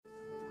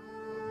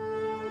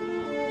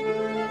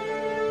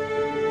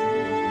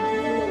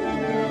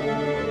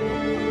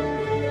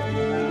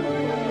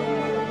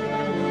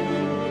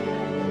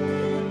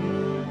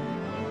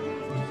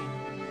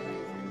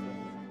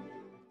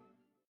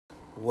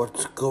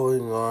what's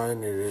going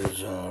on? It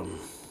is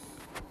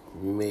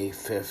May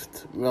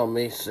 5th. No,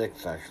 May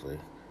 6th, actually.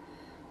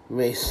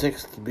 May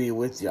 6th be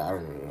with you. I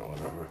don't know,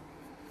 whatever.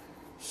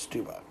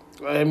 Stupid.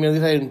 I mean, at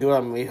least I didn't do it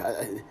on May.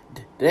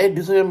 Did I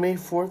do something on May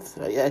 4th?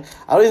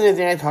 I don't even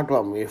think I talked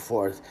about May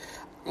 4th.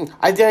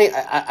 I think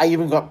I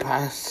even got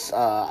past.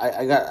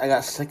 I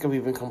got sick of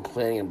even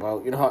complaining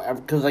about,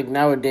 because like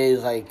nowadays,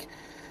 like,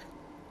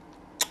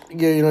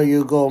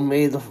 you go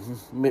May the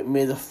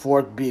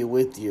 4th be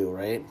with you,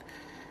 right?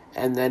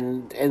 And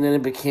then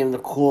it became the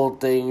cool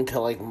thing to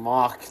like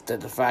mock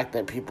the fact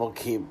that people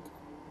keep.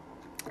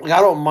 Like, I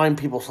don't mind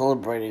people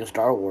celebrating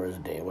Star Wars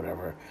Day,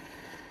 whatever.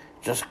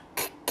 Just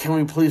can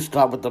we please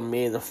stop with the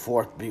May the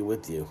 4th be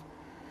with you?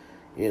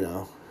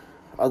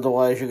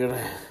 Otherwise you're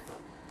gonna.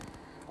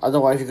 I'm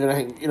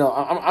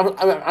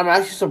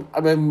actually.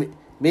 I mean,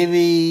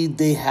 maybe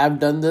they have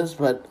done this,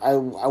 but I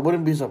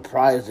wouldn't be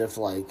surprised if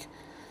like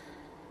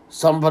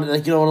somebody,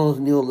 like, one of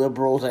those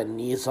neoliberals that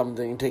need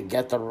something to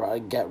get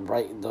right,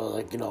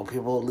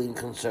 people who lean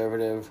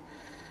conservative,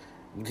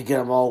 to get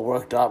them all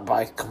worked up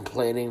by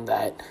complaining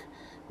that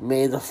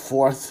May the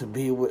 4th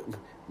be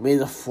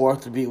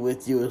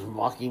with you is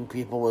mocking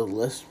people with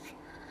lisps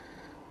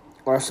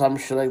or some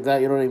shit like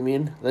that. You know what I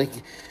mean? Like,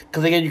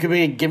 because again, you can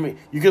make a gimmick.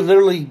 You can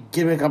literally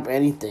gimmick up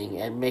anything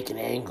and make an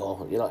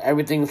angle.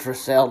 Everything's for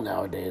sale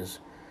nowadays.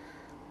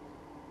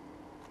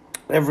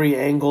 Every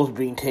angle's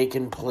being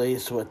taken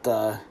place with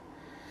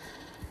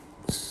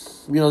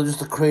just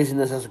the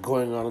craziness that's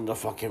going on in the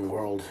fucking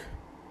world.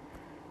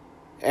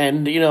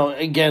 And,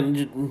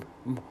 again,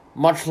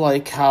 much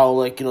like how,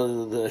 like,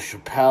 the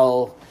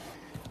Chappelle,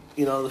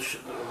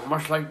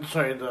 much like,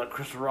 the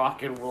Chris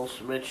Rock and Will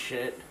Smith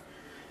shit,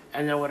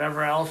 and then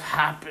whatever else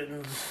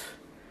happens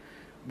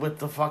with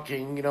the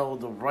fucking,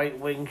 the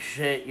right-wing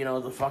shit,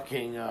 the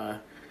fucking,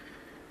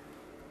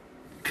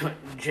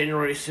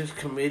 January 6th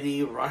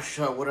committee,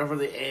 Russia, whatever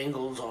the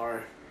angles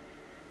are,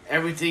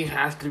 everything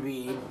has to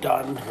be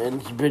done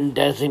and it's been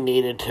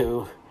designated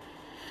to.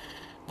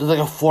 There's like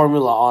a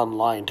formula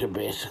online to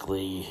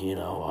basically,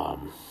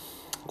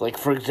 like,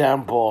 for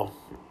example,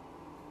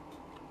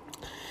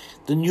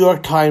 the New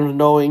York Times,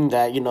 knowing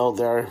that,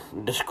 they're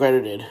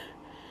discredited,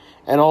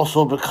 and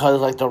also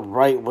because, like, the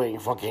right wing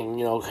fucking,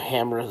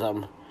 hammers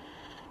them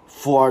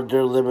for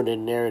their limited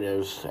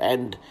narratives,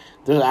 and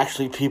there's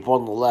actually people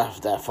on the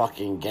left that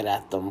fucking get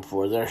at them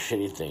for their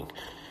shitty thing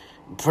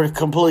for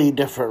completely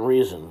different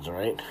reasons,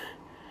 right?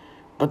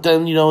 But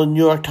then, New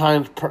York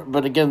Times,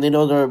 but again, they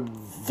know they're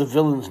the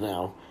villains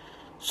now.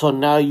 So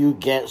now you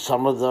get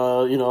some of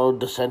the,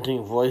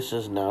 dissenting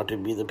voices now to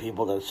be the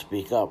people that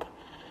speak up.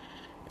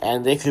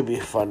 And they could be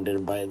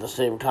funded by at the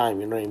same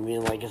time, you know what I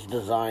mean? Like, it's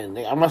designed.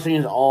 I'm not saying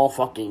it's all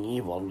fucking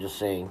evil, I'm just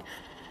saying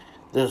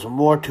there's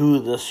more to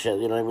this shit,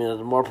 you know what I mean?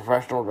 There's more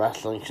professional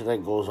wrestling shit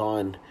that goes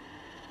on.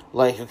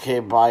 Like,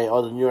 okay, by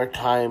the New York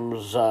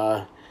Times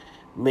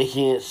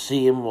making it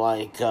seem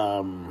like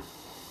Elon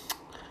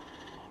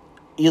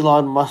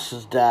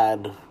Musk's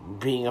dad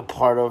being a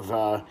part of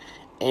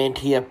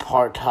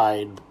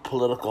anti-apartheid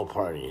political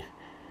party.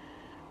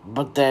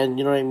 But then,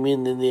 you know what I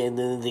mean?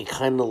 Then they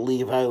kind of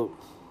leave out.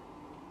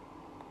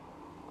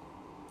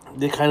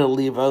 They kind of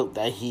leave out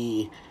that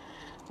he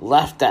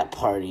left that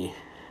party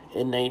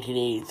in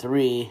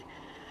 1983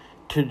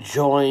 to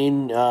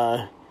join,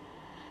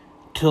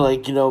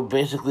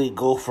 basically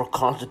go for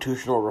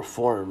constitutional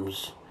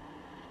reforms,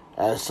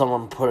 as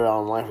someone put it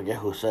online, I forget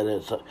who said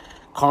it. So,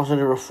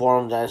 constitutional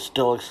reform that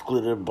still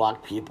excluded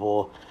black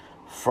people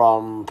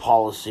from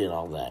policy and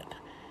all that.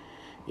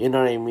 You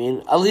know what I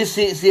mean? At least,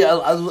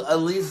 at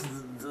least,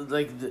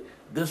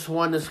 this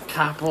one is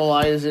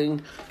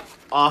capitalizing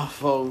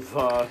off of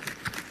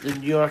the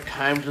New York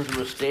Times'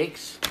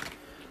 mistakes,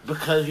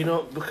 because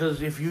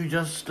if you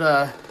just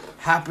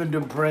happen to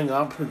bring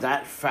up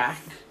that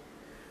fact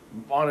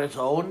on its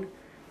own,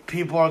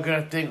 people are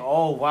gonna think,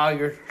 oh wow,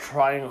 you're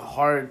trying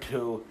hard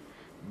to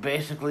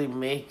basically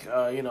make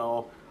a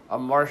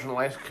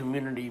marginalized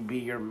community be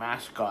your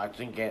mascots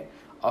and get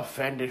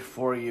offended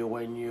for you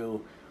when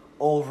you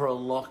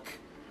overlook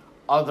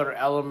other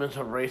elements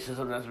of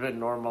racism that's been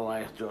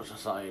normalized through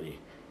society.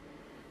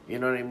 You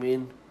know what I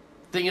mean?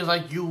 Thing is,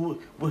 like,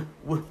 you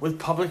with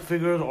public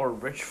figures or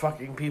rich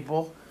fucking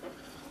people,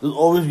 there's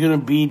always gonna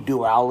be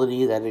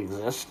duality that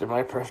exists, in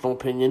my personal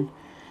opinion.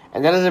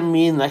 And that doesn't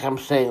mean, like, I'm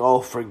saying,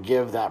 oh,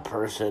 forgive that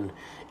person.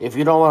 If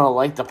you don't want to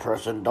like the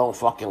person, don't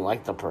fucking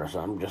like the person.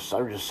 I'm just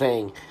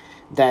saying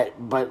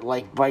that, but,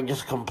 like, by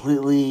just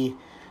completely,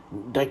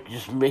 like,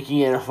 just making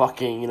it a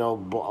fucking,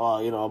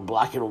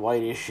 black and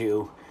white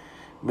issue,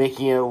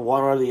 making it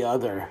one or the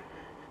other,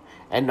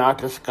 and not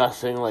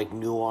discussing, like,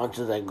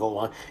 nuances that go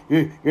on.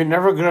 You're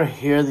never gonna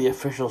hear the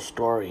official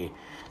story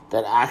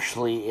that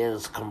actually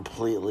is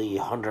completely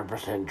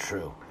 100%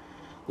 true.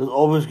 There's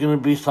always going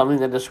to be something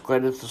that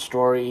discredits the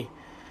story,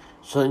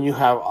 so then you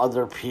have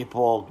other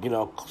people,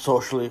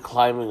 socially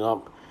climbing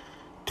up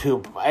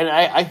to... And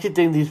I could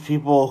think these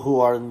people who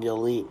are in the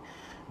elite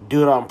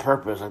do it on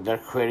purpose, like they're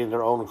creating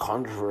their own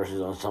controversies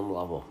on some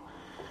level.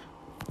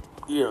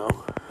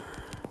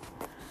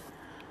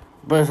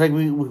 But it's like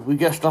we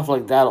get stuff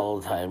like that all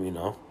the time, you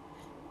know.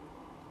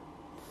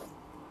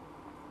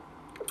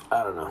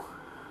 I don't know.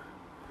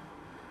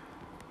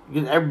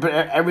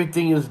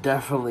 Everything is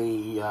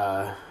definitely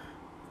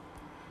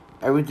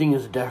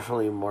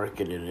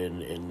marketed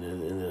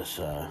in this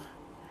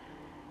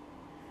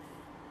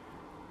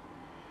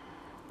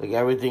like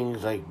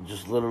everything's like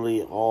just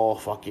literally all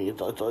fucking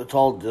it's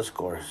all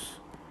discourse.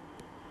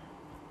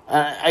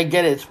 I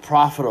get it's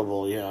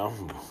profitable, you know,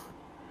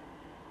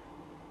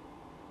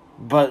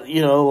 but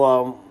you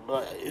know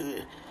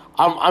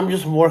I'm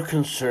just more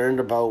concerned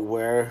about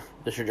where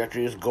the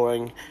trajectory is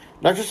going,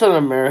 not just in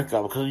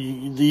America, because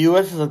the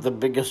U.S. is like the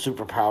biggest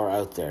superpower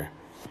out there,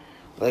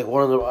 like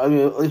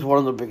at least one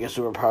of the biggest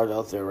superpowers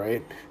out there,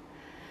 right?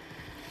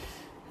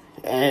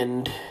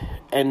 And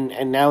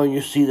now when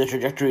you see the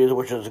trajectory of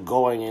which it's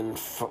going and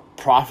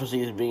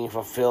prophecies being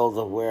fulfilled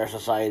of where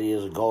society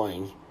is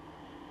going,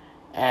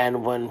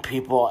 and when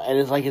people and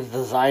it's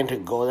designed to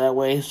go that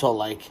way, so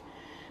like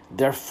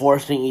they're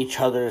forcing each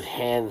other's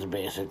hands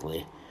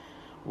basically.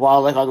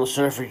 While, like, on the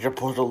surface, you're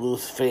supposed to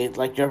lose faith.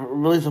 Like, you're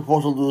really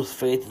supposed to lose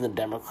faith in the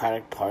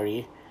Democratic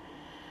Party.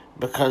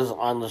 Because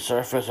on the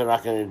surface, they're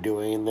not going to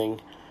do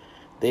anything.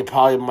 They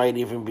probably might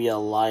even be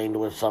aligned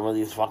with some of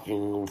these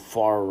fucking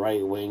far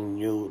right-wing,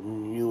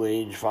 new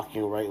age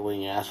fucking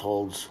right-wing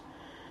assholes.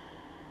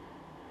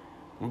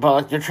 But,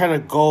 like, they're trying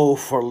to go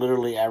for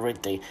literally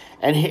everything.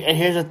 And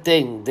here's the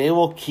thing. They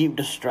will keep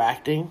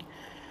distracting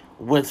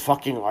with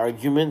fucking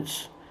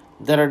arguments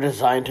that are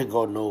designed to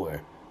go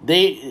nowhere.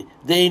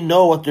 They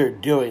know what they're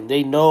doing.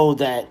 They know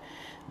that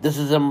this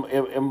is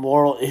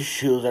immoral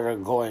issues that are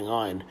going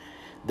on.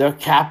 Their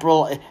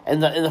capital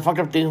and the fucked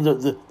up thing.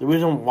 The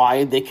reason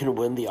why they can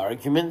win the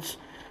arguments,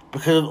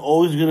 because there's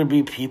always going to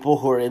be people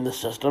who are in the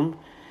system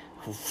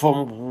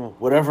from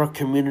whatever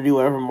community,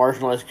 whatever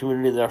marginalized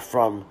community they're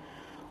from,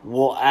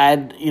 will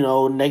add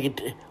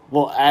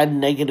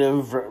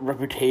negative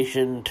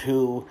reputation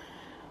to,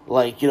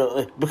 like, you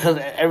know, because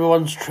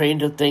everyone's trained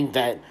to think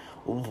that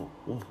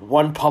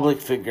one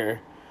public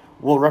figure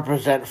will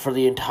represent for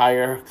the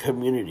entire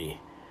community.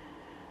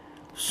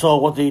 So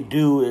what they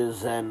do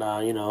is then,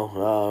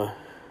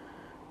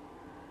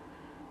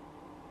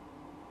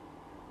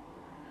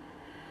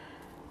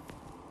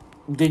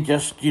 they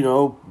just, I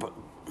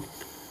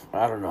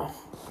don't know.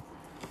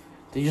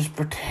 They just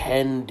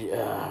pretend,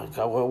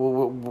 God,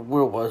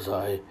 where was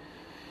I?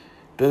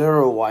 Do I gotta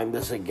rewind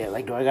this again?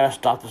 Like, do I gotta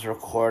stop this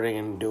recording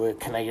and do it?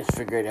 Can I just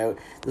figure it out?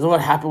 This is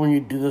what happens when you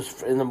do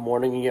this in the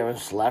morning and you haven't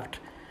slept.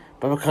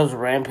 But because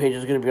Rampage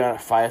is gonna be on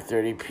at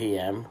 5:30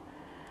 p.m.,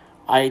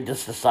 I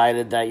just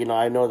decided that,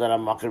 I know that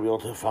I'm not gonna be able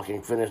to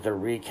fucking finish the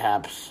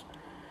recaps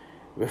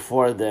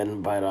before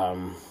then, but,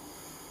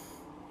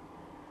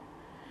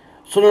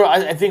 So, no,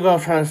 I think what I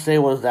was trying to say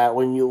was that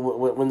when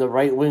the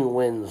right wing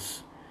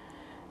wins,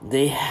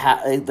 they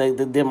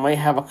might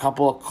have a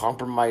couple of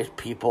compromised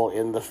people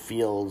in the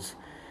fields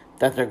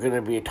that they're going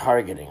to be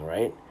targeting,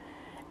 right?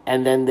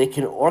 And then they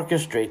can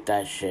orchestrate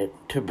that shit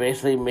to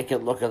basically make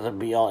it look as a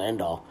be-all,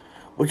 end-all.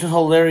 Which is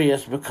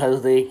hilarious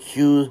because they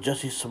accuse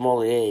Jussie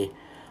Smollett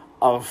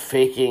of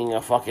faking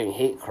a fucking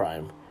hate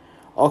crime.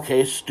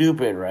 Okay,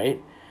 stupid,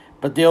 right?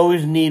 But they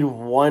always need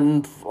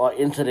one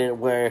incident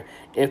where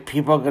if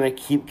people are going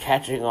to keep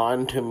catching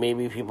on to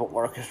maybe people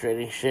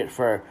orchestrating shit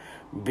for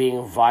being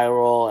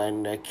viral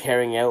and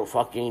carrying out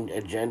fucking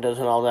agendas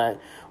and all that,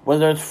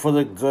 whether it's for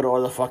the good or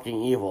the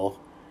fucking evil,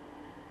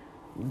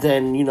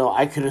 then,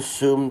 I could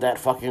assume that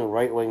fucking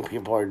right-wing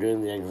people are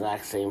doing the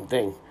exact same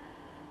thing.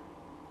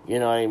 You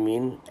know what I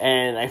mean?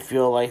 And I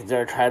feel like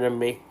they're trying to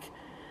make,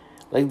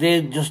 like,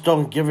 they just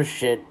don't give a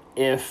shit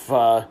if,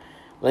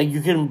 like,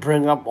 you can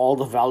bring up all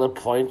the valid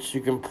points,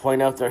 you can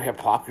point out their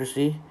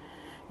hypocrisy,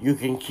 you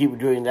can keep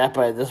doing that,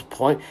 but at this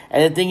point,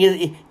 and the thing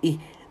is,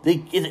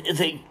 it's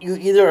like you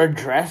either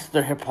address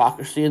their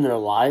hypocrisy and their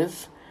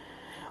lies,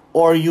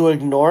 or you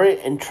ignore it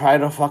and try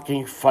to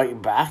fucking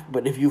fight back.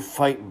 But if you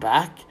fight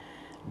back,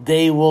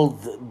 they will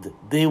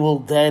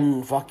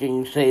then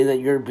fucking say that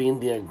you're being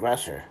the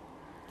aggressor,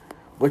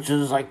 which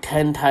is like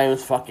 10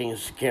 times fucking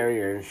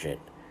scarier and shit.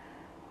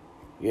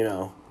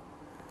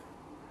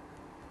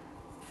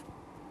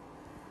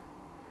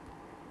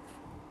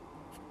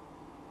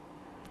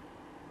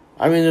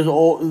 I mean, there's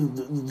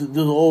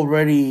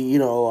already,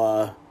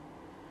 a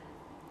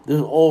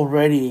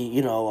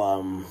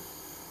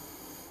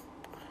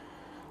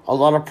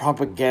lot of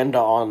propaganda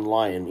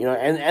online,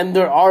 and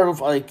there are,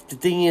 like, the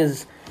thing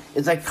is,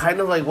 it's like kind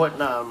of like what,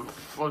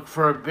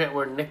 for a bit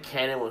where Nick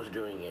Cannon was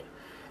doing it.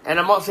 And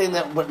I'm not saying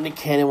that what Nick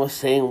Cannon was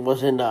saying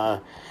wasn't,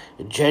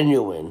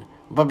 genuine,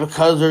 but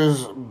because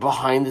there's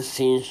behind the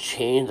scenes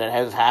change that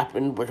has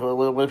happened,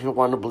 whether people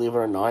want to believe it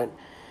or not,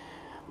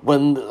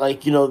 when,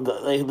 like,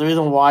 the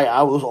reason why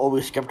I was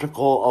always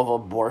skeptical of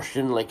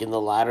abortion, like, in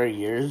the latter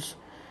years,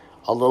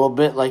 a little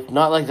bit, like,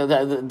 not like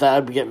that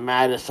I'd get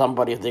mad at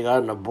somebody if they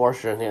got an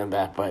abortion or anything like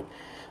that, but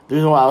the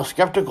reason why I was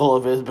skeptical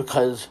of it is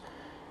because,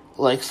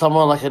 like,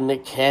 someone like a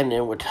Nick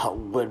Cannon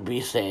would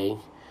be saying,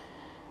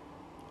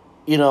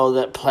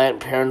 that Planned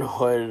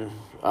Parenthood,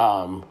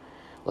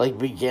 like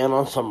began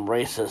on some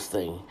racist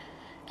thing.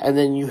 And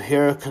then you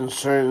hear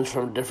concerns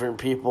from different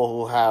people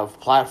who have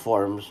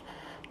platforms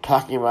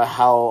talking about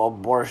how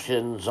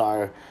abortions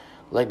are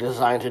like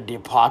designed to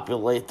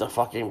depopulate the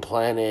fucking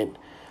planet,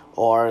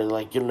 or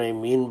like, you know what I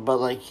mean? But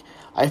like,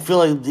 I feel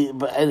like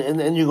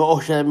and you go, oh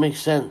shit, that makes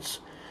sense.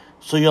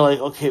 So you're like,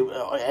 okay,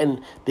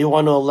 and they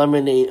want to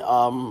eliminate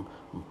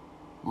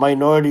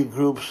minority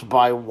groups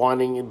by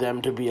wanting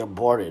them to be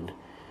aborted.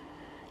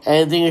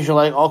 And the thing is, you're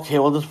like, okay,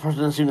 well, this person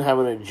doesn't seem to have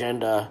an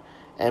agenda,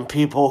 and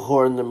people who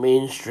are in the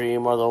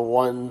mainstream are the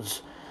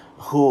ones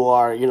who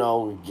are, you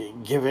know,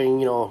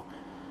 giving, you know,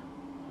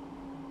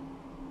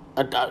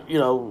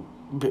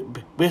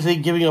 basically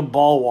giving a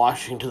ball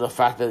washing to the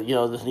fact that, you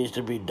know, this needs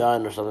to be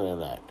done or something like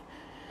that,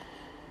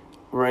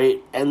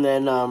 right? And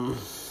then I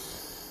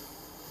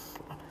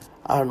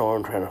don't know what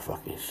I'm trying to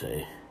fucking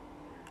say.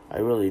 I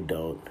really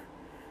don't.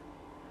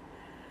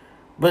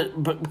 But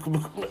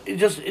it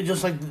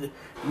just like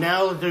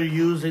now that they're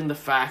using the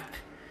fact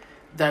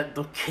that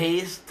the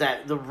case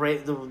that the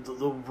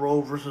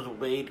Roe versus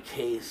Wade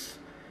case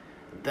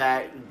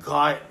that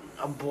got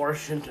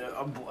abortion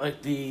to,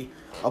 like the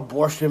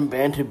abortion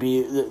ban to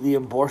be the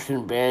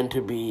abortion ban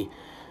to be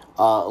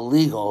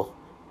legal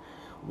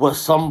was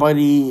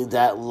somebody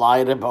that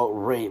lied about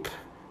rape.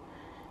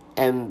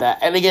 And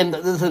again,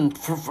 listen,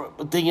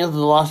 the thing is, there's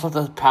a lot of stuff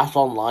that's passed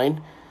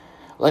online.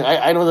 Like,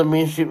 I know the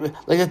mainstream,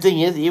 like, the thing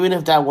is, even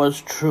if that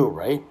was true,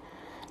 right?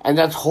 And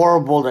that's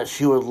horrible that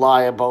she would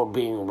lie about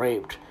being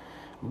raped.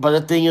 But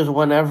the thing is,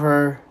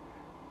 whenever,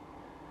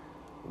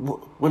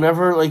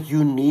 like,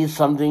 you need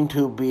something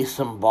to be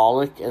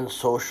symbolic and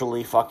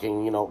socially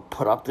fucking, you know,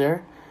 put up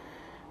there.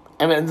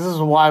 I mean, this is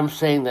why I'm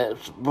saying that,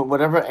 but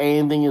whenever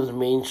anything is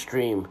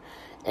mainstream,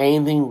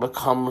 anything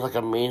becomes, like,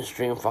 a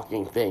mainstream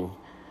fucking thing,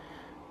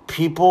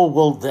 people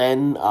will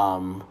then,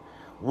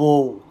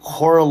 will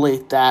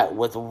correlate that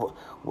with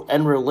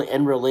and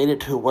relate it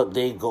to what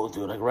they go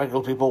through. Like,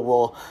 regular people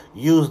will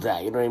use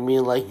that, you know what I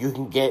mean? Like, you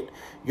can get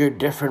your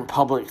different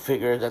public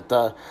figures that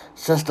the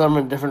system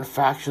and different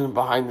factions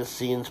behind the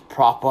scenes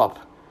prop up.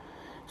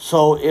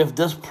 So if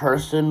this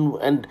person,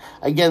 and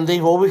again,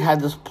 they've always had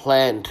this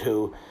plan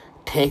to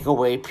take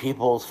away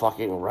people's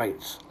fucking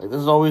rights. Like, this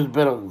has always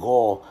been a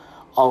goal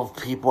of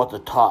people at the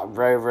top,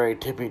 very, very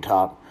tippy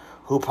top,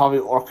 who probably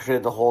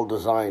orchestrated the whole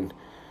design.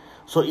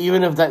 So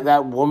even if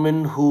that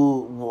woman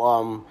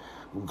who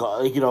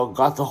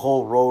got the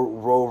whole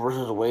Roe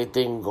versus Wade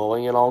thing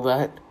going and all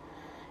that,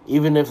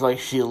 even if like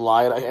she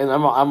lied, and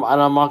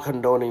I'm not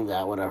condoning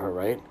that, whatever,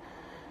 right?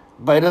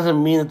 But it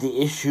doesn't mean that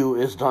the issue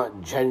is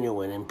not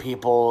genuine, and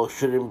people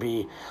shouldn't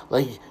be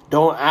like,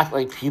 don't act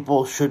like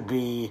people should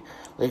be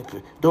like,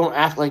 don't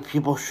act like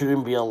people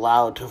shouldn't be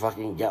allowed to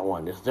fucking get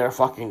one. It's their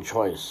fucking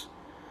choice.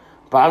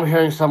 But I'm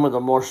hearing some of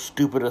the more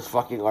stupidest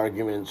fucking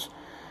arguments.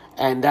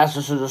 And that's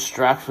just to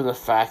distract from the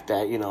fact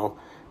that, you know,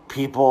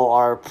 people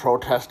are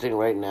protesting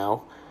right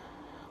now.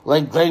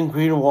 Like, Glenn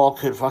Greenwald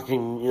could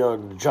fucking, you know,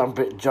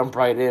 jump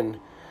right in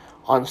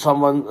on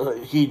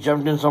someone. He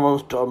jumped in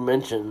someone's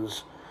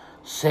mentions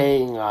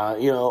saying,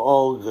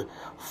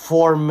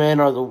 4 men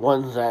are the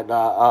ones that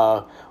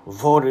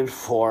voted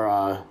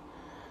for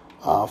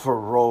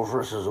Roe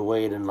versus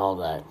Wade and all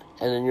that.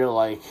 And then you're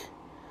like,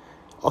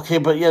 okay,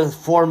 but yeah,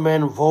 4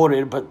 men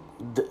voted, but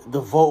the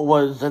vote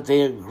was that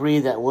they agree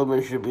that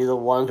women should be the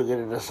ones who get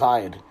to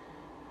decide.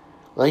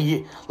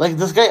 Like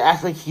this guy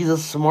acts like he's a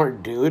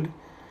smart dude.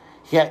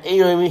 You know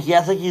what I mean? He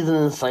acts like he's an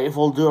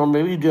insightful dude, or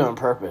maybe he do it on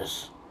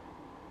purpose.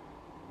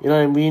 You know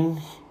what I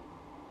mean?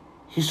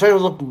 He's starting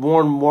to look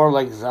more and more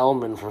like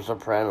Zellman from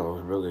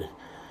Sopranos, really.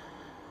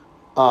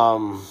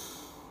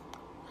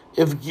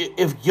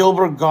 If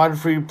Gilbert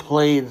Gottfried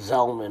played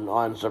Zellman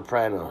on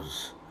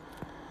Sopranos,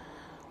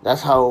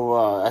 that's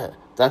how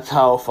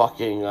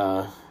fucking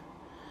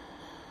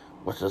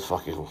what's his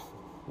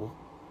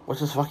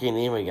fucking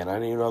name again? I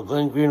don't even know.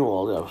 Glenn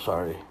Greenwald. Yeah, I'm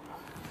sorry.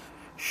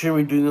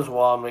 Shouldn't be doing this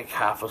while I'm like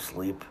half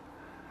asleep.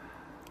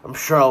 I'm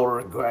sure I'll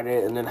regret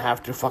it and then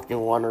have to fucking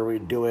want to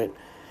redo it.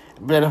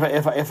 But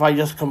if I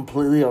just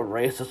completely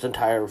erase this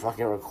entire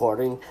fucking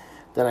recording,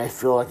 then I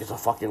feel like it's a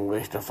fucking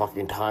waste of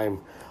fucking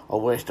time, a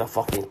waste of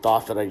fucking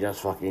thoughts that I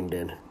just fucking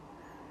did.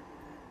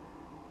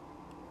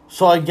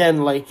 So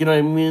again, like, you know what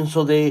I mean?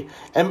 So they,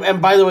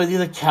 and by the way, these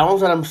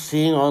accounts that I'm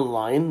seeing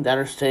online that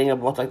are saying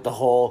about, like, the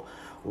whole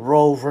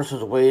Roe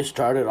versus Wade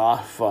started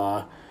off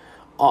of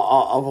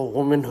a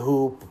woman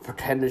who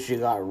pretended she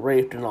got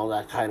raped and all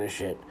that kind of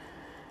shit.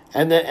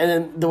 And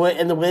then the way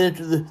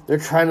that they're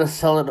trying to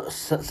sell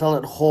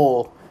it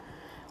whole,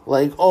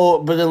 like, oh,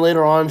 but then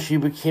later on she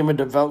became a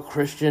devout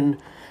Christian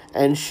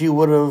and she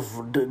would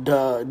have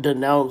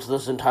denounced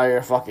this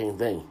entire fucking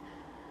thing.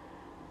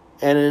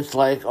 And it's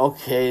like,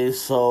 okay,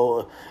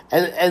 so,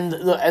 and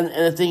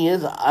the thing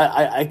is,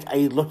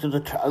 I looked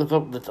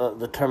up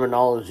the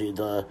terminology,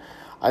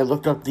 I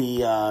looked up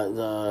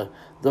the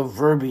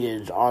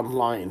verbiage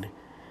online,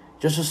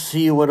 just to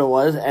see what it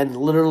was, and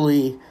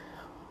literally,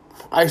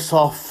 I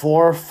saw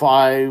 4 or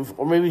 5,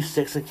 or maybe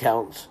 6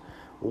 accounts,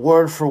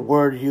 word for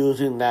word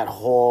using that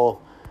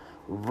whole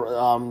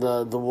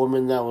the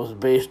woman that was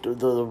based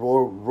the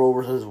Roe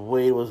versus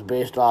Wade was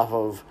based off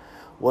of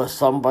was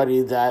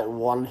somebody that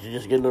wanted to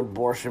just get an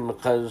abortion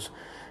because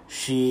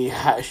she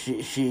had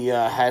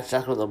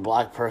sex with a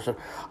black person.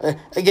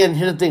 Again,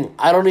 here's the thing: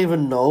 I don't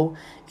even know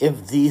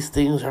if these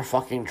things are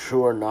fucking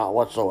true or not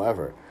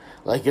whatsoever.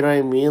 Like, you know what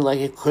I mean? Like,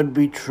 it could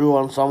be true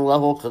on some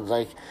level because,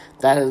 like,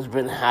 that has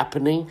been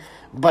happening.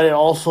 But it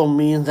also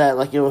means that,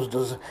 like, if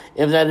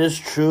that is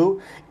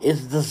true,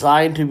 it's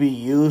designed to be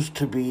used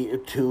to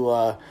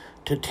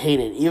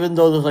taint it. Even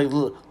though there's, like,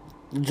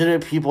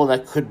 legitimate people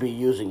that could be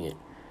using it.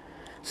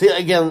 See,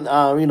 again,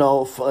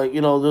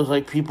 there's,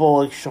 like, people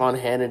like Sean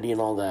Hannity and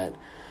all that.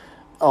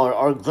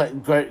 Or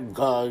Greg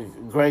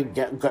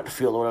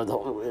Gutfield or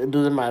whatever. It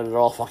doesn't matter. They're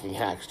all fucking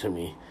hacks to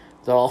me.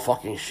 They're all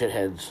fucking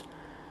shitheads.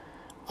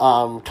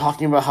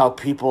 Talking about how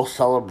people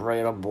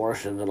celebrate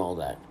abortions and all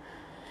that.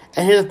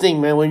 And here's the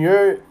thing, man, when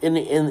you're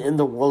in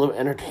the world of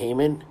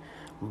entertainment,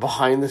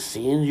 behind the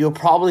scenes,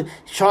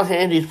 Sean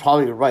Hannity's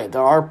probably right.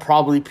 There are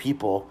probably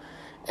people,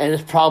 and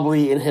it's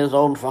probably in his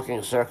own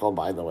fucking circle,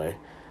 by the way.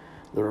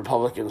 The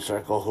Republican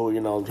circle, who,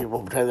 people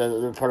who pretend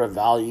that they're part of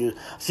values.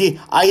 See,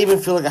 I even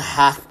feel like a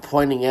hack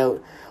pointing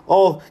out,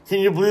 oh, can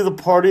you believe the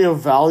party of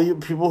value?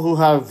 People who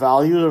have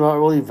values are not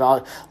really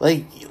value.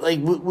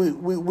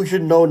 We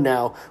should know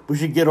now. We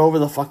should get over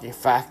the fucking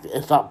fact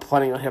and stop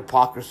pointing out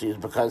hypocrisies,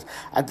 because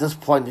at this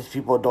point, these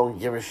people don't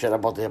give a shit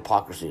about the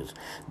hypocrisies.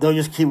 They'll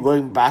just keep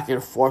going back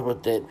and forth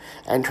with it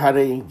and try to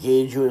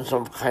engage you in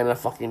some kind of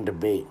fucking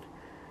debate.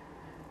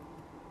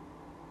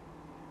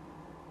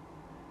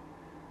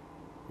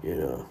 You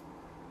know.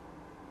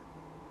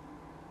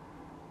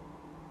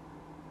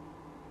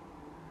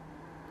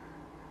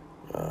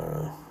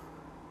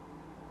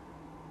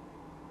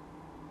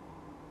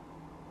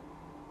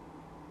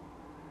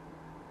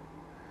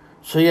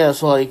 So yeah,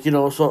 so like,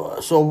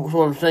 so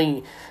what I'm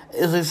saying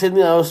is the same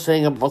thing I was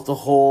saying about the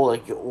whole,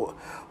 like,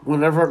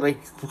 whenever, like,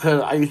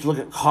 because I used to look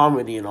at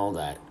comedy and all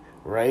that,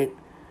 right?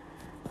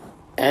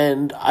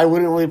 And I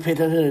wouldn't really pay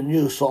attention to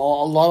news, so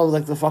a lot of,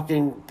 like, the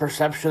fucking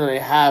perception that I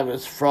have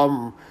is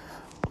from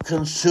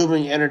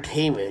consuming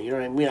entertainment. You know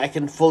what I mean? I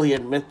can fully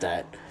admit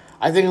that.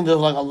 I think there's,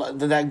 like, a lot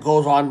that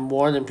goes on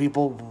more than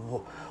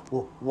people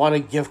want to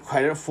give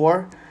credit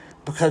for,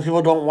 because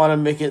people don't want to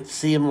make it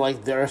seem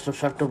like they're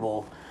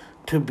susceptible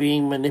to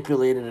being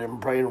manipulated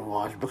and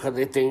brainwashed because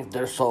they think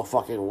they're so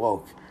fucking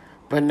woke.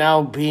 But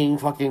now being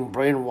fucking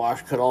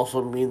brainwashed could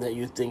also mean that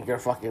you think you're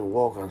fucking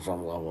woke on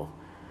some level.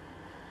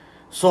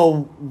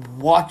 So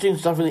watching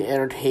stuff in the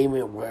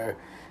entertainment where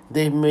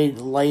they've made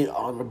light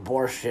on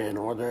abortion,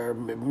 or they're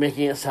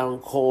making it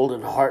sound cold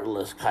and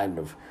heartless, kind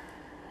of,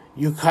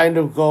 you kind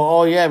of go,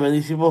 oh yeah, man,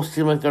 these people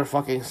seem like they're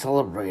fucking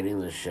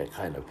celebrating this shit,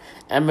 kind of.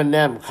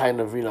 Eminem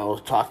kind of,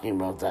 was talking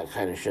about that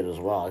kind of shit as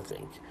well, I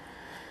think.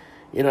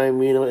 You know what I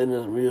mean? In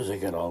his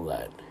music and all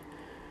that.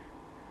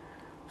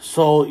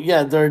 So,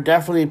 yeah, there are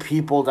definitely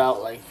people that,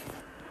 like,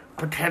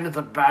 pretend it's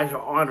a badge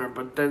of honor,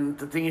 but then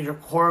the thing is, you're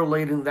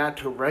correlating that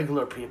to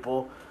regular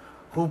people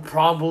who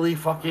probably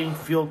fucking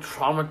feel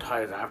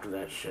traumatized after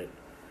that shit.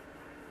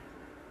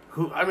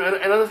 I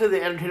don't say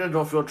the entertainers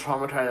don't feel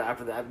traumatized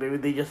after that. Maybe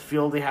they just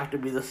feel they have to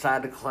be the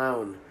sad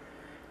clown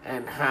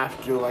and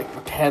have to, like,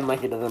 pretend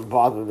like it doesn't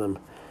bother them.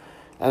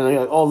 And they're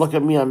like, oh, look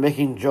at me, I'm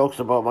making jokes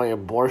about my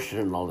abortion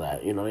and all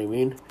that, you know what I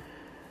mean?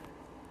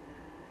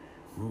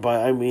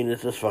 But, I mean,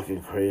 it's just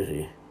fucking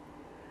crazy.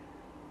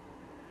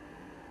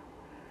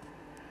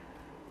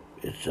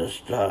 It's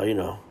just,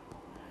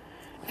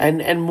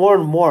 And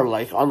more,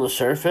 like, on the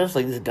surface,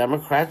 like, these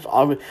Democrats,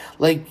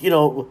 like,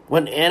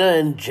 when Anna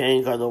and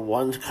Cenk are the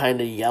ones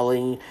kind of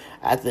yelling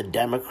at the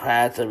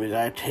Democrats, and we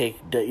gotta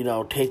take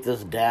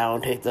this down,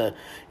 get to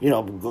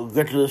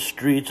the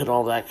streets and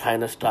all that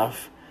kind of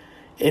stuff.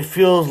 It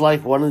feels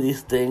like one of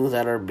these things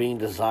that are being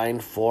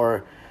designed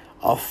for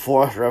a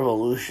fourth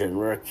revolution.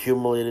 We're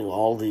accumulating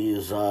all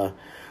the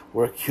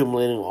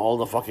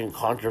fucking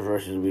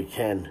controversies we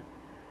can.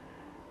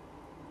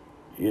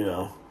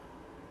 Even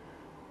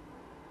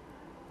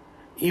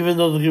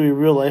though there's gonna be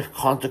real life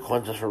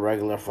consequences for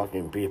regular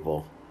fucking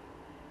people.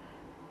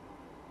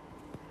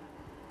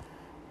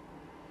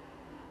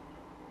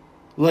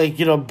 Like,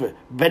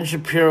 Ben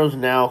Shapiro's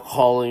now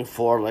calling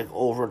for, like,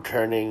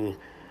 overturning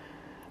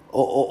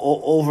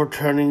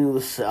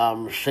the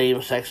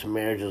same-sex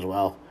marriage as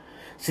well.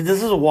 See,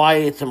 this is why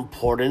it's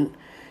important,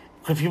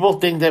 because people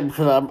think that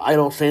because I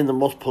don't say in the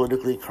most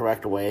politically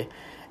correct way,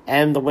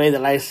 and the way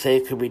that I say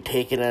it could be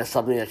taken as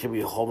something that could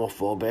be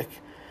homophobic,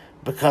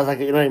 because, like,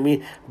 you know what I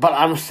mean? But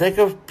I'm sick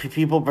of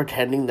people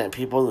pretending that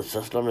people in the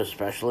system,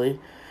 especially,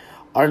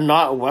 are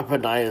not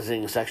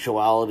weaponizing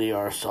sexuality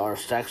or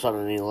sex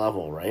on any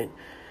level, right?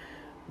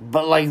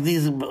 But, like,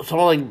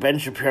 someone like Ben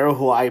Shapiro,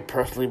 who I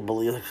personally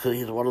believe, because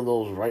he's one of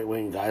those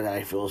right-wing guys that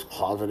I feel is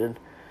closeted.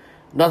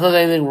 Not that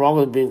there's anything wrong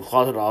with being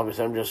closeted,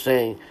 obviously. I'm just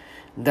saying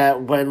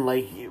that when,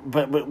 like,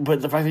 but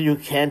the fact that you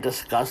can't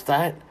discuss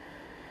that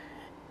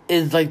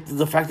is, like,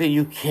 the fact that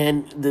you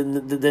can't,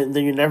 then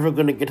you're never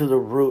going to get to the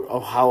root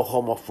of how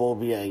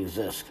homophobia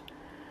exists.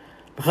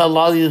 Because a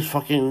lot of these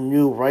fucking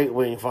new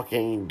right-wing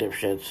fucking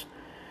dipshits,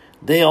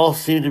 they all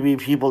seem to be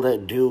people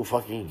that do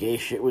fucking gay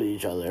shit with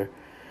each other.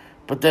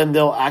 But then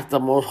they'll act the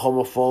most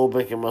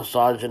homophobic and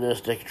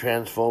misogynistic,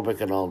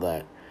 transphobic and all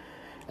that.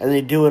 And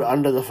they do it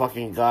under the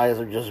fucking guise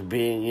of just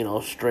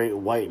being, straight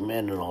white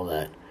men and all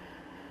that.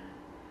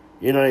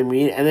 You know what I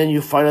mean? And then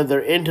you find out they're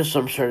into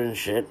some certain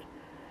shit.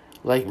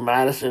 Like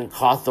Madison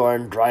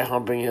Cawthorn dry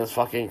humping his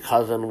fucking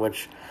cousin,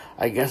 which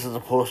I guess is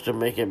supposed to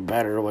make it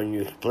better when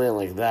you explain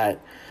like that.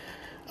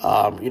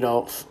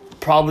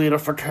 Probably in a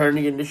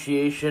fraternity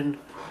initiation.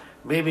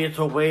 Maybe it's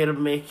a way to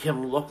make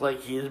him look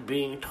like he's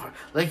being...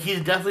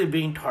 he's definitely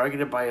being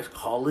targeted by his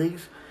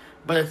colleagues.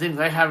 But the thing is,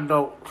 I have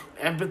no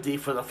empathy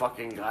for the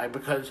fucking guy,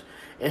 because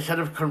instead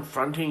of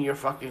confronting your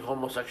fucking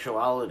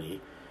homosexuality,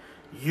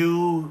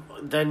 you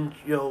then,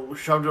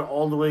 shoved it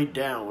all the way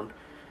down,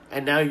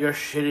 and now you're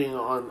shitting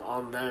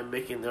on them and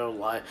making their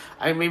life...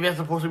 maybe that's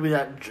supposed to be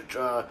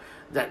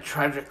that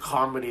tragic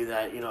comedy,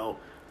 that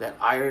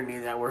irony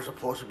that we're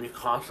supposed to be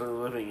constantly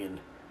living in.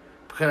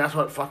 Because that's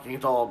what fucking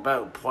it's all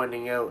about,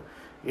 pointing out,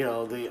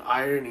 the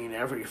irony in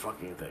every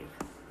fucking thing.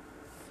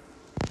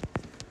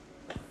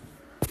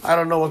 I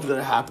don't know what's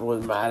gonna happen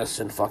with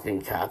Madison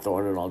fucking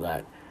Cawthorn and all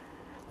that.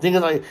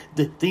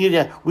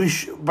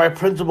 By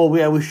principle,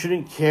 we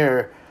shouldn't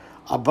care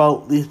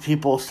about these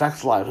people's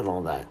sex lives and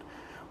all that.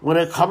 When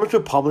it comes to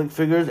public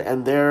figures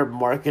and they're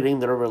marketing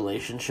their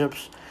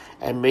relationships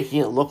and making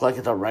it look like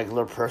it's a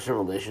regular person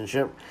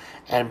relationship,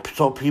 and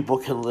so people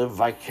can live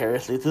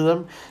vicariously through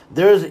them,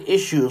 there's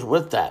issues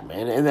with that,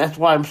 man. And that's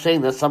why I'm saying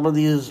that some of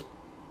these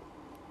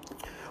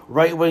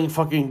right-wing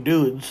fucking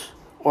dudes,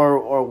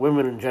 or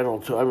women in general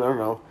too, I don't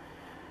know,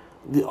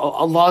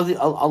 a lot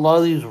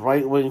of these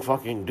right-wing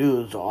fucking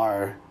dudes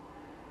are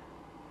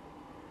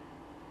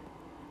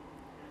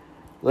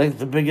like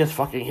the biggest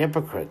fucking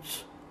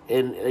hypocrites.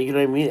 And you know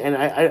what I mean? And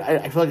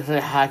I feel like it's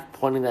a hack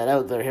pointing that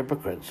out, they're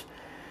hypocrites.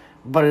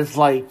 But it's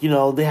like,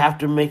 they have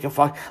to make a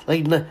fuck...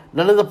 none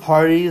of the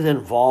parties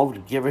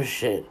involved give a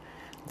shit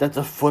that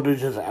the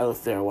footage is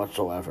out there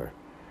whatsoever.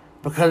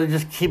 Because it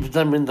just keeps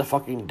them in the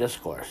fucking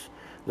discourse.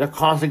 They're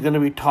constantly going to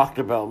be talked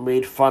about,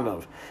 made fun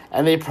of.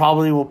 And they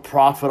probably will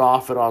profit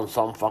off it on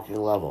some fucking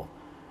level.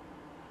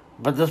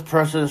 But this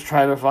person is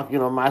trying to fucking,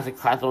 Madison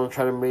Cawthorn is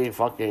trying to make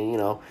fucking,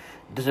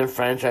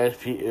 disenfranchised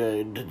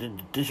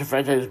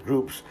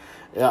groups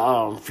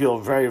feel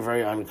very,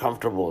 very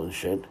uncomfortable and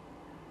shit.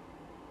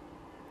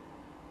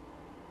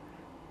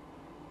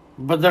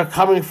 But they're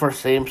coming for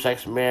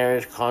same-sex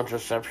marriage,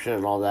 contraception,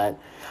 and all that.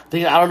 I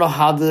don't know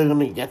how they're going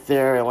to get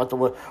there and what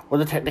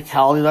the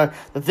technicalities are.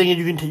 The thing is,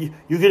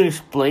 you can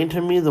explain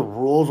to me the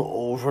rules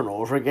over and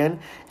over again,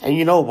 and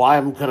you know why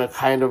I'm going to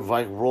kind of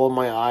roll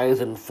my eyes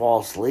and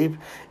fall asleep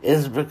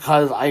is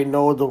because I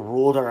know the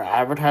rules that are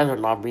advertised are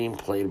not being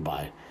played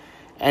by.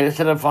 And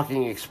instead of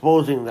fucking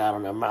exposing that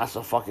on a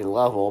massive fucking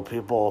level,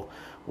 people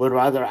would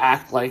rather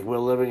act like we're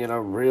living in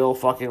a real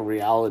fucking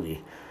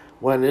reality,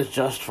 when it's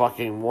just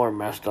fucking more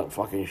messed up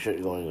fucking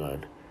shit going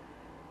on.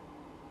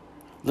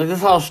 This is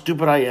how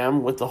stupid I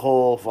am with the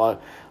whole,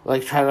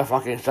 trying to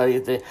fucking study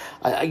thing.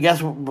 I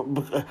guess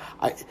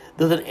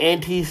there's an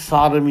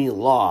anti-sodomy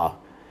law,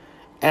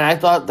 and I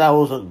thought that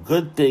was a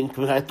good thing,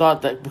 because I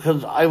thought that,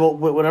 because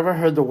whenever I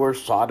heard the word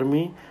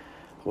sodomy,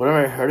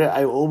 whenever I heard it,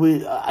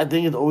 I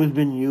think it's always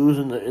been used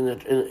in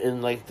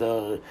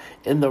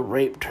the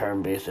rape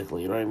term,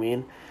 basically, you know what I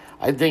mean?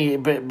 I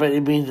think, but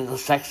it means it's a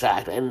sex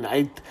act, and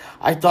I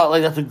thought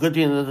that's a good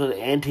thing that it's an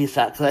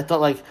anti-sex, because I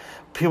thought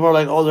people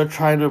are oh, they're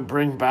trying to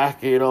bring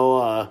back, they're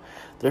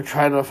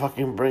trying to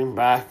fucking bring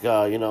back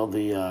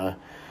the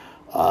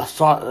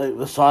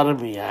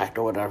Sodomy Act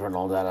or whatever and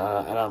all that,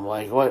 and I'm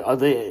like, what, are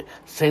they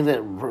saying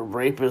that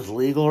rape is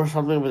legal or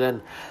something? But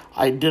then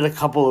I did a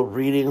couple of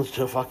readings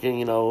to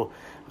fucking kind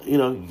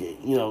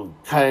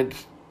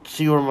of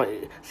see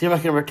if I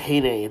can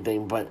retain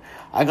anything, but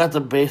I got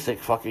the basic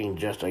fucking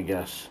gist, I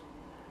guess.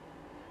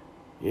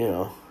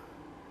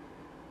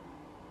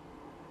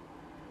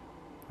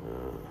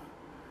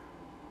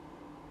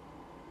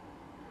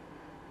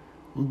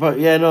 But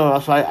yeah, no,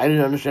 so I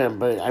didn't understand.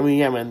 But I mean,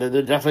 yeah, man,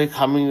 they're definitely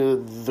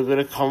coming. They're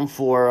gonna come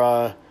for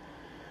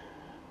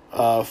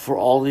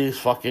all these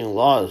fucking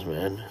laws,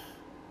 man.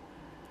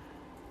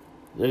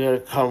 They're gonna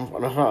come.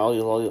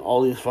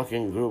 All these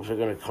fucking groups are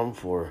gonna come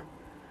for,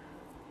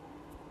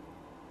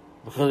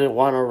 because they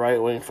want a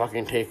right wing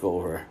fucking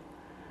takeover.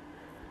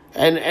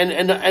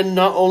 And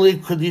not only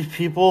could these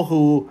people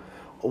who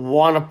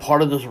want a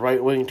part of this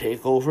right wing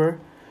takeover,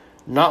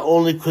 not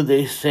only could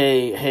they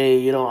say,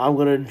 hey, I'm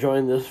gonna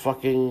join this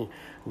fucking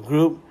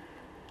group.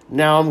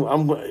 Now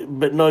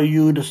but no,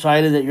 you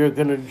decided that you're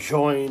gonna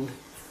join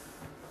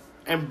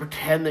and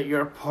pretend that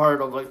you're a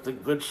part of the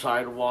good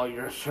side while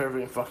you're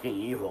serving fucking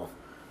evil.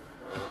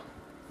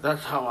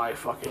 That's how I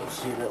fucking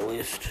see it, at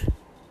least.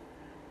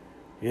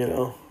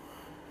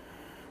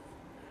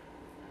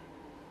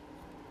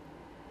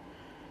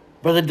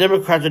 But the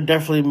Democrats are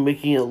definitely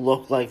making it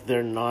look like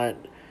they're not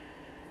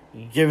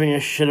giving a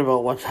shit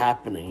about what's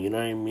happening, you know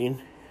what I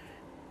mean?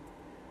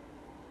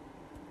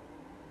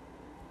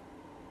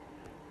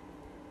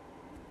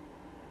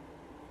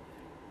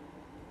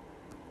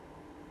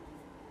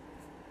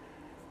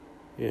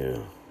 Yeah.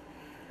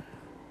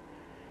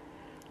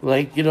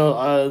 Like,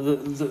 I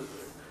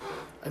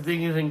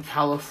think it's in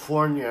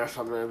California or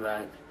something like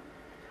that,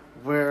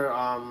 where,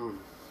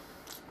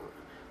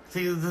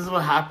 see, this is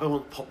what happened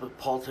with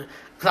politics.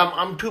 Because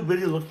I'm too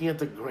busy looking at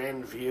the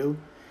grand view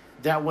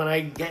that when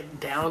I get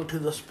down to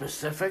the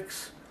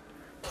specifics,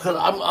 because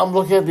I'm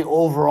looking at the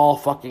overall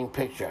fucking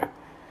picture.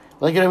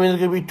 Like, you know what I mean?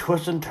 There's going to be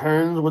twists and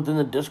turns within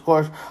the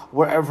discourse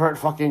wherever it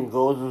fucking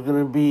goes. There's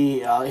going to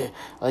be, a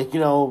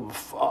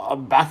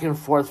back and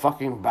forth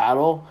fucking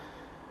battle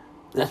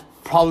that's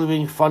probably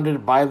being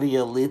funded by the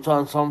elites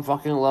on some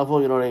fucking level,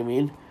 you know what I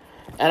mean?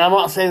 And I'm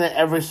not saying that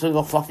every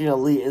single fucking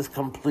elite is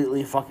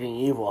completely fucking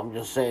evil. I'm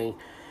just saying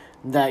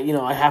that,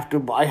 I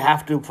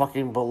have to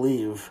fucking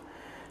believe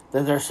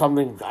that there's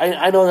something.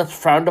 I know that's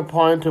frowned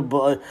upon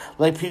because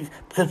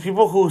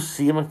people who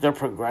seem like they're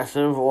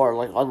progressive or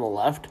like on the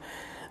left,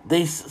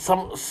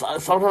 sometimes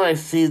I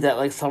see that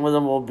like some of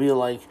them will be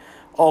like,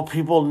 oh,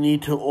 people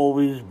need to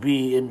always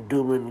be in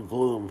doom and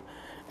gloom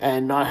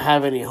and not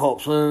have any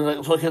hope. So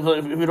then, so if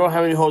you don't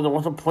have any hope, then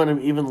what's the point of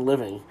even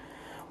living?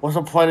 What's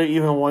the point of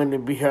even wanting to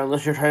be here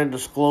unless you're trying to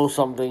disclose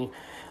something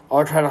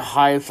or trying to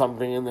hide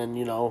something, and then,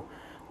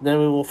 then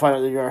we will find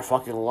out that you're a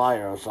fucking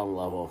liar on some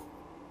level.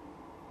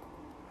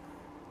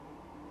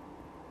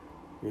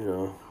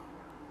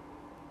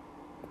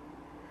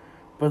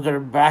 But they're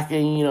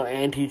backing,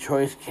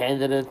 anti-choice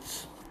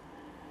candidates.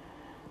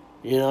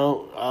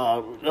 They're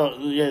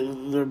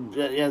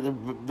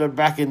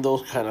backing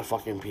those kind of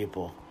fucking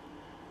people.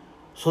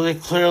 So they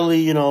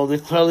clearly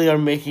are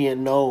making it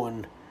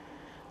known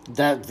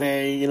that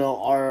they,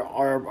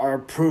 are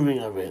approving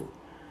of it.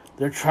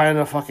 They're trying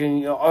to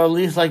fucking, or at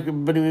least like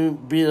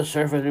be the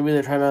surface. Maybe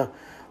they're trying to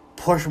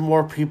push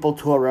more people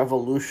to a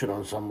revolution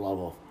on some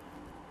level.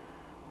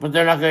 But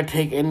they're not going to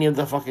take any of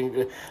the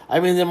fucking... I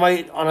mean, they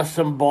might, on a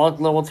symbolic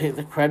level, take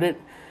the credit.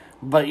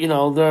 But,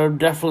 they're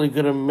definitely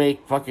going to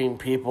make fucking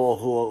people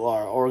who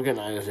are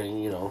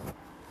organizing,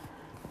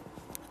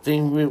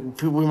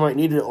 we might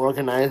need to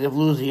organize. If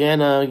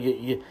Louisiana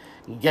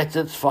gets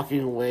its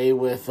fucking way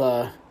with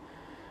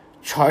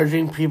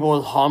charging people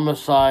with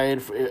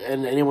homicide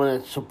and anyone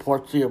that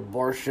supports the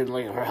abortion,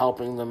 like, or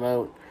helping them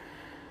out,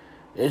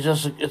 it's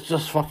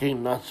just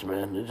fucking nuts,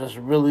 man. It's just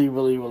really,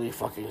 really, really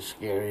fucking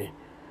scary.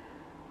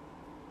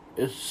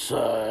 It's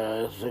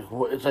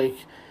like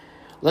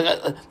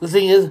the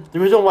thing is, the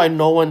reason why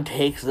no one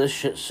takes this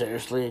shit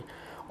seriously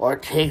or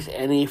takes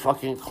any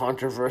fucking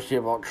controversy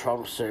about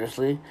Trump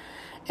seriously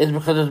is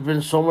because there's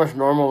been so much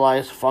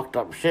normalized fucked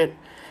up shit,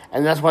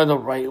 and that's why the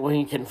right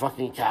wing can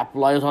fucking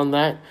capitalize on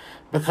that,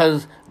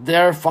 because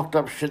their fucked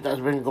up shit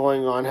that's been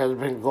going on has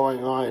been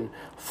going on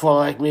for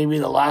like maybe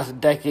the last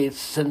decade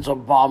since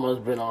Obama's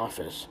been in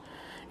office.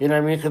 You know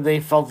what I mean? Because they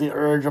felt the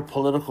urge of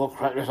political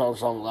correctness on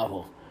some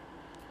level.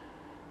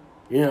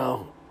 I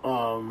don't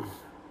know.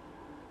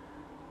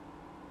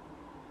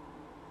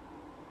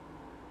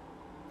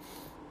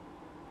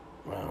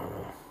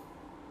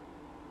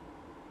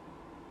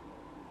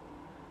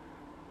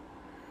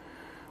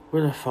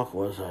 Where the fuck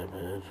was I,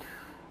 man?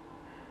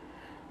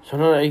 So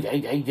now I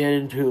get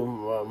into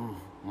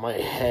my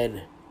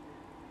head.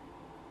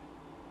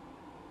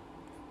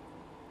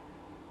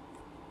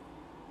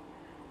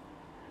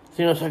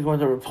 So, I was talking about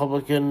the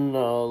Republican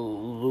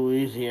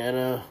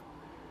Louisiana.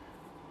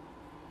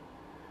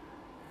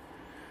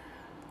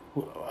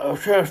 I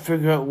was trying to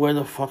figure out where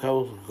the fuck I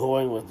was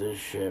going with this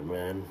shit,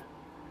 man.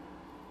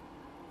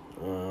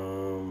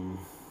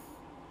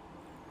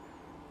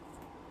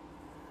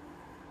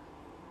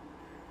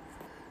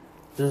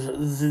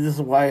 This is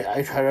why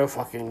I try to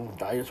fucking...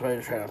 I just try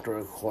not to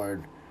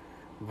record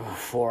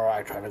before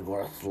I try to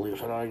go to sleep.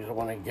 So now I just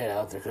want to get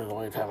out there because the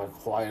only time I'm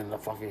quiet in the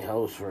fucking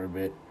house for a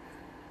bit.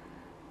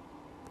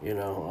 Give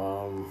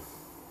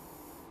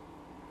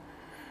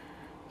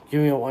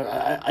me a one.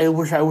 I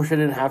wish I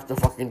didn't have to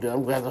fucking do it.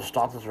 I'm going to have to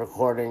stop this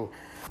recording,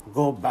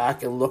 go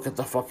back and look at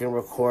the fucking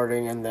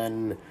recording, and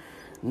then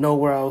know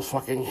where I was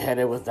fucking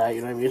headed with that,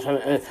 you know what I mean?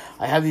 So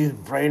I have these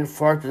brain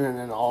farts, and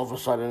then all of a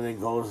sudden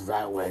it goes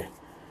that way.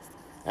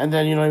 And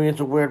then, you know what I mean, it's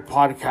a weird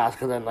podcast,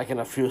 because then, like, in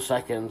a few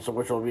seconds,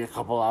 which will be a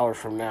couple hours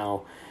from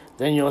now,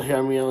 then you'll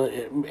hear me,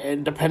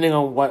 depending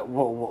on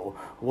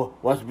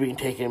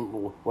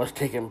what's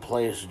taking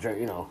place, give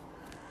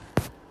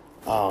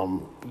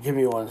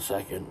me 1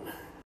 second.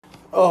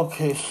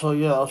 Okay, so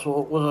yeah,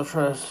 so what I was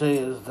trying to say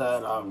is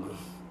that,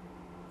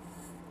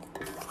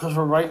 because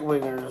for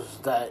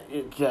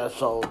right-wingers,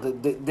 so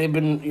they've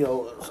been,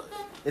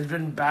 it's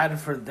been bad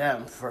for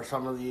them, for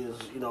some of these,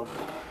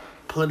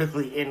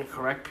 politically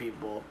incorrect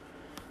people.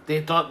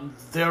 They thought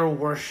their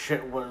worst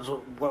shit was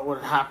what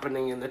was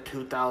happening in the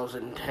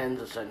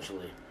 2010s,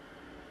 essentially.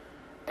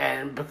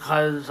 And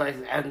because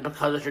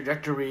the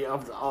trajectory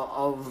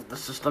of the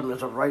system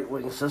is a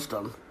right-wing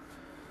system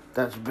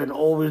that's been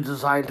always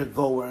designed to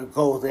go where it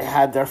goes, they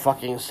had their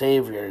fucking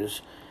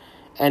saviors.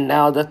 And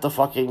now that the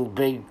fucking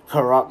big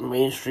corrupt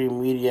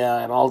mainstream media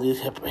and all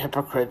these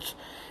hypocrites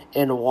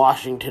in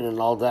Washington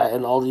and all that,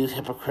 and all these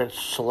hypocrite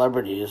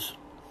celebrities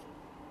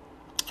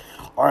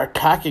are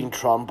attacking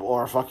Trump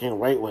or fucking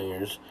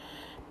right-wingers,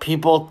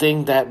 people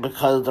think that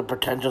because the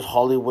pretentious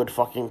Hollywood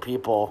fucking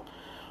people,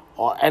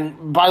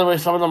 and by the way,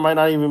 some of them might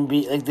not even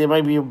be, like, they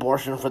might be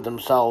abortion for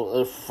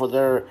themselves, for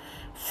their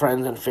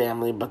friends and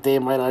family, but they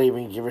might not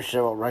even give a shit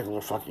about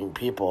regular fucking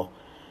people.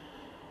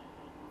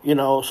 You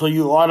know, so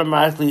you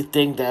automatically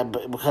think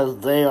that because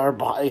they are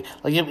behind,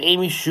 like, if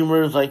Amy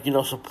Schumer is, like, you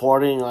know,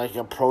 supporting, like,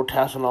 a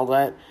protest and all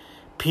that,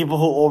 people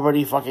who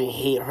already fucking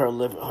hate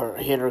her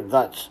hate her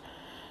guts,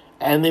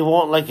 and they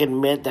won't, like,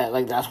 admit that,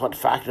 like, that's what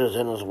factors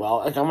in as well.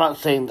 Like, I'm not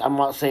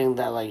saying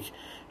that, like,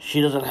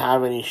 she doesn't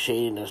have any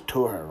shadiness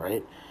to her,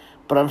 right?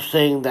 But I'm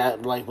saying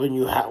that, like, when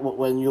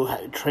you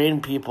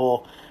train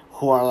people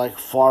who are, like,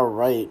 far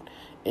right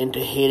into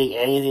hating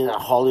anything that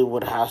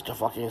Hollywood has to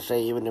fucking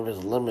say, even if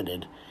it's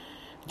limited,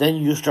 then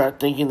you start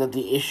thinking that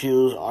the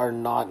issues are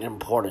not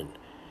important.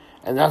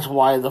 And that's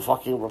why the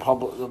fucking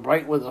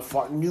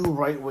new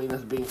right wing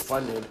that's being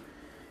funded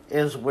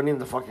is winning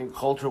the fucking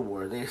culture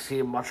war. They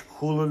seem much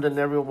cooler than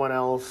everyone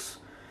else.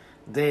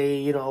 They,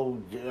 you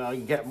know,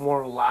 get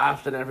more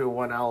laughs than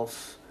everyone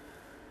else.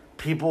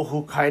 People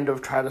who kind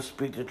of try to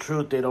speak the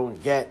truth, they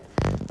don't get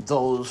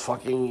those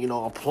fucking, you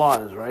know,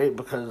 applause, right?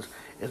 Because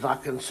it's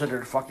not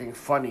considered fucking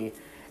funny.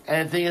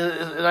 And the thing is,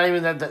 it's not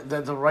even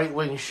that the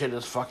right-wing shit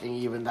is fucking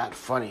even that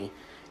funny.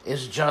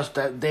 It's just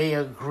that they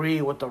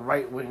agree with the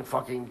right-wing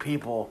fucking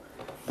people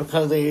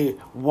because they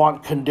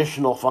want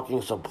conditional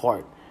fucking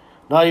support.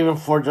 Not even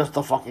for just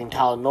the fucking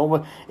talent.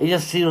 Nobody, it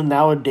just seems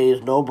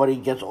nowadays nobody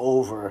gets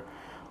over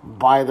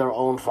by their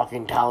own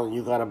fucking talent.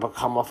 You gotta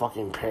become a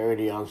fucking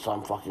parody on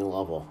some fucking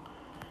level.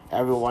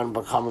 Everyone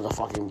becomes a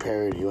fucking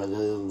parody,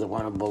 whether they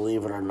want to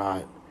believe it or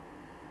not.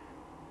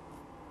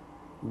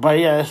 But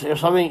yeah,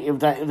 if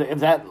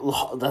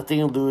that thing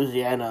in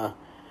Louisiana,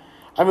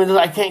 I mean,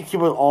 I can't keep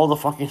with all the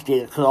fucking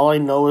states because all I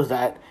know is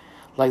that,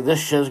 like, this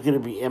shit's gonna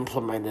be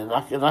implemented.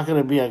 It's not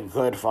gonna be a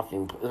good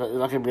fucking. It's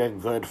not gonna be a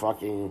good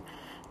fucking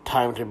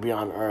time to be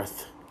on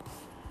Earth.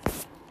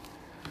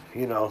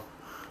 You know.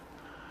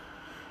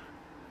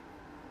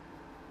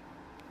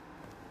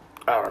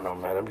 I don't know,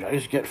 man. I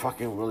just get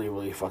fucking really,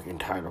 really fucking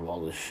tired of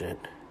all this shit.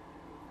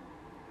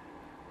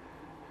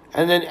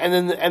 And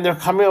they're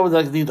coming up with,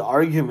 like, these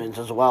arguments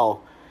as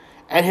well.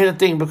 And here's the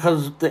thing,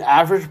 because the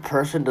average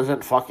person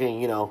doesn't fucking,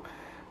 you know,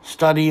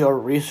 study or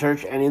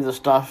research any of the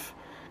stuff,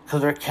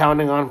 because they're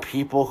counting on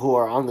people who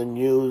are on the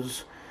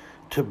news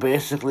to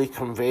basically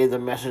convey the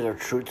message of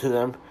truth to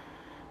them.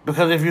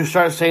 Because if you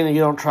start saying that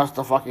you don't trust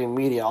the fucking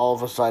media, all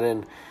of a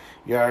sudden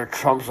you're a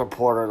Trump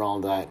supporter and all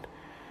that.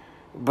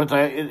 But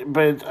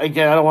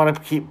again, I don't want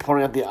to keep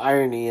pointing out the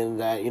irony in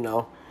that, you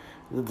know,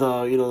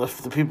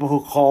 the people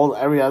who called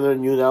every other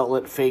news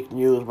outlet fake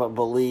news but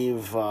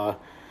believe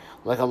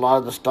like a lot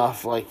of the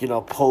stuff, like, you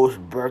know,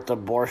 post-birth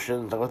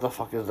abortions, like, what the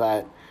fuck is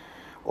that?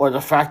 Or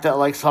the fact that,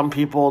 like, some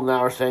people now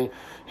are saying,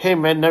 hey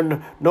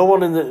man, no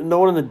one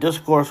in the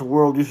discourse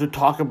world used to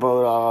talk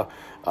about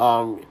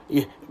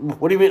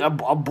what do you mean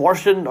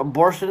abortion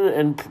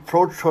and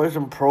pro-choice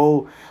and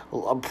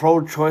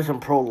pro-choice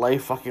and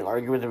pro-life fucking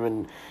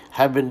arguments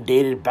have been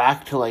dated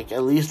back to, like,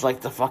 at least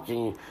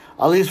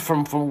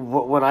from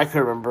when I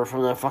can remember,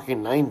 from the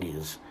fucking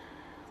 90s.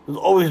 There's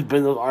always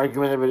been those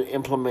arguments that have been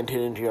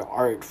implemented into your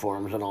art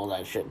forms and all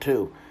that shit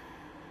too.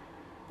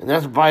 And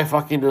that's by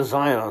fucking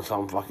design on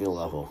some fucking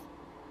level.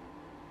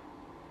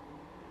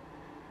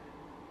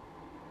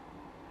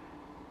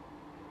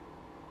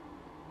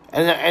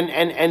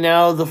 And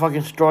now the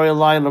fucking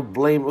storyline of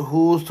blame,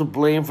 who's to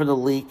blame for the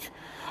leak.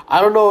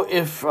 I don't know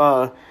if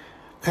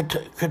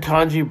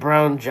Ketanji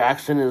Brown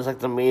Jackson is, like,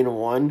 the main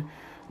one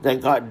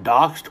that got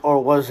doxxed,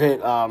 or was it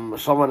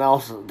someone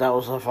else that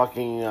was a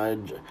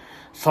fucking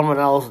someone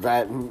else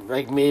that,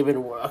 like, maybe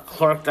a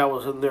clerk that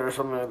was in there or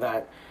something like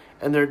that,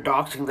 and they're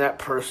doxing that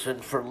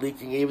person for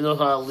leaking, even though it's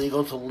not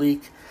illegal to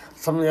leak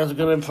something that's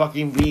gonna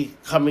fucking be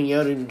coming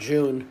out in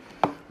June.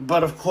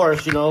 But of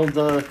course, you know,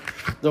 the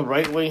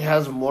right wing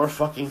has more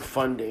fucking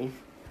funding.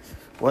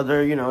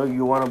 Whether, you know,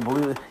 you want to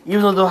believe it,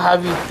 even though they'll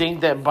have you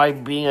think that by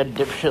being a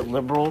dipshit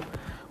liberal,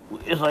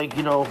 it's like,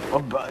 you know,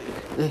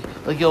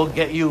 like, it'll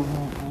get you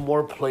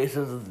more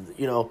places,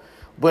 you know,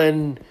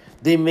 when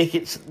they make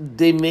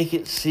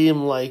it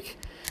seem like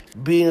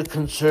being a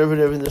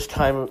conservative in this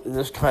time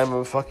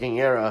of fucking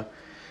era,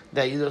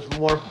 that there's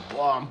more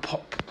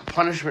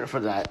punishment for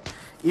that.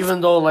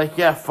 Even though, like,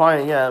 yeah,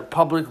 fine, yeah,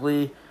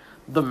 publicly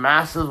the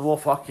masses will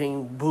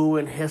fucking boo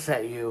and hiss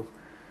at you,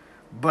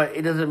 but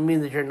it doesn't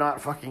mean that you're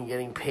not fucking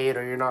getting paid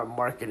or you're not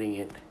marketing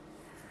it.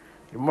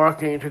 You're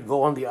marketing it to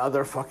go on the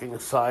other fucking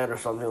side or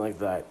something like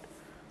that.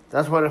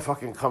 That's what it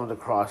fucking comes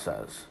across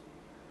as.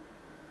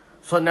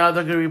 So now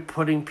they're gonna be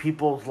putting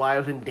people's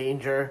lives in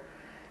danger,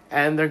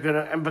 and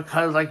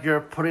because, like,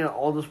 you're putting out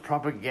all this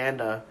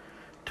propaganda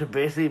to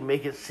basically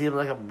make it seem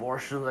like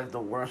abortion is, like, the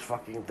worst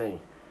fucking thing.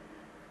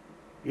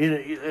 Make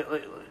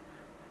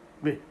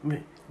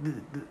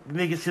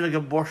it seem like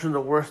abortion is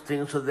the worst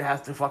thing, so they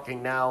have to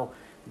fucking now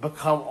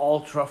become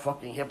ultra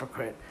fucking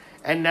hypocrite.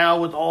 And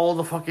now with all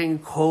the fucking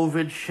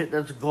COVID shit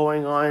that's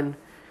going on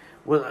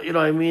With, you know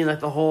what I mean? Like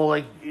the whole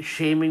like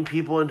shaming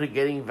people into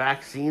getting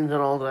vaccines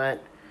and all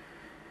that.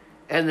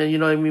 And then, you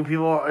know what I mean,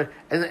 people are,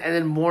 and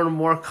then more and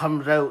more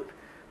comes out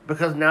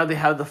because now they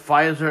have the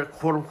Pfizer,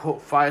 quote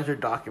unquote Pfizer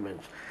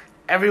documents.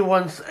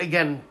 Everyone's,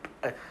 again,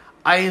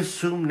 I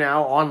assume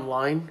now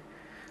online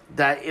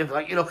that if,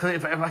 like, you know, cause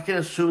if I can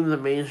assume the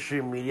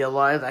mainstream media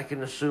lies, I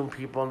can assume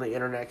people on the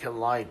internet can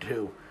lie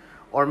too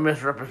or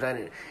misrepresent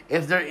it.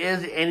 If there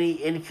is any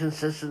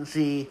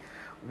inconsistency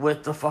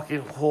with the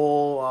fucking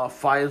whole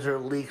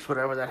Pfizer leaks,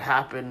 whatever that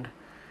happened,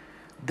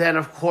 then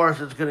of course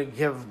it's going to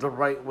give the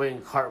right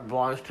wing carte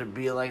blanche to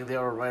be like they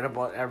were right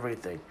about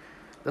everything.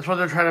 That's why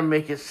they're trying to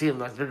make it seem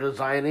like they're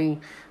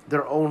designing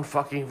their own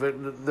fucking,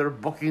 they're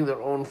booking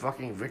their own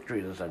fucking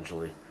victories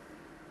essentially.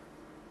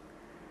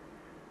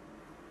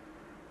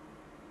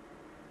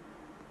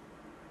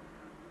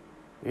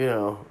 You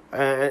know,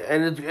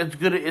 and it's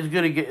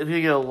gonna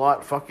get a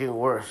lot fucking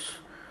worse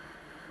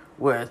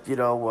with, you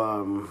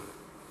know,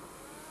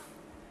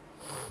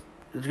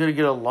 it's gonna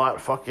get a lot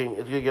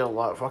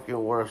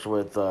fucking worse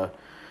with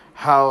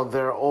how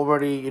they're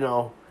already, you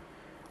know,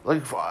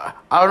 like, I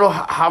don't know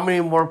how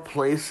many more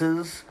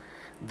places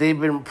they've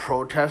been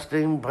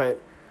protesting,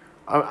 but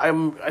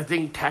I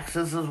think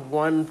Texas is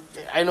one.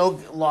 I know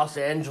Los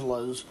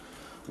Angeles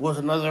was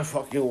another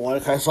fucking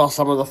one. I saw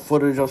some of the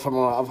footage of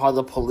how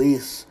the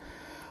police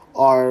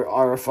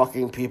are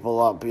fucking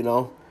people up, you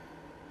know.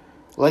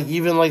 Like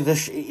even like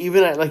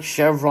even at like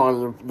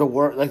Chevron, the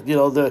work, like, you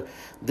know,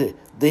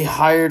 they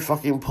hired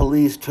fucking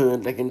police to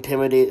like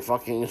intimidate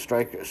fucking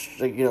strikers,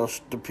 like, you know,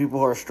 the people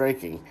who are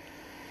striking.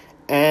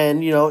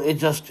 And, you know,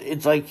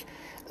 it's like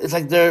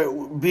they're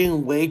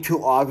being way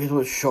too obvious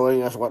with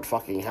showing us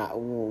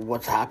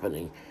what's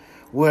happening,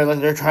 where like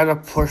they're trying to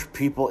push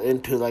people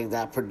into like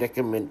that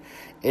predicament,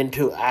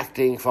 into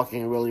acting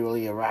fucking really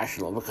really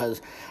irrational.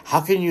 Because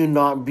how can you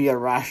not be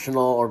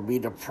irrational or be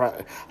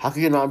depressed? How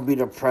can you not be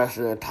depressed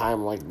in a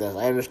time like this?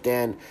 I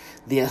understand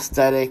the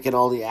aesthetic and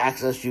all the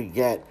access you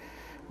get,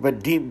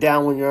 but deep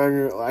down when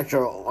you're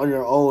on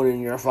your own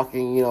and you're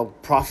fucking, you know,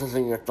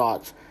 processing your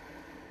thoughts,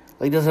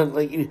 like, does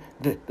it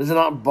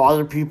not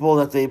bother people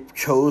that they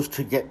chose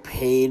to get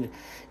paid?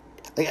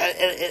 Like,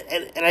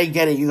 and I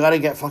get it. You gotta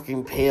get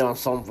fucking paid on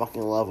some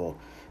fucking level.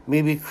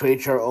 Maybe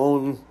create your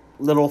own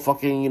little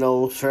fucking, you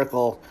know,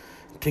 circle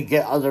to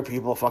get other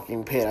people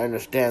fucking paid. I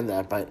understand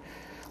that, but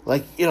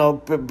like, you know,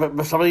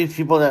 but some of these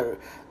people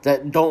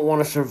that don't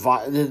want to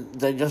survive,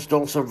 they just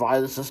don't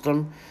survive the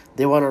system.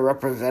 They want to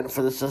represent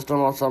for the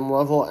system on some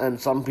level, and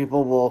some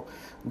people will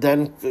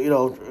then, you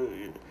know,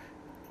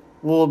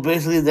 will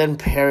basically then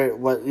parrot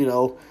what, you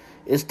know,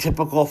 is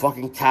typical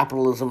fucking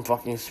capitalism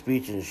fucking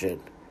speech and shit.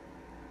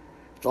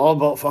 It's all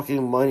about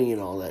fucking money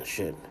and all that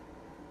shit.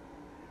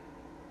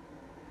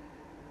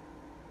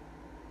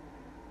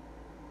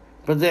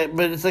 But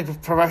it's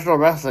like professional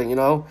wrestling, you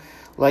know?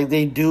 Like,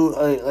 they do,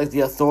 like,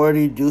 the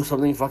authority do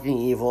something fucking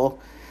evil,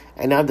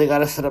 and now they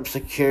gotta set up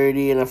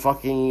security and a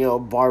fucking, you know,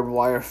 barbed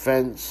wire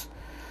fence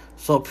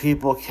so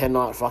people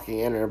cannot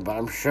fucking enter. But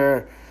I'm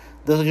sure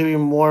there's gonna be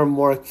more and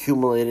more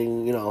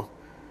accumulating, you know,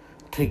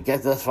 to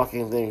get this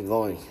fucking thing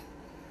going.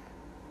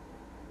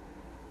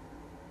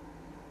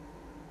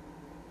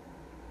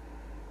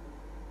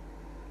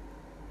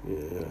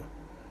 Yeah.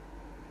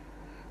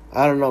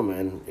 I don't know,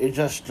 man. It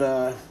just,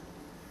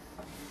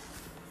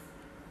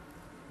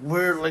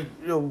 we're like,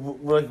 you know,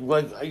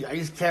 I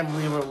just can't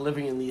believe we're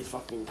living in these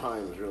fucking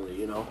times, really,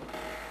 you know?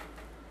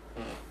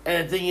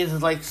 And the thing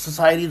is like,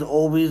 society's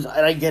always,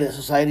 and I get it,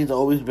 society's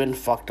always been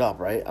fucked up,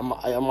 right? I'm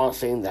not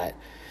saying that.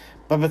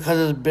 But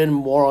because it's been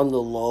more on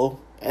the low,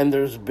 and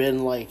there's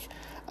been, like,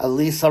 at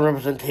least some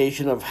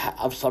representation of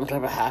some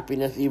type of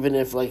happiness, even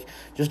if, like,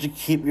 just to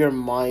keep your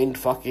mind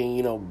fucking,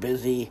 you know,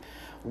 busy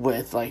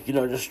with, like, you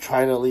know, just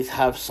trying to at least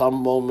have some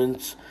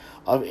moments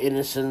of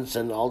innocence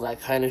and all that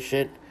kind of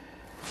shit.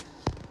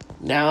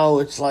 Now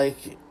it's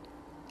like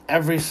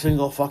every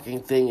single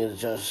fucking thing is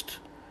just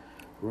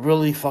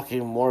really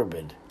fucking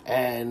morbid.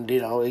 And, you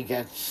know, you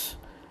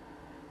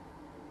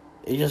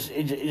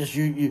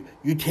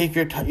take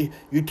your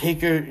you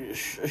take your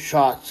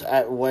shots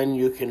at when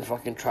you can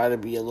fucking try to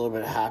be a little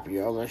bit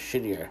happier or less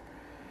shittier.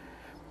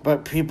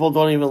 But people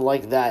don't even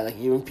like that. Like,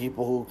 even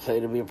people who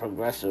claim to be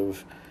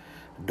progressive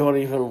don't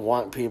even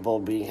want people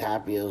being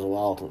happy as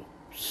well, for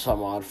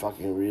some odd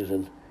fucking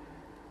reason.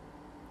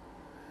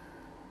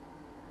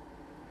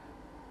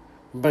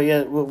 But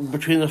yeah,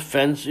 between the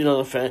fence, you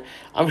know,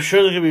 I'm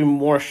sure there's gonna be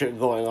more shit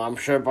going on. I'm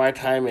sure by the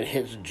time it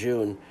hits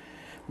June.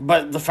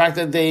 But the fact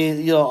that they,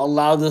 you know,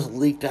 allow this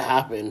leak to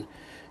happen,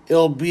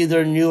 it'll be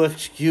their new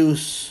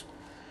excuse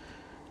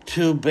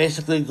to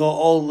basically go,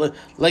 oh,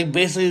 like,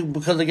 basically,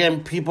 because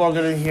again, people are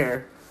gonna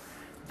hear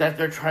that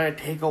they're trying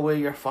to take away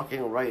your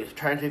fucking rights,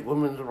 trying to take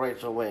women's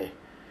rights away.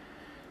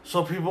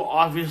 So people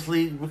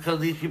obviously, because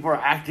these people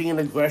are acting in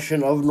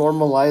aggression of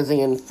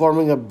normalizing and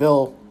forming a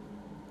bill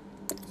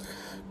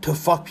to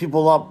fuck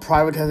people up,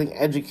 privatizing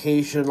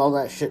education, all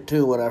that shit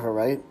too, whatever,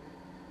 right?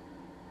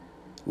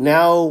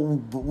 Now,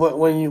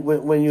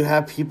 when you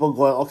have people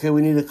going, okay,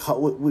 we need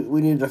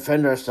to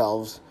defend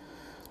ourselves.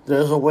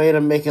 there's a way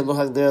to make it look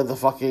like they're the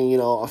fucking,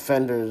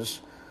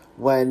 offenders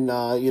when,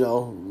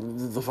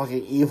 the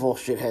fucking evil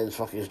shitheads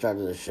fucking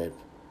started this shit.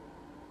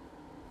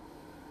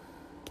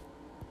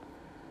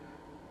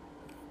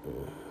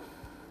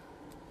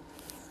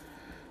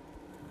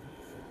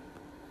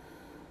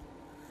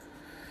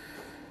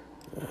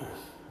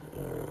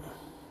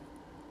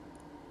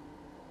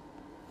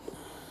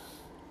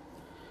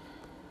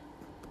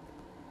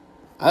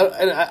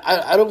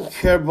 I don't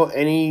care about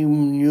any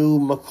new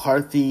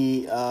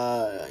McCarthy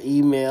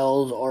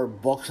emails or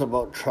books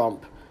about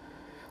Trump.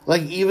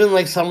 Like, even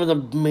like some of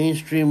the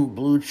mainstream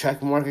blue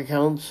checkmark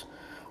accounts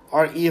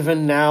are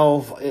even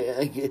now,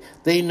 like,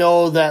 they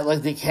know that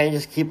like they can't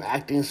just keep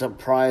acting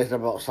surprised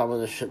about some of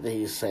the shit that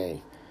he's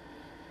saying.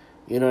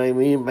 You know what I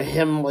mean?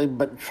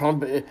 But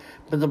Trump,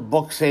 but the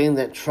book saying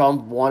that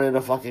Trump wanted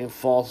a fucking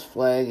false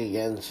flag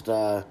against,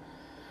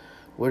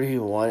 where did he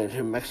want it?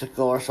 In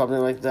Mexico or something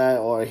like that?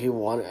 Or he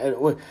wanted,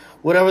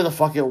 whatever the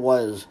fuck it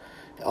was.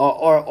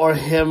 Or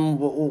him,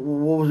 what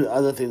was the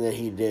other thing that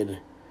he did?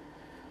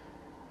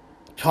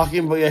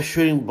 Talking about,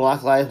 shooting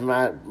Black Lives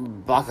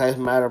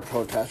Matter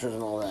protesters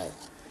and all that.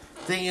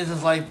 Thing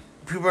is like,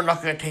 people are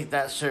not going to take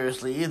that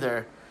seriously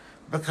either.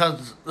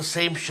 Because the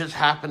same shit's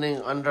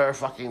happening under a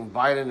fucking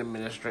Biden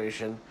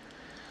administration.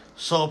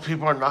 So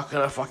people are not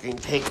going to fucking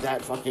take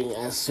that fucking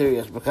as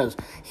serious because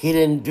he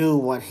didn't do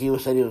what he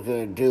said he was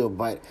going to do.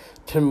 But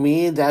to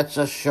me, that's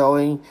just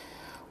showing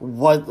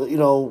what,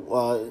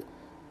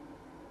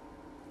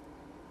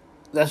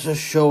 that's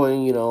just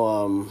showing,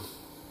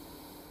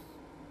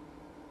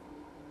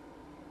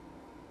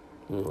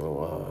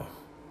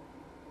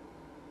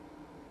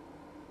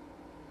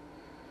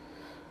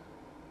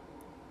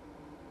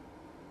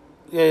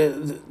 yeah,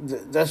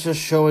 that's just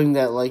showing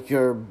that, like,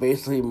 you're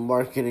basically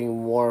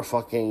marketing more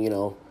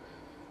fucking,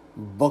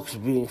 books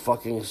being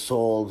fucking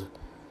sold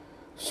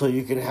so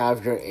you can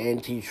have your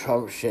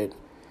anti-Trump shit.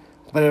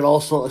 But it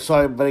also,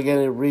 but again,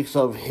 it reeks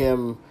of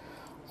him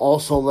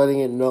also letting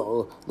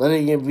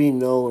it be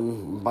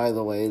known, by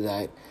the way,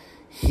 that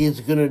he's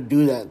gonna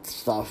do that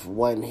stuff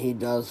when he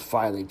does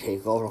finally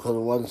take over. Because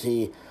once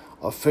he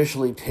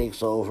officially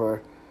takes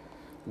over,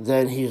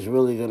 then he's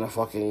really gonna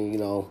fucking,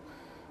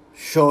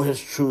 show his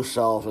true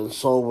self, and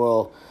so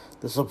will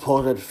the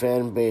supposed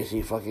fan base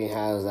he fucking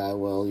has that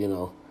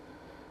will,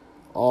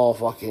 all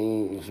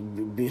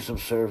fucking be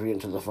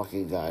subservient to the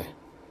fucking guy.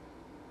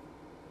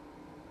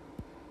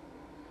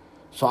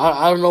 So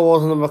I don't know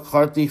what's in the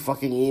McCarthy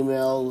fucking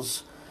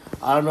emails.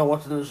 I don't know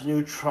what's in this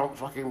new Trump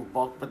fucking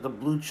book, but the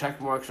blue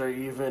check marks are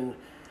even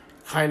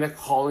kind of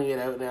calling it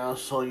out now,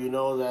 so you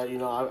know that,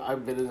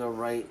 I've been in the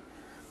right.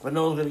 But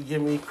no one's going to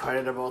give me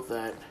credit about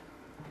that.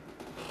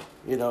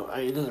 It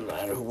doesn't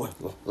matter what.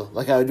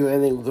 Like, I would do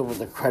anything good with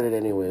the credit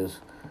anyways.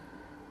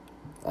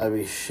 I'd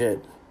be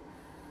shit.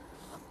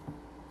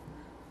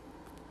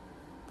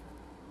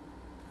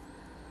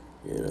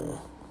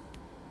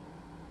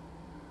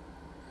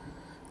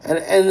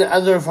 And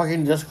other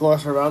fucking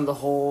discourse around the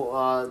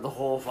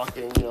whole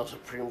fucking,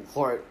 Supreme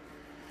Court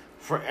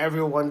for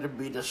everyone to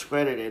be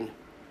discredited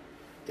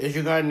is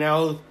you gotta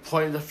now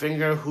point the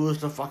finger who's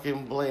to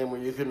fucking blame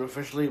when you can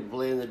officially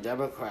blame the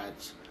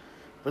Democrats.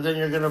 But then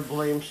you're gonna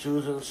blame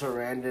Susan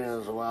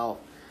Sarandon as well.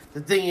 The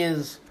thing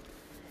is,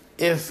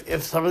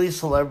 if some of these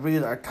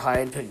celebrities are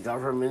tied to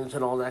governments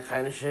and all that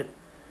kind of shit,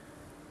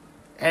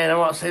 and I'm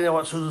not saying that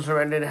what Susan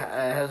Sarandon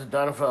has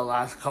done for the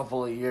last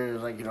couple of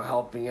years, like,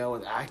 helping out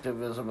with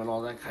activism and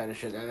all that kind of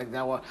shit, I'm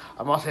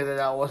not saying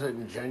that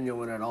wasn't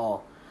genuine at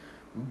all.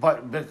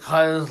 But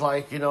because,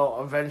 like,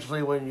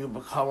 eventually when you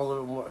become a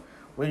little more,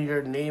 when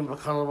your name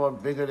becomes a little more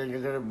bigger, then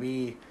you're gonna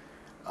be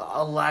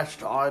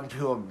latched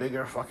onto a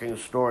bigger fucking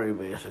story,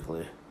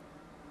 basically.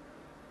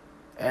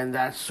 And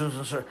that's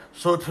Susan Sarandon.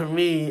 So to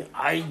me,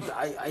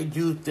 I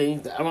do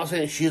think that, I'm not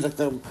saying she's like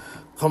the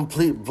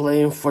complete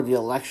blame for the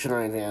election or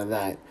anything like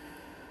that,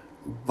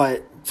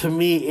 but to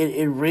me,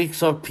 it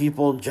reeks of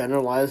people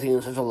generalizing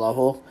on such a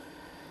level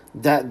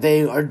that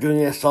they are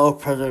doing a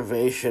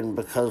self-preservation,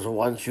 because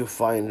once you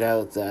find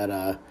out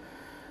that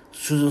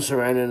Susan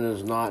Sarandon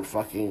is not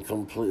fucking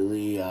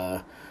completely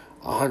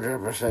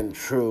 100%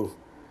 true,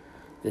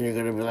 then you're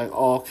going to be like,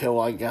 oh, okay,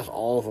 well, I guess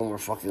all of them are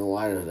fucking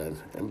liars then.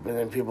 And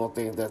then people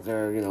think that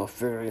they're,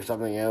 figuring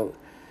something out.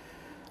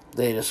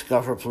 They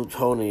discover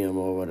plutonium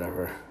or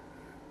whatever.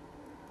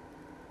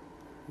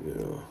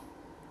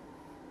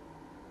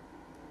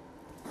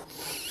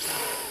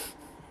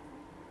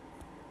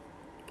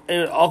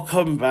 And I'll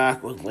come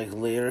back with, like,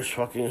 later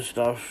fucking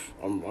stuff.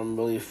 I'm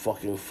really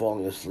fucking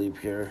falling asleep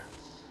here.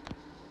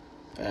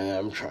 And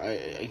I'm trying,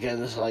 again,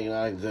 this is, like,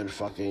 not a good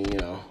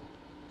fucking,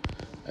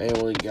 I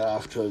didn't really get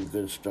off to a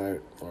good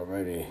start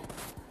already.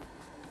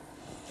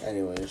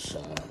 Anyways,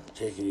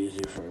 take it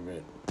easy for a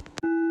bit.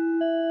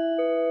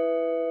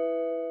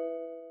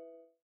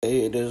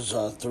 It is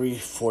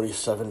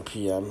 3:47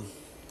 p.m.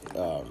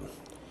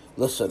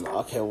 Listen,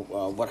 okay,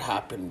 what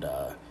happened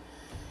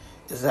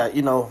is that,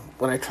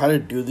 when I try to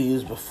do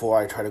these before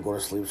I try to go to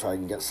sleep so I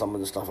can get some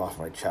of the stuff off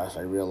my chest,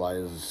 I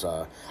realize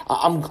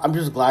I'm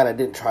just glad I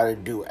didn't try to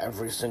do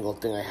every single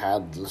thing I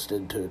had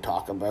listed to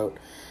talk about.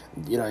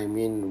 You know what I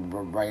mean?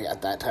 Right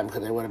at that time,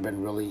 because it would have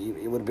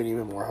been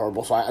even more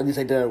horrible. So at least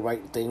I did the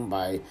right thing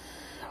by,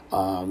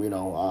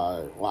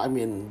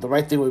 the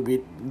right thing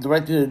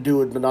to do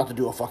would be not to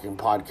do a fucking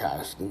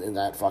podcast in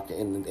that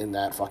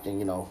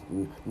fucking,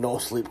 no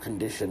sleep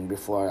condition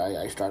before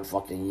I start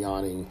fucking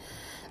yawning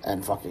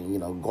and fucking,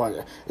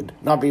 going,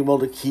 not being able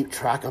to keep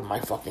track of my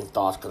fucking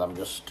thoughts because I'm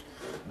just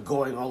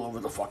going all over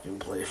the fucking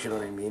place, you know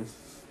what I mean?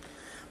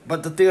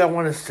 But the thing I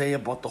want to say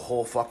about the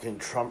whole fucking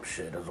Trump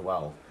shit as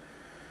well,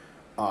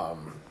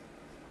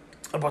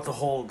 about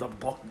the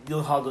book,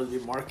 how they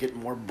market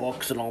more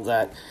books and all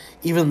that,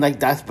 even like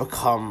that's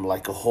become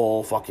like a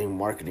whole fucking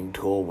marketing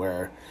tool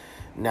where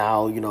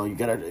now, you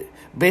gotta,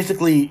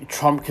 basically,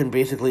 Trump can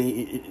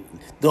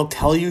they'll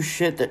tell you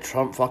shit that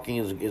Trump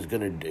fucking was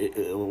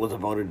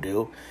about to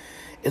do.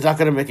 It's not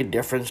gonna make a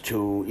difference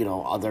to,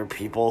 other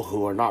people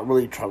who are not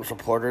really Trump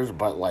supporters,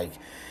 but like,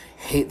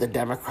 hate the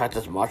Democrats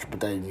as much, but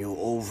then you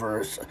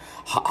overhype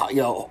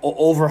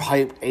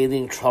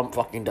anything Trump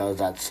fucking does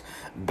that's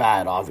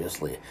bad,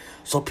 obviously.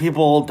 So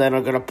people then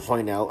are gonna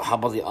point out how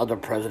about the other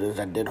presidents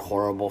that did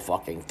horrible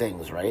fucking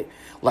things, right?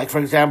 Like, for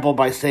example,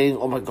 by saying,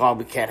 oh my god,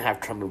 we can't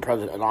have Trump in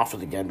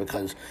office again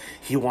because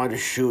he wanted to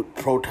shoot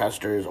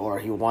protesters or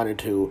he wanted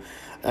to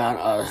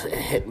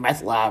hit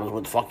meth labs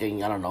with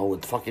fucking, I don't know,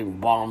 with fucking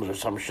bombs or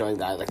some shit like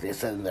that, like they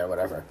said in there,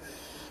 whatever.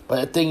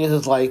 But the thing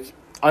is like,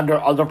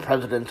 under other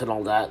presidents and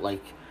all that,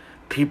 like,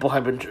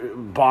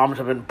 bombs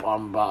have been,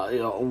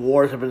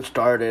 wars have been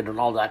started and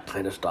all that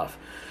kind of stuff.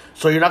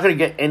 So you're not going to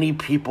get any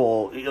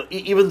people,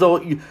 even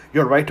though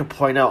you're right to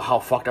point out how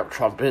fucked up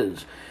Trump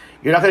is,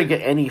 you're not going to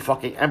get any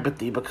fucking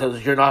empathy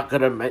because you're not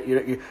going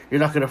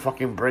to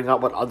fucking bring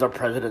up what other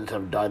presidents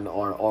have done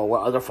or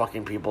what other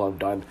fucking people have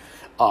done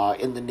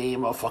in the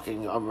name of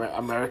fucking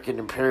American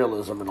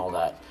imperialism and all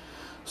that.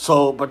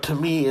 So, but to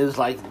me, is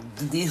like,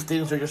 these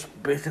things are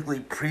just basically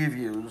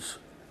previews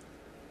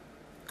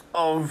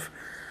of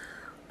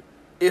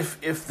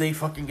if they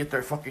fucking get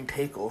their fucking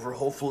takeover.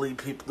 Hopefully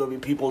there'll be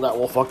people that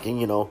will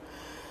fucking,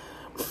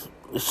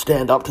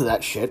 stand up to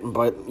that shit,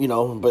 but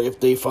if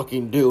they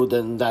fucking do,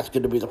 then that's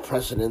going to be the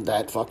precedent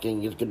that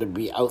fucking is going to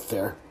be out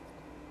there.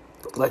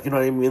 Like, you know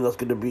what I mean? It's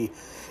going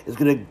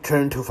to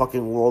turn to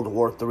fucking World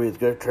War III. It's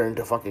going to turn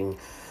to fucking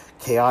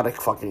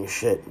chaotic fucking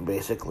shit,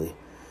 basically.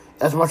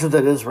 As much as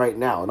it is right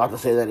now. Not to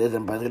say that it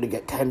isn't, but it's going to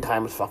get 10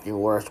 times fucking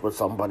worse with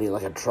somebody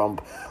like a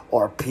Trump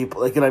or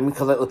people, like, you know what I mean?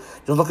 Because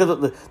just look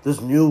at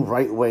this new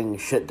right-wing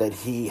shit that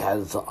he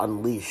has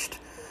unleashed.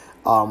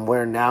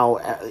 Where now,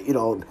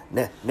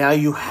 now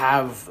you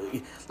have,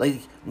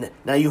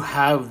 now you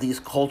have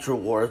these culture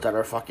wars that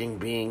are fucking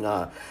being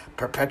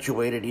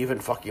perpetuated even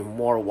fucking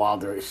more while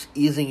they're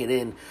easing it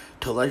in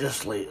to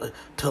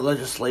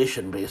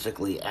legislation,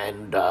 basically,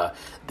 and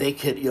they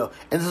could, and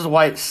this is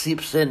why it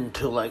seeps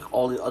into, like,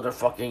 all the other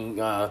fucking,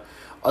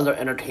 other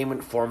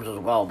entertainment forms as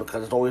well,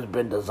 because it's always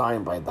been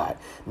designed by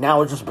that.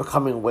 Now it's just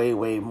becoming way,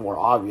 way more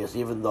obvious,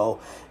 even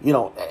though,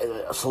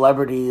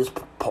 celebrities,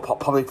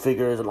 public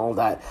figures and all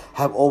that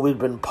have always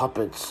been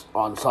puppets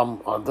on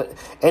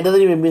it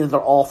doesn't even mean that they're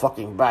all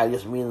fucking bad. It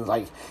just means,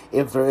 like,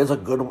 if there is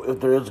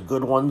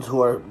good ones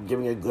who are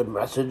giving a good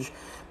message,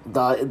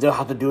 they'll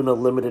have to do it in a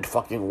limited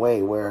fucking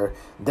way, where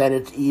then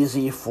it's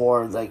easy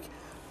for, like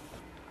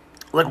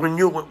when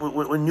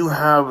you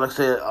have, let's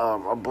say,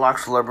 a black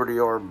celebrity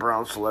or a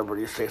brown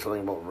celebrity say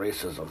something about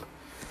racism,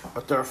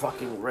 but they're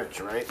fucking rich,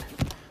 right?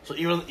 So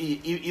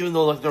even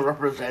though, like, they're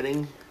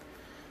representing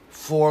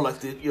for,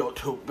 like,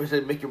 to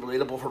basically make it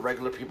relatable for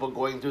regular people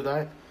going through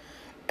that,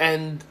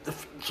 and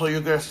so you're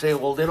gonna say,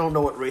 well, they don't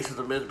know what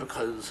racism is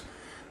because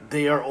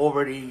they are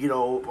already,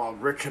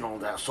 rich and all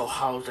that. So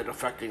how is it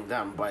affecting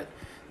them? But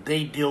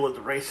they deal with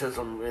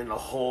racism in a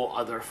whole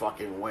other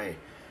fucking way.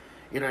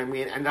 You know what I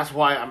mean? And that's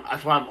why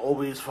I'm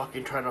always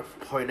fucking trying to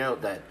point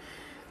out that,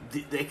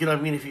 you know what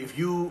I mean? If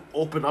you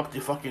open up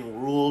the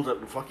fucking rules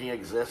that fucking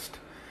exist,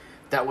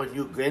 that when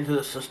you get into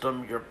the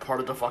system, you're part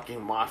of the fucking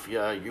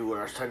mafia. You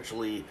are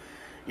essentially,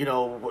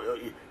 you're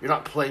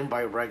not playing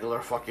by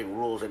regular fucking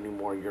rules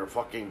anymore. You're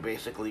fucking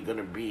basically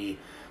gonna be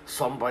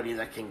somebody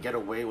that can get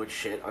away with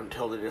shit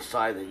until they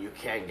decide that you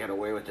can't get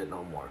away with it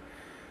no more.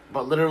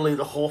 But literally,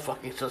 the whole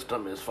fucking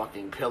system is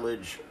fucking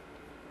pillage,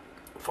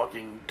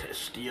 fucking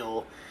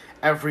steal,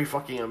 every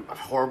fucking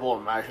horrible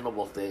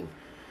imaginable thing.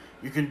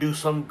 You can do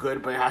some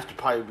good, but it has to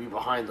probably be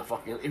behind the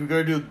fucking... If you're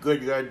gonna do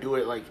good, you gotta do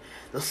it, like,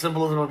 the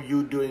symbolism of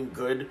you doing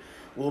good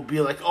will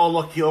be like, oh,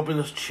 look, he opened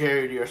this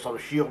charity or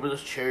something, she opened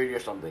this charity or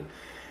something.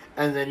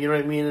 And then, you know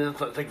what I mean,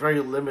 it's like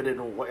very limited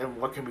in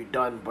what can be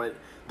done, but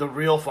the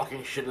real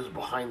fucking shit is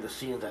behind the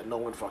scenes that no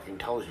one fucking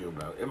tells you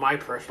about. In my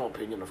personal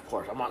opinion, of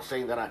course. I'm not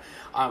saying that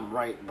I'm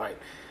right, but,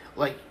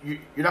 like, you're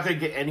not gonna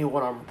get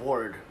anyone on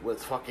board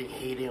with fucking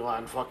hating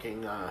on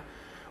fucking...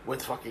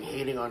 with fucking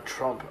hating on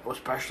Trump,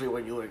 especially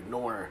when you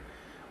ignore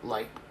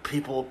like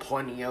people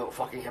pointing out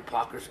fucking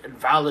hypocrisy and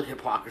valid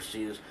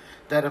hypocrisies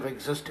that have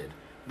existed.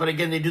 But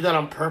again, they do that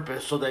on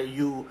purpose so that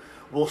you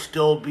will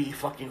still be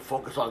fucking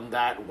focused on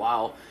that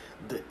while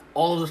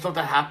all of the stuff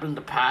that happened in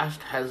the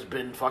past has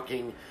been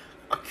fucking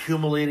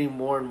accumulating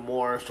more and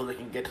more so they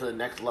can get to the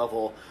next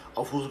level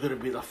of who's going to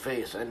be the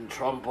face. And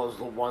Trump was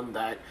the one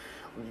that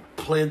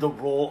played the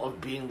role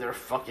of being their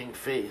fucking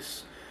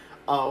face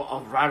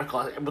of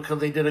radical, because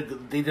they did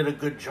a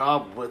good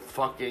job with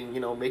fucking,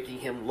 making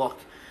him look,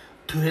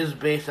 to his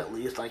base at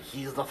least, like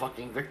he's the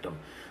fucking victim.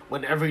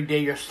 When every day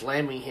you're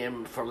slamming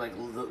him for like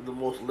the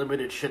most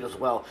limited shit as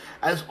well,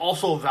 as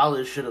also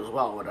valid shit as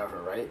well,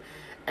 whatever, right?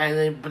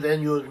 But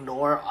then you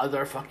ignore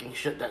other fucking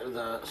shit that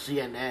the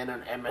CNN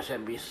and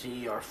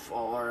MSNBC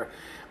or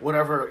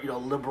whatever,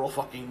 liberal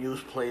fucking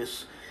news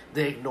place,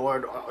 they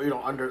ignored,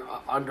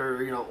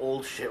 under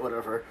old shit,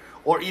 whatever.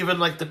 Or even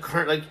like the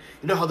current, like,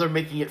 how they're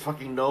making it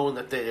fucking known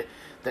that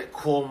that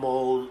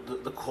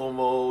Cuomo, the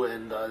Cuomo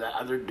and that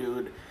other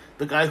dude,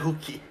 the guy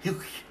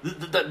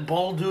that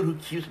bald dude who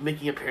keeps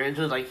making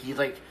appearances, like he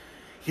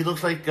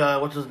looks like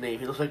what's his name?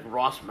 He looks like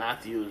Ross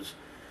Matthews.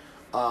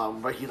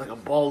 But he's like a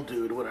bald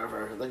dude,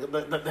 whatever. Like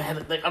the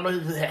head, like I'm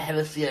not the head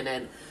of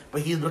CNN,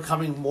 but he's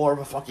becoming more of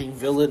a fucking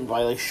villain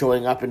by like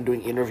showing up and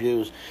doing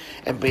interviews,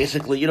 and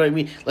basically, you know what I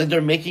mean? Like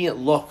they're making it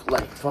look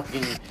like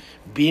fucking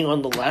being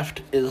on the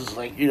left is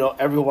like,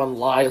 everyone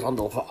lies on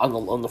the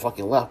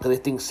fucking left because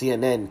they think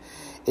CNN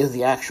is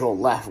the actual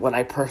left. When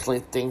I personally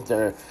think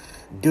they're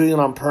doing it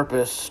on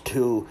purpose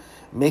to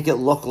make it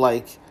look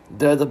like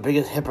they're the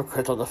biggest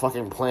hypocrites on the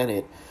fucking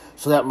planet.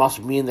 So that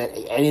must mean that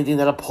anything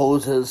that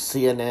opposes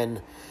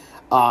CNN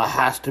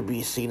has to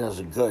be seen as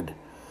good.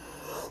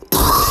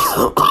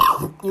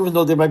 Even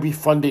though they might be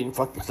funding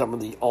fucking some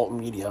of the alt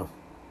media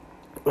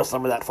with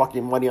some of that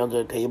fucking money under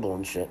the table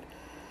and shit.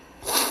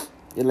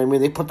 You know what I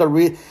mean? They put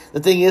the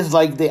thing is,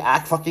 like, they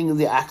act like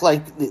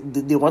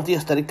they want the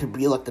aesthetic to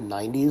be like the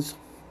 90s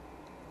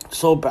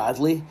so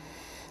badly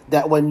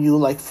that when you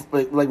they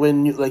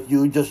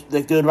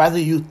would rather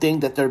you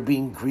think that they're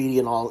being greedy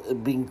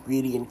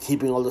and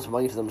keeping all this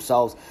money to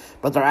themselves,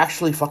 but they're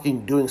actually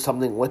fucking doing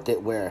something with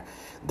it where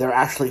they're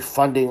actually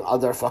funding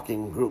other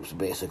fucking groups.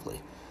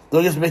 Basically,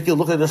 they'll just make you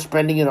look like they're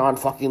spending it on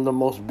fucking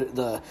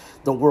the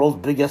world's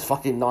biggest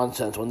fucking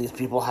nonsense when these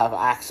people have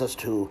access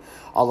to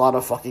a lot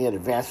of fucking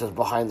advances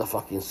behind the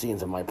fucking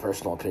scenes, in my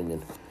personal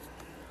opinion.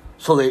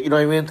 So they,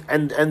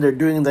 and they're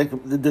doing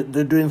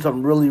they're doing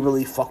some really,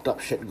 really fucked up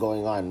shit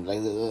going on.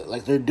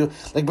 Like they're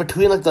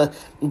between like the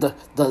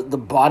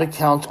bot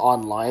accounts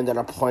online that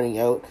are pointing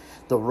out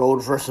the Roe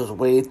versus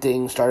Wade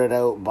thing started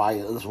out by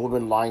this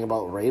woman lying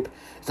about rape.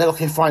 It's like,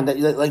 okay, fine, that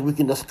like we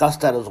can discuss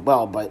that as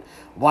well, but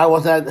why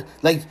was that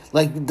like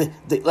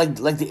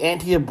the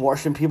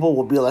anti-abortion people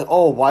will be like,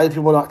 oh, why are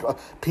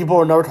people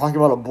were never talking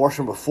about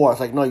abortion before? It's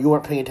like, no, you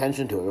weren't paying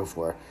attention to it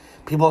before.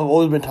 People have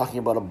always been talking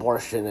about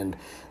abortion, and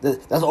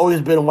that's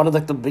always been one of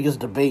like the biggest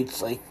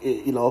debates, like,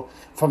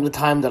 from the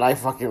time that I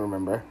fucking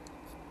remember.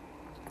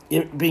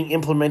 It being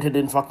implemented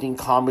in fucking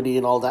comedy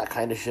and all that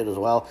kind of shit as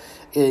well,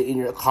 in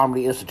your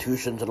comedy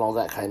institutions and all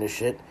that kind of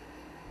shit.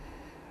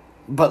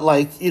 But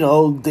like,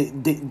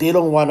 they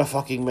don't want to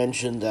fucking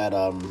mention that.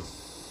 Oh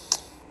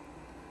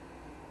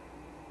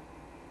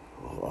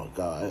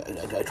god,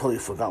 I totally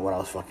forgot what I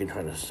was fucking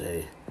trying to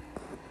say.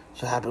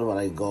 It's what happens when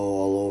I go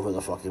all over the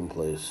fucking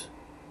place.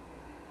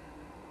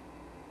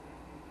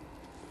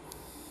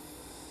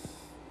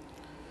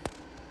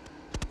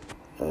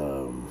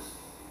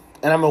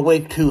 And I'm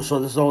awake too, so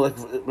there's no, like,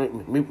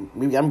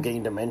 maybe I'm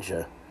getting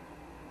dementia.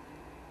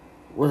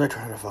 What was I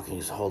trying to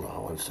fucking say? Hold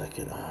on 1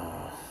 second.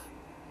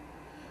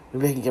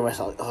 Maybe I can get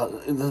myself,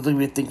 this is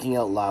me thinking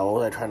out loud. What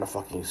was I trying to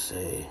fucking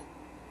say?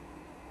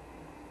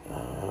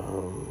 What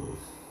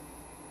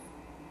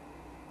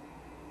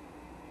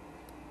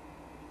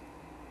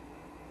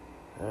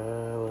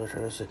was I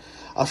trying to say?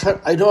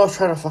 I know I was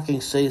trying to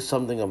fucking say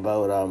something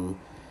about,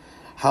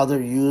 how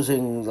they're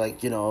using,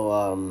 like,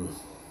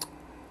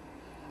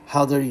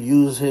 how they're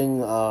using,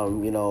 what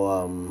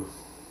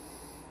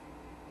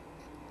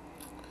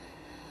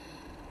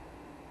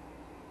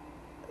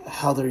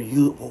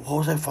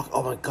was I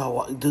oh my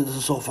god, dude, this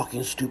is so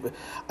fucking stupid.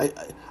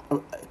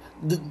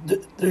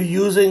 They're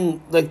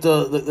using, like,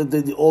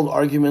 the old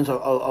arguments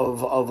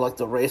of like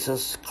the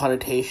racist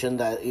connotation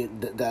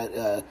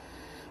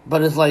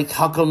but it's like,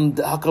 how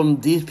come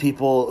these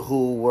people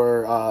who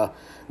were,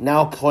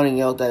 now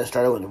pointing out that it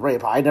started with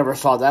rape, I never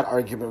saw that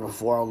argument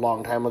before a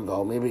long time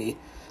ago. Maybe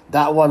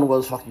that one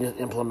was fucking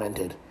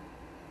implemented.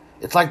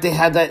 It's like they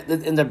had that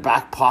in their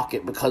back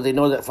pocket because they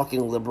know that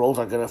fucking liberals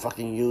are gonna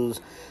fucking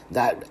use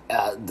that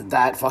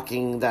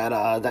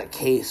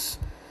case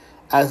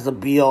as the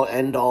be-all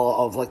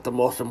end-all of like the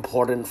most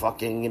important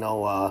fucking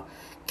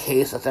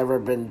case that's ever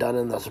been done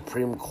in the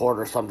Supreme Court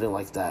or something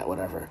like that,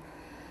 whatever.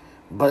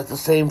 But at the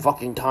same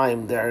fucking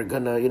time, they're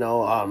gonna,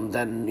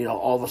 then,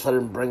 all of a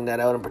sudden bring that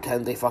out and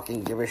pretend they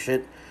fucking give a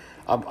shit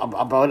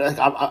about it.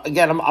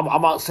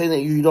 I'm not saying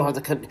that you don't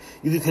have to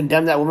you can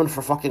condemn that woman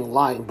for fucking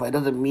lying, but it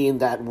doesn't mean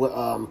that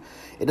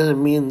it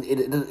doesn't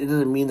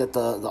mean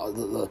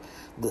that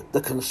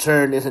the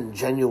concern isn't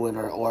genuine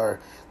or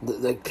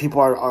like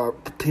people are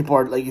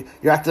like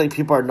you're acting like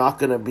people are not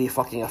gonna be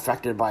fucking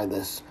affected by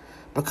this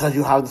because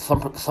you have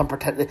some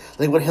pretend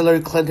like when Hillary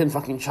Clinton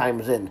fucking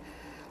chimes in,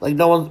 like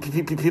no one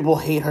people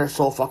hate her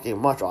so fucking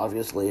much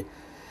obviously.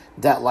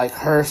 That like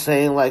her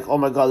saying like, oh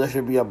my god, there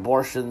should be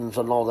abortions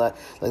and all that,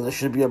 like there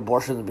should be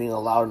abortions being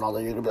allowed and all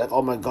that. You're gonna be like,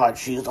 oh my god,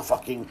 she's a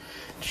fucking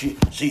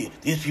see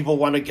these people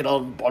want to get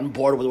on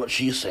board with what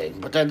she's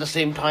saying, but then at the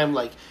same time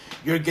like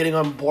you're getting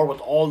on board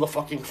with all the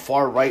fucking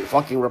far right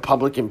fucking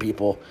Republican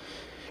people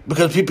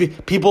because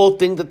people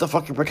think that the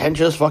fucking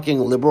pretentious fucking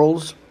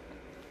liberals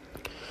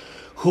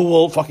who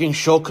will fucking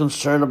show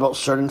concern about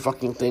certain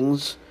fucking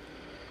things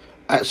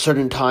at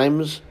certain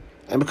times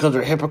and because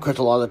they're hypocrites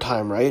a lot of the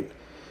time, right?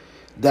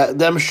 That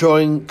them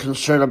showing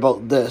concern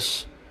about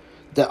this,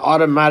 that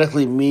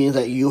automatically means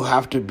that you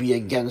have to be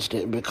against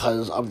it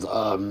because of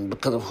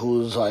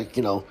who's like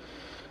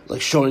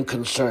like showing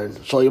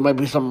concern. So you might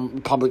be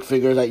some public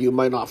figure that you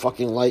might not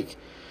fucking like,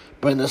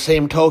 but in the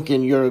same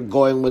token, you're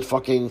going with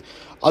fucking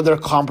other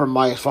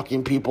compromised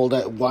fucking people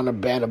that want to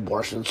ban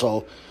abortion.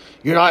 So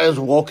you're not as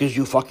woke as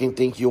you fucking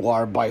think you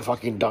are by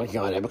fucking dunking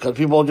on it because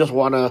people just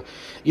want to,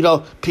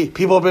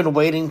 people have been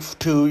waiting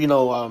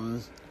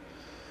to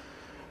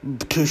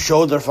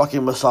show their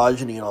fucking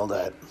misogyny and all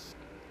that.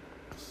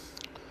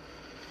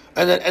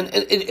 And then, and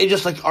it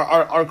just like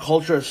our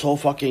culture is so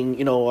fucking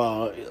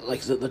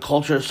like the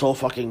culture is so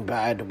fucking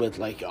bad with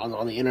like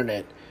on the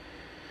internet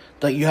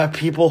that you have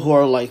people who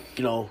are like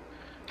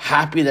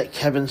happy that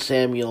Kevin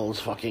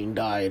Samuels fucking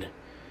died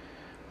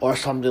or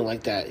something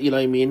like that. You know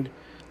what I mean?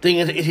 Thing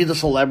is he's a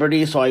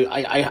celebrity, so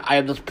I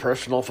have this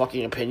personal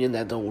fucking opinion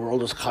that the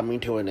world is coming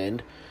to an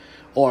end,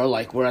 or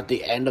like we're at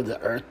the end of the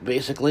earth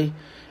basically.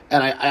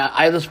 And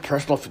I have this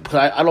personal,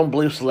 because I don't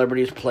believe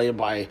celebrities play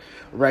by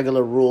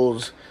regular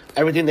rules.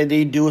 Everything that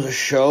they do is a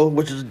show,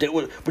 which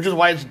is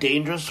why it's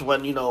dangerous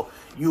when,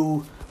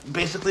 you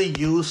basically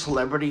use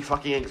celebrity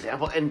fucking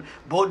example. And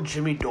both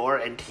Jimmy Dore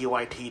and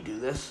TYT do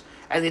this.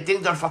 And they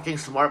think they're fucking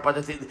smart, but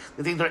they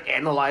think they're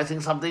analyzing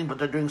something, but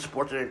they're doing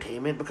sports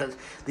entertainment because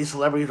these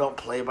celebrities don't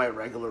play by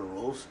regular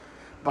rules.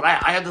 But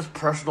I have this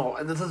personal,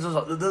 and this is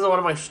one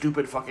of my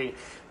stupid fucking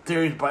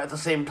theories, but at the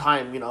same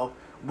time,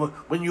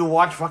 when you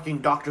watch fucking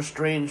Doctor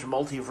Strange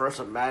Multiverse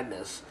of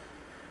Madness,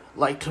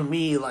 like, to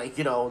me, like,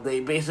 they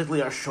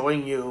basically are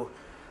showing you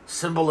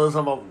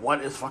symbolism of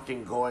what is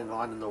fucking going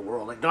on in the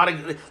world. Like,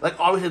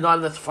 obviously not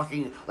in this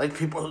fucking, like,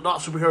 people, not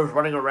superheroes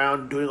running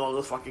around doing all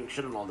this fucking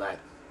shit and all that.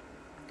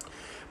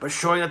 But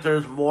showing that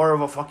there's more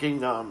of a fucking,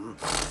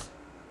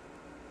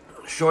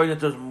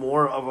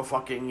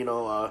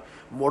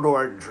 more to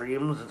our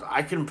dreams.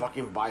 I can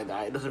fucking buy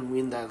that. It doesn't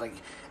mean that like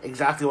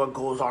exactly what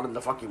goes on in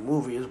the fucking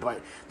movies,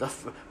 but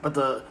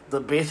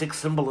the basic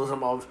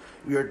symbolism of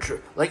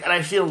like, and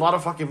I've seen a lot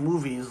of fucking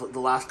movies the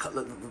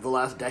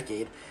last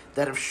decade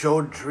that have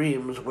showed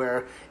dreams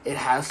where it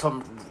has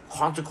some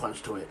consequence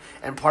to it,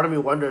 and part of me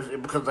wonders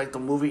because like the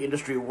movie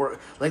industry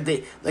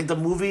the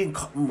movie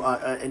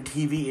and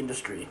TV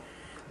industry,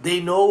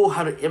 they know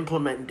how to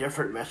implement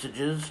different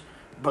messages.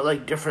 But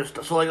like different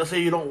stuff. So like, let's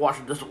say you don't watch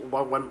this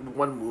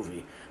one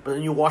movie, but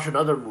then you watch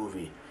another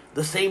movie.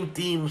 The same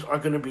themes are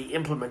going to be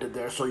implemented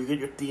there, so you get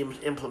your themes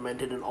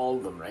implemented in all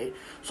of them, right?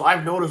 So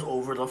I've noticed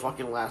over the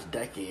fucking last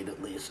decade,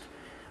 at least,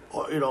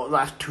 or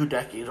last 2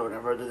 decades or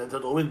whatever, that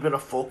there's always been a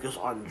focus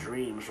on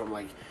dreams from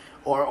like,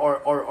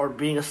 or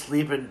being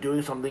asleep and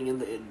doing something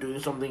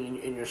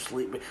in your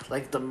sleep,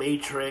 like The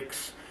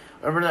Matrix.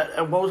 Remember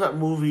that? What was that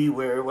movie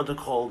where what's it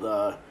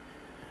called?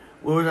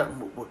 Where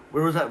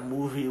was that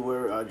movie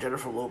where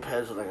Jennifer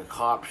Lopez is like a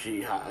cop?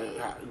 She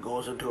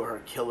goes into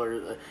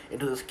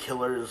this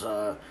killer's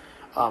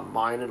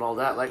mind and all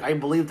that. Like, I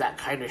believe that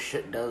kind of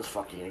shit does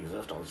fucking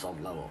exist on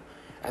some level,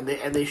 and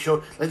they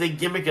show, like, they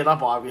gimmick it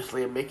up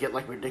obviously and make it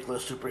like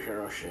ridiculous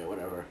superhero shit,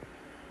 whatever.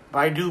 But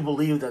I do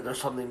believe that there's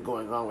something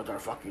going on with our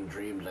fucking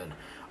dreams, and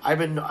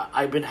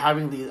I've been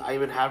having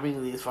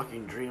these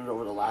fucking dreams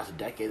over the last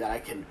decade that I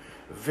can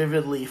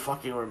vividly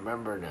fucking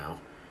remember now.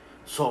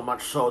 So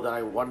much so that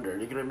I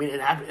wondered. You know what I mean?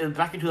 It happened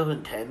back in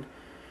 2010,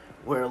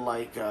 where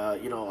like I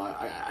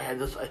had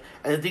this.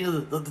 And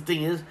the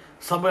thing is,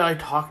 somebody I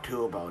talked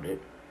to about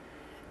it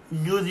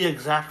knew the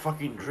exact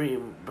fucking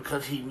dream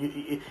because he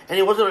knew, and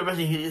he wasn't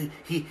messing.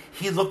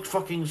 He looked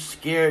fucking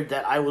scared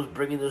that I was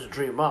bringing this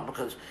dream up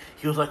because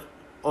he was like,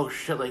 oh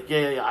shit, like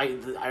yeah,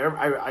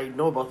 I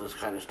know about this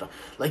kind of stuff.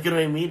 Like, you know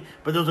what I mean?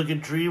 But there was like a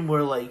dream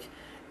where like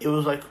it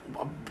was like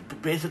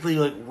basically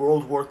like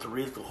World War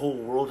III, the whole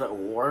world's at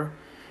war.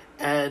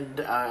 And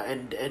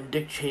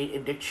Dick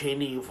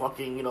Cheney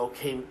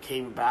fucking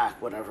came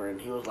back, whatever, and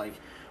he was like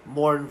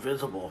more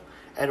invisible,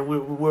 and we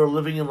were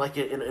living in like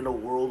in a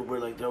world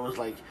where like there was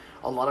like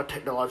a lot of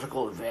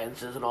technological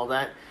advances and all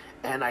that,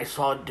 and I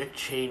saw Dick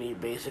Cheney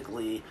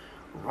basically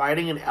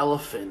riding an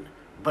elephant,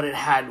 but it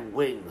had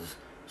wings,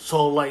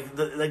 So like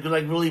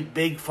really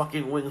big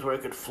fucking wings where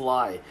it could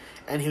fly,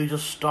 and he was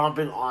just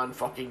stomping on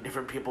fucking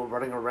different people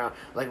running around,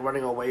 like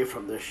running away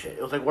from this shit.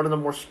 It was like one of the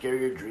more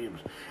scarier dreams,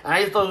 and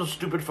I just thought it was a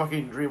stupid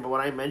fucking dream. But when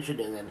I mentioned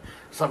it, and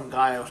some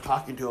guy I was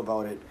talking to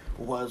about it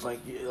was like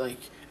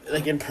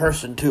in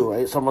person too,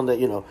 right? Someone that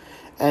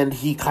and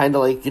he kind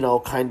of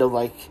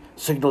like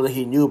signaled that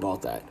he knew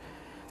about that.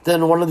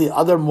 Then one of the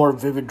other more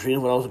vivid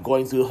dreams when I was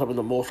going through some of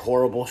the most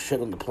horrible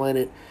shit on the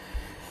planet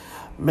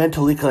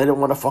mentally, because I didn't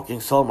want to fucking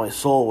sell my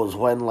soul, was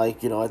when I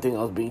think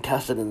I was being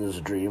tested in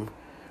this dream,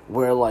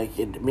 where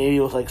maybe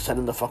it was like set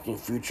in the fucking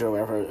future or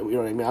whatever, you know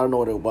what I mean? I don't know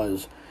what it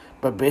was,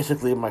 but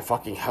basically my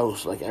fucking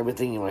house, like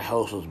everything in my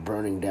house was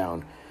burning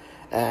down,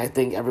 and I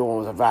think everyone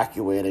was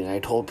evacuating. I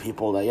told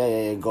people that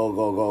yeah, go,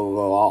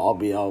 I'll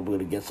be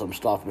gonna get some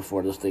stuff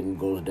before this thing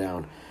goes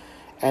down,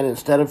 and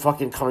instead of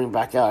fucking coming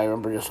back out, I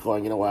remember just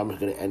going, you know what, I'm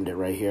just gonna end it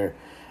right here,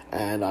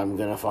 and I'm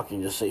gonna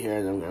fucking just sit here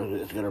and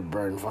it's gonna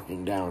burn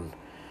fucking down.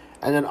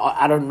 And then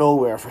out of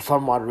nowhere, for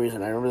some odd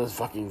reason, I remember this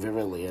fucking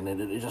vividly, and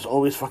it just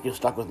always fucking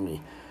stuck with me.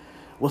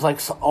 It was like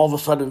all of a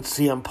sudden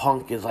CM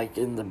Punk is like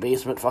in the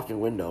basement fucking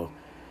window,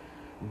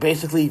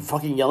 basically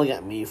fucking yelling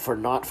at me for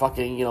not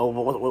fucking,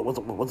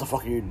 what the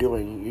fuck are you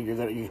doing?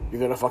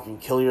 You're gonna fucking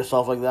kill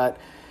yourself like that.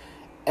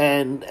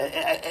 And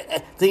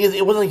thing is,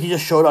 it wasn't like he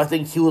just showed up. I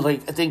think he was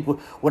like,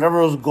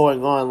 whatever was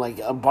going on, like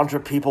a bunch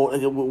of people,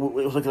 it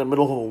was like in the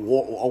middle of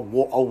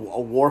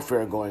a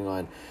warfare going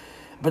on.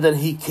 But then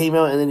he came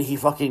out and then he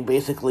fucking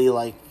basically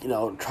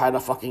tried to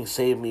fucking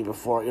save me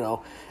before,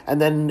 and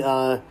then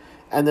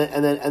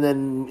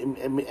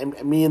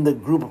me and the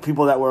group of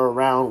people that were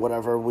around,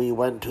 whatever, we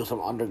went to some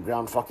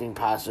underground fucking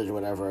passage,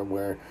 whatever,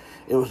 where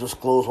it was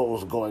disclosed what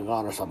was going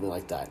on or something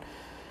like that.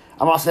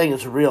 I'm not saying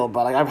it's real,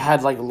 but I've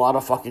had a lot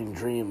of fucking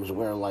dreams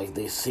where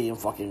they seem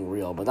fucking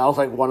real. But that was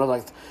one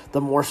of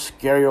the more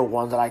scarier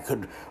ones that I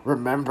could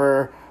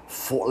remember.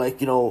 For it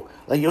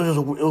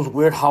was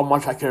weird how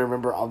much I can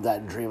remember of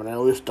that dream, and it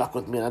always stuck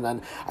with me. And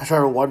then I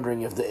started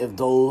wondering if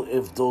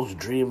those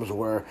dreams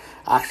were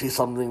actually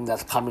something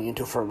that's coming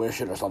into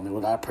fruition or something,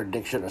 was that a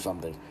prediction or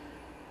something.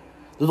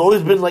 There's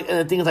always been and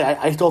the thing is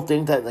I still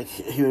think that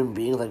human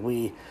beings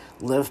we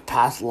lived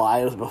past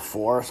lives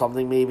before or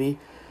something maybe,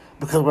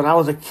 because when I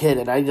was a kid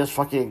and I just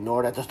fucking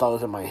ignored it, I just thought it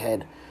was in my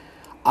head.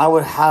 I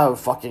would have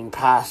fucking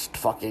past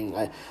fucking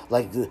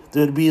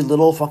there'd be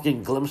little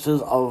fucking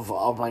glimpses of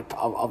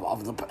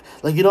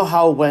the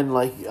how when in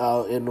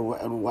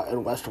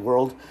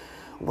Westworld,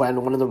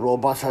 when one of the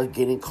robots starts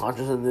gaining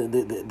consciousness and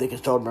they can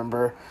still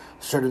remember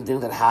certain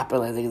things that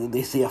happen,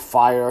 they see a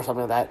fire or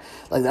something like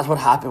that. That's what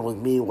happened with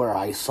me, where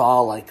I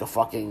saw I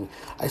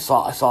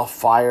saw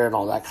fire and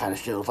all that kind of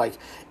shit. It was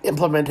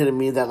implemented in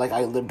me that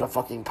I lived a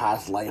fucking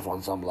past life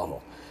on some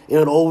level. It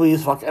would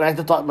always and I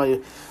just thought I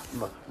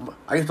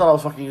just thought I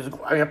was fucking.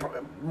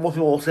 Most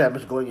people will say I'm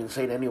just going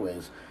insane,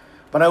 anyways.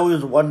 But I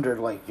always wondered,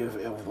 if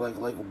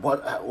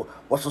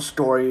what's the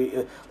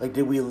story?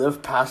 Did we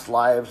live past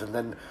lives and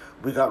then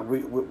we're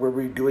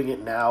redoing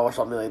it now or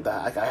something like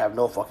that? I have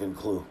no fucking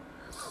clue.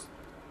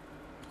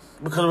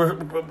 Because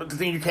the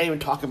thing, you can't even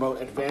talk about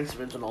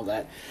advancements and all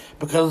that,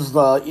 because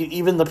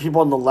even the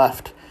people on the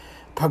left,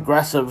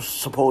 progressives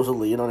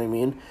supposedly, you know what I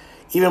mean,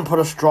 even put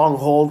a strong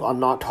hold on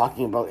not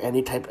talking about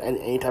any type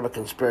of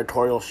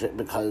conspiratorial shit,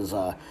 because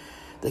the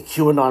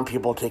QAnon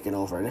people taking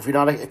over. And if you're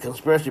not a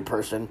conspiracy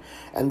person,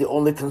 and the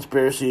only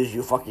conspiracies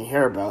you fucking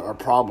hear about are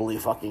probably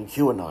fucking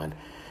QAnon,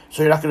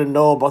 so you're not going to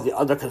know about the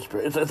other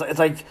conspiracies. It's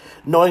like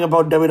knowing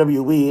about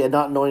WWE and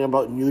not knowing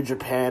about New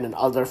Japan and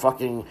other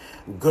fucking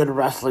good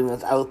wrestling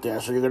that's out there.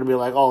 So you're going to be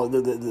like, oh,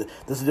 this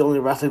is the only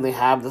wrestling they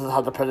have. This is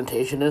how the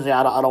presentation is. Yeah,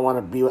 I don't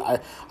want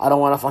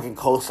to fucking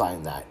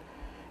co-sign that.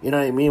 You know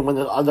what I mean? When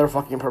there's other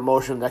fucking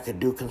promotion that could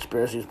do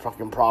conspiracies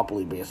fucking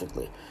properly,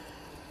 basically.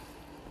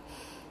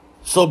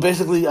 So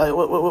basically,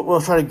 what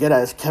we're trying to get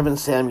at is Kevin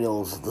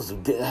Samuels.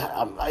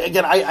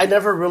 I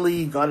never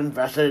really got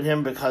invested in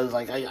him because,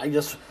 I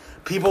just...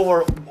 People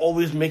were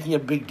always making a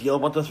big deal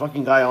about this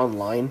fucking guy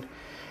online.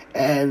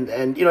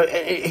 And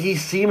he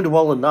seemed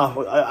well enough.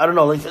 I don't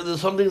know,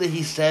 there's something that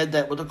he said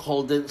that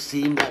didn't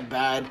seem that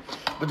bad.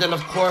 But then,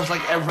 of course,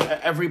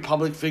 every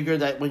public figure,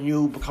 that when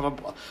you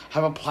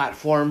have a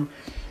platform,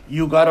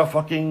 you gotta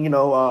fucking,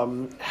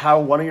 have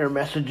one of your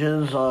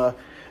messages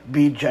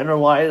be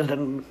generalized,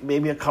 and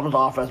maybe it comes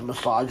off as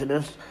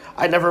misogynist.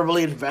 I never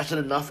really invested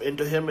enough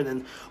into him, and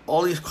then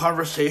all these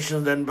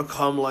conversations then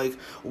become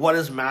what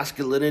is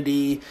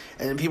masculinity,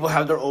 and people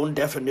have their own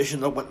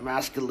definition of what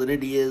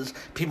masculinity is.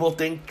 People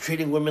think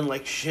treating women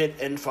like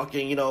shit and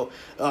fucking,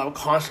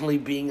 constantly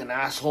being an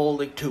asshole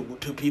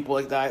to people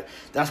like that,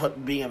 that's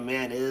what being a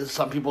man is.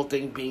 Some people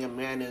think being a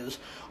man is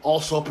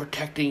also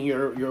protecting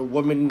your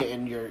woman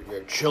and your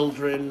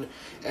children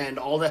and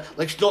all that,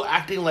 still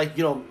acting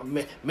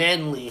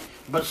manly,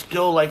 but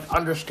still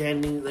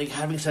understanding,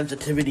 having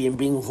sensitivity and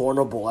being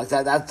vulnerable,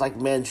 that's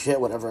man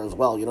shit, whatever, as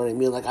well, you know what I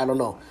mean? I don't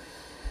know,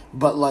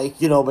 but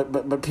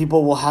but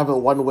people will have it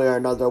one way or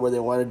another where they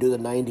want to do the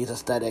 90s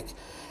aesthetic,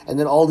 and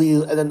then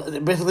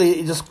basically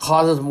it just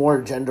causes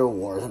more gender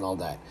wars and all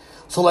that.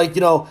 So, like,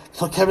 so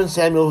Kevin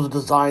Samuels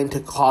was designed to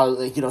cause,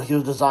 like, he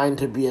was designed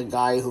to be a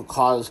guy who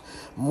caused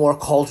more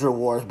culture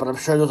wars, but I'm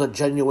sure there's a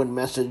genuine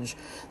message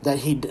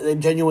a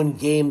genuine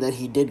game that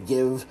he did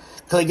give.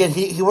 Because, again,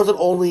 he wasn't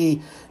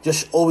only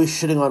just always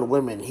shitting on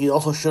women, he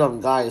also shit on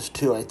guys,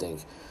 too, I think.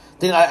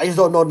 I just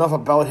don't know enough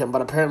about him,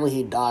 but apparently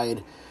he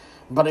died.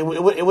 But it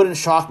wouldn't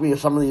shock me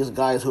if some of these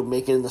guys who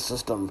make it in the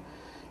system,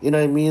 you know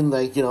what I mean?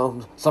 Like,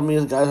 some of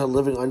these guys are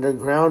living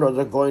underground or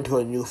they're going to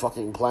a new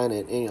fucking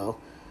planet,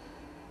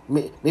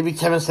 Maybe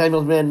Kevin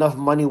Samuels made enough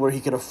money where he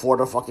could afford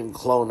a fucking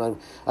clone.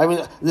 I mean,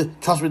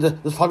 trust me,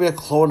 there's probably a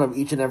clone of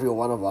each and every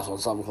one of us on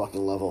some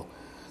fucking level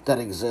that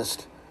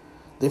exist.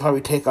 They probably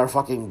take our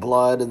fucking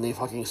blood and they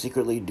fucking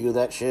secretly do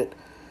that shit.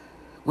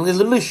 When they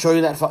literally show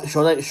you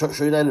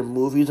that in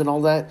movies and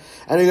all that,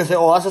 and you're gonna say,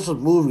 "Oh, that's just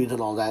movies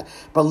and all that."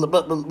 But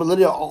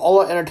literally,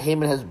 all our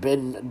entertainment has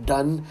been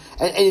done,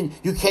 and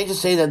you can't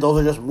just say that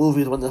those are just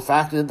movies. When the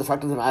fact of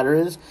the matter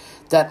is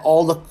that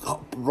all the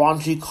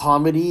raunchy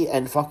comedy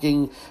and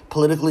fucking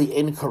politically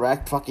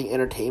incorrect fucking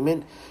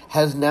entertainment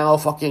has now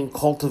fucking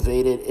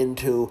cultivated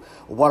into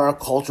what our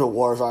culture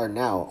wars are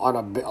now on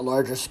a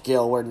larger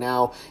scale, where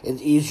now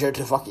it's easier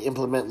to fucking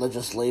implement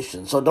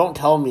legislation. So don't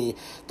tell me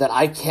that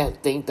I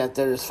can't think that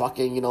there's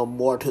fucking,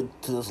 more to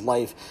this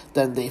life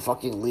than they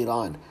fucking lead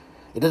on.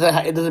 It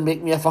doesn't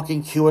make me a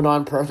fucking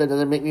QAnon person. It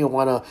doesn't make me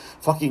want to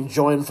fucking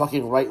join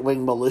fucking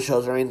right-wing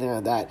militias or anything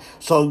like that.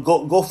 So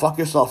go fuck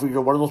yourself if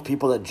you're one of those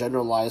people that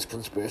generalize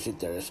conspiracy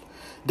theorists.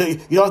 You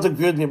don't have to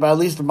agree with me, but at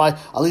least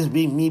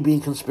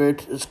being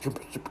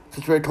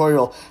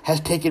conspiratorial has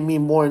taken me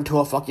more into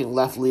a fucking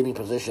left-leaning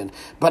position.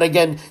 But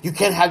again, you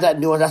can't have that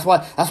nuance.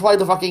 That's why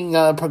the fucking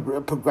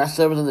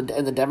progressives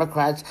and the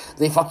Democrats,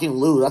 they fucking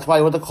lose. That's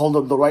why what they call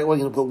the right wing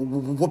is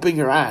whooping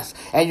your ass,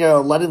 and you're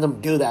letting them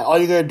do that. All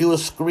you're gonna do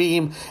is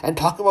scream and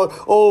talk about,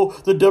 oh,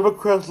 the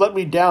Democrats let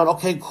me down.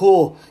 Okay,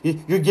 cool.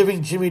 You're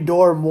giving Jimmy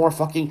Dore more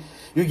fucking.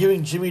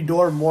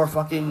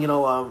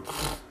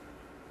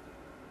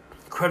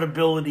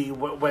 Credibility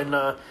when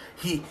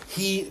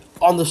he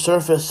on the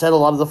surface said a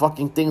lot of the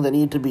fucking things that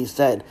need to be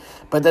said,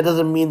 but that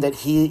doesn't mean that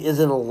he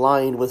isn't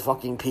aligned with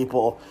fucking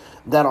people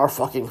that are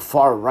fucking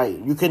far right.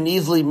 You can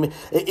easily make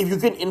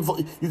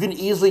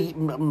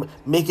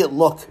it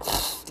look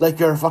like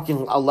you're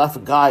a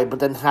left guy, but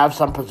then have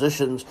some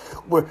positions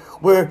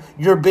where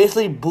you're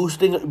basically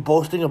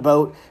boasting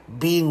about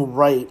being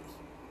right.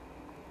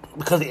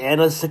 Because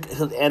Anna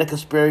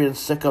Kasparian's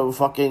sick of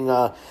fucking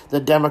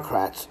the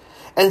Democrats.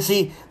 And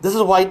see, this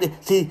is why.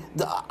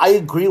 I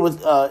agree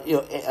with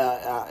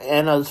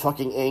Anna's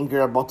fucking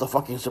anger about the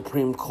fucking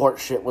Supreme Court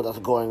shit that's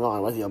going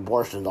on with the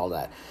abortion and all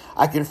that.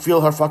 I can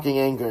feel her fucking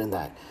anger in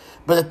that.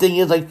 But the thing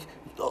is, like,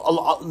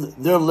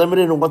 they're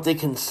limited in what they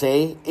can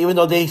say, even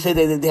though they say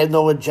they have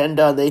no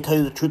agenda and they tell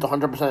you the truth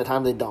 100% of the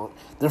time. They don't.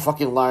 They're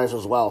fucking liars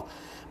as well.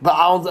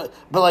 But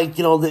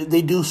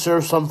they do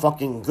serve some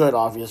fucking good,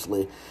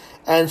 obviously.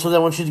 And so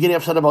then when she's getting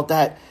upset about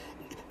that,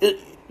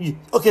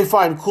 okay,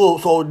 fine, cool.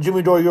 So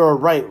Jimmy Dore, you're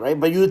right?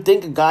 But you would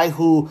think a guy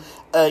who,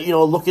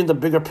 looking at the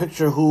bigger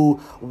picture, who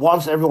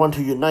wants everyone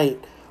to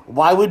unite,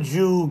 why would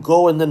you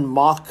go and then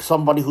mock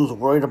somebody who's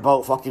worried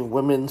about fucking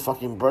women's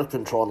fucking birth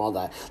control and all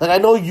that? Like, I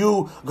know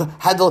you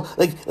had the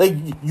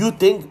you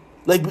think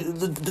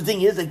the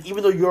thing is, like,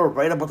 even though you're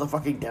right about the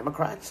fucking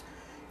Democrats,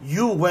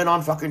 you went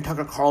on fucking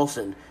Tucker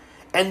Carlson.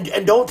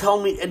 And don't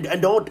tell me I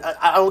don't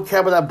care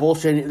about that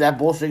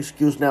bullshit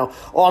excuse now.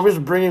 Oh, I'm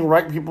just bringing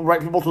right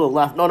people to the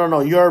left. No.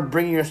 You're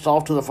bringing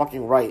yourself to the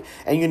fucking right,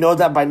 and you know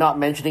that by not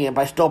mentioning it,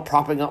 by still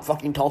propping up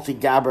fucking Tulsi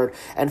Gabbard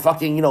and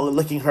fucking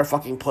licking her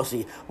fucking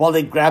pussy while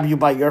they grab you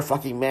by your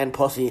fucking man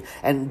pussy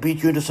and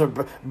beat you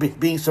into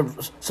being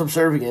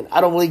subservient.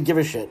 I don't really give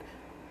a shit.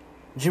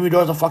 Jimmy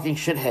Dore's a fucking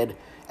shithead.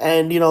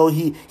 And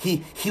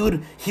he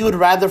would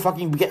rather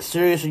fucking get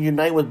serious and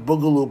unite with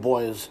Boogaloo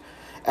Boys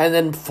and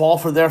then fall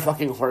for their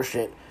fucking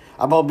horseshit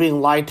about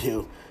being lied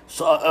to.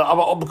 So,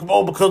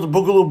 because the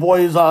Boogaloo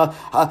Boys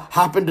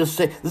happen to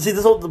say... See, this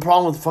is the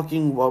problem with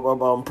fucking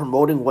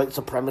promoting white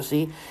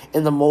supremacy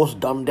in the most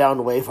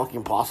dumbed-down way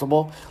fucking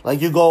possible. Like,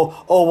 you go,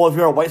 oh, well, if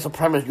you're a white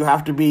supremacist, you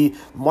have to be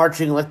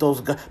marching like those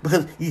guys.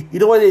 Because, you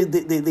know why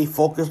they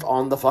focused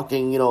on the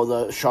fucking,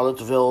 the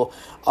Charlottesville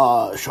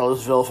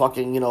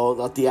fucking,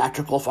 the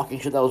theatrical fucking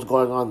shit that was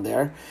going on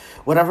there?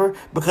 Whatever.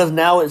 Because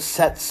now it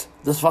sets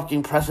this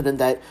fucking precedent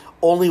that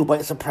only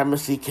white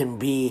supremacy can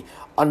be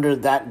under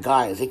that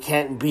guise. It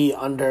can't be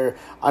under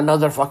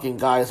another fucking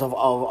guise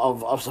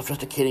of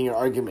sophisticating your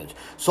argument.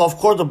 So, of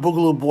course, the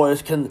Boogaloo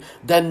Boys can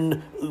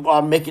then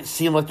make it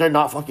seem like they're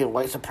not fucking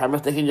white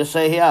supremacists. They can just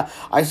say, yeah,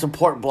 I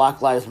support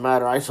Black Lives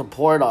Matter. I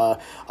support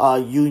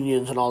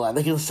unions and all that.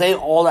 They can say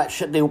all that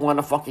shit they want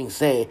to fucking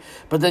say,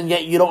 but then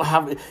yet you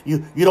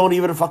don't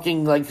even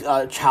fucking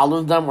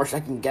challenge them or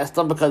second guess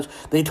them because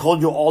they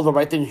told you all the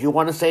right things you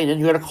want to say, and then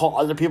you're gonna call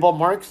other people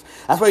marks.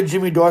 That's why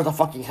Jimmy Dore is a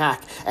fucking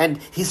hack, and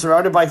he's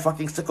surrounded by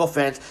fucking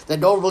sycophants that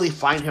don't really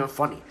find him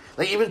funny.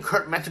 Like, even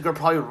Kurt Metzger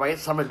probably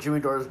writes some of Jimmy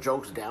Dore's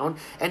jokes down,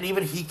 and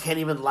even he can't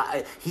even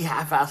he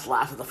half-ass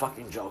laughs at the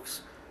fucking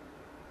jokes.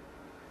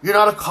 You're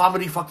not a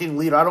comedy fucking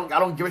leader. I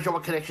don't give a shit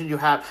what connection you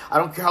have. I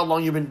don't care how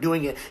long you've been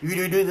doing it. If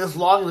you're doing this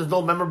long and there's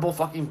no memorable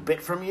fucking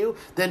bit from you,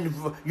 then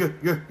you're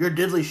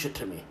diddly shit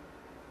to me.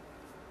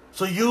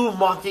 So you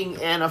mocking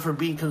Anna for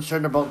being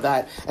concerned about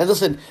that, and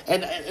listen,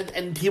 and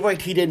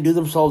TYT didn't do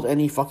themselves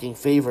any fucking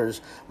favors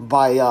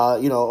by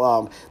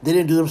they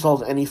didn't do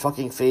themselves any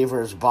fucking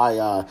favors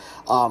by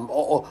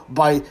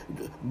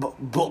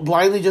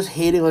blindly just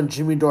hating on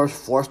Jimmy Dore's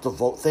forced to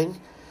vote thing,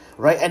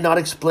 right, and not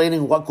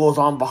explaining what goes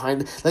on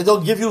behind. Like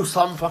they'll give you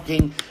some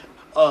fucking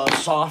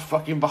soft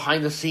fucking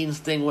behind the scenes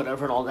thing,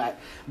 whatever, and all that.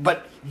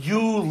 But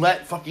you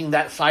let fucking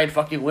that side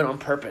fucking win on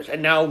purpose.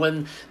 And now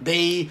when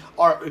you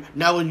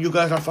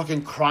guys are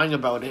fucking crying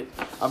about it,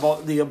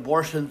 about the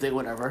abortion thing,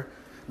 whatever,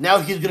 now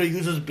he's gonna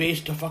use his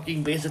base to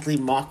fucking basically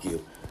mock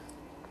you.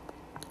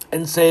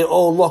 And say,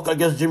 oh look, I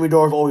guess Jimmy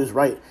Dore is always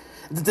right.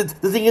 The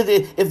thing is,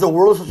 if the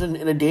world is such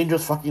in a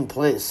dangerous fucking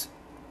place,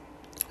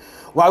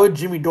 why would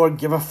Jimmy Dore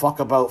give a fuck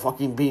about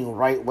fucking being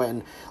right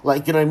when,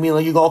 like, you know what I mean?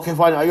 Like, you go, okay,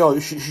 fine, yo,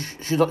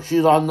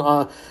 she's on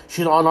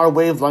our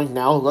wavelength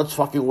now. Let's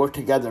fucking work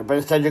together. But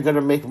instead, you're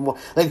gonna make more.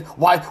 Like,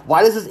 why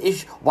does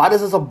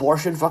this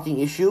abortion fucking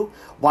issue?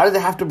 Why does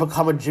it have to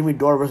become a Jimmy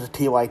Dore versus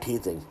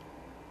TYT thing?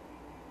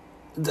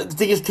 The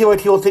thing is,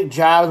 TYT will take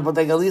jabs, but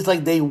at least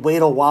they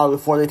wait a while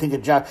before they take a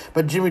jab.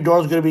 But Jimmy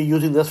Dore's gonna be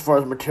using this for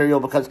his material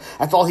because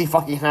that's all he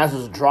fucking has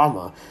is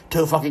drama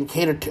to fucking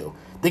cater to.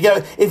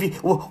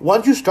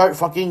 Once you start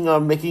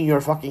fucking making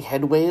your fucking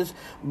headways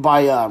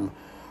by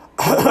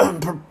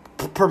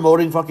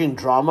promoting fucking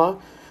drama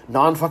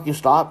non-fucking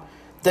stop,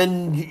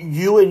 then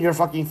you and your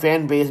fucking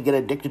fan base get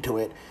addicted to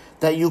it.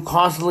 That you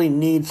constantly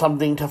need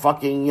something to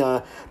fucking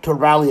to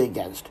rally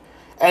against.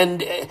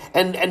 And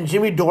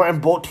Jimmy Dore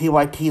and both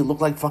TYT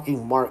look like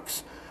fucking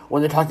marks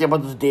when they're talking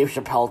about this Dave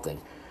Chappelle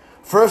thing.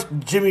 First,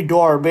 Jimmy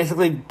Dore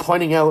basically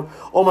pointing out,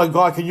 oh my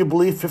god, can you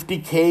believe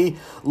 50k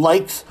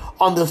likes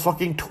on this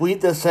fucking tweet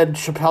that said,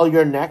 Chappelle,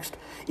 you're next?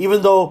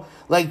 Even though,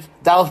 that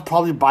was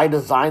probably by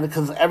design,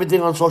 because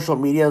everything on social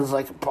media is,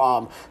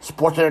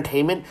 sports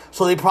entertainment,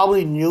 so they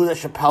probably knew that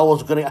Chappelle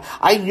was gonna...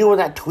 I knew when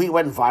that tweet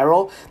went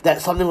viral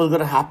that something was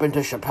gonna happen to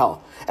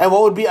Chappelle. And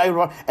what would be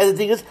ironic... And the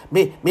thing is,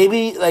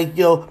 maybe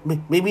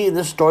in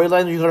this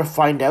storyline you're gonna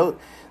find out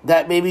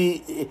that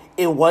maybe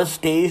it was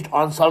staged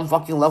on some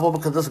fucking level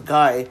because this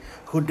guy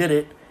who did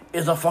it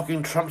is a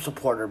fucking Trump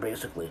supporter,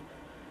 basically.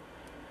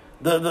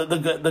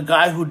 The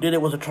guy who did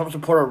it was a Trump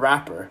supporter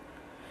rapper.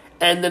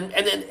 And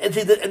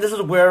this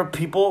is where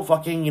people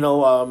fucking,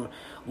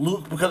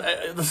 Luke, because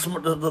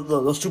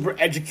the super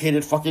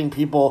educated fucking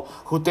people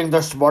who think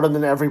they're smarter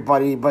than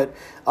everybody, but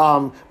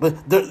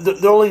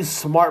they're only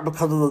smart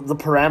because of the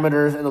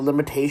parameters and the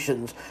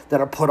limitations that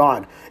are put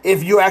on.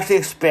 If you actually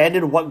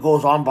expanded what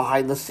goes on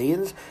behind the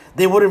scenes,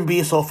 they wouldn't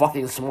be so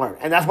fucking smart.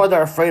 And that's why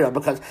they're afraid of,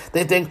 because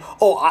they think,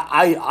 oh,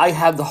 I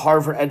have the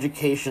Harvard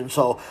education,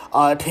 so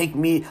take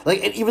me.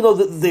 And even though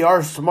they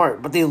are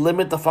smart, but they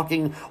limit the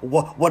fucking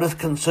what is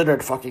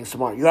considered fucking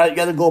smart. You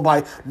gotta go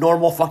by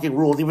normal fucking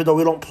rules, even though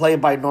we don't play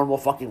by normal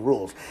fucking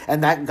rules.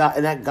 And that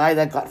guy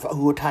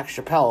who attacked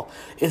Chappelle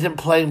isn't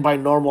playing by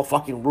normal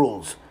fucking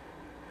rules.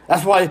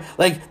 That's why,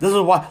 this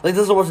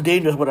is what's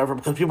dangerous, whatever,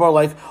 because people are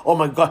like, oh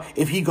my god,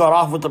 if he got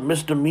off with a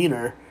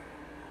misdemeanor,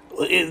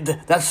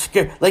 that's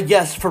scary.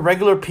 Yes, for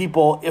regular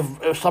people,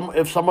 if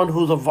someone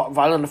who's a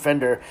violent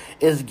offender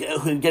is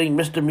getting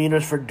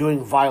misdemeanors for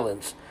doing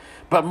violence,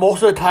 but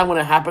most of the time when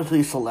it happens to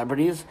these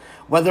celebrities,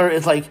 whether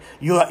it's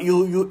you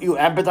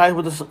empathize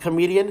with the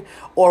comedian,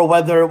 or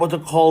whether what's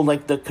it called,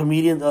 the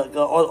comedian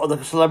or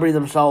the celebrity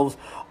themselves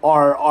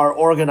are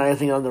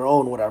organizing on their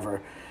own,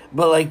 whatever.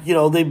 But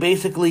they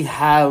basically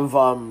have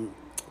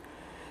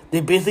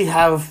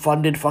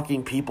funded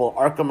fucking people,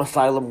 Arkham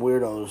Asylum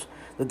weirdos,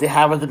 that they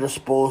have at their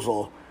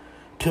disposal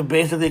to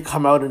basically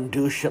come out and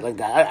do shit like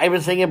that. I've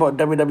been saying about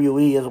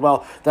WWE as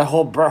well, that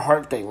whole Bret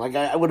Hart thing.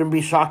 I wouldn't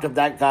be shocked if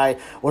that guy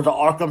was an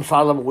Arkham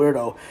Asylum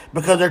weirdo,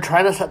 because they're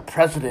trying to set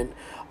precedent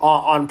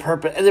on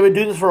purpose. And they've been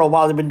doing this for a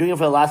while. They've been doing it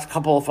for the last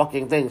couple of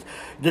fucking things.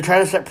 They're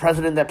trying to set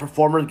precedent that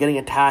performers getting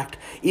attacked,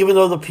 even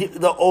though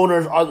the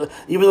owners are,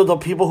 even though the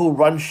people who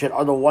run shit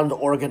are the ones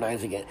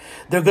organizing it.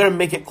 They're gonna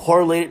make it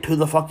correlated to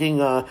the fucking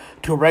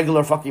to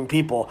regular fucking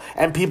people,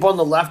 and people on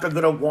the left are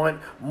gonna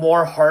want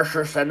more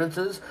harsher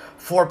sentences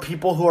for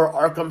people who are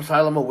Arkham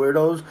Asylum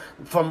weirdos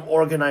from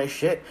organized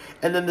shit.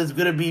 And then there's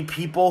gonna be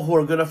people who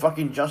are gonna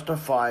fucking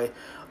justify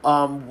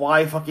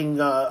why fucking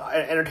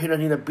entertainers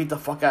need to beat the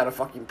fuck out of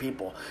fucking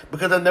people,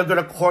 because then they're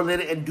gonna correlate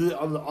it and do it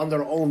on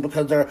their own,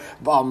 because they're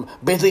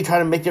basically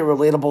trying to make it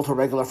relatable to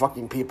regular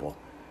fucking people.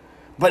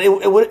 But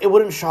it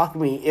wouldn't shock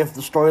me if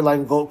the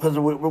storyline goes, because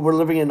we're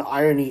living in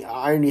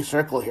irony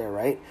circle here,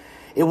 right?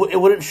 It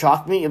wouldn't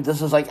shock me if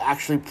this is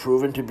actually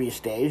proven to be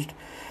staged,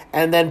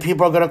 and then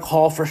people are gonna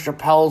call for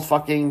Chappelle's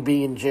fucking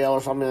being in jail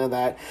or something like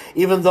that,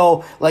 even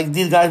though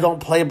these guys don't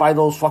play by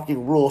those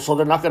fucking rules, so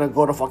they're not gonna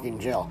go to fucking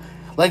jail.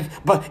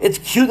 But it's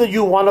cute that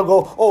you want to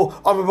go, oh,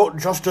 I'm about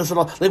justice and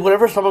all.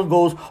 Whenever someone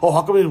goes, oh,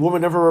 how come these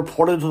women never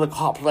reported to the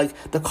cops?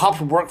 The cops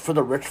work for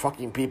the rich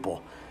fucking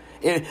people.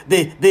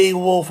 They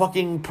will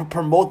fucking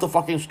promote the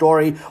fucking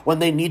story when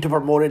they need to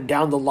promote it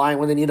down the line,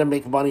 when they need to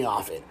make money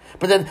off it.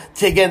 But then,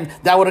 again,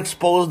 that would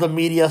expose the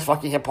media's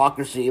fucking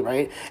hypocrisy,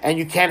 right? And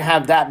you can't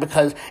have that,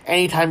 because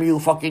anytime you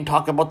fucking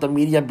talk about the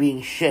media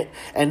being shit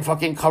and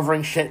fucking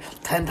covering shit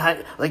 10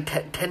 times,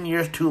 like 10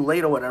 years too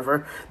late or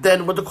whatever,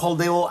 then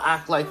they will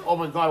act like, oh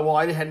my god, well,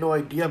 I had no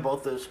idea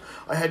about this.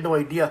 I had no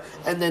idea.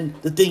 And then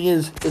the thing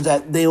is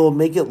that they will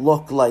make it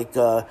look like,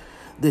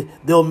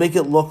 they'll make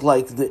it look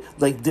like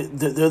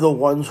they're the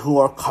ones who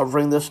are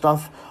covering this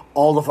stuff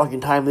all the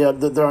fucking time.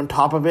 They're on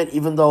top of it,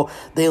 even though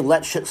they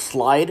let shit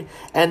slide.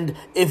 And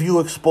if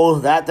you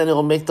expose that, then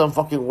it'll make them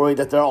fucking worried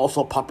that they're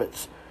also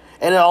puppets.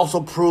 And it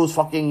also proves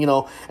fucking,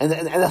 and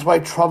that's why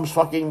Trump's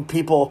fucking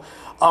people,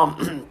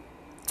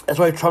 that's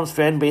why Trump's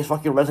fan base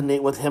fucking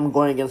resonate with him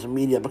going against the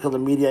media, because the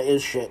media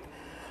is shit.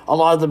 A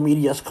lot of the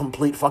media is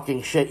complete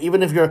fucking shit.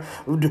 Even if you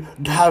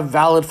have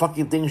valid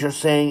fucking things you're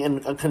saying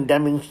and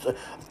condemning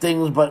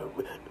things, but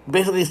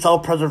basically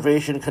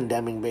self-preservation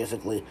condemning,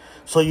 basically.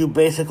 So you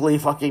basically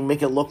fucking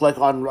make it look like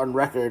on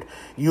record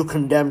you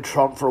condemn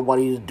Trump for what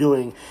he's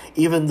doing,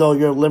 even though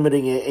you're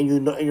limiting it, and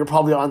you're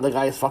probably on the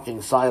guy's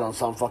fucking side on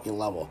some fucking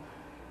level.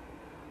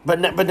 But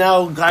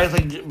now guys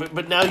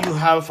but now you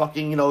have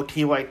fucking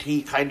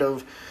TYT kind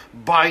of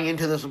buying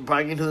into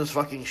this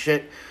fucking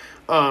shit,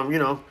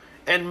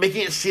 and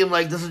making it seem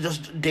like this is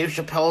just Dave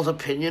Chappelle's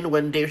opinion,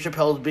 when Dave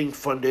Chappelle is being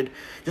funded,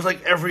 just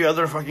like every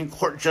other fucking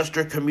court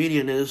jester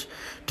comedian is,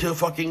 to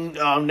fucking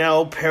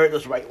now parrot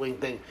this right-wing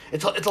thing.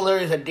 It's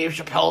hilarious that Dave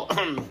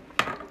Chappelle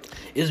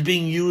is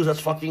being used as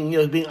fucking,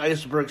 as being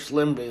Iceberg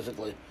Slim,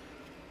 basically.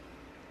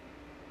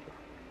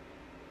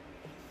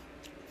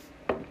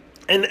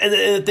 And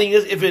the thing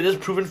is, if it is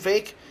proven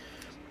fake,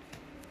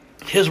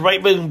 his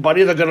right-wing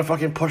buddies are gonna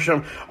fucking push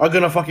him,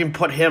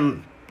 put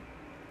him...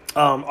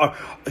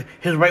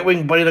 his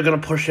right-wing buddies are gonna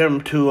push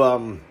him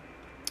to,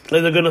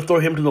 they're gonna throw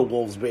him to the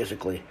wolves,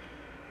 basically.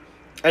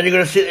 And you're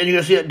gonna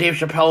see that Dave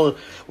Chappelle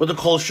with the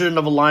call shouldn't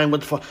have aligned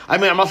with.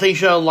 I'm not saying he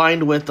should have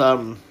aligned with.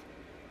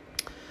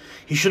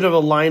 He should have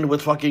aligned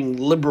with fucking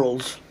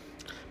liberals.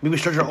 Maybe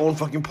start your own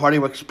fucking party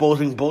with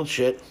exposing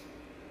bullshit.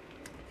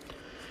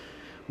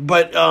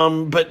 But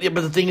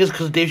the thing is,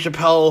 because Dave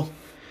Chappelle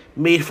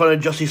made fun of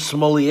Jussie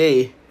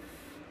Smollett.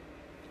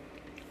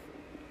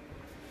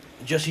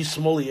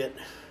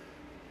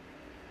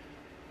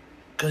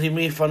 Because he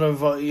made fun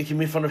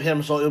of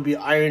him, so it would be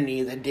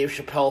irony that Dave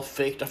Chappelle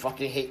faked a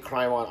fucking hate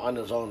crime on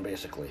his own,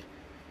 basically.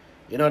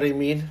 You know what I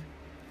mean?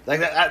 Like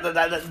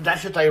that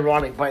shit's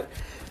ironic, but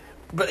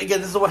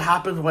again, this is what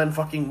happens when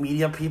fucking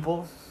media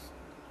people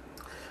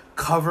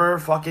cover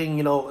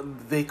fucking,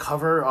 they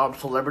cover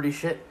celebrity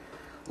shit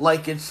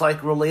like it's like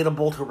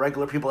relatable to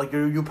regular people. Like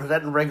you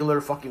present regular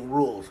fucking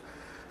rules,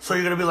 so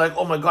you're gonna be like,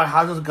 oh my god,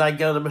 how does this guy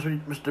get out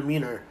of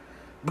misdemeanor?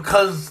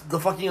 Because the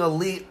fucking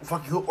elite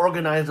fucking who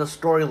organize the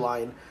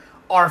storyline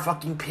are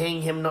fucking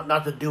paying him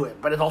not to do it.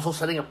 But it's also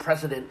setting a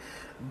precedent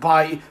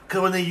because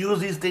when they use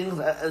these things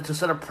to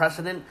set a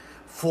precedent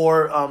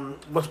for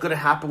what's going to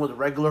happen with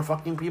regular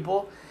fucking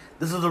people,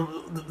 this is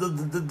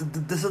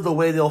the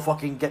way they'll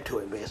fucking get to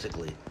it,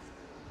 basically.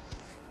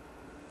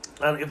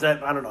 I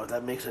don't know if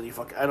that makes any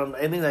fucking...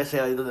 anything that I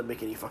say doesn't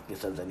make any fucking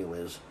sense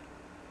anyways.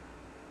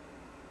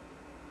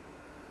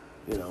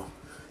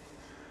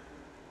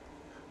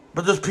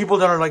 But there's people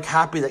that are like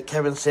happy that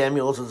Kevin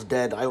Samuels is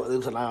dead. I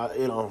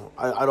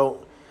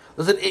don't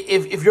listen.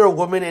 If you're a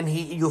woman and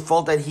you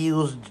felt that he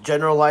was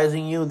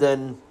generalizing you,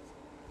 then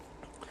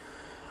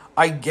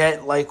I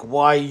get like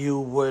why you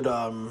would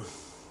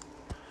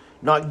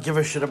not give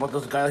a shit about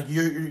this guy. Like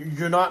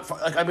you're not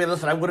like, I mean,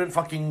 listen, I wouldn't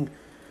fucking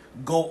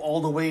go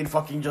all the way and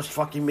fucking just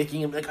fucking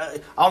making him like I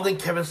don't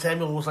think Kevin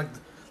Samuels was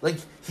like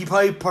he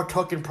probably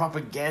partook in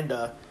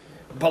propaganda,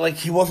 but like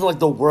he wasn't like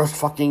the worst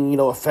fucking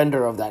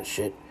offender of that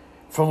shit.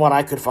 From what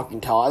I could fucking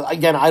tell. I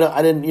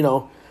didn't,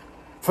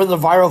 from the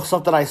viral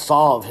stuff that I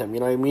saw of him, you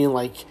know what I mean?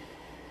 Like,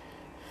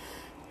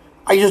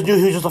 I just knew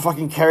he was just a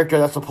fucking character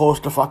that's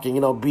supposed to fucking,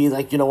 be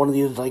like, one of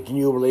these, like,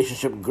 new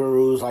relationship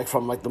gurus, like,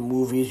 from, like, the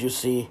movies you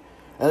see.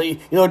 And,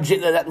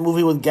 that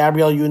movie with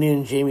Gabrielle Union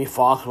and Jamie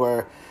Foxx,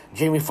 where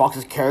Jamie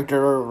Foxx's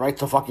character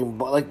writes a fucking,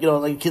 like,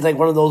 like, he's, like,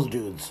 one of those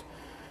dudes.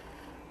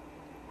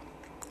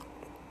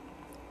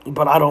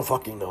 But I don't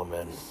fucking know,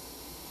 man.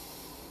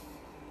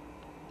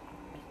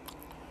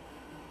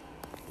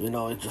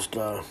 It's just,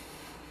 there's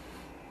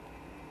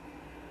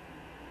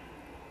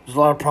a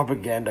lot of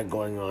propaganda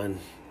going on.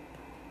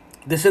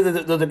 They said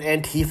that there's an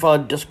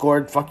Antifa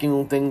Discord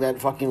fucking thing that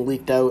fucking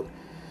leaked out.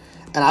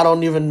 And I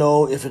don't even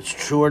know if it's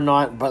true or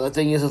not. But the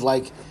thing is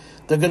like,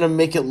 they're going to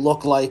make it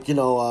look like,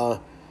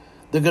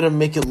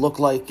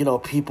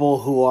 people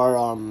who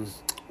are,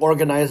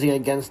 organizing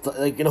against,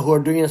 who are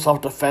doing it in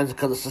self-defense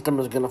because the system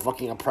is going to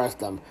fucking oppress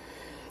them.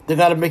 They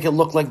got to make it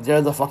look like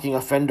they're the fucking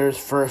offenders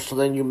first, so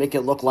then you make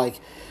it look like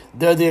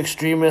they're the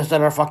extremists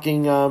that are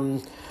fucking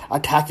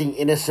attacking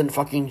innocent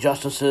fucking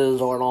justices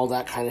and all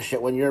that kind of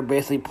shit, when you're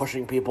basically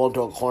pushing people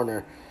into a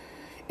corner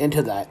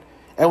into that.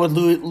 And with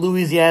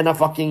Louisiana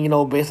fucking,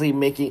 basically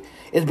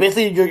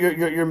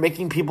you're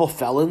making people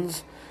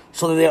felons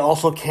so that they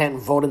also can't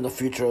vote in the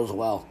future as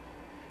well.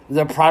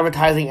 They're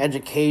privatizing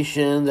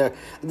education.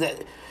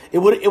 It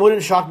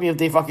wouldn't shock me if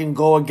they fucking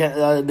go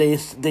again. They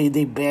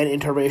ban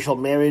interracial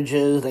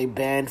marriages. They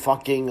ban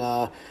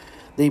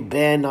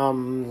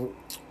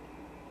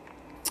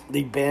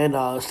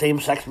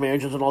same-sex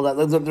marriages and all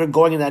that. They're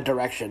going in that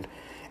direction.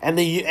 And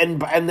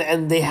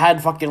they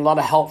had fucking a lot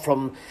of help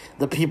from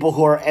the people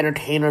who are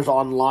entertainers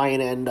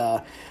online and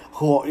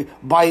who,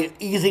 by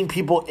easing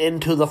people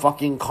into the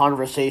fucking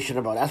conversation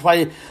about it. That's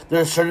why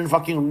there's certain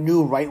fucking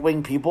new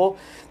right-wing people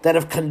that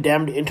have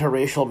condemned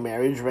interracial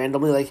marriage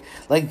randomly.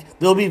 Like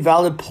there'll be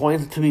valid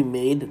points to be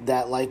made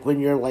that, like,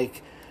 when you're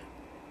like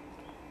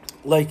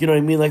you know what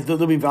I mean? Like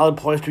there'll be valid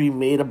points to be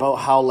made about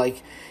how,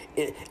 like,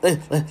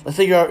 let's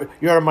say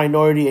you're a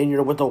minority and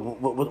you're with a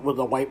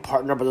white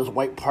partner, but this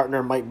white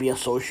partner might be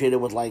associated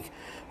with, like,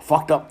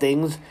 fucked up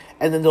things,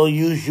 and then they'll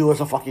use you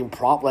as a fucking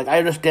prop. Like, I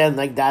understand,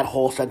 like, that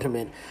whole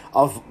sentiment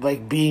of,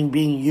 like,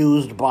 being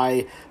used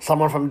by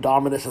someone from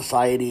dominant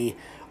society,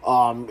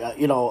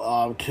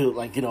 to,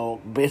 like,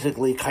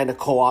 basically kind of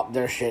co-opt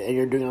their shit, and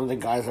you're doing it under the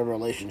guise of a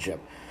relationship.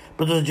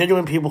 But there's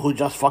genuine people who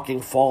just fucking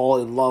fall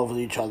in love with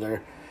each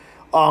other.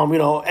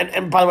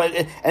 And by the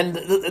way,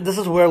 this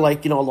is where,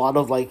 like, a lot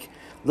of, like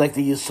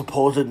these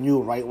supposed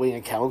new right-wing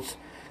accounts,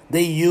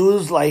 they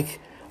use,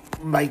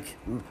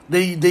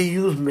 they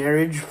use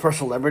marriage for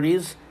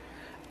celebrities,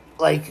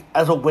 like,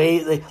 as a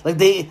way,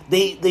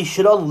 they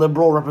shit on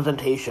liberal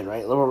representation,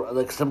 right? Liberal,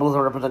 like, symbols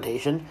of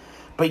representation,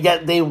 but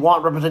yet they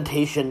want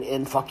representation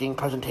in fucking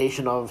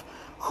presentation of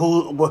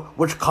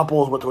which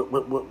couple is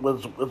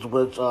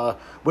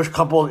which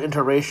couple is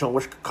interracial,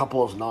 which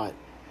couple is not.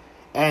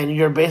 And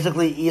you're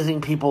basically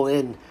easing people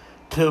in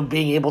to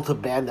being able to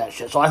ban that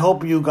shit. So I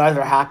hope you guys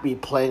are happy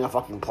playing a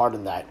fucking part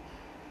in that.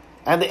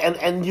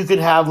 And you can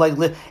have, like,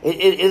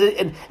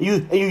 and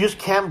you just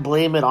can't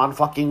blame it on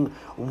fucking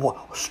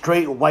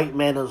straight white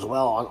men as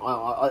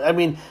well. I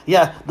mean,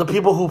 yeah, the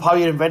people who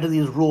probably invented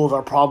these rules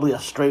are probably a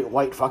straight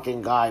white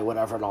fucking guy,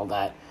 whatever, and all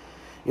that.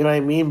 You know what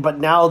I mean? But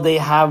now they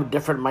have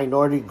different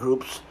minority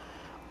groups,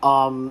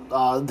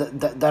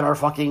 that are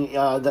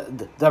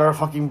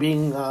fucking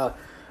being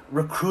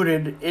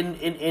recruited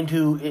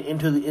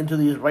into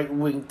these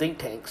right-wing think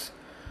tanks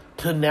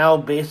to now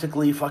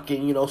basically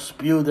fucking,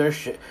 spew their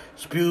shit,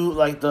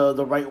 like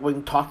the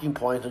right-wing talking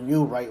points, the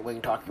new right-wing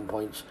talking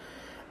points,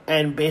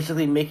 and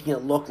basically making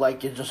it look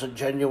like it's just a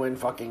genuine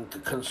fucking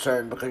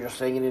concern because you're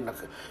saying it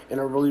in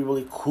a really,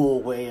 really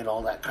cool way and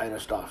all that kind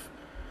of stuff.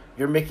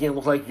 You're making it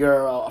look like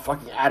you're a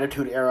fucking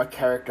Attitude Era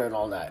character and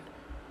all that.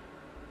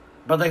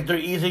 But, like, they're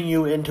easing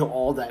you into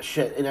all that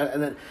shit. And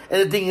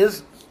the thing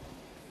is,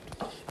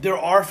 there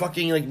are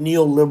fucking, like,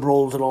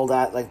 neoliberals and all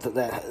that, like, that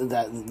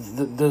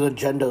there's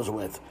agendas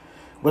with,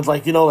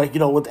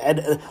 with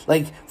Ed,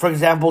 like, for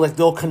example, like,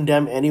 they'll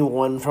condemn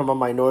anyone from a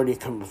minority,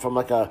 from,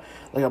 like a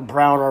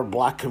brown or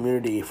black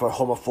community for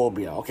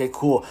homophobia. Okay,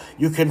 cool.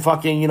 You can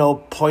fucking,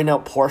 point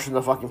out portions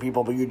of fucking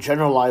people, but you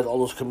generalize all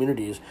those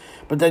communities.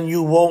 But then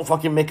you won't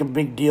fucking make a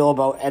big deal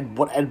about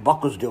what Ed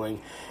Buck was doing.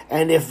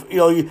 And if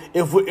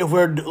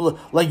we're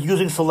like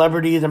using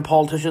celebrities and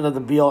politicians as the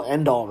be all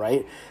end all,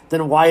 right?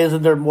 Then why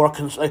isn't there more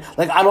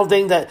like I don't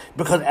think that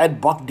because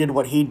Ed Buck did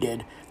what he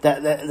did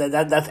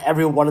that's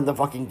everyone in the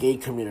fucking gay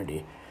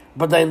community.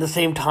 But then at the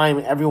same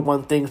time,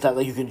 everyone thinks that,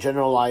 like, you can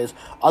generalize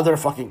other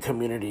fucking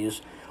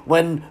communities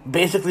when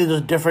basically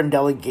there's different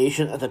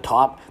delegations at the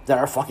top that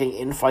are fucking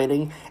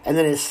infighting, and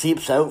then it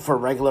seeps out for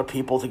regular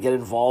people to get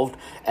involved,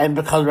 and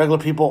because regular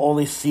people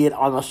only see it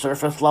on the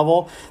surface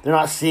level, they're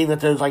not seeing that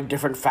there's, like,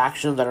 different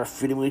factions that are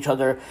feuding with each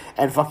other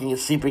and fucking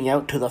seeping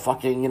out to the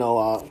fucking,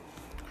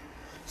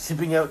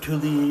 seeping out to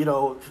the,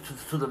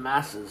 to the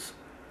masses.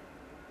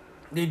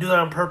 They do that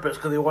on purpose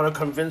because they want to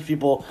convince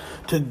people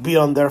to be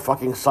on their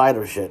fucking side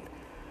of shit.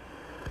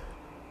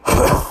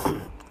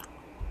 I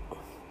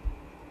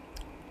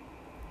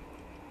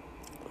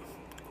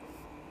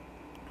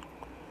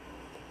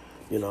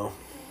don't know.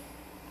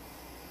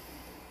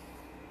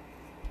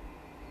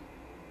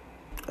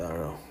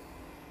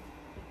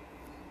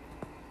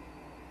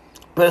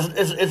 But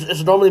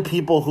it's normally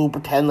people who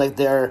pretend like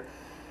they're,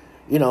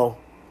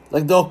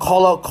 like they'll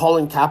call out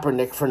Colin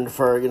Kaepernick for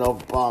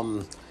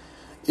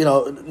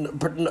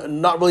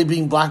not really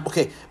being black.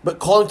 Okay, but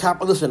Colin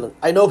Kaepernick, listen,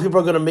 I know people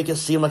are going to make it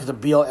seem like it's a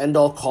be-all,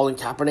 end-all Colin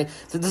Kaepernick.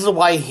 So this is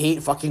why I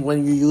hate fucking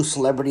when you use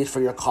celebrities for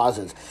your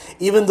causes.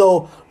 Even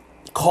though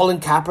Colin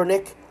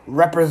Kaepernick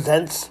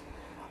represents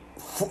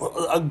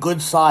a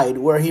good side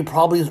where he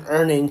probably is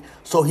earning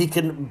so he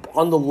can,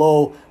 on the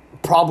low,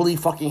 probably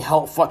fucking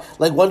help.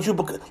 Like, once you,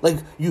 like,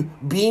 you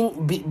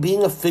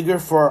being a figure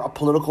for a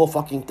political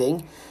fucking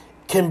thing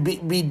can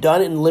be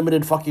done in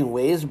limited fucking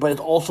ways, but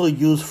it's also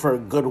used for a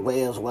good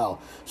way as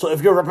well. So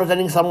if you're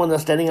representing someone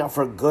that's standing up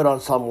for good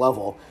on some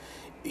level,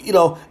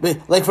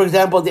 like, for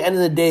example, at the end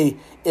of the day,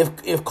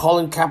 if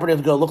Colin Kaepernick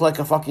is going to look like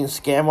a fucking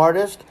scam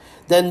artist,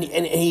 then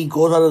and he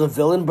goes out as a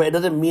villain, but it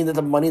doesn't mean that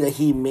the money that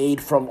he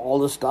made from all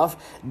this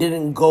stuff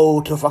didn't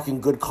go to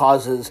fucking good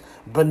causes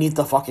beneath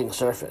the fucking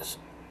surface.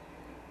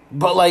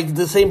 But, like,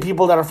 the same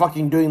people that are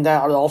fucking doing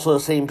that are also the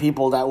same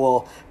people that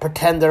will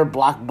pretend they're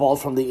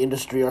blackballed from the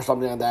industry or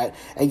something like that,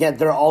 and yet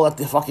they're all at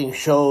the fucking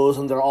shows,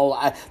 and they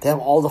have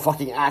all the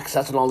fucking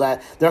access and all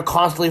that. They're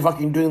constantly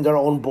fucking doing their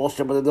own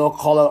bullshit, but they'll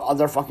call out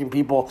other fucking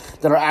people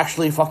that are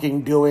actually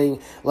fucking doing,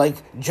 like,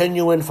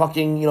 genuine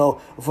fucking, you know,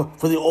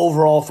 for the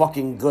overall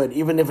fucking good,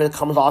 even if it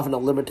comes off in a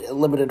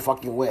limited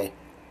fucking way.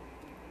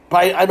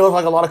 But I know,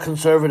 like, a lot of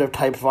conservative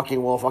types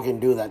fucking will fucking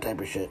do that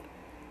type of shit.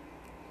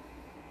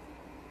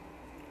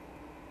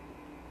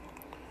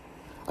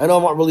 I know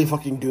I'm not really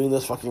fucking doing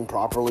this fucking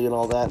properly and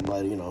all that,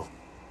 but, you know,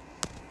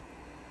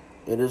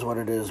 it is what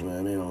it is,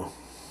 man, you know.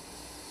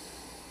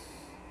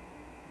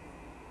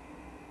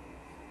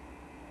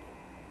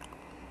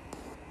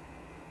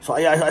 So,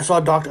 yeah, I saw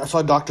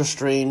Doctor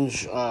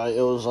Strange. It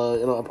was,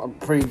 you know, a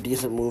pretty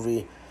decent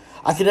movie.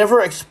 I can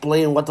never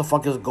explain what the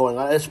fuck is going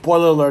on.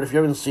 Spoiler alert, if you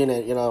haven't seen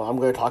it, you know, I'm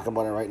going to talk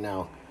about it right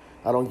now.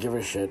 I don't give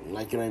a shit,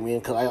 like, you know what I mean?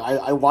 Because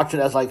I watch it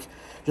as, like,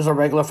 just a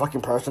regular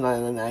fucking person,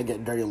 and then I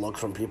get dirty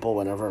looks from people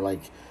whenever, like,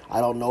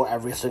 I don't know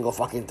every single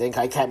fucking thing.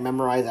 I can't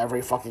memorize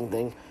every fucking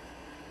thing.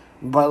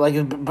 But,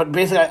 like, but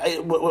basically,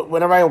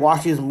 whenever I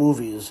watch these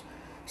movies,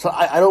 so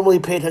I don't really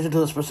pay attention to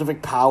the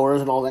specific powers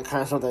and all that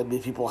kind of stuff that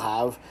these people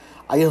have.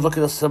 I just look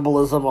at the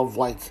symbolism of,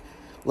 like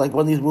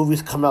when these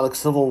movies come out, like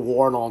Civil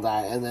War and all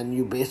that, and then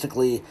you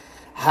basically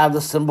have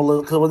the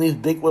symbolism, because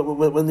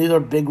when these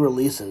are big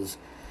releases,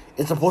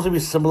 it's supposed to be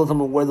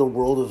symbolism of where the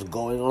world is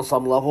going on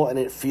some level, and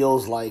it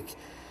feels like,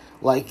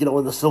 you know,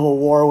 when the Civil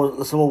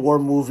War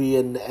movie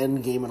and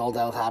Endgame and all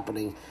that was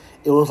happening,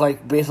 it was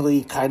like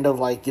basically kind of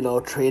like, you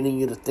know, training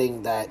you to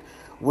think that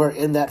we're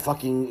in that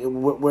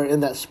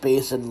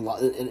space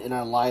in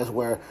our lives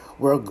where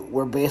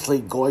we're basically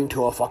going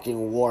to a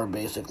fucking war,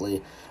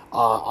 basically,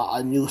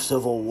 a new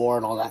civil war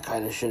and all that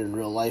kind of shit in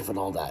real life and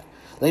all that.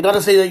 Like, not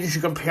to say that you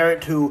should compare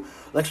it to,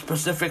 like,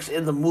 specifics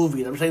in the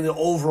movie. I'm saying the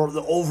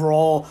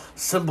overall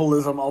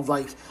symbolism of,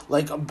 like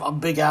a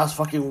big-ass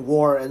fucking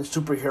war and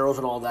superheroes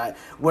and all that,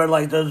 where,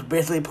 like, there's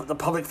basically the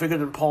public figures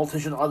and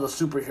politicians are the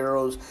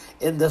superheroes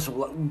in this,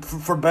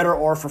 for better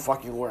or for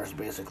fucking worse,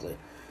 basically.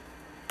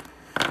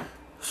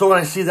 So when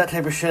I see that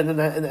type of shit, and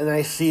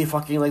I see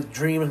fucking, like,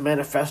 dreams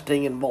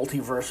manifesting in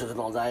multiverses and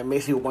all that, it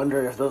makes me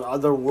wonder if there's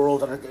other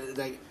worlds that are,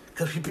 like,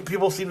 because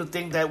people seem to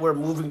think that we're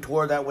moving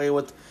toward that way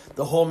with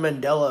the whole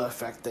Mandela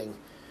effect thing.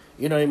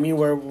 You know what I mean?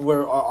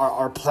 Where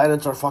our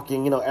planets are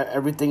fucking, you know,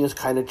 everything is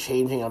kind of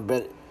changing a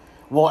bit.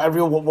 Well,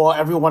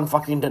 everyone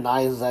fucking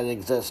denies that it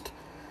exists.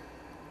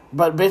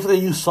 But basically,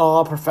 you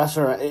saw a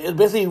professor. It's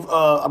basically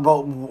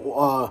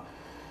about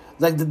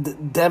like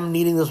them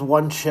needing this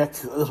one chick,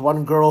 this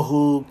one girl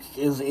who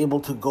is able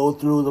to go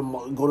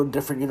to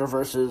different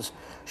universes.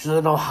 She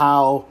doesn't know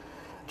how.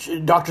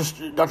 Doctor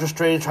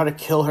Strange tried to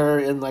kill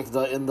her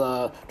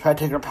try to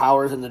take her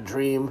powers in the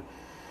dream,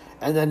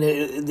 and then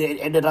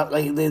they ended up,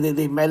 like,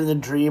 they met in the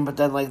dream, but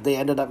then, like, they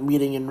ended up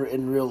meeting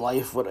in real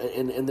life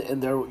in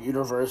their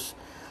universe.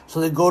 So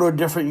they go to a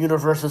different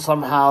universe and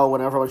somehow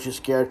when she's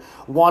scared.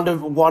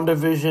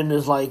 WandaVision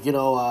is, like, you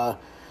know,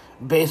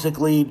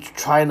 basically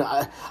trying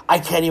to, I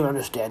can't even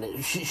understand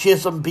it. She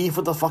has some beef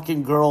with the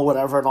fucking girl,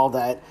 whatever, and all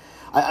that.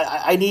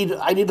 I need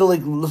to,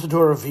 like, listen to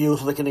a review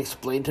so they can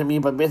explain to me.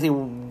 But basically,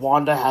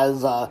 Wanda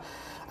has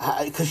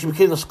because she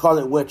became the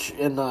Scarlet Witch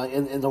in the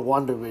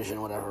WandaVision,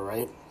 whatever,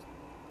 right?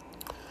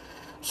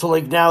 So,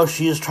 like, now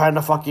she is trying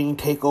to fucking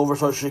take over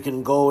so she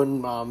can go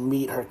and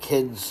meet her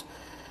kids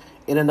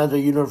in another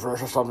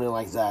universe or something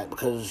like that,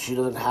 because she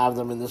doesn't have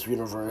them in this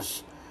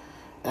universe.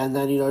 And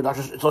then, you know,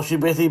 so she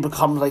basically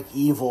becomes, like,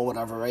 evil,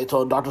 whatever, right?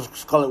 So Dr.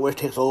 Scarlet Witch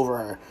takes over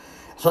her.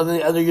 So in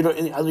the other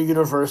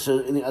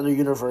universes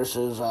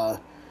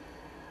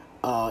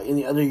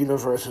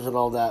and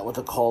all that, what's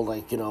it called?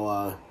 Like, you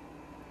know,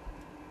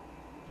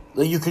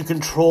 like, you can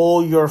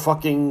control your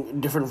fucking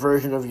different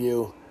version of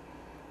you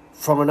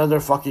from another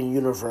fucking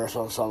universe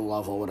on some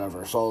level,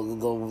 whatever. So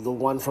the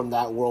one from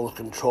that world is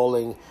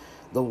controlling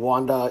the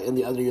Wanda in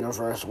the other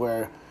universe,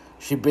 where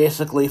she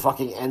basically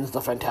fucking ends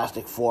the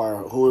Fantastic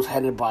Four, who is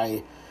headed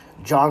by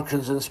John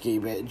Krasinski,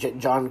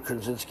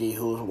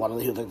 who's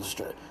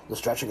the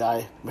stretcher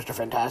guy, Mr.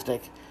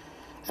 Fantastic,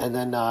 and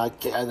then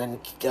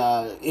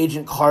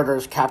Agent Carter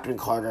is Captain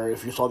Carter.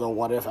 If you saw the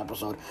What If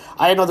episode,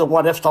 I didn't know the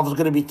What If stuff was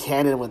gonna be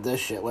canon with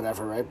this shit,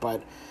 whatever, right?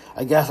 But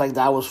I guess, like,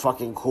 that was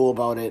fucking cool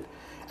about it.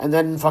 And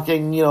then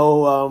fucking, you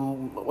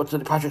know,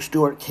 Patrick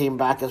Stewart came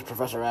back as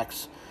Professor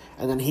X.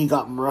 And then he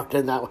got murked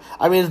in that.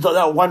 I mean,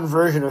 that one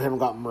version of him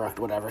got murked.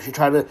 Whatever. He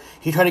tried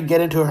to get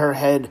into her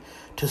head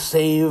to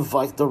save,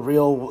 like, the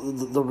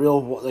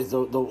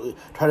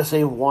try to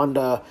save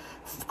Wanda,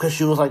 because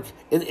she was, like,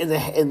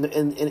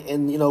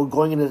 in you know,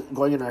 going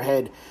in her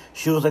head.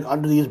 She was, like,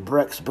 under these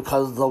bricks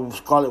because the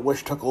Scarlet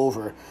Witch took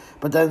over.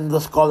 But then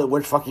the Scarlet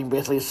Witch fucking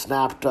basically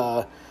snapped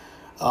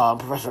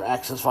Professor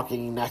X's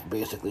fucking neck.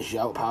 Basically, she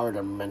outpowered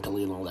him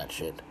mentally and all that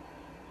shit.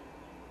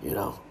 You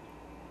know.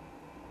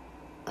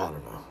 I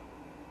don't know.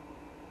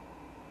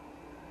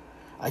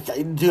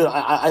 Dude,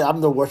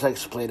 I'm the worst at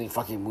explaining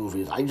fucking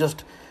movies. I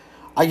just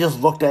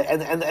looked at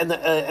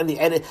and the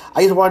edit.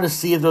 I just wanted to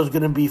see if there was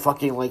gonna be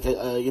fucking like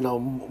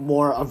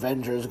more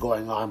Avengers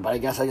going on, but I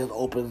guess I just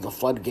opened the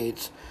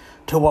floodgates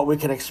to what we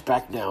can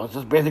expect now. It's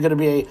just basically gonna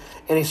be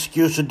an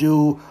excuse to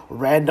do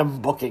random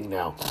booking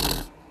now.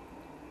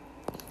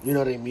 You know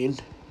what I mean?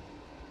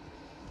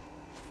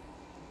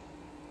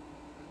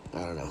 I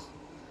don't know.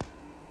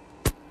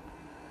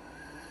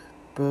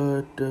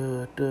 But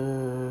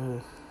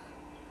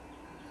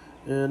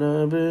and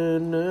I've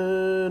been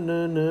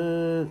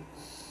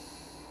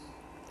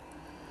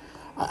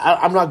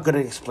I'm not good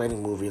at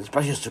explaining movies,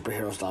 especially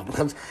superhero stuff,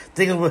 because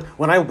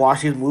when I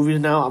watch these movies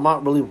now, I'm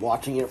not really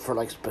watching it for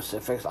like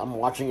specifics. I'm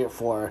watching it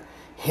for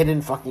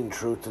hidden fucking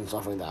truths and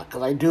stuff like that.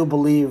 Because I do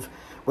believe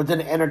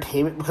within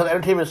entertainment, because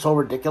entertainment is so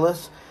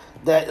ridiculous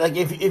that like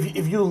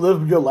if you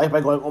live your life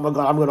by going, oh my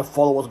god, I'm gonna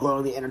follow what's going on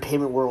in the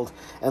entertainment world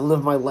and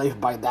live my life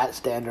by that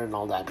standard and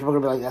all that, people are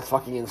gonna be like, that's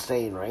fucking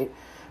insane, right?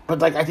 But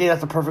like I think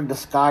that's the perfect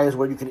disguise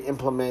where you can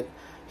implement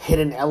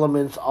hidden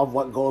elements of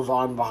what goes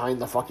on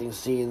behind the fucking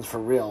scenes for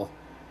real.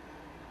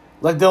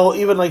 Like, they'll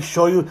even, like,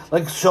 show you,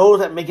 like, shows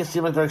that make it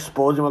seem like they're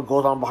exposing what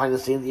goes on behind the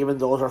scenes, even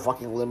those are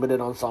fucking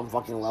limited on some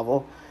fucking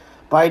level.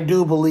 But I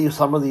do believe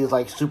some of these,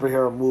 like,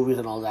 superhero movies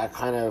and all that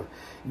kind of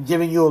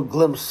giving you a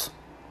glimpse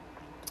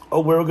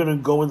of where we're going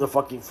to go in the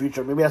fucking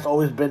future. Maybe that's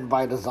always been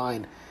by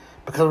design.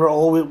 Because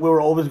we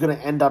were always going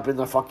to end up in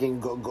the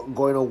fucking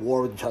going to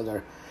war with each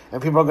other. And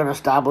people are going to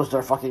establish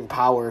their fucking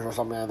powers or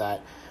something like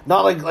that.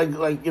 Not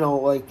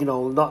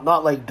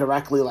not like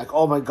directly like,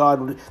 oh my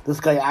god, this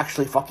guy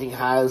actually fucking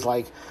has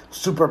like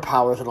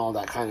superpowers and all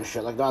that kind of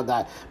shit, like not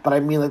that, but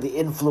I mean like the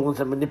influence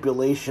and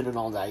manipulation and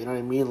all that, you know what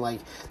I mean? Like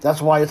that's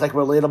why it's like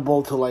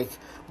relatable to like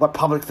what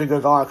public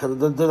figures are, because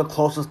they're the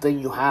closest thing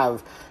you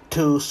have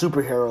to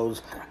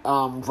superheroes,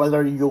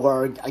 whether you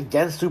are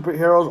against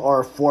superheroes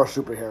or for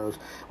superheroes,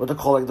 what they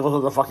call, like those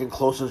are the fucking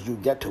closest you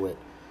get to it,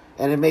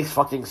 and it makes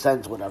fucking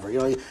sense, whatever, you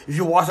know. If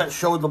you watch that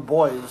show The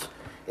Boys,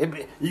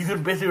 you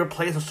could basically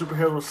replace the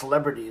superheroes with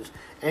celebrities,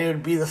 and it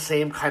would be the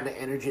same kind of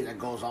energy that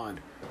goes on.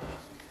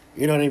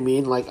 You know what I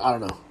mean? Like, I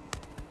don't know.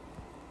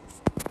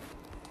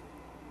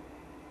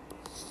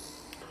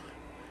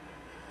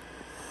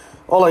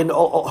 All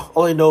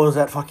I know is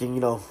that fucking,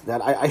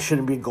 that I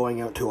shouldn't be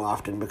going out too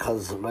often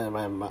because I'm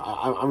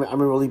in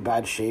really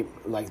bad shape.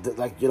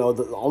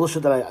 All the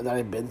shit that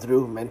I've been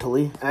through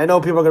mentally. And I know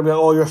people are gonna be like,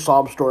 oh, your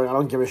sob story. I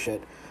don't give a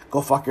shit.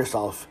 Go fuck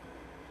yourself.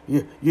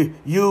 You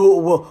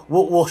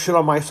will shit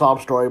on my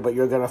sob story, but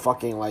you're gonna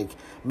fucking like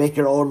make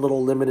your own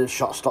little limited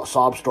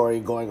sob story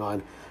going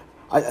on.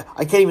 I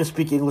can't even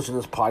speak English in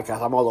this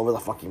podcast. I'm all over the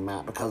fucking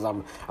map because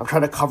I'm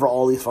trying to cover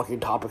all these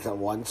fucking topics at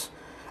once.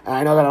 And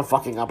I know that I'm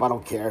fucking up. I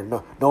don't care.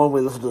 No one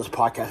will listen to this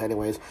podcast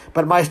anyways.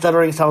 But my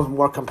stuttering sounds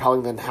more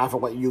compelling than half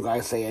of what you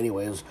guys say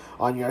anyways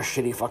on your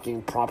shitty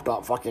fucking propped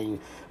up fucking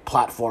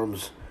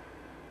platforms.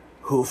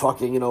 Who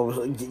fucking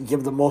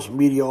give the most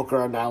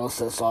mediocre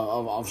analysis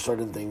of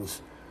certain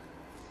things.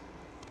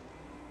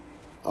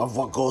 Of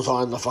what goes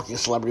on in the fucking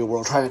celebrity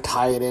world, trying to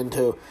tie it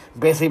into,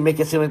 basically make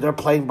it seem like they're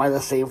playing by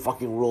the same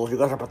fucking rules. You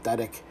guys are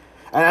pathetic.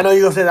 And I know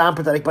you're going to say that I'm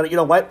pathetic, but you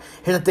know what?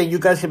 Here's the thing, you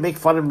guys can make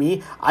fun of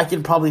me, I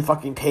can probably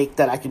fucking take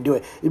that I can do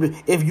it.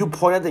 If you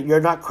point out that you're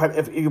not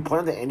if you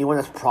point out that anyone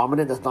that's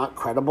prominent that's not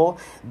credible,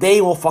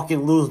 they will fucking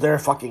lose their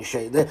fucking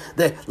shit.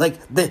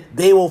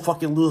 They will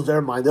fucking lose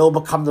their mind. They will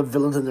become the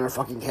villains in their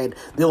fucking head.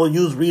 They will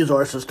use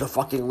resources to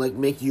fucking, like,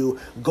 make you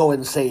go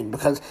insane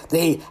because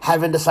they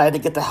haven't decided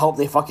to get the help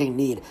they fucking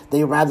need.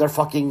 They rather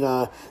fucking,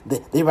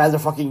 they rather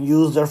fucking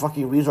use their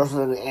fucking resources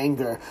and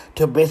anger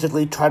to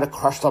basically try to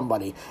crush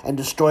somebody and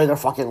destroy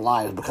their fucking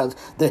lives because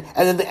they're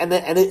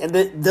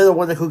the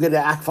ones that who get to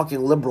act fucking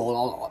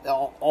liberal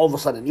all of a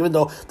sudden, even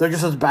though they're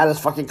just as bad as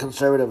fucking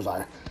conservatives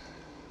are.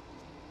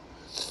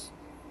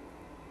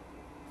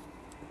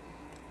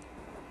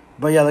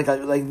 But yeah, like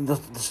the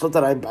stuff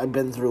that I've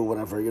been through,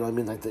 whatever, you know what I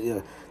mean, like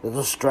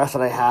the stress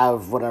that I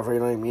have, whatever, you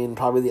know what I mean,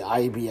 probably the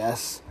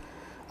IBS,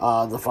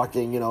 the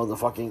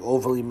fucking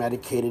overly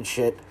medicated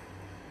shit,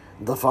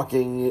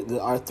 the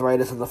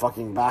arthritis in the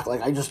fucking back,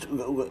 like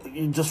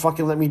you just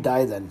fucking let me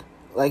die then.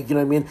 Like, you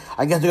know what I mean?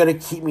 I guess they're gonna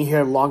keep me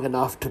here long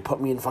enough to put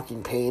me in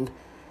fucking pain,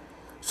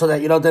 so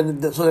that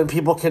then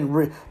people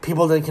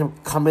can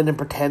come in and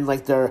pretend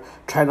like they're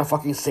trying to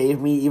fucking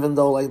save me, even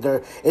though like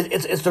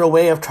it's their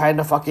way of trying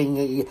to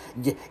fucking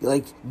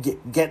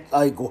get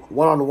like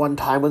one-on-one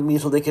time with me,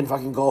 so they can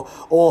fucking go,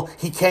 oh,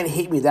 he can't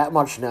hate me that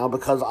much now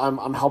because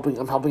I'm helping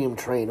him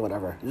train,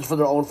 whatever, just for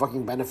their own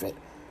fucking benefit.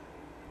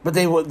 But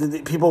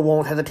people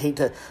won't hesitate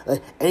to,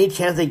 like, any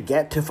chance they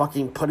get to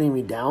fucking putting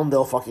me down,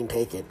 they'll fucking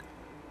take it.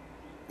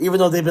 Even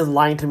though they've been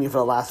lying to me for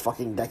the last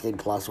fucking decade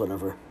plus,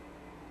 whatever.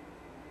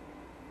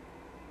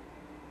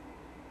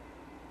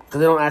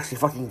 Because they don't actually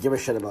fucking give a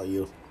shit about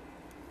you.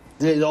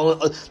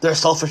 They're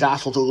selfish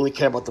assholes who only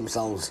care about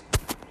themselves.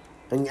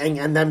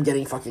 And them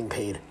getting fucking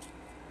paid.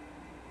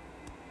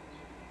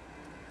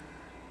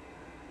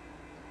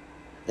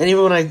 And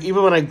even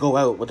when I go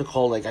out, what they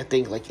call, like, I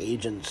think, like,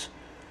 agents,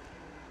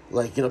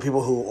 Like,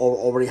 people who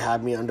already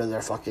have me under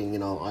their fucking,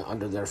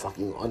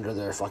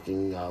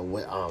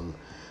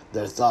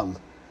 their thumb.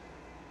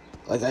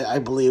 Like, I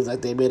believe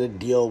that they made a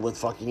deal with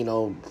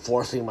fucking,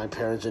 forcing my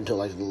parents into,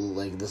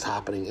 like this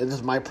happening. It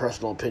is my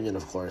personal opinion,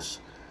 of course.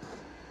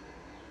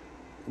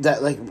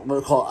 That, like,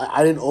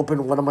 I didn't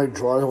open, one of my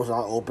drawers was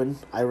not open.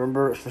 I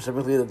remember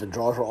specifically that the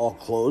drawers were all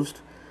closed.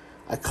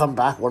 I come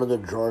back, one of the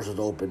drawers is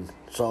open.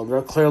 So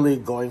they're clearly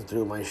going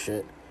through my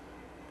shit.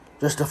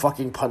 Just to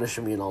fucking punish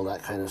me and all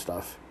that kind of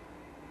stuff.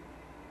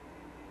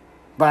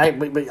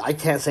 But I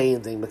can't say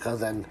anything because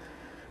then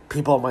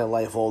people in my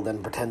life will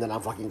then pretend that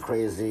I'm fucking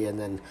crazy and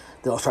then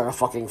they'll start a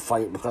fucking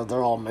fight because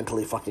they're all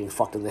mentally fucking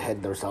fucked in the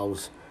head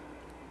themselves.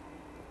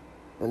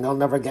 And they'll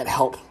never get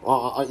help. You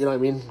know what I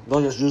mean?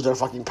 They'll just use their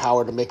fucking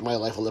power to make my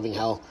life a living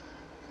hell.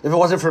 If it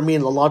wasn't for me, a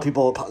lot of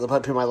people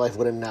in my life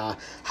wouldn't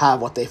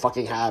have what they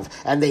fucking have.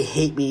 And they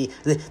hate me.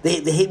 They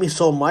hate me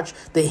so much.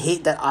 They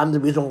hate that I'm the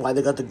reason why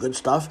they got the good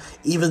stuff.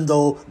 Even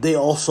though they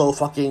also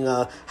fucking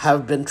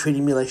have been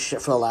treating me like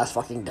shit for the last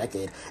fucking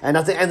decade. And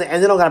nothing. And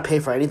they don't gotta pay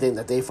for anything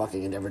that they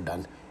fucking had ever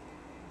done.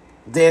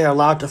 They're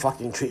allowed to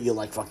fucking treat you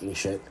like fucking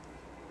shit.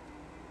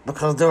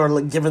 Because they were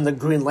like, given the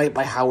green light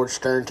by Howard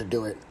Stern to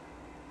do it.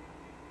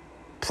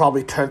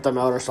 Probably turned them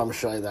out or some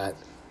shit like that.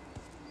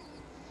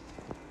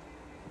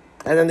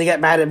 And then they get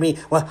mad at me.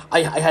 Well,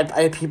 I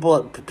had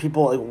people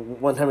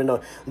like, one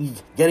time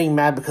getting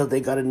mad because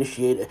they got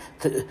initiated,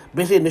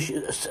 basically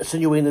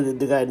insinuating that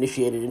they got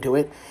initiated into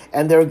it,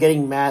 and they're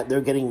getting mad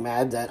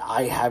that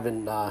I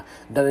haven't done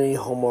any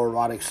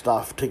homoerotic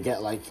stuff to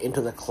get like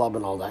into the club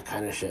and all that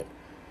kind of shit.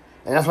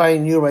 And that's why I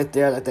knew right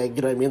there that they,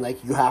 you know what I mean,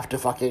 like you have to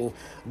fucking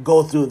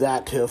go through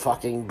that to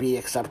fucking be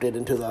accepted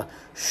into the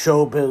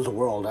showbiz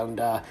world. And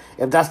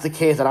if that's the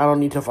case, then I don't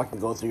need to fucking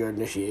go through your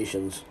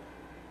initiations.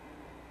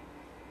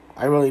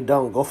 I really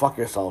don't. Go fuck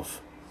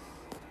yourself.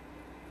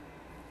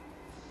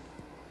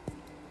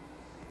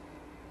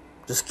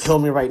 Just kill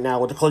me right now.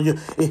 What they call you?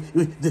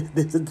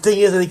 The thing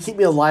is, they keep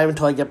me alive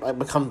until I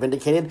become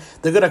vindicated.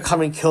 They're gonna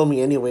come and kill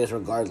me anyways,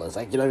 regardless.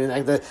 Like, you know what I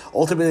mean? Like,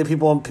 ultimately,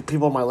 people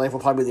in my life will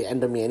probably be the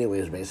end of me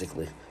anyways.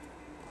 Basically,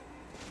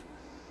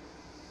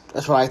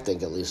 that's what I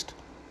think, at least.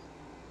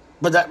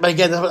 But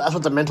again, that's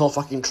what the mental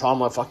fucking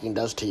trauma fucking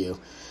does to you.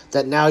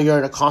 That now you're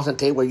in a constant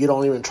state where you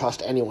don't even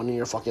trust anyone in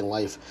your fucking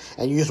life.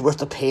 And you just wish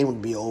the pain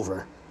would be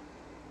over.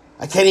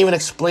 I can't even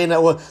explain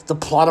the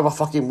plot of a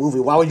fucking movie.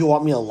 Why would you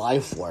want me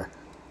alive for?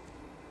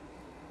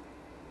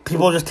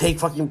 People just take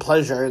fucking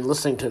pleasure in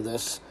listening to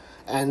this.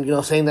 And,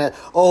 saying that,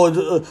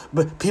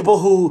 but people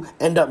who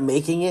end up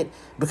making it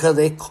because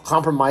they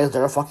compromise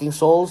their fucking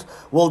souls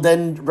will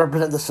then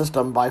represent the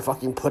system by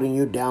fucking putting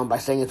you down, by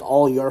saying it's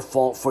all your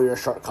fault for your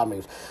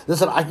shortcomings.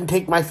 Listen, I can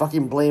take my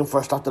fucking blame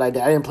for stuff that I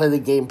did. I didn't play the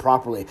game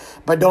properly.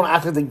 But don't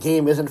act like the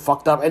game isn't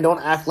fucked up, and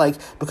don't act like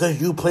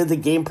because you played the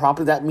game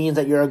properly, that means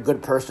that you're a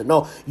good person.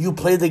 No, you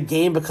play the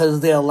game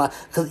because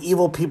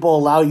evil people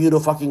allow you to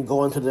fucking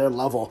go into their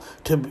level,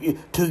 to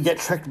get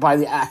tricked by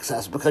the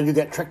access, because you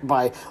get tricked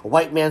by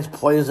white man's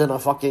poison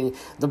of fucking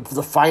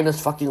the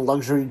finest fucking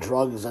luxury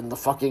drugs and the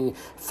fucking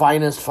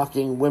finest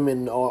fucking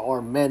women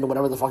or men,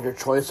 whatever the fuck your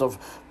choice of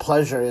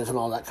pleasure is and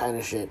all that kind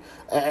of shit.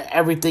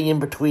 Everything in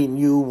between,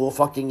 you will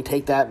fucking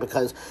take that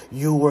because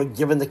you were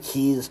given the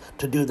keys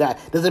to do that.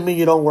 Doesn't mean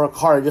you don't work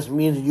hard. It just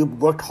means you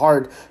worked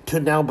hard to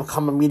now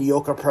become a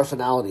mediocre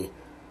personality.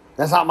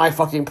 That's not my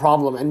fucking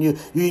problem. And you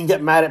can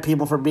get mad at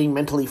people for being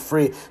mentally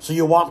free. So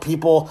you want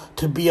people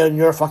to be on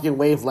your fucking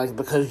wavelength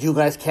because you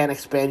guys can't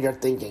expand your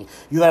thinking.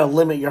 You gotta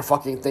limit your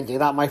fucking thinking.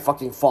 Not my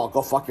fucking fault.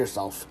 Go fuck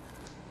yourself.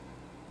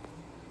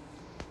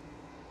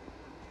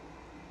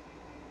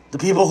 The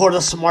people who are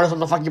the smartest on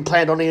the fucking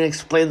planet don't even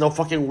explain the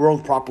fucking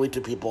world properly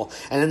to people.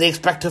 And then they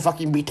expect to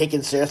fucking be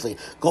taken seriously.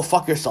 Go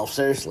fuck yourself,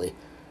 seriously.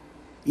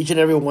 Each and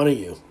every one of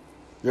you.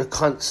 You're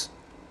cunts.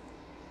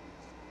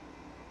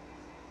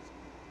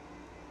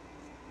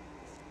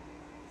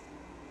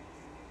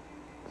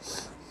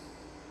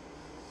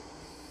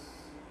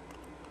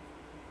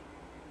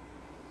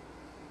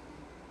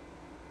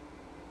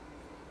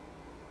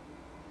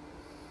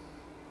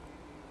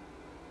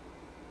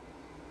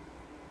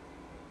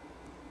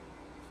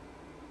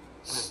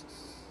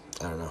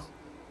 I don't know.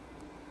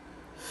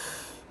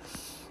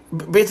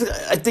 Basically,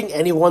 I think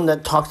anyone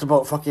that talks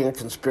about fucking a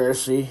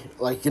conspiracy,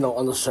 like,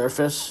 on the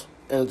surface,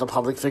 and is a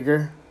public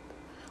figure,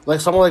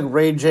 like someone like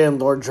Ray J and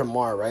Lord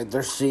Jamar, right?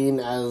 They're seen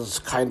as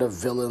kind of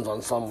villains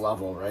on some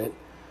level, right?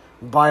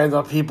 By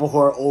the people who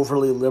are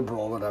overly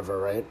liberal, whatever,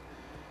 right?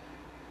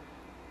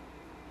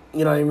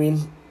 You know what I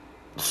mean?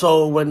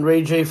 So when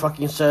Ray J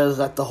fucking says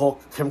that the whole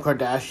Kim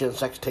Kardashian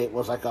sex tape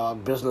was like a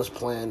business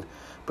plan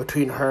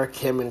between her,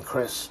 Kim, and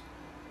Kris,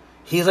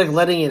 he's like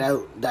letting it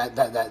out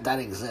that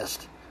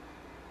exists.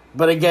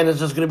 But again, it's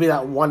just going to be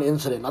that one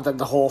incident, not that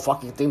the whole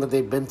fucking thing that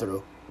they've been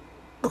through.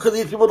 Because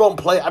these people don't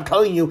play, I'm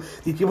telling you,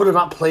 these people do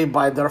not play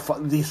by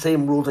these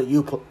same rules that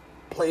you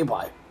play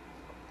by.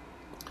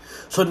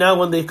 So now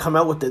when they come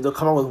out with it, they'll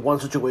come out with one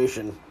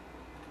situation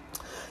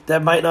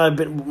that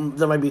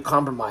might be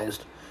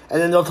compromised.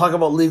 and then they'll talk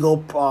about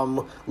legal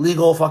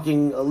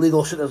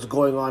shit that's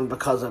going on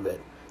because of it.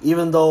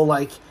 Even though,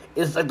 like,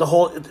 it's like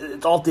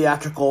it's all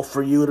theatrical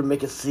for you to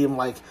make it seem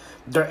like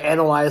they're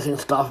analyzing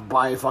stuff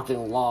by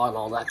fucking law and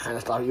all that kind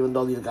of stuff, even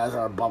though these guys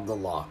are above the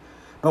law.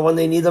 But when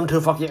they need them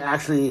to fucking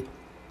actually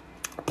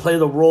play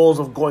the roles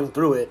of going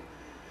through it,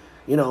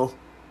 you know.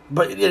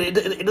 But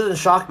it doesn't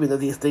shock me that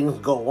these things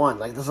go on.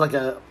 Like, this is like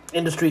a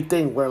industry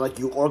thing where, like,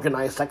 you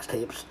organize sex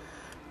tapes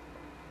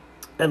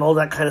and all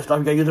that kind of stuff.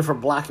 You gotta use it for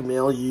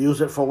blackmail, you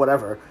use it for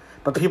whatever.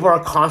 But people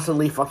are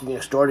constantly fucking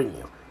extorting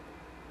you.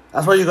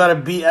 That's why you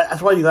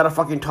gotta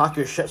fucking talk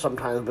your shit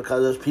sometimes,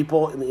 because there's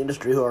people in the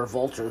industry who are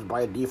vultures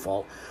by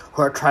default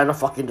who are trying to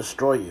fucking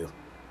destroy you.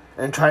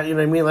 And try, you know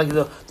what I mean? Like,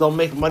 they'll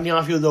make money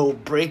off you, they'll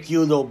break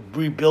you, they'll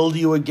rebuild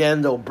you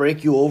again, they'll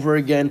break you over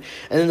again,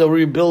 and then they'll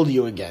rebuild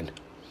you again.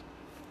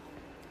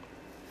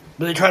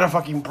 But they try to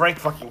fucking break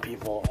fucking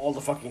people all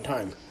the fucking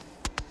time.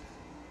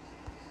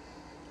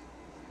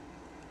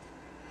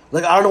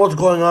 Like, I don't know what's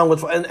going on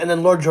with... And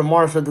then Lord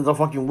Jamar said that the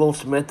fucking Will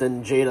Smith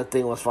and Jada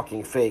thing was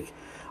fucking fake.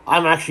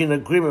 I'm actually in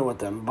agreement with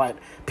them, but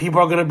people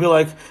are gonna be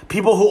like...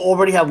 People who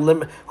already have...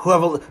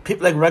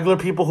 like, regular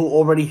people who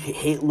already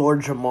hate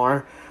Lord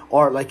Jamar,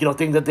 or, like, you know,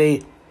 think that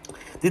they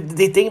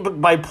think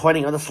by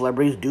pointing out the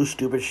celebrities do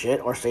stupid shit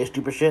or say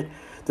stupid shit,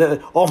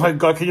 that, oh my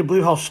god, can you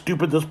believe how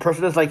stupid this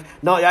person is? Like,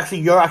 no,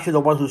 you're actually the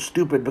one who's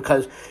stupid,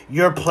 because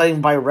you're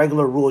playing by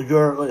regular rules.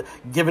 You're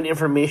given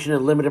information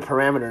in limited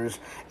parameters,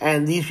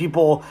 and these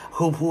people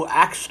who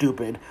act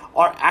stupid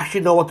are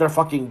actually know what they're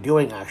fucking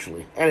doing,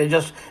 actually. And it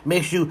just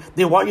makes you...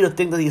 They want you to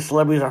think that these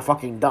celebrities are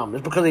fucking dumb.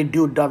 Just because they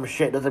do dumb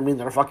shit doesn't mean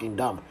they're fucking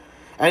dumb.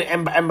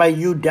 And by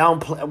you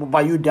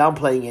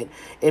downplaying it,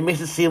 it makes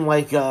it seem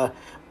like if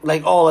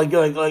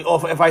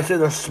I say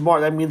they're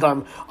smart, that means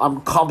I'm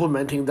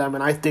complimenting them,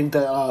 and I think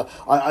that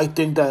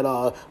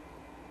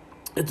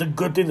it's a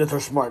good thing that they're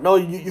smart. No,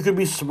 you can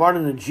be smart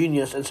and a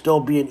genius and still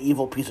be an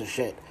evil piece of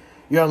shit.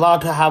 You're allowed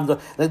to have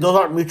those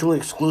aren't mutually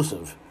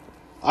exclusive.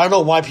 I don't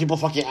know why people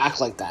fucking act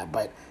like that,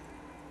 but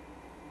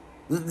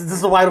this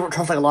is why I don't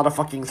trust like a lot of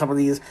fucking some of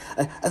these.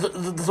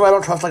 This is why I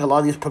don't trust like a lot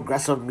of these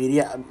progressive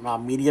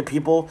media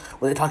people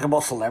when they talk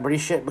about celebrity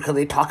shit, because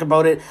they talk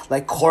about it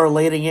like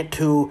correlating it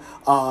to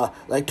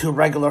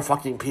regular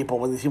fucking people,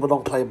 when these people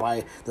don't play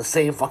by the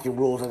same fucking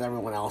rules as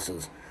everyone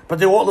else's. But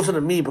they won't listen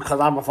to me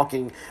because I'm a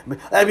fucking...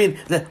 I mean,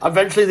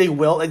 eventually they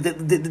will. Like,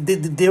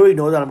 they already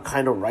know that I'm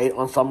kind of right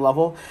on some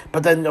level.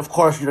 But then, of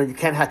course, you know, you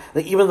can't have...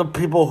 Like, even the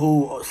people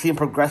who seem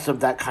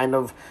progressive that kind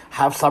of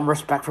have some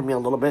respect for me a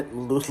little bit,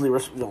 loose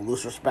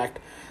respect,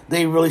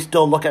 they really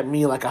still look at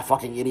me like a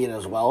fucking idiot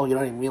as well. You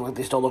know what I mean? Like,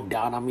 they still look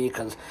down on me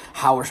because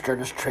Howard Stern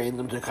has trained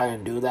them to kind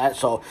of do that.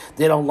 So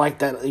they don't like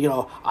that, you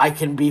know, I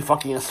can be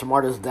fucking as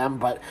smart as them,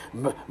 but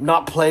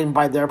not playing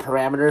by their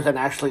parameters and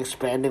actually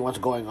expanding what's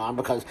going on,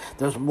 because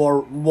there's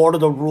more to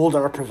the rules that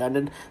are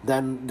presented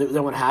than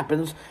what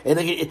happens. And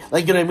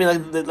like you know what I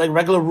mean? Like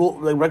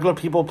regular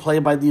people play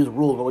by these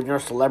rules, but when you're a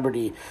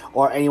celebrity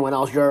or anyone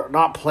else, you're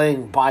not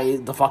playing by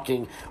the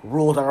fucking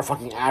rules that are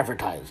fucking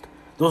advertised.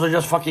 Those are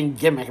just fucking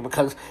gimmick,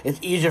 because it's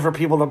easier for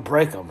people to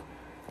break them.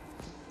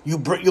 You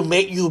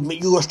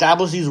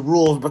establish these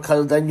rules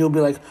because then you'll be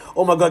like,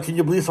 oh my god, can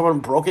you believe someone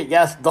broke it?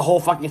 Yes, the whole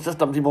fucking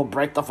system, people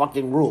break the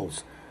fucking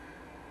rules.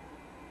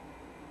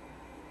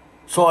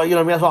 So, you know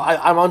what I mean? So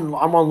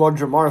I'm on Lord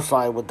Jamar's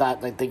side with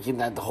that, like, thinking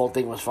that the whole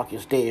thing was fucking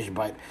staged,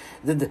 but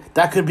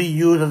that could be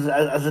used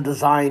as a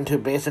design to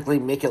basically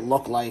make it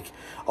look like,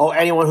 oh,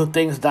 anyone who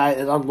thinks that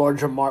is on Lord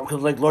Jamar,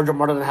 because, like, Lord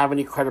Jamar doesn't have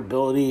any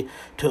credibility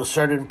to a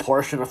certain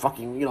portion of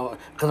fucking, you know,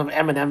 because of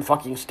Eminem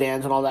fucking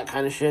stands and all that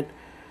kind of shit.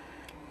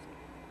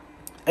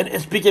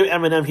 And speaking of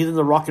Eminem, he's in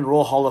the Rock and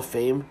Roll Hall of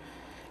Fame,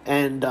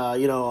 and,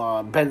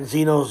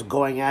 Benzino's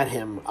going at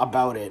him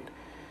about it.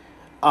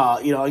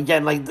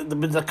 Again, like,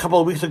 a couple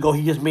of weeks ago,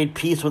 he just made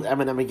peace with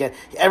Eminem again.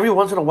 Every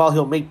once in a while,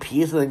 he'll make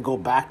peace and then go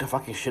back to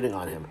fucking shitting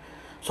on him.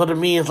 So to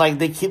me, it's like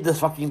they keep this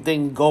fucking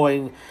thing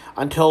going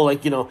until,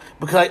 like, you know,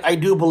 because I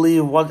do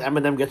believe once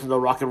Eminem gets in the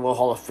Rock and Roll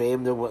Hall of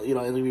Fame, there will, you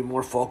know, it'll be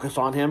more focus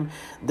on him.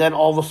 Then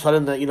all of a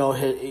sudden, that, you know,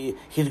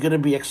 he's gonna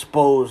be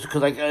exposed,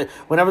 because like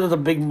whenever there's a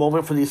big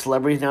moment for these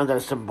celebrities now that are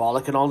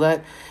symbolic and all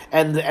that,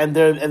 and they've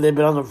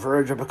been on the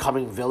verge of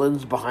becoming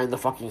villains behind the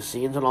fucking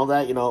scenes and all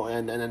that, you know,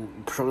 and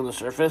then showing the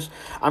surface,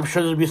 I'm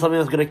sure there'll be something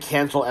that's gonna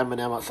cancel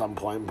Eminem at some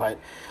point. But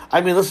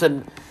I mean,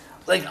 listen.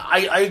 Like,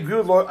 I agree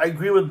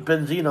with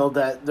Benzino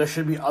that there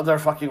should be other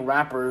fucking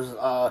rappers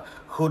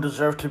who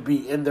deserve to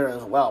be in there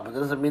as well. But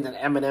that doesn't mean that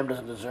Eminem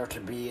doesn't deserve to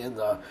be in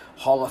the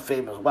Hall of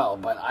Fame as well.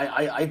 But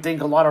I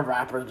think a lot of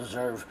rappers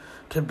deserve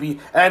to be.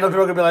 And I know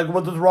people are going to be like,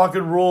 what does rock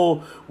and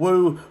roll?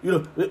 Well, you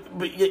know,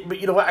 but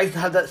you know what? I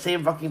had that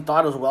same fucking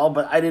thought as well,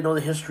 but I didn't know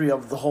the history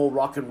of the whole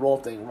rock and roll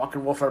thing. Rock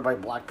and roll started by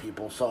black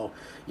people. So,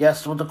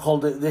 yes, what they call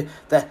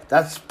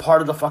that's part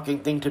of the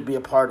fucking thing to be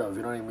a part of.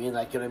 You know what I mean?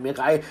 Like, you know what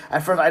I mean?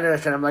 At first I didn't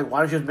understand. I'm like, why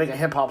don't you just make a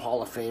hip hop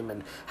Hall of Fame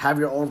and have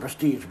your own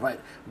prestige?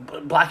 But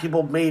black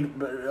people made,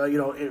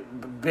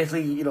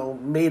 basically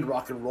made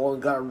rock and roll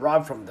and got it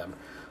robbed from them.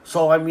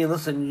 So I mean,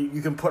 listen,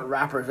 you can put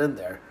rappers in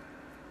there.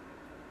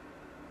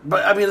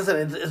 But I mean,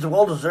 listen, it's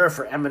well deserved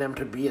for Eminem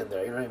to be in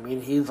there. You know what I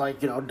mean? He's like,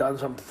 done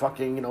some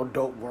fucking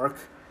dope work.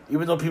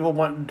 Even though people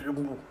want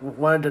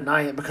to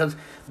deny it, because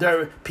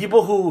there are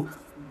people who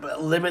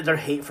limit their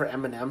hate for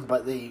Eminem,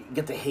 but they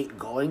get the hate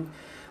going.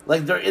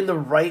 Like, they're in the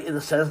right in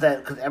the sense that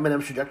because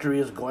Eminem's trajectory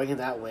is going in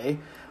that way,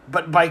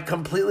 but by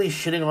completely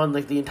shitting on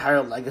like the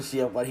entire legacy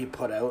of what he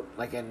put out,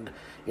 like, and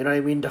you know what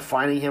I mean,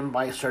 defining him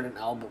by certain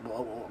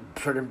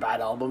bad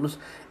albums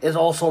is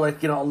also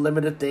like a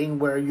limited thing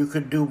where you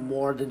could do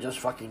more than just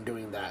fucking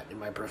doing that, in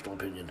my personal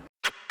opinion.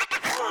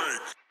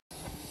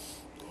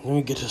 Let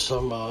me get to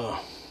some.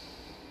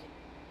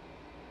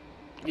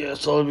 Yeah,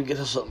 so let me get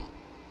to some.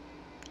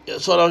 Yeah,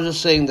 so I was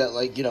just saying that,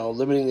 like,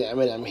 limiting the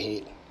Eminem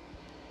hate,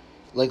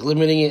 like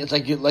limiting it, it's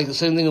like the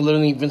same thing as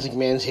limiting Vince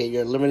McMahon's hate.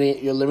 You're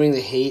limiting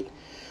the hate,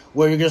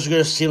 where you're just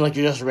gonna seem like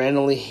you're just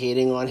randomly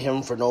hating on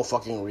him for no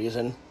fucking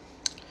reason.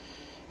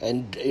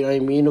 And you know what I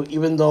mean?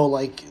 Even though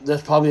like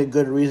there's probably a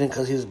good reason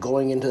because he's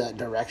going into that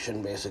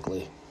direction,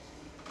 basically.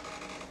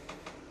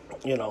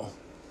 I'll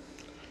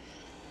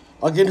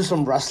get into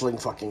some wrestling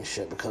fucking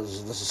shit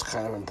because this is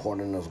kind of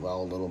important as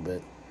well, a little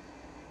bit.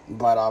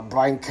 But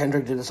Brian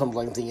Kendrick did some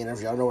lengthy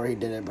interview. I don't know where he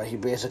did it, but he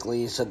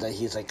basically said that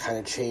he's like kind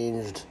of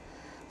changed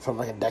from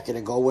like a decade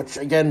ago, which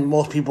again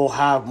most people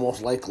have,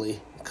 most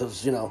likely,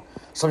 because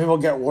some people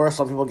get worse,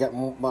 some people get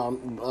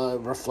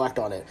reflect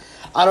on it.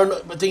 I don't know.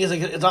 But the thing is,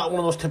 like, it's not one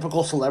of those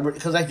typical celebrity,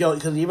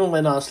 because even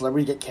when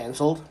celebrities get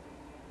canceled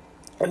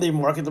and they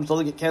market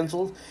themselves to get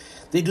canceled,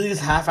 they do these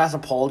half-ass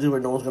apologies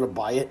where no one's gonna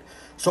buy it.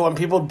 So when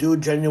people do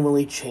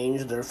genuinely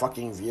change their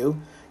fucking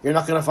view, you're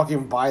not gonna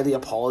fucking buy the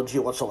apology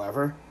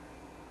whatsoever.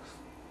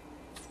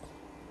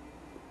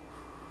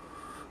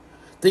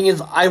 Thing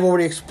is, I've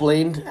already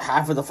explained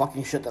half of the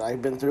fucking shit that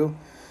I've been through,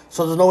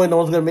 so there's no way no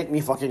one's gonna make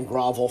me fucking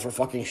grovel for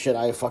fucking shit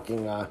I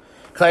fucking,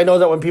 cause I know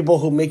that when people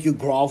who make you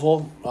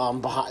grovel,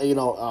 behind,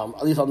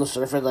 at least on the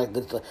surface, like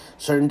the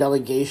certain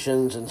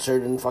delegations and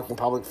certain fucking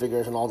public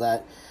figures and all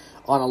that,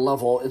 on a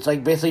level, it's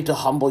like basically to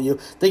humble you.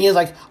 Thing is,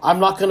 like, I'm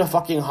not gonna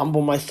fucking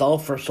humble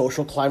myself for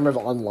social climbers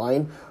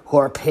online who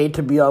are paid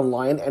to be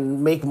online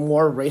and make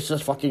more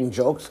racist fucking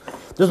jokes.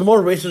 There's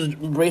more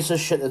racist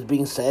shit that's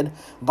being said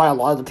by a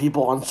lot of the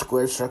people on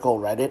Squared Circle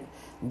Reddit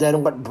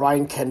than what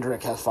Brian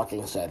Kendrick has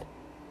fucking said.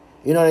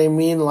 You know what I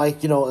mean?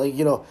 Like, you know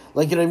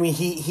what I mean?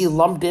 He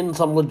lumped in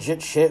some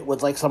legit shit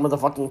with like some of the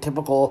fucking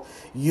typical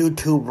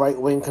YouTube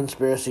right-wing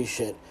conspiracy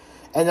shit.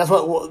 And that's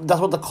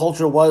what the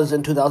culture was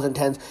in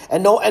 2010s.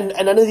 And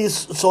none of these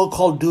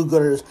so-called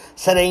do-gooders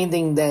said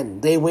anything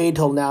then. They waited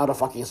till now to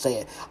fucking say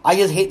it. I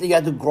just hate that you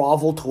have to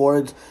grovel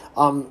towards, it's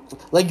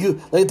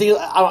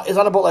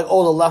not about like, the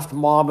left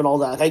mob and all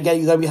that. Like, I get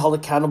you gotta be held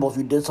accountable if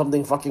you did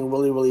something fucking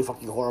really, really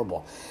fucking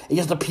horrible. It's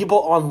just the people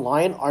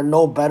online are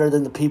no better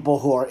than the people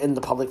who are in the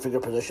public figure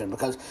position,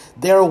 because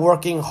they're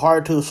working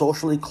hard to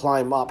socially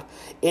climb up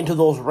into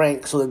those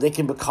ranks so that they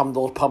can become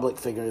those public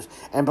figures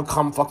and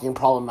become fucking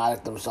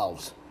problematic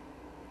themselves.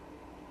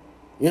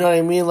 You know what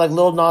I mean? Like,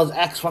 Lil Nas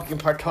X fucking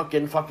partook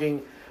in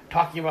fucking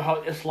talking about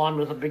how Islam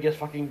was the biggest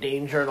fucking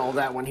danger and all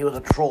that when he was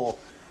a troll.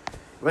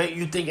 Right?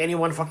 You think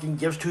anyone fucking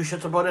gives two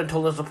shits about it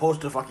until they're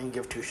supposed to fucking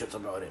give two shits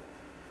about it.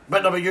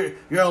 But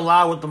you're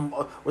allowed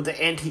with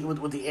the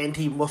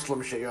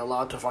anti-Muslim shit, you're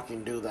allowed to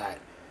fucking do that.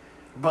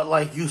 But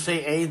like, you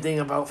say anything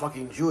about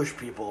fucking Jewish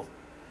people,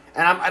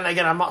 and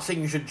again, I'm not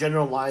saying you should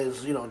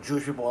generalize,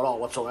 Jewish people at all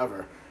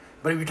whatsoever.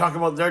 But if you talk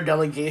about their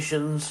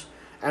delegations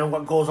and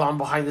what goes on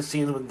behind the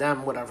scenes with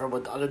them, whatever,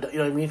 with other, you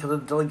know what I mean? Because the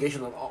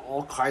delegation of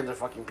all kinds of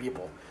fucking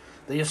people.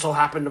 They just so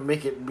happen to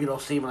make it,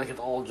 seem like it's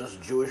all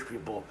just Jewish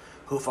people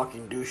who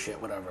fucking do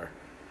shit, whatever.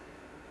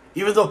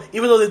 Even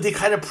though they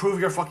kind of prove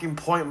your fucking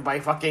point by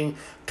fucking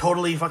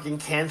totally fucking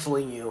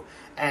canceling you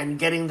and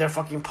getting their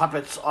fucking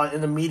puppets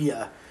in the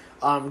media,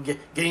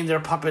 getting their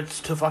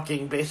puppets to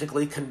fucking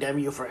basically condemn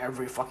you for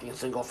every fucking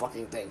single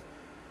fucking thing.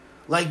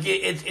 Like,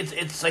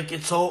 it's like,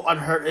 it's so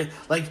unheard,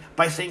 like,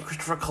 by saying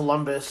Christopher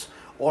Columbus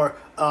or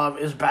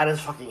as bad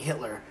as fucking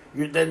Hitler,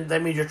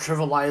 that means you're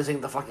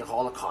trivializing the fucking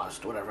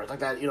Holocaust, whatever. It's like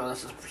that,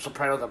 that's a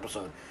Sopranos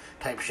episode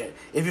type shit.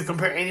 If you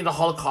compare anything to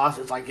Holocaust,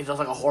 it's just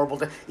like a horrible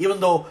thing.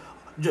 Even though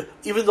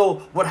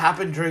what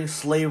happened during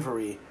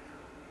slavery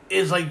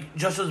is like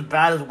just as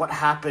bad as what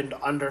happened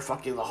under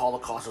fucking the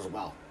Holocaust as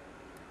well.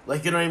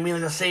 Like, you know what I mean?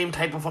 Like, the same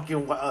type of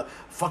fucking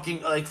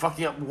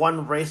fucking up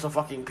one race of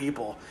fucking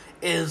people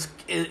is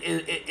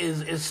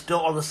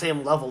still on the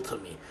same level to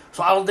me.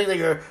 So I don't think that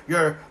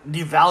you're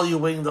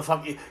devaluing the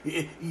fucking.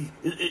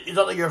 It's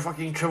not like you're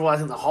fucking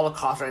trivializing the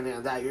Holocaust or anything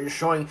like that. You're just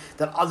showing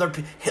that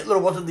Hitler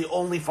wasn't the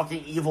only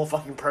fucking evil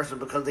fucking person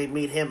because they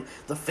made him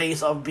the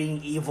face of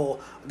being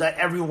evil that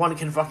everyone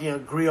can fucking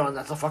agree on.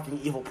 That's a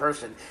fucking evil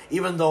person,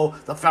 even though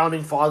the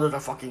founding fathers are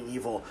fucking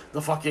evil.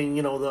 The fucking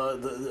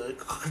the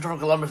Christopher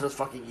Columbus is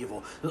fucking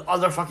evil. There's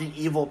other fucking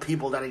evil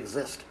people that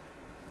exist.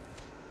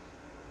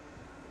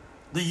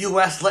 The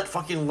U.S. let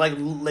fucking like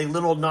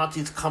little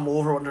Nazis come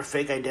over under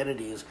fake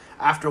identities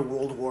after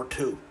World War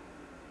II.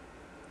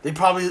 They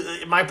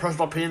probably, in my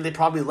personal opinion, they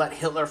probably let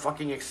Hitler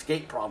fucking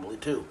escape probably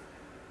too.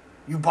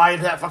 You buy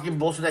into that fucking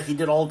bullshit that he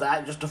did all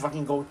that just to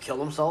fucking go kill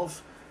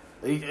himself?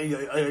 Are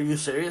you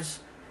serious?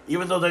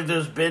 Even though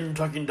there's been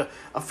fucking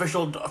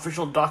official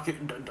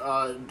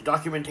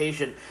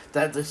documentation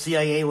that the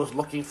CIA was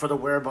looking for the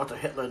whereabouts of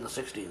Hitler in the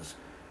 60s.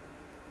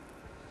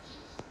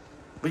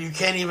 But you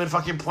can't even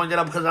fucking point it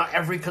out because now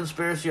every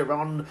conspiracy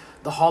around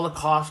the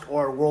Holocaust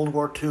or World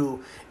War II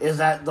is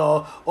that the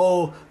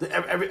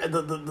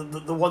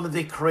one that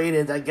they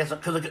created that gets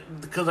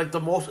because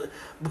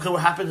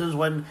what happens is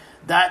when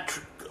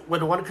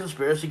one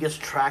conspiracy gets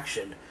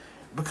traction,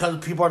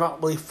 because people are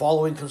not really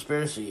following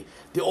conspiracy.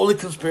 The only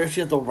conspiracy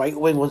that the right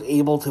wing was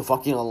able to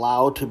fucking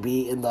allow to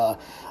be in the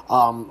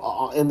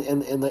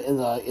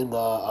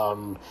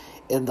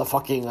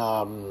fucking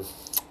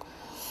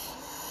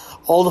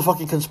all the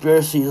fucking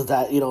conspiracies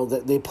that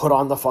that they put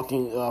on the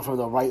fucking from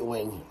the right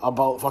wing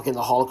about fucking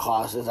the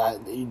Holocaust is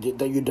that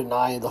you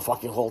deny the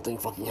fucking whole thing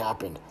fucking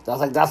happened.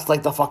 That's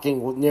like the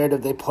fucking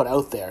narrative they put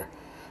out there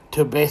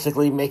to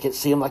basically make it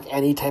seem like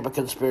any type of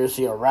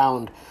conspiracy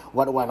around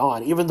what went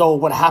on, even though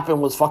what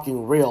happened was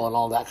fucking real and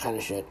all that kind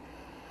of shit.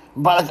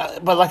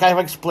 But like I've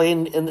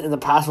explained in the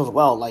past as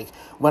well, like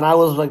when I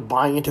was like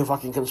buying into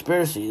fucking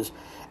conspiracies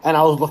and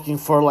I was looking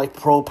for like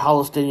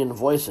pro-Palestinian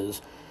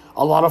voices,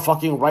 a lot of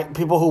fucking right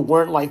people who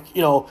weren't like,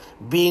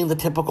 being the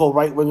typical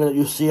right winger that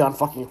you see on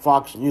fucking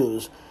Fox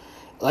News,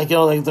 like,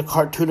 like the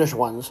cartoonish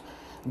ones,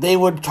 they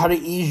would try to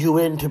ease you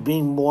into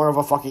being more of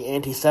a fucking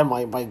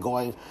anti-Semite by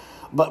going,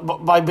 but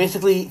by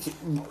basically,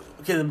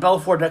 okay, the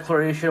Balfour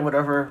Declaration,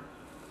 whatever,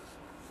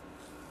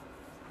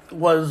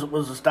 was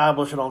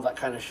established and all that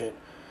kind of shit.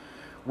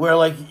 Where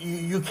like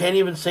you can't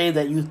even say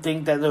that you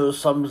think that there was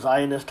some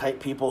Zionist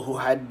type people who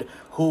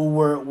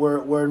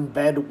were in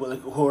bed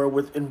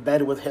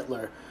with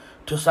Hitler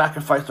to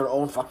sacrifice their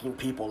own fucking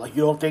people. Like,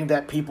 you don't think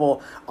that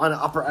people on an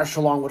upper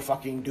echelon would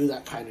fucking do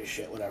that kind of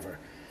shit, whatever,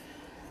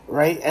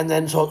 right? And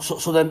then so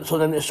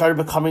then it started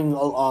becoming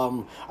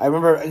I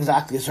remember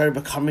exactly, it started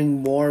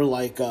becoming more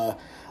like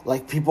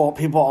people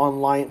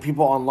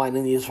online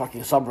in these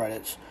fucking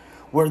subreddits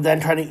were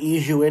then trying to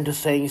ease you into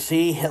saying,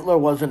 see, Hitler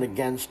wasn't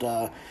against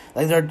they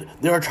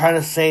were trying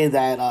to say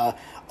that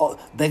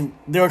they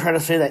were trying to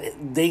say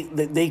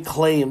that they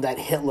claim that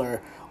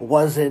Hitler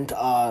wasn't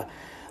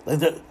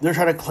they're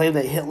trying to claim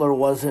that Hitler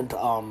wasn't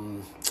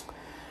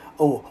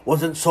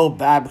so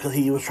bad because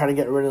he was trying to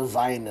get rid of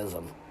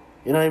Zionism.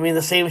 You know what I mean?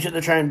 The same shit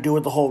they're trying to do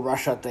with the whole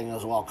Russia thing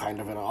as well, kind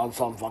of, on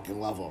some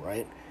fucking level,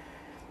 right?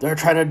 They're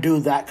trying to do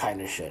that kind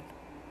of shit.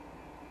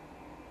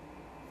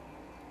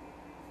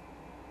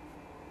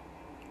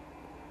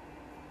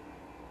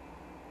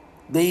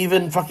 They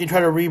even fucking try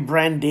to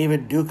rebrand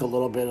David Duke a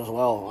little bit as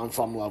well, on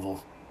some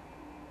level.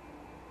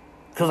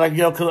 Because, like,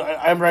 because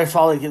I remember I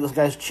saw, like, this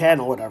guy's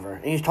channel, whatever,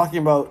 and he's talking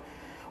about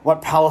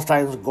what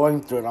Palestine's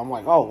going through, and I'm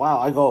like, oh, wow.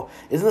 I go,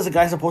 isn't this a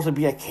guy supposed to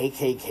be a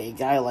KKK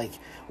guy? Like,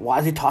 why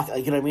is he talking,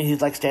 like, you know what I mean?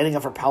 He's, like, standing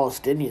up for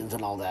Palestinians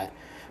and all that.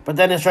 But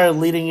then it started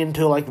leading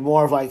into, like,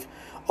 more of, like,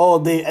 oh,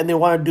 they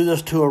want to do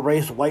this to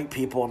erase white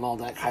people and all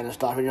that kind of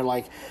stuff, and you're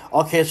like,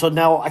 okay, so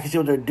now I can see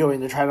what they're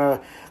doing. They're trying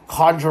to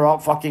conjure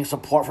up fucking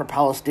support for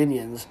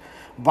Palestinians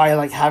by,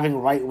 like,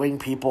 having right-wing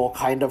people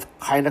kind of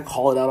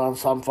call it out on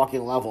some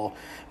fucking level.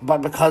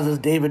 But because it's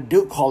David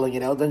Duke calling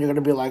it out, then you're going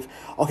to be like,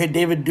 okay,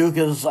 David Duke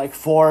is, like,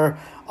 for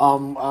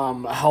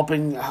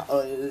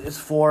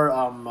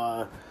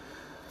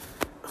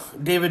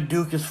David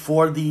Duke is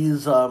for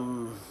these,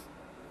 you're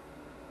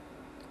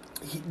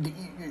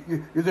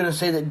going to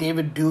say that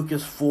David Duke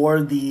is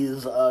for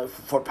these,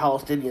 for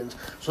Palestinians,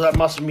 so that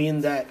must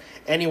mean that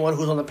anyone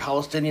who's on the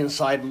Palestinian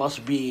side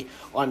must be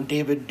on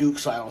David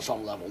Duke's side on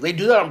some level. They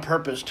do that on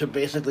purpose to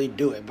basically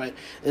do it, but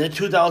in the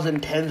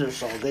 2010s or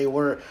so, they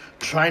were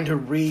trying to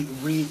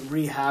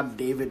rehab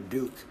David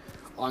Duke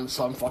on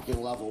some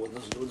fucking level with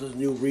this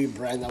new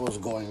rebrand that was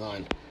going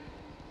on.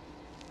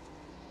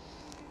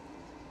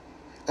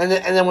 And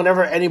then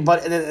whenever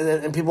anybody,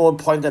 and people would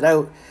point that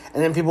out,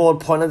 and then people would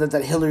point out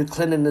that Hillary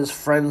Clinton is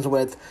friends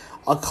with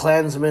a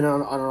Klansman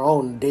on her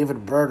own,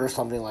 David Byrd or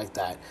something like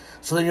that.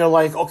 So then you're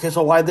like, okay,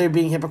 so why are they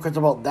being hypocrites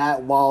about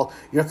that while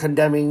you're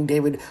condemning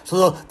David?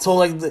 So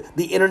like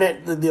the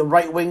internet, the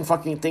right wing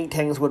fucking think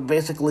tanks would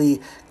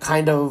basically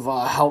kind of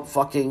help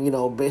fucking,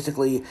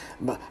 basically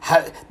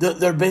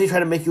they're basically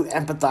trying to make you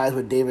empathize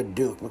with David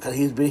Duke because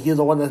he's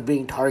the one that's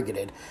being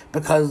targeted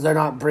because they're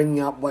not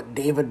bringing up what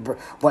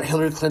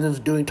Hillary Clinton's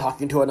doing,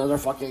 talking to another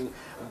fucking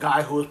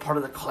guy who was part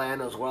of the Klan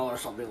as well or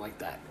something like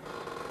that.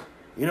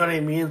 You know what I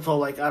mean? So,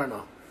 like, I don't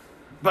know.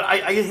 But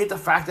I just hate the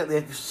fact that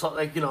they,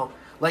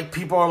 like,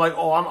 people are like,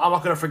 oh, I'm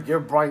not going to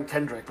forgive Brian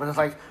Kendrick. But it's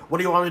like, what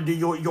do you want to do?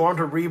 You want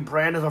to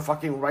rebrand as a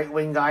fucking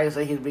right-wing guy and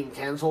say he's being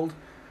canceled?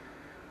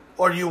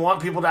 Or do you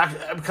want people to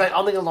actually... Because I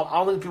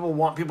don't think people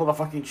want people to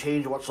fucking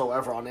change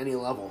whatsoever on any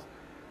level.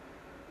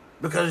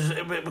 And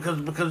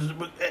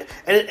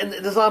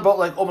it's not about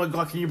like, oh my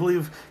god, can you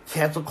believe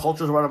cancel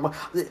culture is around.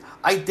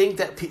 I think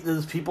that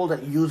there's people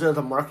that use it as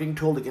a marketing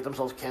tool to get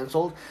themselves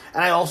canceled,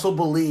 and I also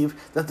believe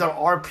that there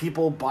are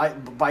people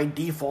by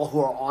default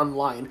who are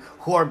online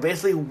who are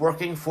basically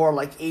working for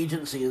like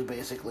agencies,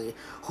 basically,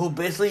 who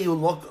basically you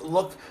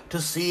look to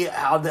see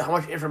how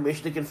much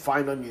information they can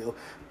find on you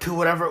to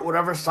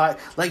whatever side.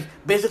 Like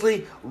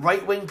basically,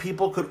 right wing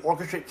people could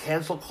orchestrate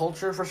cancel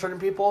culture for certain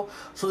people,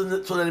 so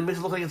then it makes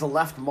it look like it's a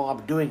left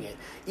mob doing it.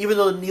 Even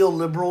though the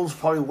neoliberals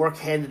probably work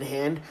hand in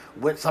hand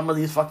with some of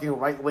these fucking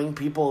right wing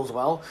people as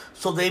well,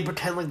 so they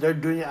pretend like they're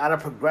doing it out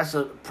of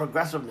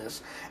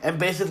progressiveness, and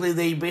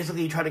they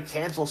basically try to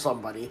cancel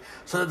somebody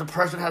so that the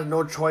person has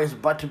no choice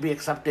but to be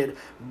accepted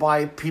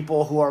by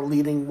people who are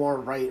leaning more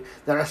right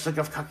that are sick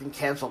of fucking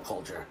cancel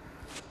culture.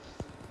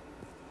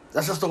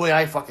 That's just the way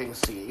I fucking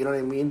see it. You know what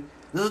I mean?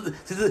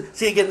 This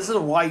is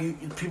why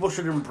people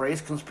should embrace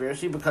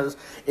conspiracy, because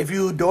if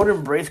you don't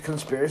embrace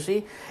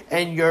conspiracy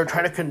and you're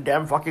trying to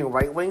condemn fucking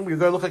right wing, you're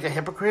gonna look like a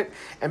hypocrite.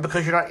 And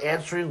because you're not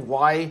answering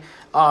why,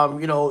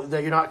 that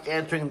you're not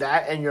answering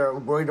that, and you're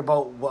worried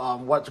about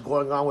what's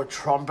going on with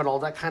Trump and all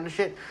that kind of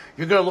shit,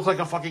 you're gonna look like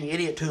a fucking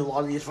idiot to a lot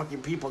of these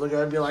fucking people. They're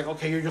gonna be like,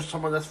 okay, you're just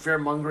someone that's fear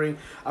mongering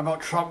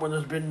about Trump when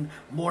there's been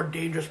more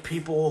dangerous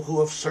people who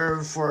have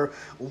served for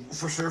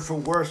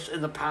worse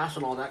in the past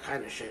and all that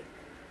kind of shit.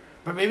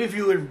 But maybe if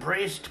you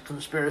embraced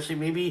conspiracy,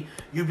 maybe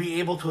you'd be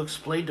able to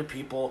explain to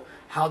people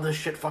how this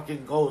shit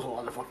fucking goes a lot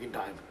of the fucking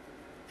time.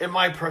 In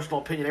my personal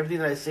opinion, everything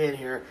that I say in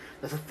here,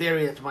 that's a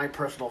theory, that's my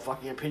personal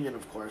fucking opinion,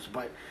 of course.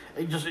 But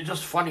it's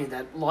just funny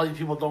that a lot of these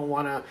people don't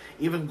want to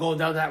even go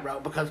down that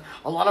route, because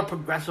a lot of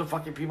progressive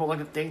fucking people like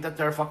to think that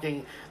they're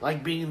fucking,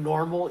 like, being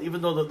normal,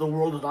 even though the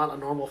world is not a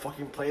normal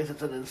fucking place.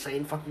 It's an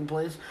insane fucking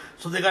place.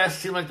 So they gotta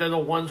seem like they're the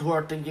ones who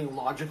are thinking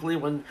logically,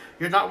 when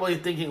you're not really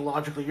thinking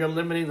logically. You're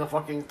limiting the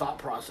fucking thought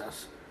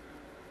process.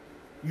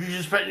 You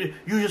just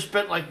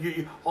spent like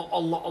a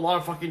lot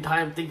of fucking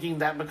time thinking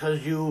that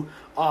because you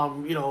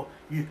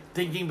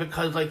thinking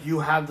because like you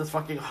have this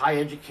fucking high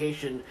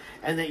education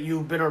and that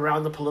you've been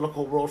around the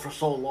political world for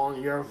so long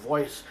and you're a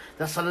voice,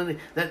 that suddenly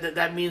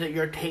that means that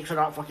your takes are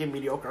not fucking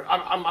mediocre.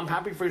 I'm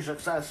happy for your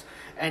success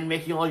and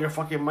making all your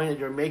fucking money that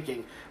you're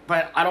making,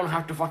 but I don't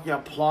have to fucking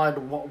applaud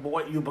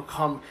what you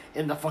become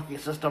in the fucking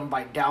system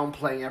by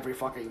downplaying every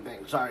fucking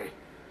thing. Sorry.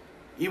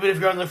 Even if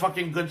you're on the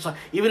fucking good side,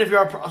 even if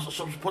you're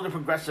supposedly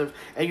progressive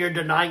and you're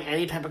denying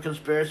any type of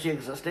conspiracy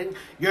existing,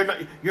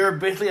 you're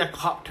basically a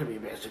cop to me,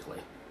 basically.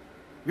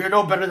 You're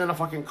no better than a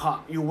fucking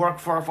cop. You work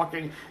for a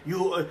fucking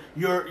you're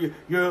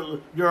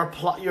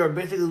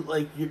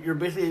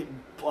basically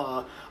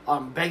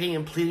begging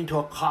and pleading to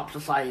a cop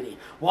society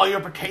while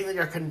you're pretending that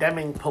you're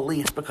condemning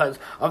police because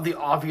of the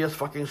obvious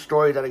fucking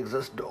story that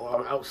exists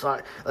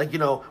outside, like,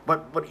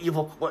 what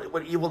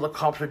evil the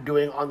cops are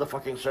doing on the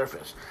fucking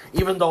surface,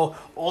 even though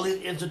all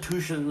these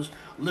institutions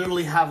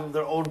literally have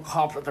their own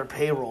cops at their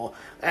payroll,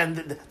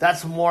 and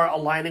that's more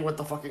aligning with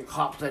the fucking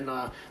cops than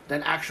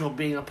actual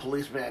being a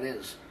policeman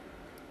is.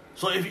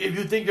 So if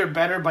you think you're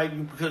better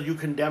because you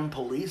condemn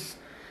police,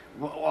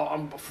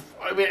 well,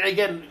 I mean,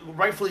 again,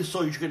 rightfully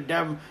so, you should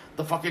condemn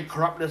the fucking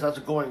corruptness that's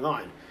going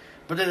on.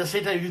 But then at the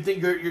same time, you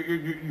think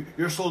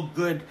you're so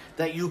good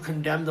that you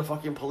condemn the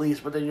fucking police,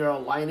 but then you're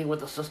aligning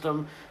with a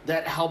system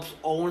that helps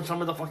own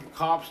some of the fucking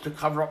cops to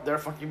cover up their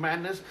fucking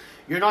madness.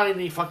 You're not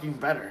any fucking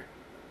better.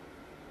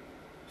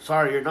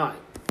 Sorry, you're not.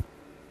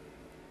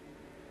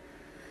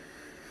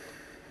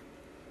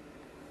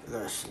 I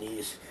gotta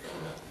sneeze.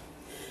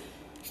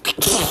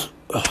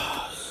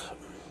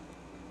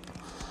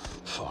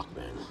 Fuck,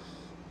 man.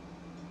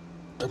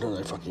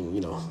 Another fucking,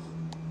 I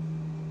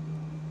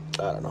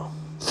don't know.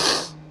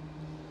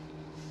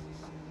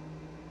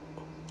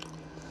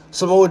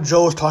 Samoa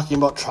Joe was talking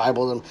about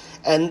tribalism,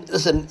 and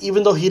listen,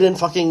 even though he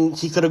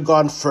could have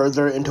gone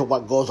further into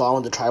what goes on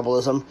with the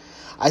tribalism,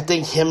 I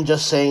think him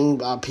just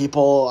saying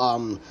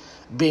people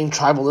being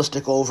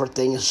tribalistic over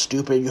things is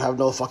stupid, you have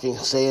no fucking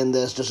say in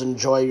this, just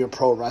enjoy your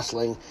pro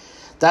wrestling.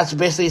 That's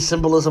basically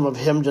symbolism of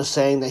him just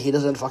saying that he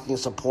doesn't fucking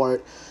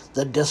support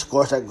the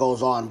discourse that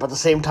goes on, but at the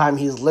same time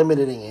he's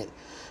limiting it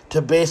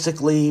to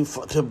basically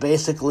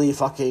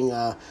fucking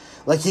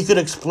like he could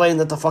explain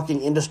that the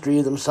fucking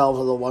industry themselves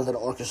are the ones that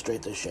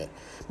orchestrate this shit.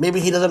 Maybe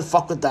he doesn't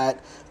fuck with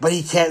that, but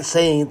he can't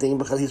say anything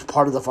because he's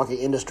part of the fucking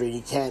industry.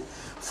 He can't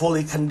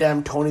fully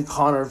condemn Tony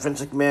Khan or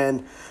Vince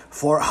McMahon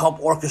for help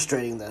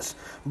orchestrating this.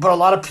 But a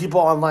lot of people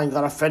online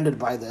got offended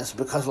by this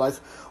because, like,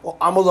 well,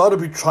 I'm allowed to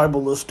be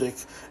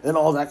tribalistic and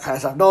all that kind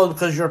of stuff. No,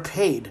 because you're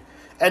paid.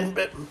 And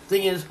the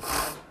thing is,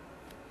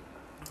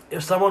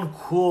 if someone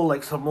cool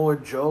like Samoa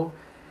Joe,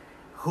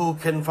 who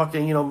can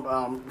fucking,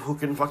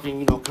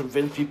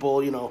 convince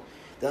people,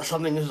 that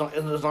something is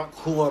not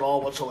cool at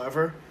all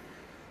whatsoever,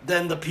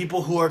 then the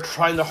people who are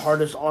trying the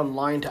hardest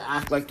online to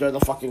act like they're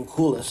the fucking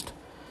coolest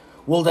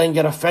will then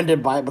get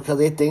offended by it because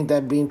they think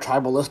that being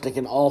tribalistic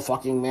in all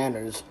fucking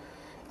manners,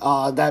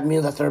 that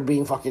means that they're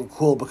being fucking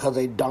cool because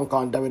they dunk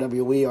on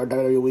WWE or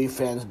WWE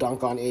fans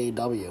dunk on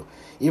AEW,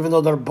 even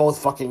though they're both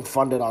fucking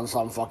funded on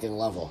some fucking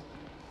level.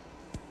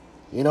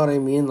 You know what I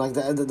mean? Like,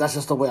 that's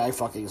just the way I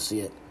fucking see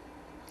it.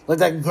 Like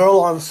that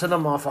girl on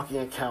Cinema fucking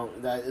account.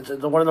 It's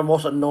one of the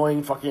most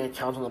annoying fucking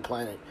accounts on the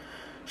planet.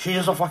 She's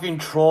just a fucking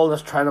troll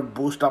that's trying to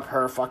boost up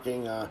her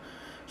fucking,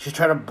 she's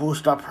trying to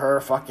boost up her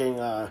fucking,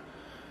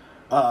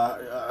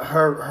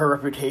 her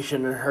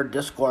reputation and her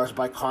discourse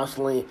by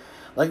constantly,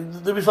 like,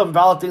 there'll be some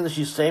valid thing that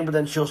she's saying, but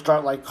then she'll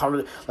start, like,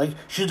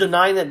 she's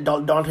denying that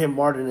Dante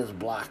Martin is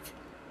black.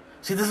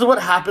 See, this is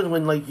what happens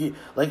when, like,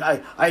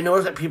 I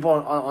notice that people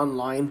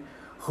online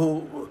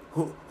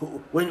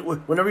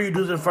whenever you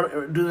do this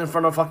in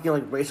front of fucking,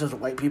 like, racist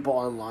white people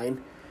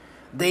online,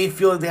 they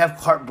feel like they have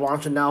carte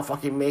blanche and now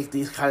fucking make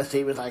these kind of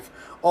statements like,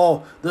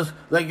 oh, this,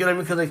 like, you know what I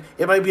mean? Because, like,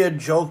 it might be a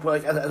joke,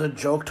 but, like, as a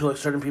joke to, like,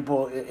 certain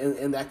people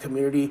in that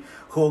community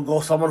who will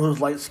go, someone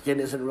who's light skinned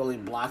isn't really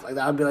black. Like,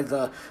 that would be, like,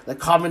 the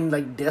common,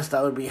 like, diss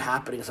that would be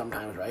happening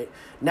sometimes, right?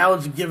 Now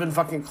it's given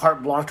fucking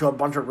carte blanche to a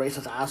bunch of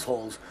racist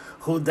assholes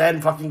who then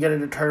fucking get to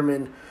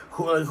determine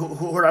who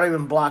are not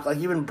even black. Like,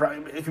 even,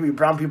 it could be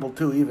brown people,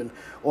 too, even.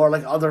 Or,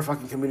 like, other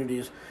fucking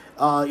communities.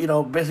 You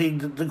know,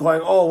 basically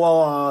going, oh,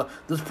 well,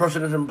 this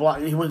person isn't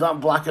black, he was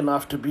not black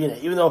enough to be in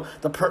it. Even though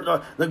the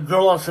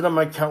girl on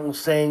Cinema account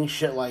was saying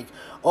shit like,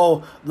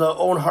 oh, the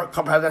Owen Hart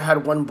Cup hasn't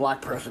had one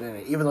black person in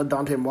it, even though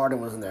Dante Martin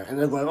wasn't there. And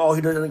they're going, oh,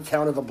 he doesn't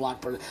count as a black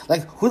person.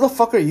 Like, who the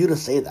fuck are you to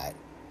say that?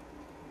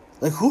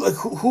 Like,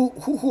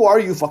 who are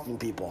you fucking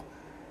people?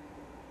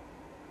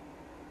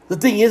 The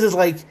thing is,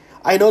 like,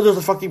 I know there's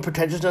a fucking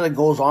pretentiousness that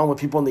goes on with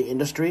people in the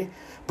industry,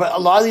 but a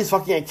lot of these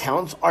fucking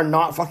accounts are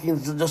not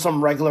fucking just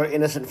some regular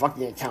innocent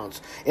fucking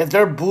accounts. If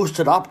they're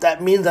boosted up,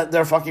 that means that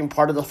they're fucking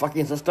part of the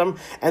fucking system,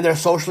 and they're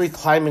socially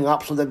climbing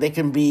up so that they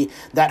can be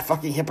that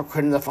fucking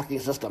hypocrite in the fucking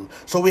system.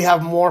 So we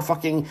have more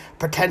fucking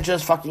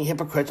pretentious fucking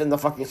hypocrites in the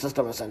fucking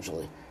system,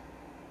 essentially.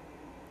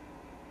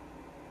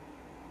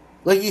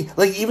 Like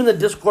even the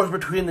discourse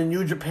between the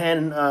New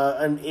Japan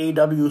and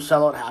AEW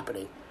sellout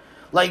happening.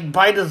 Like,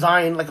 by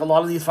design, like, a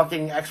lot of these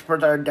fucking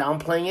experts that are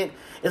downplaying it,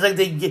 it's like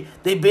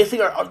they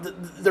basically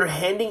they're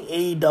handing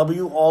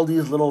AEW all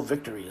these little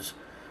victories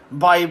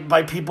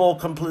by people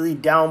completely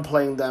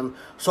downplaying them,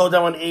 so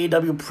that when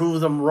AEW proves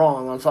them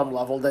wrong on some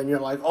level, then you're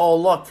like, oh,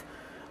 look,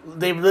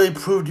 they really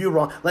proved you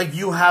wrong. Like,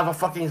 you have a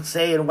fucking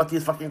say in what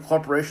these fucking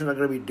corporations are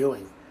going to be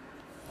doing.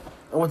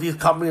 And what these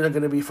companies are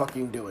going to be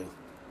fucking doing.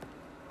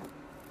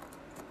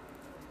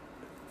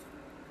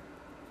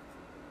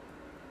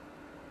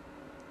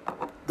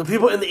 The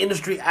people in the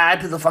industry add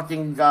to the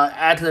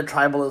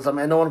tribalism,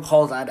 and no one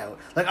calls that out.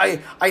 Like,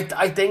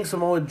 I thank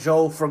Samoa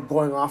Joe for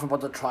going off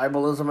about the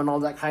tribalism and all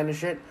that kind of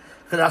shit,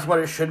 because that's what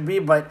it should be,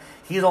 but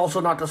he's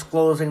also not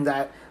disclosing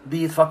that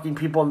these fucking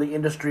people in the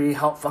industry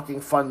help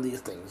fucking fund these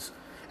things.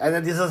 And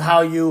that this is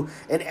how you,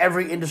 in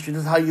every industry,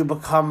 this is how you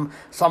become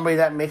somebody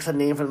that makes a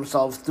name for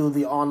themselves through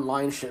the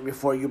online shit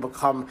before you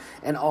become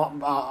an on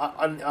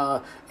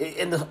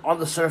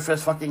the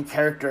surface fucking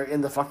character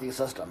in the fucking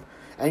system.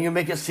 And you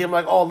make it seem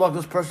like, oh, look,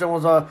 this person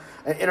was an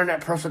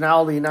internet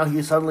personality, and now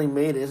he suddenly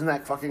made it. Isn't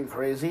that fucking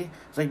crazy?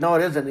 It's like, no,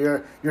 it isn't.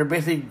 You're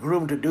basically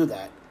groomed to do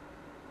that.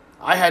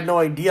 I had no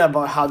idea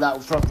about how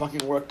that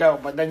fucking worked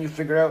out, but then you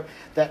figure out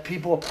that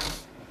people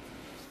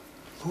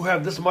who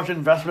have this much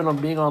investment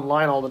on being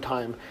online all the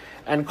time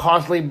and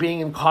constantly being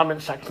in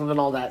comment sections and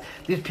all that,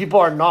 these people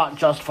are not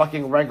just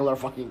fucking regular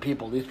fucking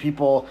people. These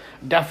people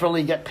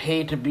definitely get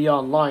paid to be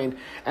online,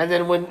 and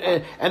then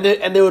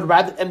they would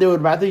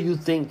rather you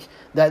think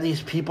that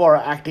these people are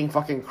acting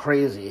fucking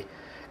crazy.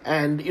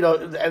 And, you know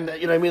what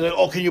I mean? Like,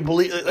 oh, can you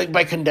believe, like,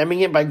 by condemning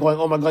it, by going,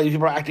 oh my god, these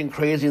people are acting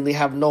crazy, and they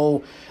have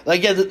no,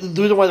 like, yeah, the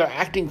reason why they're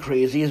acting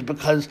crazy is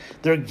because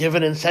they're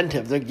given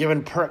incentive, they're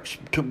given perks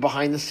to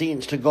behind the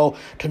scenes, to go,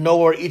 to know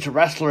where each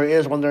wrestler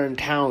is when they're in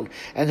town,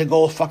 and to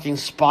go fucking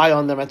spy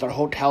on them at their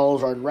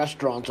hotels or in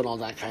restaurants and all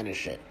that kind of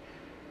shit.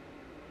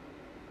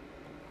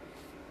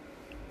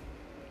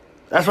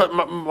 That's what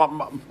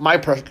my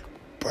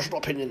personal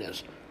opinion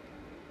is.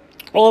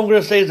 All I'm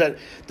going to say is that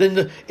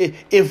then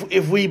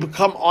if we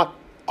become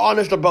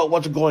honest about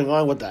what's going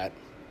on with that,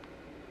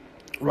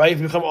 right? If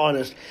we become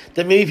honest,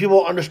 then maybe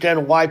people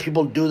understand why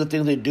people do the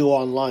things they do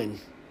online.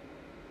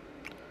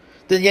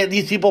 Then yet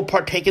these people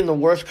partake in the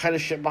worst kind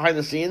of shit behind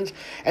the scenes,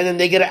 and then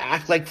they get to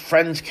act like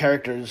Friends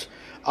characters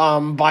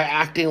by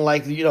acting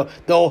like, you know,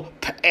 they'll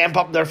amp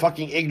up their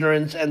fucking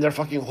ignorance and their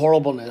fucking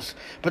horribleness,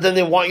 but then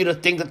they want you to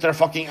think that they're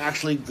fucking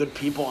actually good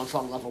people on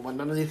some level, when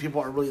none of these people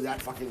are really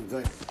that fucking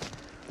good.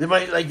 They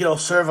might, like, you know,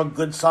 serve a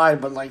good side,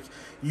 but, like,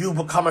 you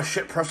become a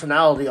shit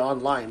personality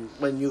online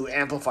when you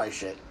amplify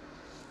shit.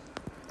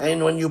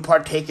 And when you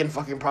partake in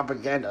fucking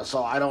propaganda,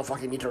 so I don't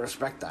fucking need to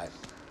respect that.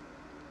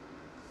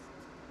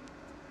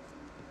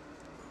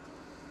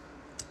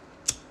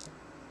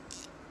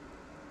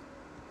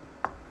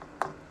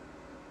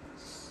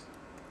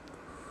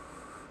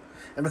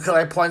 And because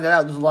I pointed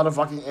out, there's a lot of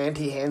fucking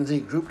anti-Hansi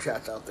group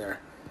chats out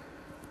there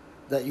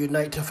that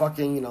unite to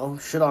fucking, you know,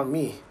 shit on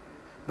me.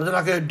 But they're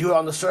not going to do it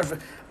on the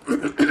surface.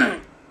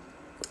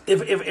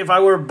 If I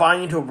were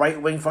buying into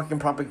right-wing fucking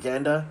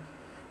propaganda,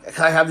 because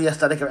I have the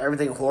aesthetic of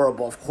everything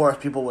horrible, of course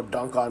people would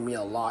dunk on me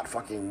a lot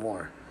fucking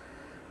more.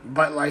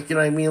 But, like, you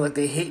know what I mean? Like,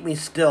 they hate me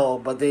still,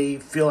 but they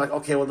feel like,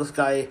 okay, well, this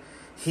guy,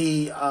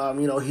 he,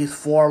 he's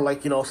for,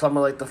 like, some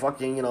of, like, the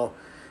fucking,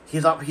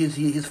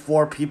 he's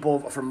for people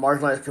from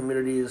marginalized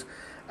communities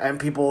and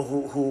people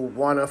who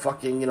want to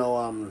fucking,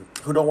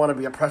 who don't want to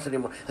be oppressed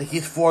anymore. Like,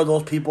 he's for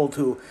those people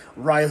to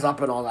rise up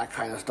and all that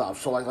kind of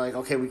stuff. So, like,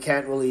 okay, we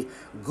can't really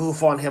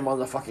goof on him on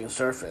the fucking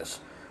surface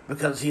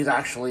because he's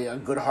actually a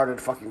good-hearted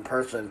fucking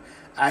person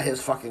at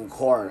his fucking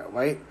core,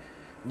 right?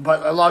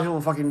 But a lot of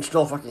people fucking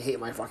still fucking hate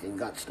my fucking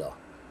guts still.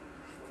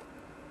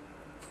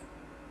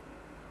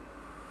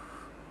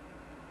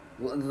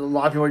 A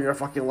lot of people in your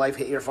fucking life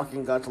hate your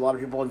fucking guts. A lot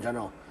of people in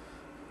general.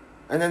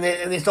 And then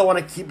they still want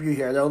to keep you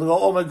here. They'll go,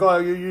 oh my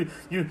god, you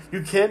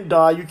can't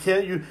die, you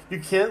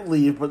can't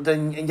leave, but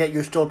then and yet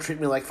you still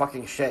treat me like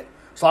fucking shit.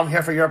 So I'm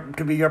here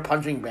to be your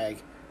punching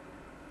bag.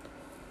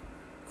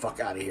 Fuck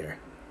out of here.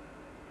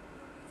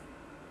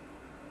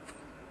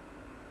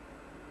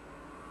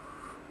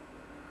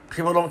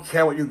 People don't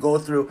care what you go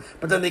through,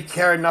 but then they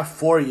care enough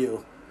for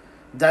you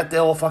that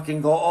they'll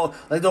fucking go, oh,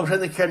 like they'll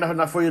pretend they care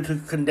enough for you to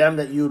condemn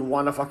that you'd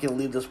want to fucking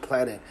leave this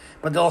planet.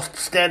 But they'll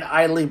stand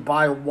idly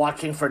by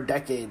watching for a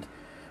decade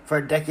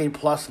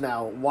plus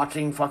now,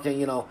 watching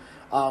fucking,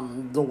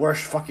 the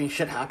worst fucking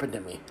shit happen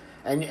to me.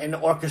 And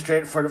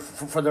orchestrate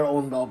for their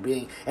own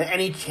well-being. And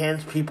any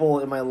chance people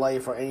in my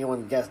life or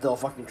anyone gets, they'll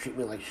fucking treat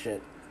me like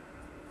shit.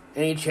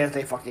 Any chance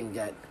they fucking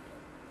get.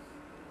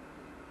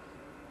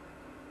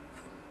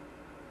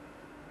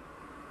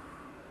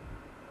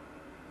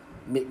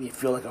 Make me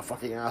feel like a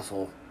fucking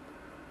asshole.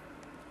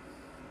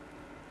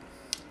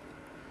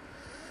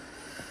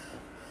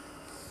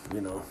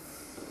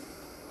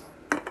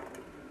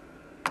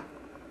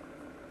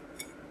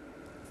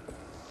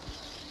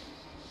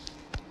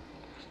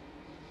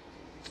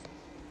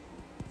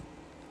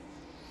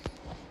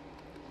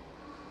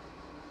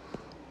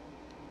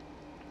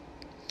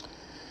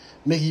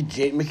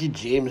 Mickey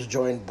James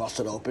joined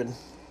Busted Open,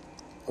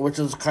 which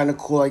is kind of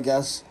cool, I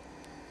guess.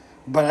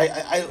 But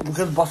I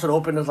because Busted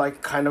Open is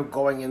like kind of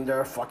going in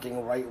their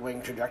fucking right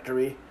wing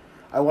trajectory.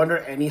 I wonder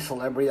any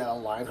celebrity that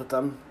aligns with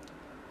them,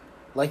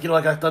 like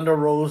like a Thunder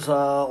Rosa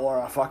or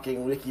a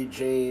fucking Ricky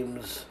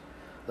James,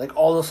 like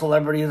all the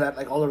celebrities that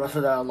like all the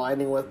wrestlers that are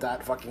aligning with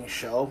that fucking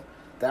show.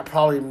 That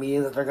probably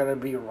means that they're gonna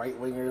be right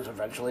wingers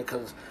eventually,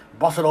 because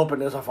Busted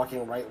Open is a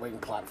fucking right wing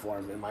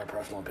platform in my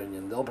personal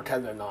opinion. They'll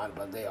pretend they're not,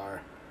 but they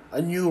are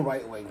a new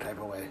right wing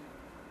type of way.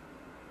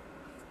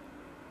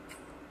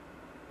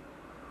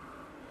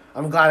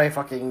 I'm glad I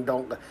fucking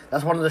don't.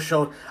 That's one of the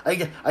shows.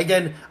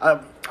 Again, I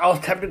was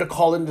tempted to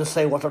call in to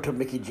say what's up to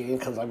Mickey James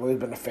because I've always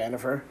been a fan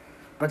of her,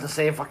 but at the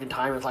same fucking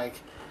time, it's like,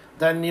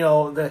 then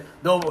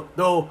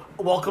they'll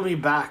welcome me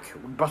back,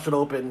 Busted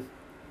Open,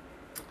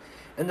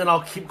 and then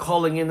I'll keep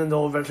calling in, and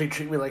they'll eventually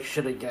treat me like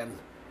shit again,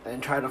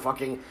 and try to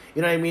fucking,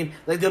 you know what I mean?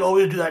 Like they'd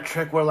always do that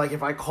trick where like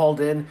if I called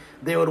in,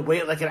 they would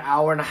wait like an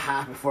hour and a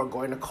half before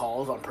going to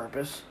calls on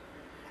purpose.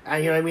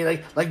 And you know what I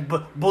mean? Like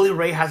Bully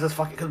Ray has this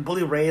fucking... Because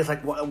Bully Ray is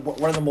like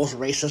one of the most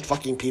racist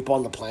fucking people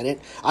on the planet.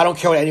 I don't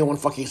care what anyone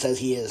fucking says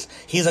he is.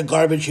 He's a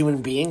garbage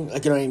human being.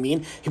 Like, you know what I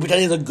mean? He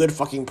pretends he's a good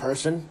fucking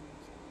person.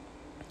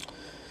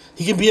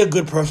 He can be a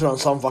good person on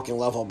some fucking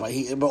level, but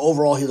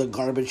overall he's a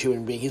garbage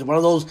human being. He's one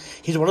of those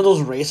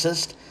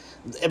racist,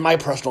 in my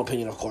personal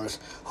opinion, of course,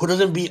 who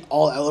doesn't be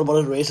all out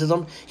about his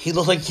racism. He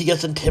looks like he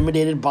gets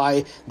intimidated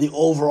by the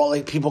overall,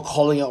 like, people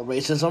calling out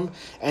racism,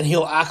 and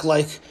he'll act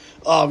like,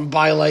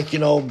 by when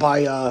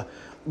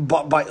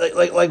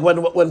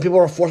people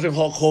are forcing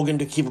Hulk Hogan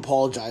to keep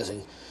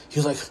apologizing,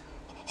 he's like,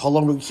 how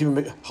long are we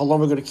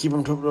going to keep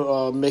him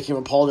to make him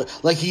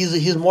apologize? Like,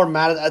 he's more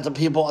mad at the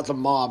people, at the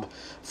mob,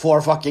 for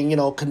fucking,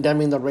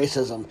 condemning the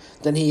racism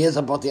than he is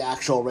about the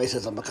actual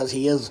racism, because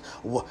he is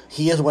what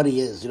he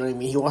is, you know what I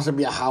mean? He wants to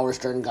be a Howard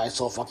Stern guy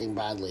so fucking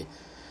badly.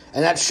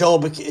 And that show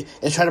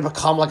is trying to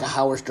become like a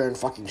Howard Stern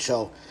fucking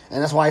show.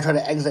 And that's why I try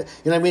to exit,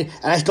 you know what I mean?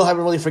 And I still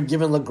haven't really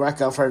forgiven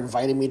LaGreca for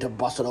inviting me to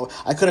Busted Open.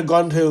 I could have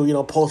gone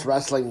to,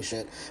 post-wrestling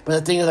shit. But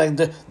the thing is, like,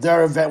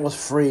 their event was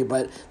free.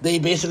 But they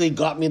basically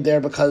got me there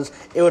because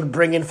it would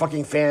bring in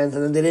fucking fans.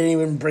 And then they didn't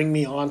even bring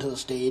me onto the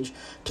stage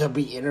to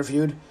be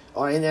interviewed.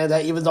 Or any of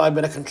that, even though I've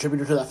been a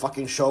contributor to that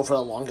fucking show for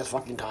the longest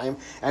fucking time.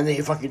 And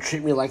they fucking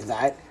treat me like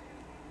that.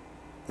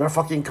 They're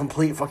fucking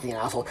complete fucking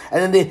assholes.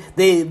 And then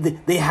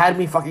they had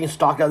me fucking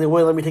stalked out. They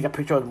wouldn't let me take a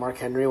picture with Mark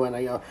Henry when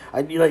they had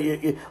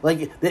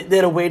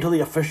to wait until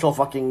the official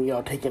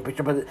fucking taking a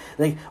picture, but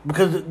like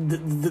because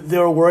they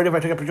were worried if I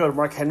took a picture with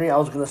Mark Henry, I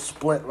was gonna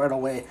split right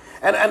away.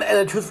 And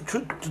the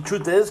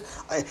truth is,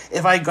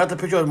 if I got the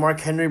picture with Mark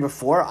Henry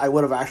before, I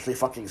would have actually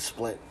fucking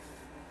split.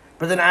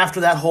 But then after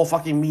that whole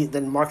fucking meet,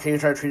 then Mark Henry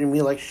started treating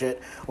me like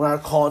shit when I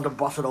would call him to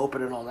Busted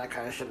Open and all that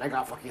kind of shit. And I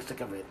got fucking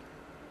sick of it.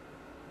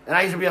 And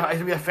I used to be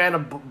a fan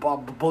of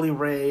Bully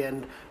Ray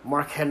and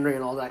Mark Henry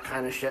and all that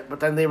kind of shit.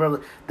 But then they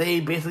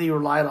basically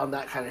relied on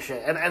that kind of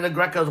shit. And the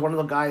Greca is one of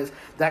the guys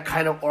that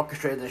kind of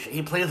orchestrated this shit.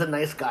 He plays a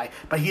nice guy,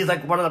 but he's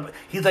like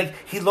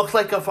he looks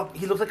like a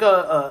fucking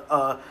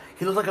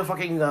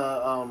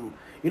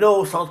You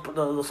know,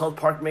 the South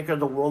Park maker,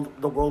 the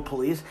World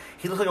Police.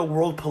 He looks like a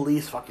World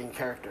Police fucking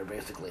character,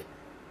 basically,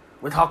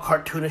 with how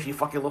cartoonish he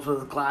fucking looks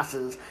with his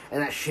glasses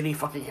and that shitty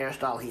fucking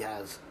hairstyle he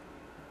has.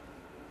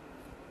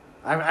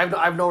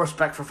 I've no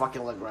respect for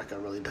fucking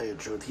LaGreca, really, to tell you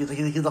the truth.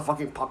 He's a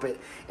fucking puppet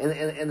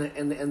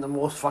in the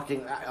most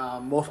fucking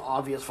most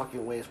obvious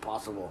fucking ways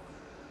possible.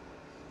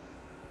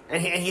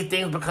 And he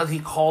thinks because he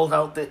called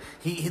out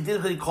he thinks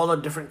because he called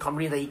out different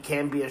companies that he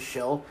can be a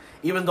shill.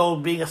 Even though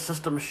being a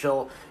system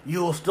shill,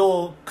 you will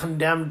still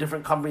condemn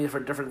different companies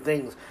for different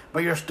things,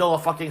 but you're still a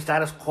fucking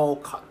status quo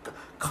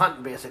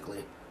cunt,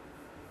 basically.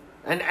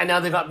 And now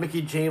they got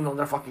Mickey James on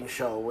their fucking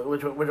show,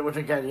 which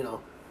again, you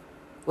know,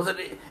 was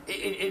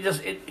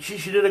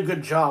she did a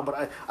good job,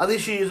 but at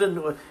least she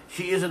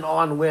isn't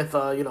on with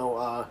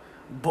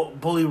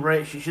Bully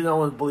Ray. She's on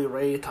with Bully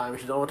Ray time.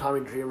 She's on with Tommy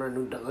Dreamer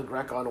and the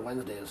Grec on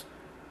Wednesdays.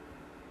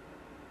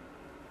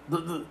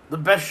 The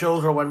best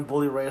shows are when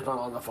Bully Ray is not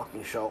on the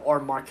fucking show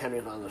or Mark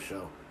Henry's on the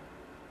show.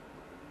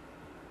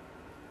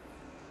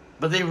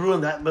 But they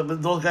ruined that.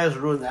 But those guys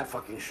ruined that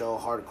fucking show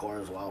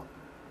hardcore as well.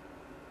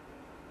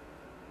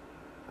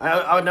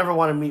 I would never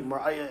want to meet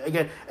Mark. I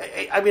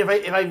mean,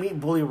 if I meet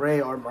Bully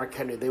Ray or Mark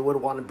Henry, they would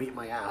want to beat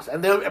my ass.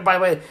 And by the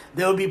way,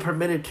 they would be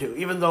permitted to,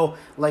 even though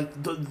like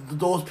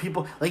those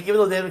people, like even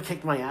though they haven't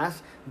kicked my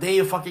ass, they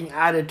fucking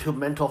added to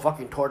mental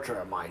fucking torture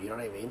of mine. You know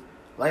what I mean?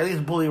 Like, at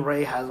least Bully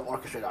Ray has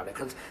orchestrated on it,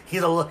 because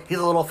he's a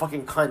little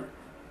fucking cunt.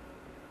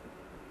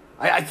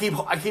 I keep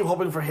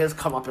hoping for his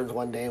comeuppance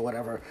one day,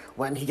 whatever,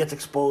 when he gets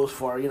exposed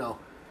for, you know,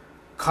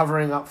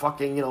 covering up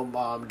fucking, you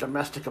know,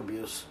 domestic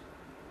abuse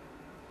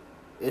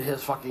in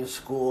his fucking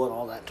school and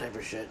all that type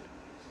of shit.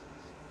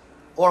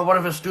 Or one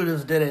of his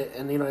students did it,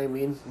 and you know what I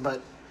mean?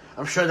 But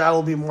I'm sure that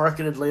will be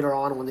marketed later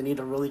on when they need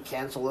to really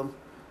cancel him.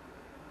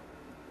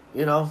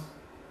 You know?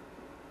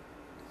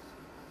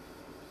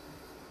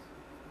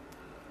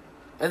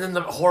 And then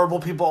the horrible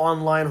people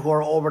online who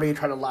are already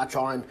trying to latch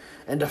on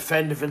and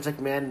defend Vince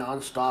McMahon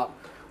nonstop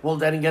will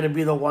then get to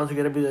be the ones who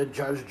get to be the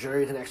judge,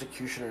 juries, and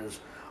executioners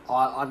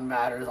on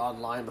matters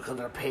online because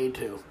they're paid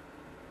to.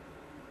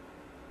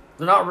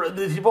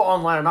 These people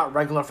online are not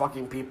regular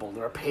fucking people.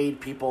 They're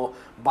paid people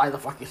by the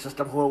fucking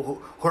system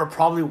who are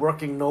probably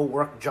working no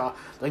work job.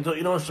 Like,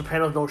 you know,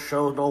 Sopranos, no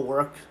shows, no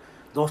work,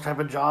 those type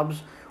of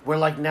jobs. Where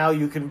like now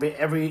you can be,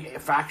 every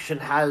faction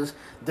has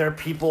their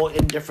people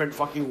in different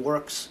fucking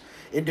works,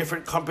 in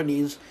different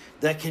companies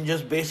that can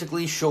just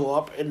basically show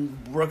up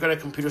and work on a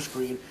computer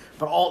screen,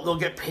 but they'll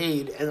get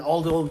paid, and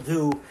all they'll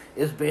do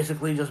is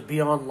basically just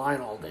be online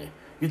all day.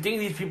 You think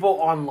these people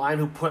online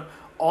who put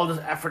all this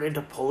effort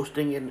into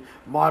posting and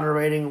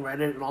moderating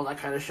Reddit and all that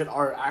kind of shit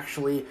are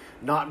actually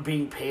not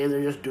being paid?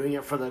 They're just doing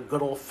it for the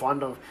good old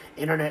fun of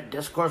internet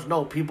discourse?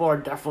 No, people are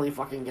definitely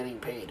fucking getting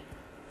paid.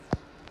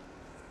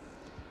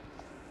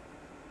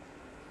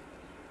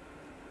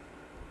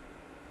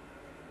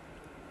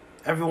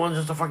 Everyone's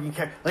just a fucking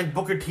like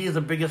Booker T is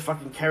the biggest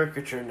fucking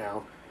caricature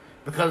now,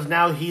 because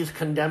now he's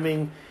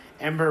condemning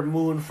Ember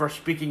Moon for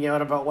speaking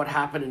out about what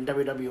happened in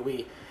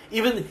WWE.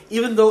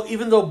 Even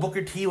though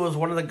Booker T was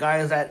one of the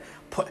guys that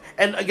put,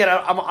 and again,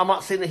 I'm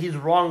not saying that he's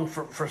wrong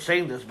for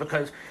saying this,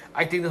 because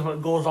I think this is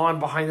what goes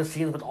on behind the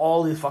scenes with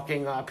all these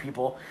fucking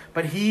people.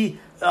 But he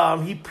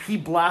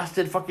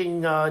blasted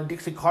fucking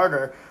Dixie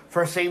Carter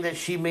for saying that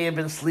she may have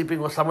been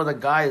sleeping with some of the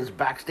guys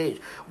backstage.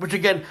 Which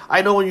again,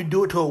 I know when you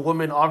do it to a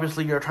woman,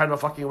 obviously you're trying to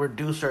fucking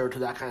reduce her to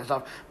that kind of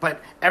stuff.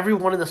 But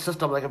everyone in the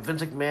system, like a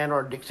Vince McMahon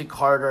or Dixie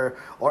Carter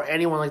or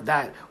anyone like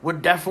that,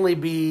 would definitely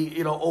be,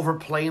 you know,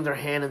 overplaying their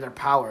hand and their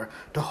power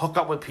to hook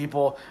up with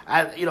people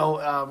at, you know,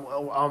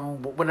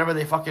 whenever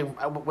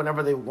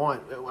they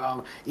want,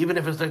 even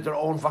if it's like their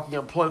own fucking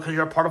employee, because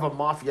you're a part of a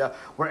mafia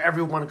where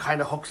everyone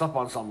kind of hooks up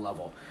on some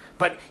level.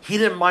 But he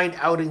didn't mind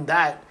outing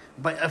that.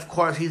 But of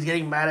course, he's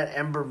getting mad at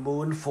Ember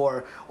Moon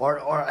or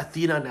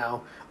Athena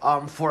now,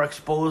 for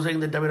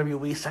exposing the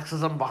WWE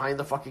sexism behind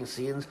the fucking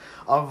scenes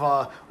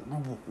of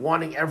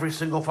wanting every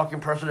single fucking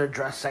person to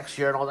dress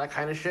sexier and all that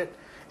kind of shit.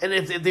 And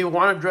if they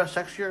want to dress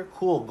sexier,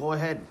 cool, go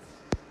ahead.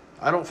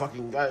 I don't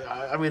fucking.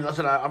 I mean,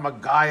 listen, I'm a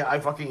guy. I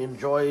fucking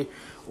enjoy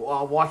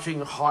watching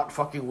hot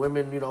fucking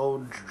women, you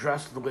know,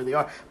 dressed the way they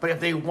are. But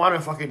if they want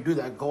to fucking do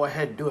that, go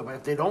ahead, do it. But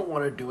if they don't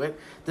want to do it,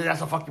 then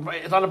that's a fucking.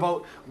 It's not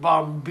about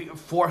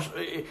force.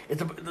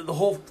 The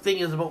whole thing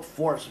is about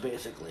force,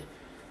 basically.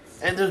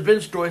 And there's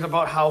been stories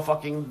about how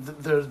fucking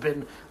there's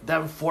been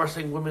them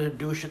forcing women to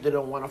do shit they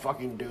don't want to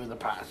fucking do in the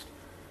past.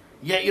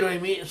 Yeah, you know what I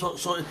mean? So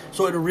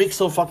it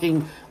reeks of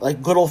fucking,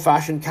 like, good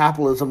old-fashioned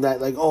capitalism that,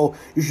 like, oh,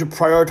 you should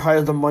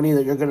prioritize the money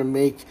that you're gonna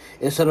make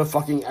instead of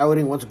fucking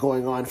outing what's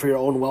going on for your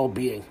own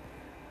well-being.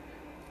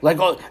 Like,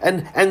 oh,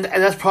 and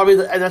that's probably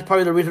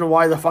the reason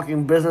why the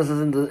fucking business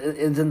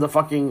is in the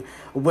fucking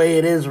way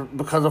it is,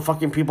 because of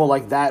fucking people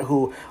like that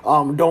who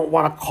don't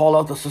want to call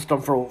out the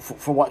system for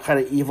what kind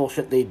of evil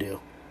shit they do.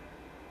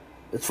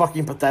 It's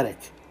fucking pathetic.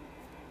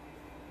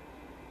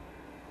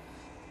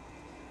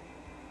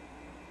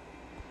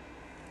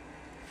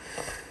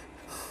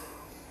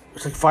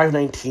 It's like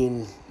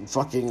 5:19,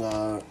 fucking,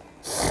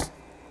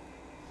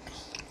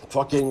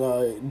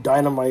 fucking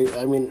Dynamite.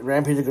 I mean,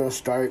 Rampage is gonna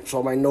start,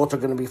 so my notes are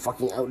gonna be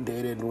fucking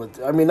outdated.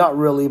 I mean, not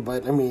really,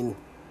 but I mean,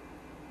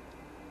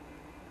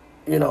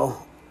 you know.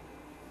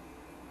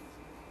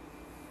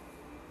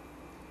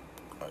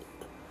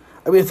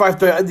 I mean,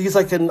 5:30. At least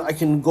I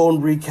can go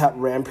and recap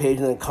Rampage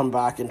and then come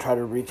back and try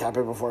to recap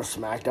it before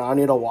SmackDown.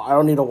 I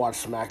don't need to watch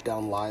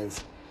SmackDown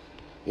live.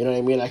 You know what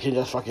I mean? I can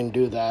just fucking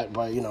do that,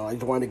 but you know, I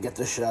just want to get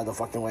this shit out of the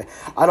fucking way.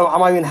 I'm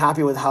not even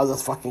happy with how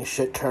this fucking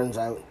shit turns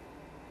out.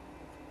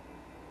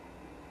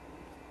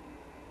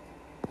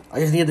 I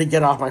just need to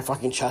get off my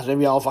fucking chest.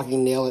 Maybe I'll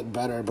fucking nail it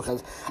better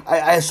because I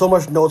have so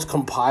much notes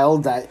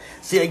compiled that...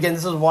 See, again,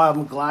 this is why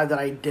I'm glad that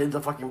I did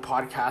the fucking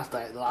podcast,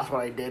 the last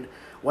one I did,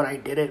 when I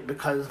did it,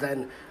 because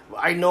then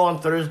I know on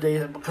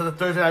Thursday, because on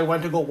Thursday I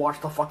went to go watch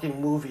the fucking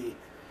movie.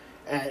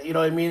 And, you know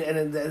what I mean?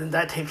 And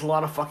that takes a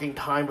lot of fucking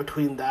time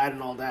between that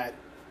and all that.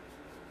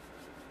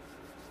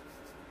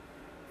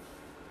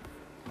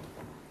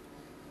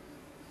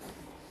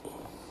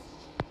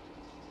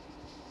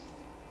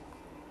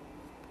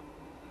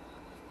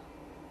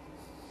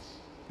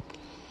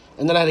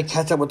 And then I had to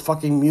catch up with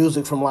fucking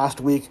music from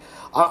last week.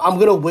 I'm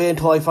gonna wait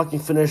until I fucking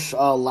finish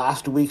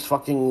last week's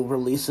fucking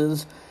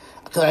releases.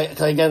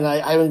 Cause again, I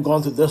haven't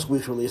gone through this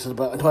week's releases,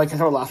 but until I catch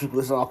up with last week's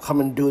releases, I'll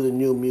come and do the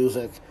new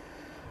music.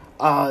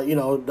 You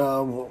know,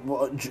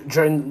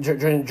 during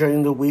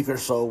the week or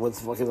so with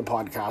fucking the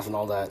podcast and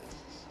all that.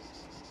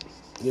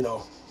 You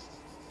know,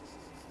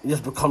 it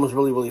just becomes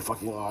really, really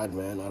fucking odd,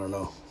 man. I don't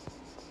know.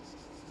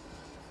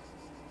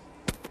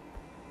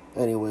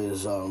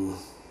 Anyways,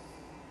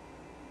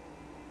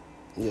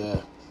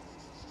 yeah.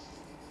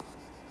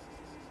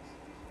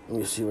 Let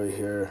me see right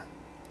here.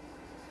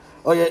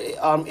 Oh yeah,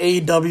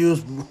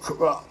 AEW's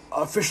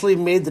officially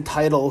made the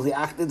title.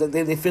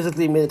 They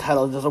physically made the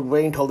title. Just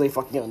waiting until they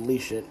fucking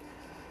unleash it.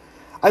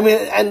 I mean,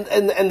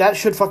 and that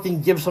should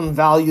fucking give some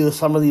value to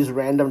some of these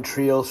random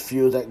trios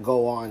feuds that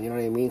go on. You know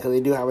what I mean? Because they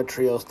do have a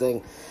trios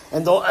thing,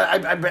 and though I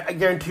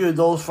guarantee you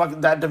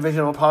that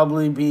division will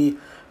probably be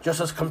just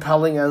as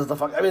compelling as the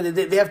fuck. I mean,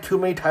 they have too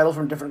many titles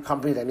from different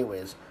companies,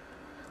 anyways.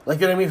 Like,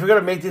 you know what I mean? If you're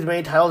going to make these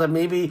many titles, then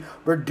maybe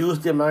reduce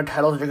the amount of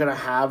titles you're going to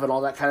have and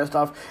all that kind of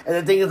stuff. And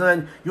the thing is,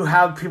 then you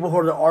have people who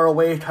are the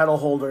ROH title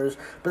holders,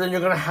 but then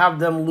you're going to have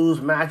them lose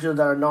matches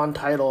that are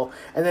non-title,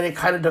 and then it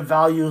kind of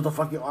devalues the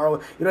fucking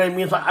ROH. You know what I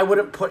mean? So I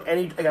wouldn't put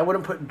I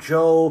wouldn't put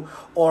Joe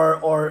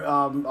or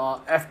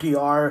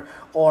FDR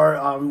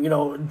or, you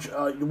know,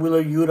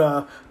 Wheeler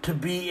Yuta to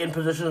be in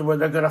positions where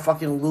they're going to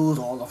fucking lose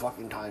all the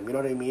fucking time. You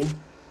know what I mean?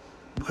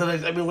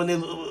 Because, I mean,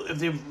 if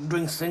they're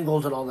doing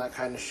singles and all that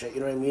kind of shit, you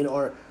know what I mean?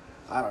 Or,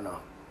 I don't know.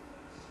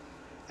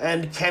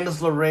 And Candice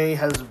LeRae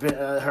has been,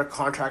 her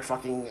contract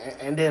fucking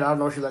ended. I don't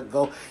know if she let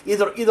go.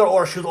 Either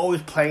or, she was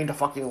always playing to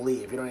fucking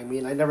leave, you know what I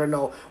mean? I never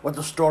know what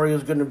the story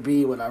is going to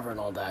be, whatever, and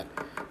all that.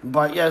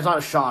 But, yeah, it's not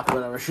a shock,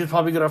 whatever. She's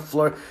probably going to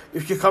flourish.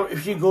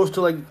 If she goes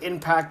to, like,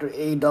 Impact or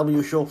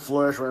AEW, she'll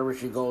flourish wherever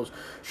she goes.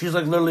 She's,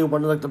 like, literally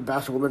one of, like, the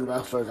best women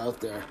wrestlers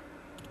out there.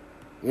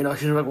 You know,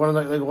 she's like one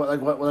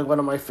of one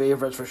of my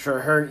favorites for sure.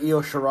 Her and Io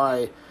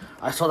Shirai,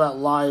 I saw that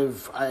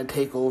live at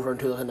Takeover in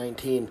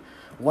 2019.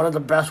 One of the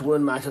best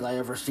women matches I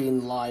ever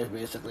seen live.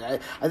 Basically, I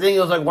think it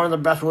was like one of the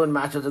best women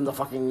matches in the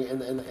fucking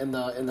in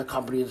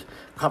the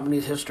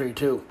company's history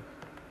too.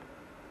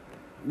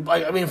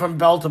 Like, I mean, from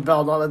bell to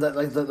bell, not that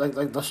like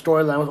the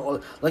storyline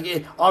was like,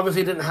 it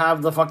obviously didn't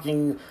have the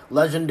fucking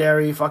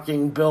legendary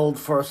fucking build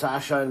for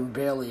Sasha and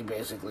Bayley,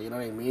 basically, you know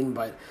what I mean?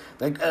 But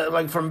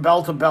like from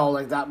bell to bell,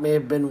 like that may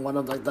have been one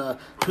of like the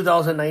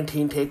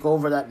 2019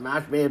 Takeover. That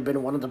match may have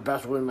been one of the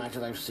best women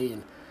matches I've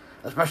seen,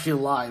 especially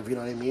live. You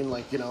know what I mean?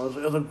 Like, you know, it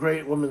was a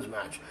great women's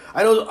match.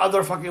 I know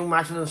other fucking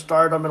matches in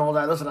Stardom and all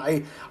that. Listen,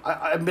 I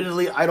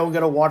admittedly I don't get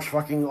to watch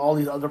fucking all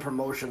these other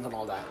promotions and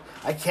all that.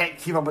 I can't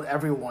keep up with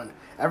everyone.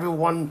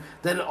 Everyone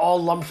then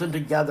all lumps in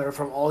together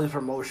from all these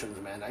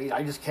promotions, man.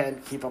 I just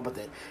can't keep up with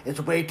it. It's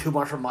way too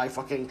much for my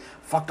fucking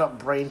fucked up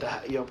brain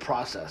to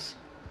process.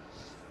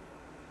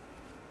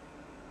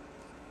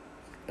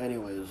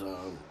 Anyways,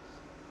 I'm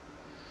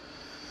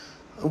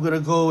gonna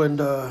go and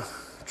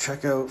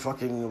check out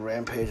fucking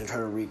Rampage and try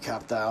to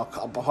recap that. I'll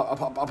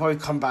probably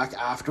come back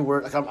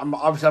afterward. Like I'm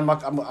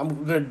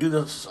gonna do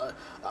this.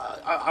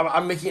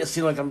 I'm making it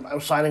seem like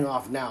I'm signing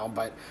off now,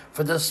 but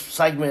for this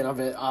segment of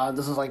it,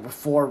 this is like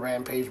before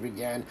Rampage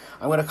began.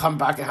 I'm gonna come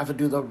back and have to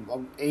do the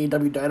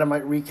AEW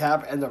Dynamite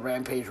recap and the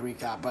Rampage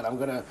recap, but I'm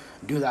gonna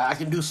do that. I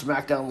can do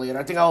SmackDown later.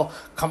 I think I'll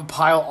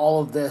compile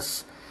all of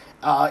this.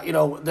 You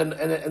know, then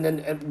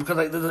because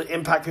like there's an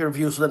Impact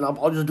pay-per-view, so then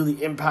I'll just do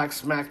the Impact,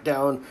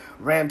 SmackDown,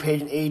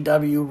 Rampage, and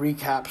AEW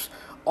recaps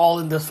all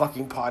in this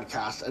fucking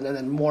podcast, and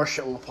then more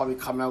shit will probably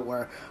come out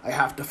where I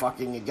have to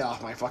fucking get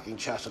off my fucking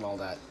chest and all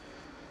that.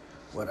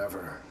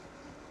 Whatever.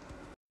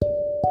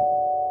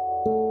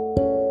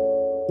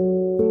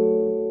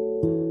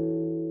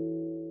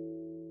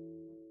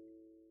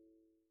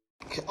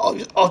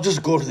 Okay, I'll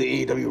just go to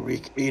the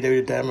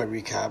AEW Dynamite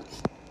recap.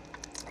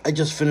 I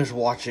just finished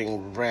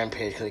watching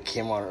Rampage because it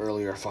came on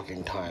earlier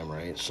fucking time,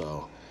 right?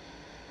 So,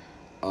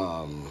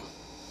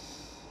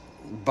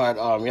 But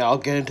yeah, I'll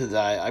get into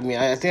that. I mean,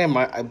 I think I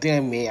might. I think I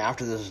may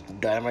after this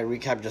Dynamite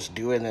recap just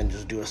do it and then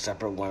just do a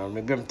separate one. Or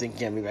maybe I'm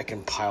thinking maybe I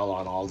can pile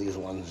on all these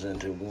ones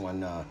into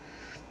one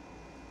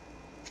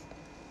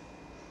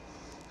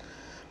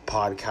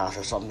podcast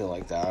or something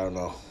like that. I don't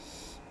know.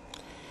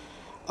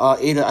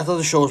 I thought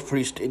the show was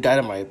pretty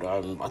Dynamite.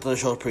 I thought the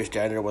show was pretty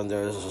standard when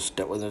there's a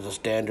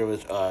standard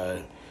with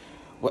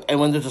and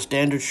when there's a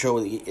standard show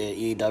with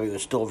AEW,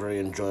 it's still very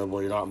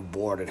enjoyable. You're not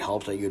bored. It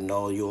helps that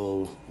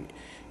you'll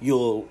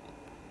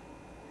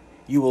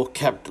you will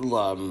kept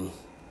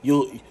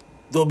you'll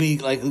there'll be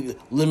like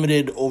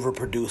limited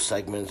overproduced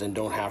segments and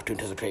don't have to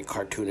anticipate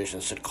cartoonish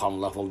and sitcom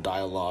level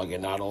dialogue,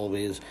 and not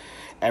always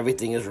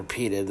everything is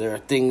repeated. There are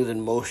things in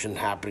motion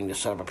happening to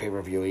set up a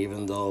pay-per-view,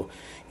 even though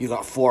you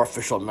got 4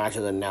 official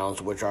matches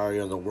announced, which are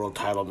the world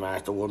title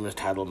match, the women's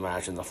title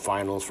match, and the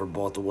finals for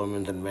both the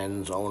women's and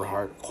men's Owen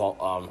Hart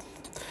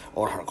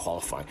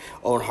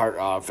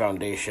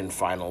Foundation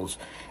finals,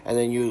 and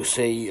then you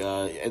say,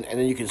 and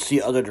then you can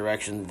see other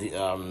directions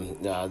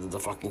the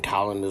fucking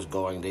talent is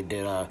going. They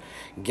did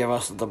give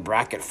us the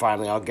bracket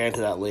finally. I'll get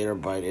into that later,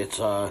 but it's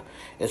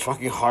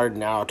fucking hard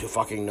now to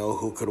fucking know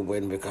who could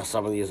win because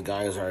some of these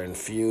guys are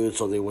infused,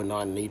 so they would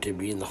not need to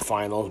be in the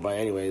finals. But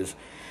anyways,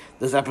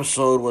 this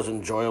episode was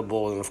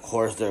enjoyable, and of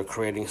course they're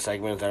creating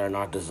segments that are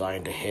not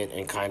designed to hit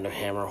and kind of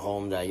hammer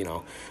home that,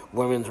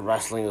 women's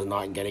wrestling is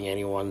not getting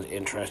anyone's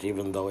interest,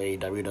 even though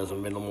AEW does a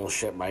minimal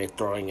shit by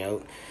throwing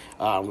out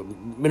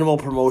minimal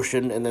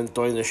promotion and then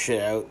throwing the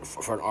shit out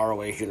for an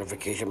ROH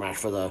unification match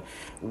for the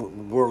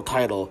world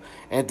title.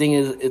 And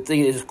the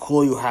thing is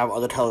cool you have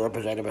other titles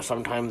represented, but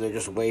sometimes they're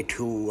just way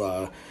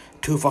too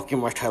fucking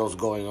much titles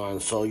going on.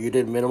 So you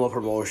did minimal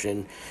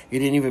promotion. You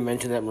didn't even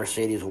mention that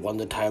Mercedes won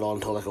the title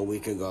until like a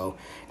week ago,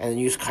 and then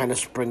you just kind of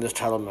spring this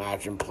title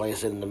match and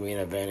place it in the main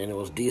event, and it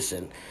was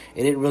decent.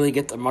 It didn't really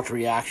get much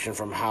reaction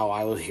from how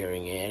I was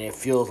hearing it, and it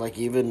feels like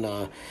even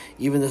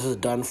this is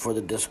done for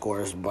the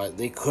discourse, but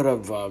they could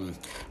have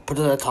put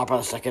it at the top of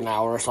the second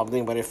hour or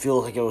something. But it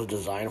feels like it was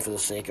designed for the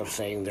sake of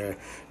saying they're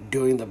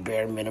doing the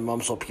bare minimum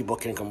so people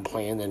can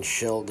complain, and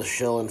the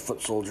shill and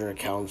foot soldier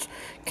accounts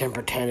can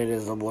pretend it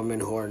is the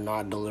women who are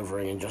not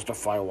delivering and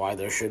justify why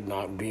there should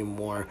not be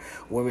more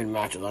women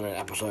matches on an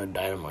episode of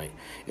Dynamite.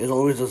 It's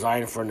always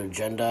designed for an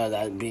agenda.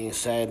 That being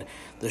said,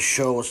 the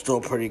show was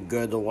still pretty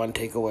good. The one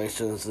takeaway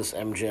since this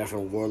MJF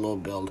and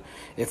Wardlow build,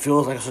 it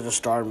feels like such a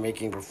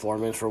star-making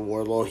performance for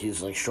Wardlow.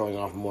 He's like showing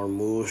off more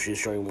moves. He's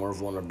showing more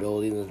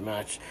vulnerability in this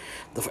match.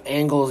 The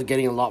angle is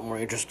getting a lot more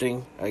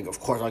interesting. Like, of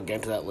course, I'll get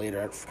into that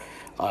later.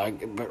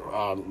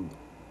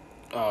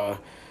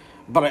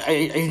 But I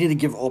need to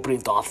give opening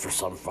thoughts for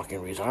some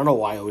fucking reason. I don't know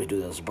why I always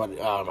do this, but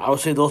I would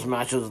say those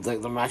matches,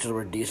 the matches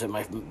were decent.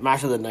 My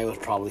match of the night was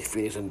probably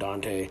Phoenix and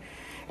Dante.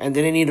 And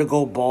they didn't need to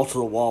go ball to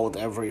the wall with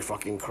every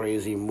fucking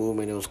crazy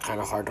movement. It was kind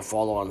of hard to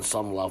follow on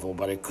some level,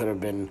 but it could have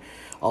been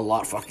a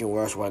lot fucking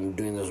worse when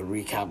doing this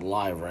recap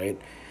live, right?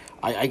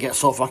 I get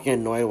so fucking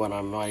annoyed when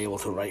I'm not able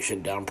to write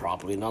shit down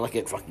properly. Not like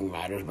it fucking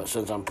matters, but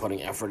since I'm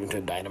putting effort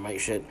into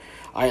Dynamite shit,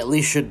 I at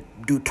least should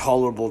do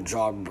tolerable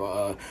job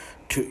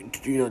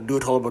do a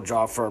tolerable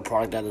job for a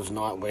product that is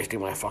not wasting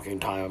my fucking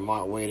time. I'm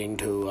not waiting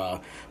to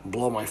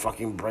blow my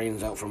fucking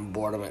brains out from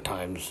boredom at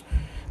times.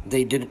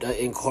 They did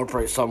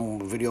incorporate some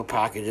video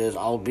packages,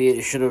 albeit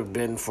it should have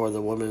been for the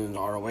women's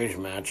ROH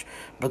match,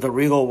 but the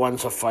Regal one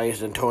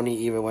sufficed, and Tony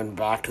even went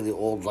back to the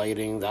old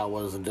lighting. That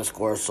was the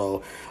discourse,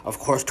 so of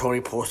course Tony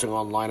posting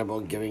online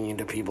about giving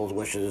into people's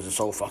wishes is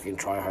so fucking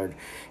tryhard.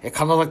 It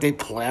kind of like they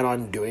plan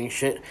on doing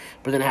shit,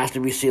 but then it has to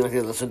be seen like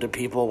they listened to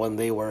people when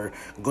they were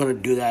gonna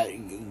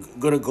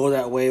go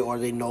that way, or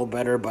they know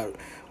better, but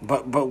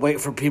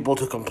wait for people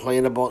to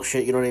complain about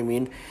shit, you know what I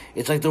mean?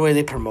 It's like the way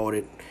they promote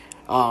it.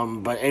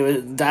 But anyway,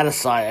 that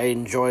aside, I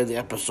enjoy the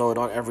episode.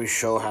 Not every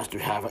show has to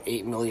have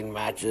 8 million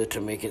matches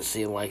to make it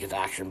seem like it's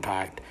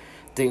action-packed.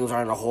 Things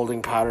are in a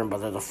holding pattern, but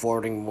there's a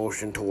forwarding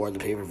motion toward the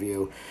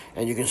pay-per-view,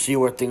 and you can see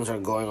where things are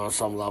going on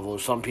some level.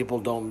 If some people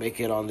don't make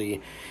it on the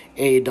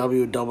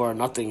AEW Double or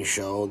Nothing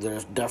show,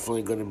 there's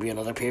definitely going to be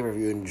another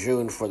pay-per-view in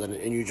June for the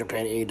New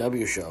Japan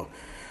AEW show.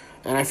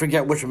 And I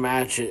forget which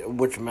match it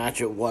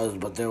was,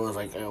 but there was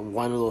like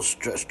one of those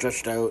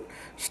stretched out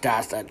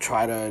stats that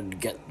try to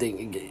get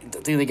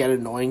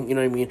annoying. You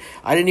know what I mean?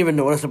 I didn't even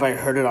notice it, but I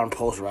heard it on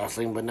Post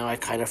Wrestling, but now I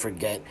kind of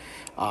forget.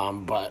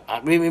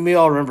 But maybe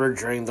I'll remember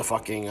during the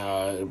fucking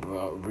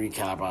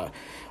recap.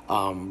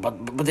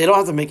 But they don't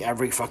have to make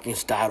every fucking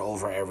stat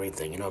over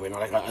everything, you know what I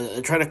mean? Like,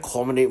 I try to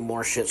culminate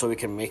more shit so we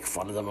can make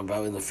fun of them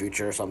about in the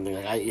future or something.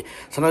 Like,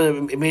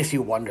 sometimes it makes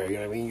you wonder, you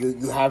know what I mean?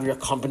 You have your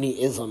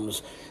company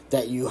isms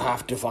that you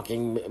have to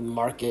fucking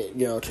market,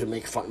 to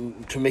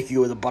make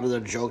you the butt of their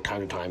joke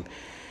time to time.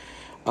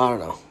 I don't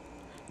know.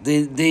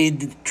 They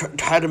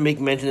try to make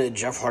mention that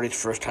Jeff Hardy's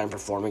first time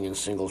performing in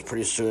singles.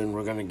 Pretty soon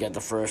we're going to get the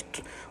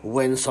first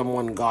win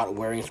someone got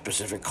wearing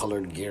specific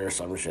colored gear or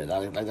some shit.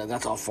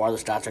 That's how far the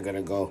stats are going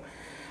to go.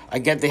 I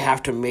get they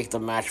have to make the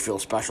match feel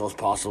special as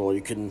possible.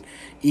 You can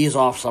ease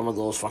off some of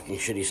those fucking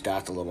shitty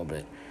stats a little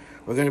bit.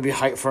 we're going to be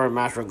hyped for a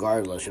match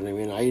regardless. You know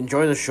what I mean? I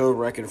enjoy the shows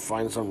where I can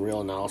find some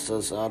real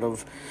analysis out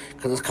of,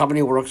 because this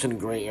company works in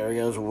gray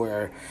areas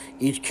where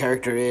each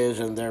character is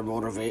and their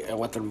motivate and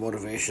what their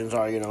motivations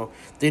are.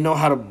 They know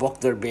how to book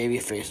their baby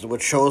faces,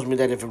 which shows me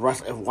that if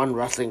one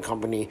wrestling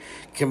company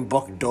can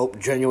book dope,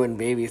 genuine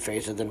baby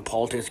faces, then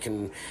politics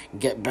can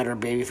get better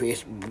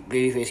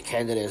babyface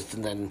candidates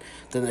than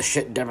the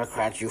shit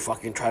Democrats you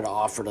fucking try to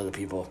offer to the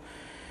people.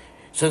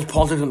 Since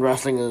politics and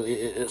wrestling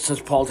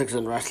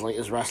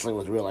is wrestling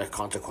with real life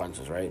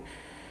consequences, right?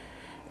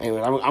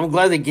 Anyway, I'm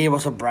glad they gave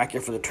us a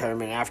bracket for the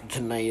tournament after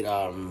tonight.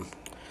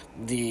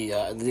 The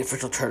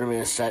official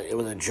tournament is set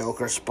with a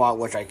Joker spot,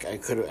 which I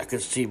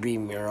could see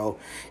being Miro.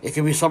 It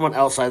could be someone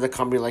outside the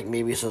company, like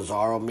maybe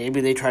Cesaro.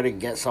 Maybe they try to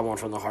get someone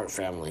from the Hart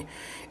family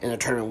in the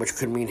tournament, which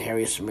could mean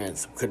Harry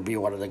Smith could be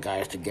one of the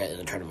guys to get in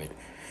the tournament.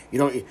 You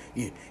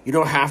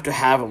don't have to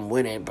have him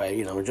win it, but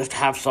just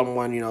have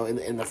someone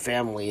in the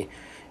family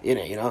in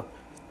it.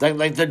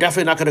 Like they're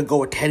definitely not gonna go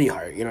with Teddy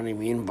Hart. You know what I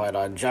mean?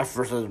 But Jeff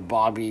versus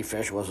Bobby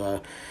Fish was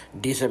a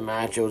decent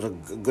match. It was a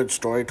good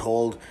story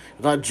told.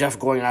 It's not Jeff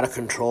going out of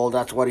control.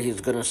 That's what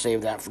he's gonna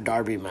save that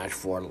Darby match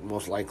for,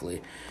 most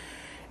likely.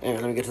 And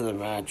let me get to the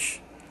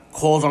match.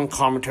 Cole's on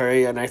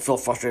commentary, and I feel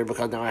frustrated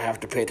because now I have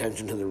to pay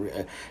attention to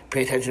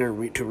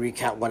to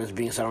recap what is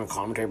being said on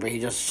commentary. But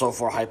he's just so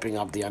far hyping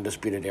up the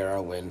Undisputed Era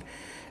win,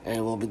 and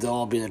they'll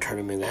all be in the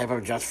tournament. They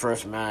have Jeff's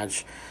first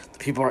match. The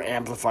people are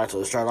amplified, so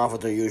they start off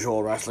with their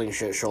usual wrestling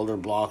shit: shoulder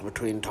blocks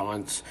between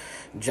taunts.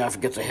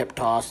 Jeff gets a hip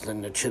toss,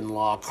 then the chin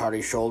lock.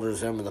 Hardy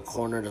shoulders him in the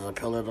corner. There's a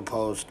pillar to the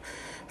post.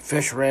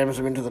 Fish rams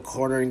him into the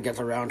corner and gets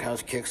a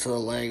roundhouse kicks to the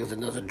legs,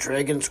 and does a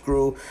dragon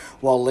screw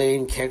while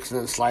laying kicks and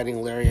then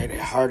sliding lariat.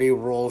 Hardy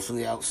rolls to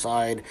the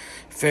outside.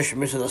 Fish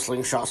misses a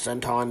slingshot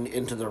senton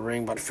into the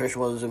ring, but Fish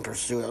was in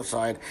pursuit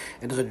outside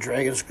and does a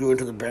dragon screw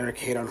into the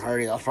barricade on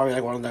Hardy. That was probably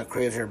like one of the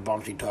crazier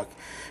bumps he took.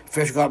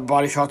 Fish got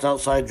body shots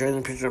outside during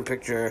the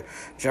picture-in-picture.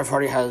 Jeff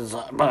Hardy has,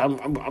 but I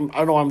don't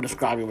know what I'm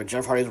describing, but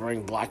Jeff Hardy's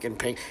wearing black and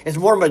pink. It's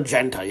more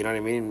magenta, you know what I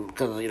mean?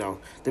 Because,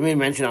 they made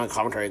mention on the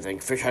commentary, I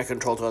think. Fish had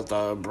control throughout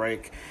the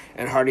break,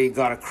 and Hardy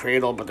got a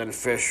cradle, but then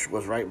Fish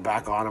was right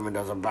back on him and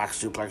does a back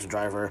suplex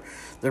driver.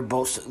 They're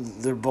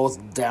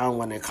both down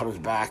when it comes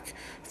back.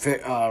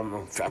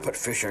 I put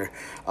Fisher.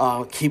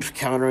 Keeps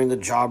countering the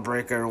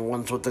jawbreaker and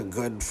once with a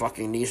good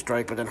fucking knee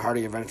strike, but then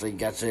Hardy eventually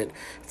gets it.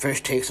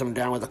 Fish takes him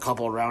down with a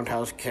couple of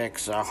roundhouse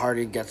kicks.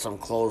 Hardy gets some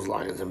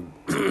clotheslines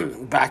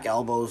and back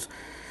elbows.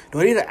 Do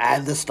I need to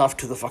add this stuff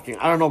to the fucking...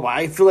 I don't know, but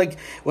I feel like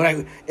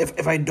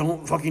if I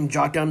don't fucking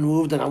jot down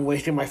moves, then I'm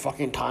wasting my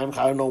fucking time,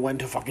 because I don't know when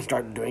to fucking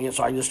start doing it,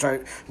 so I just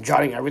start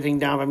jotting everything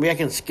down. Maybe I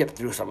can skip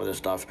through some of this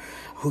stuff.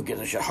 Who gives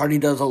a shit? Hardy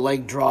does a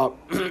leg drop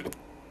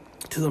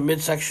to the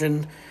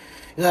midsection.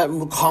 That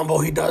combo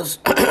he does.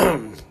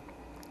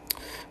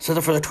 Set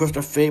up for the twist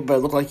of fate, but it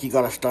looked like he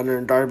got a stunner.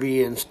 And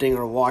Darby and Sting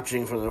are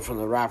watching from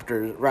the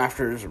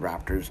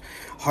rafters.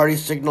 Hardy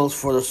signals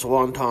for the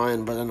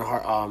swanton, but then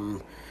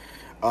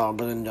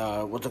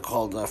what's it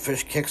called?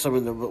 Fish kicks him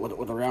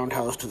with a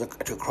roundhouse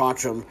to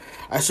crotch him.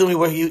 I assume he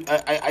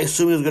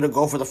was gonna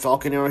go for the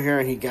Falcon Arrow here,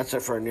 and he gets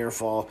it for a near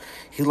fall.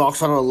 He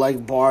locks on a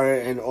leg bar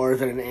and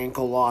orders an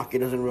ankle lock. It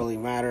doesn't really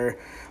matter.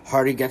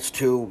 Hardy gets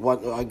to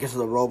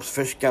the ropes.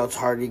 Fish scouts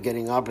Hardy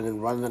getting up and then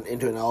runs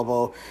into an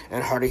elbow,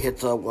 and Hardy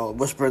hits a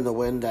whisper in the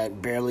wind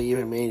that barely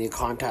even made any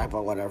contact,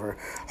 but whatever.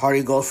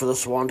 Hardy goes for the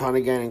swanton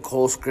again, and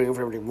Cole screaming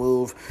for him to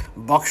move.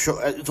 But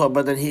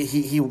then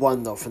he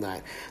won though from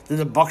that. Then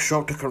the Bucks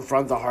show up to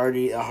confront the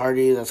Hardy.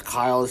 That's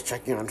Kyle is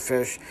checking on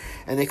Fish,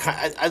 and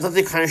I thought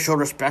they kind of showed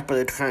respect, but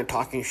they're kind of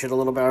talking shit a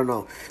little bit. I don't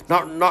know,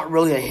 not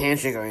really a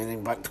handshake or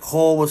anything, but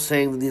Cole was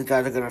saying that these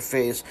guys are gonna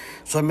face,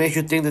 so it makes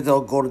you think that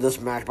they'll go to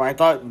this match. But I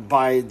thought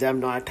by them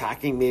not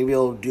attacking, maybe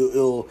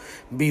it'll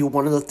be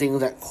one of the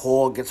things that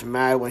Cole gets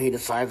mad when he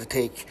decides to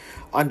take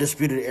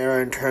Undisputed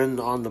Era and turn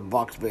on the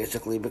Bucks,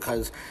 basically,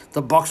 because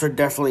the Bucks are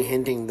definitely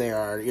hinting they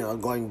are,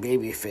 going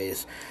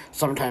babyface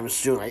sometime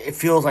soon. It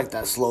feels like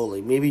that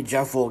slowly. Maybe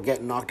Jeff will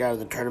get knocked out of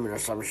the tournament or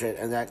some shit,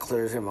 and that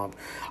clears him up.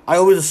 I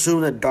always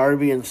assumed that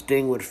Darby and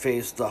Sting would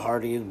face the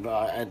Hardys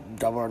at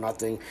Double or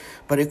Nothing,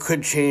 but it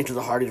could change to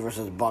the Hardys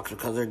versus Bucks,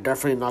 because they're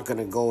definitely not going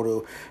to go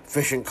to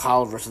Fish and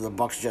Kyle versus the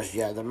Bucks just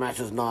yet. The match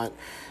is not...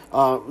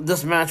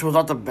 this match was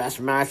not the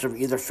best match of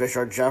either Fish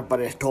or Jeff, but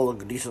it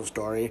told a decent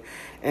story,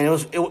 and it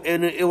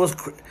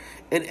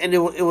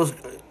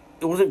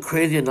wasn't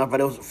crazy enough,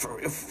 but it was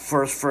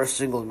for a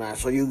singles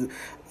match.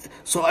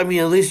 So I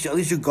mean, at least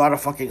you got a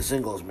fucking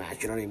singles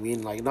match. You know what I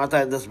mean? Like, not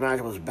that this match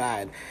was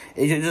bad.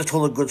 It just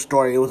told a good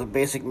story. It was a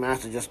basic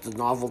match, and just the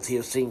novelty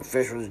of seeing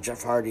Fish versus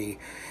Jeff Hardy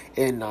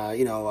in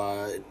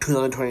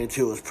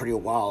 2022 was pretty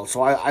wild.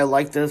 So I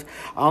like this.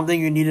 I don't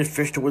think you needed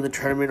Fish to win the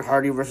tournament.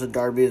 Hardy versus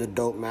Darby is a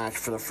dope match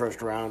for the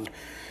first round.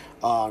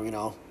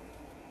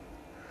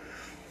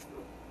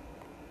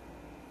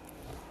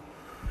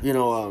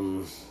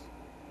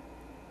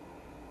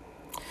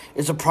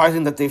 it's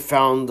surprising that they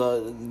found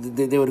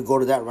they would go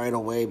to that right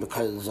away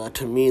because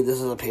to me this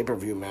is a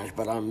pay-per-view match,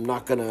 but I'm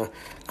not gonna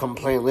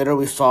complain. Later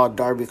we saw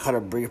Darby cut a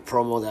brief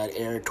promo that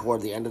aired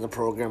toward the end of the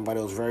program, but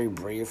it was very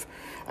brief.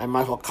 I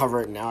might as well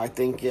cover it now. I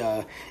think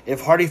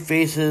if Hardy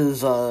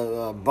faces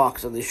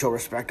Bucks and they show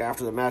respect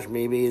after the match,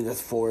 maybe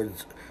this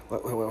forwards.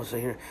 What was I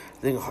here?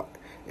 I think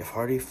if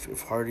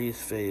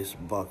Hardy's face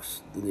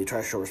Bucks, then they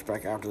try to show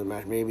respect after the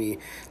match. Maybe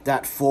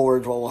that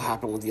forwards what will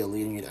happen with the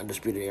Elite and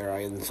Undisputed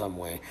Era in some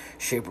way,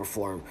 shape, or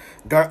form.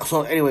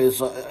 So,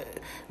 anyways,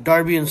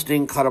 Darby and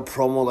Sting cut a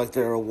promo like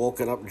they were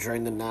woken up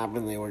during the nap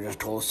and they were just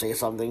told to say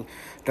something.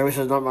 Darby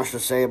says not much to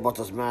say about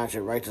this match.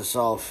 It writes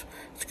itself.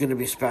 It's going to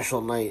be a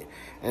special night.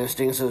 And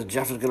Sting says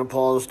Jeff is going to pull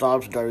all the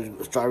stops.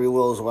 Darby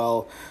will as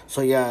well.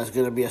 So, yeah, it's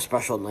going to be a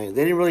special night.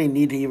 They didn't really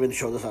need to even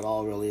show this at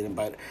all, really.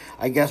 But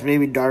I guess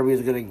maybe Darby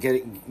is going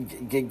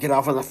to get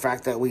off on the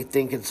fact that we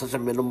think it's such a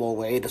minimal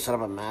way to set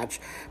up a match.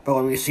 But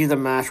when we see the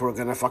match, we're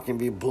going to fucking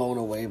be blown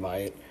away by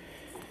it.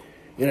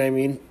 You know what I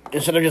mean?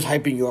 Instead of just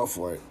hyping you up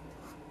for it.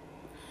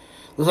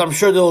 Because I'm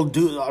sure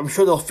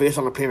they'll face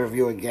on a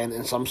pay-per-view again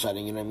in some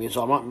setting, you know what I mean?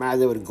 So I'm not mad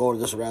they would go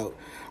this route.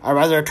 I'd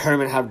rather a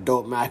tournament have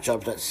dope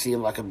matchups that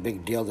seem like a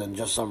big deal than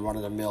just some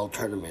run-of-the-mill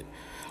tournament.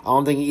 I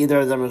don't think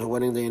either of them is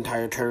winning the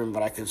entire tournament,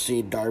 but I could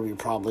see Darby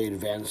probably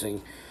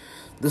advancing.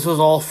 This was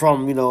all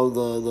from,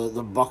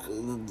 the Buck.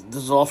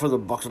 This is all for the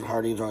Bucks and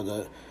Hardys, or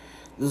the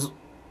this.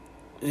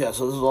 Yeah,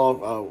 so this is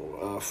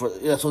all So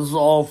this is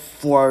all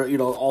for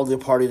all the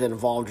parties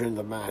involved during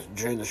the match,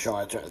 during the show.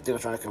 I think I'm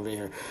trying to convey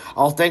here.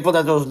 I was thankful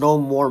that there was no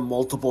more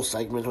multiple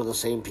segments with the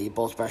same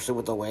people, especially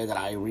with the way that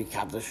I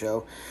recap the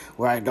show,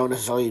 where I don't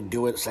necessarily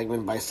do it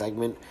segment by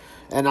segment.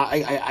 And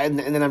and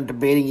then I'm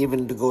debating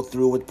even to go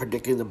through with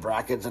predicting the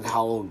brackets and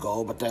how it'll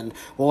go. But then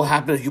what will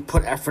happen is you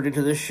put effort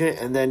into this shit,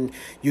 and then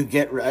you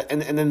get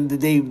and then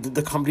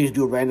the companies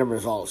do random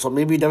results. So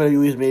maybe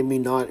WWE's made me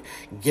not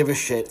give a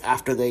shit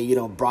after they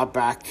brought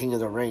back King of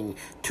the Ring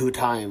 2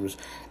 times,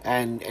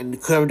 and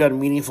could have done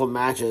meaningful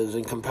matches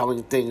and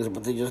compelling things,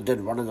 but they just did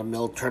run of the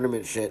mill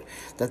tournament shit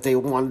that they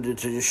wanted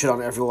to just shit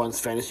on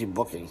everyone's fantasy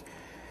booking.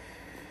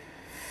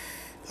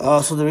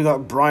 So then we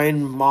got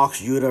Brian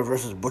Mox Yuta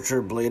versus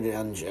Butcher Blade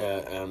and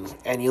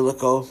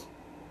Angelico.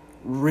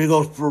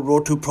 Regal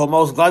wrote 2 promos. I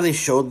was glad they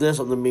showed this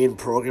on the main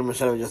program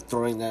instead of just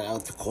throwing that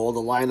out the cold.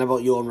 The line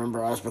about you'll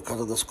remember us because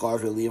of the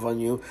scars we leave on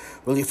you.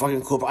 Really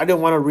fucking cool. But I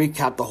didn't want to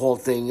recap the whole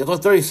thing. It was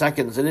 30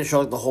 seconds. It didn't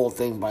show the whole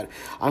thing, but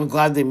I'm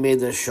glad they made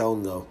this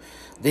shown, though.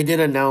 They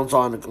did announce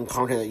on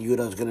commentary that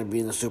Yuta is going to be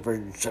in the Super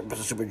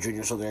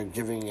Junior, so they're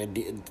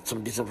giving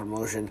some decent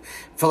promotion.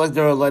 Felt like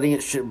they were letting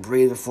it shit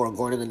breathe before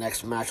going to the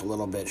next match a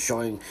little bit,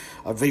 showing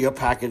a video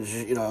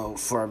package,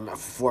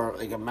 for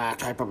like a match,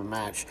 type of a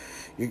match.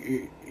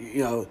 You're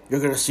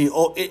going to see.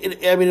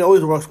 It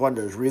always works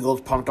wonders.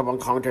 Regal's pumped up on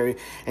commentary,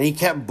 and he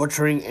kept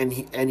butchering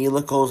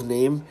Angelico's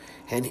name,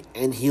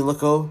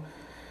 Angelico.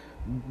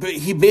 But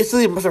he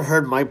basically must have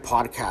heard my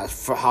podcast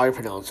for how I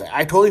pronounce it.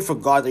 I totally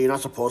forgot that you're not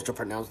supposed to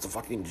pronounce the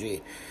fucking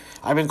G.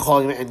 I've been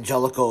calling it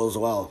Angelico as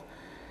well.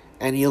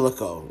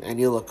 Angelico,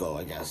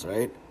 I guess,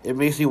 right? It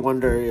makes me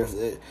wonder if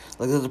this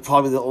is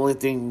probably the only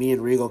thing me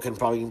and Regal can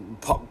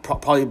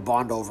probably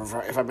bond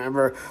over if I'm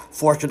ever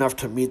fortunate enough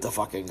to meet the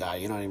fucking guy.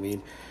 You know what I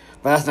mean?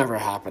 But that's never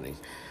happening.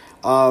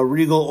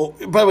 Regal.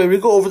 By the way,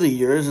 Regal over the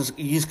years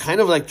he's kind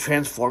of like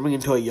transforming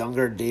into a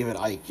younger David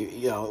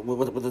Icke.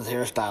 With his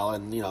hairstyle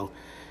and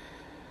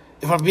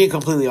if I'm being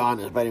completely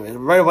honest. But anyways,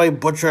 right away,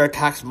 Butcher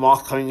attacks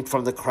Mox coming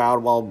from the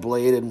crowd while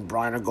Blade and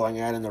Bryan are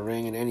going at it in the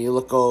ring. And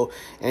Angelico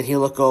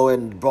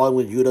and brawling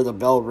with Yuta. The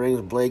bell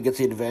rings. Blade gets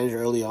the advantage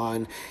early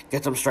on.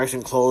 Gets some strikes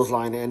and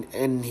clothesline. And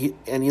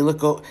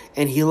Angelico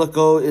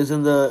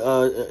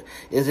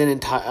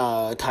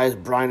ties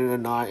Bryan in a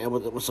knot and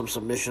with some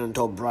submission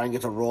until Bryan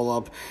gets a roll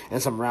up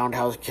and some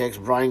roundhouse kicks.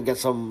 Bryan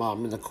gets some more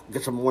in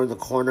the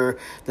corner.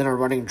 Then a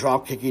running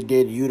drop kick he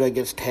did. Yuta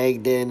gets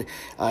tagged in.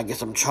 Gets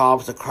some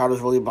chops. The crowd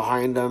is really behind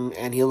him, and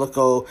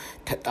Angelico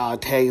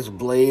tags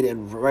Blade,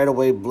 and right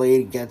away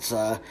Blade gets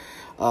gets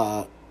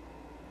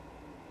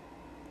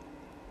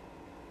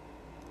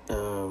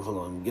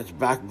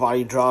back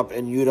body drop,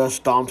 and Yuta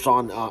stomps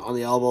on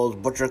the elbows.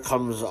 Butcher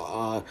comes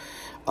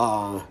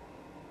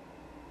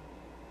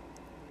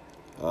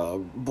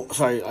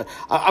sorry,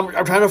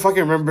 I'm trying to fucking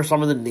remember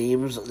some of the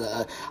names.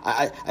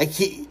 I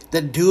keep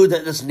the dude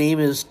that this name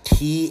is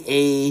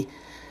T.A.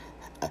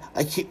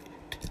 I keep.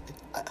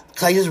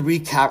 I just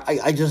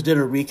did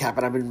a recap,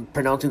 and I've been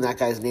pronouncing that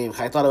guy's name.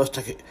 I thought it was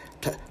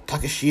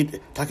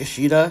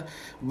Takeshita,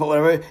 but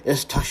whatever.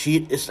 It's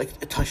Tashita. It's like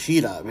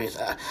Tashita. I mean,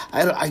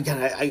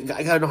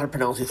 I gotta know how to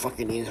pronounce these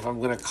fucking names if I'm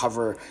gonna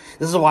cover.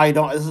 This is why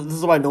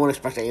no one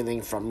expects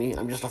anything from me.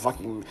 I'm just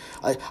I'm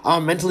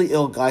a mentally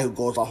ill guy who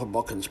goes off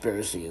about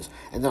conspiracies,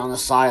 and then on the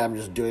side I'm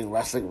just doing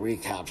wrestling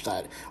recaps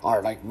that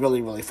are like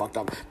really really fucked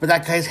up. But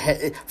that guy's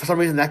head, for some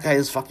reason, that guy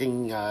is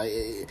fucking.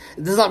 This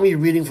is not me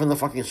reading from the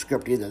fucking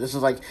script either. This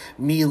is like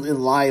me in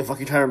live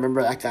fucking trying to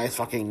remember that guy's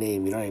fucking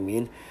name. You know what I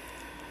mean?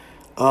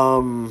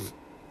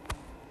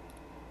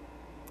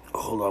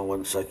 Hold on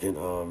one second.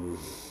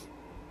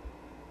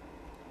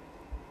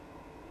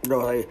 No,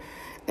 like,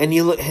 and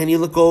you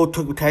look go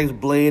tags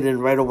Blade,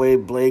 and right away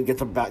Blade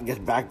gets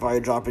back by a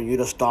drop, and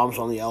Yuta stomps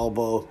on the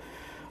elbow,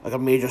 like a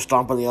major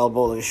stomp on the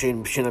elbow, like a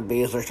Shayna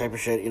Baszler type of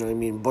shit. You know what I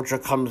mean? Butcher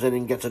comes in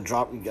and gets a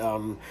drop,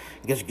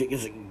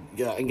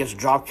 gets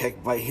drop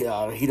kicked, but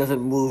he doesn't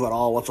move at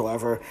all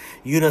whatsoever.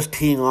 Yuta's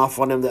teeing off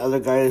on him. The other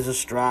guy is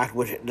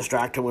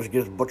distract him, which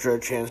gives Butcher a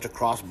chance to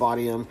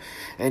crossbody him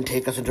and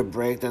take us into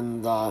break.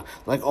 Then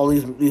like all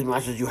these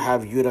matches, you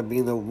have Yuta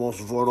being the most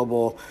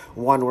vulnerable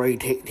one, where he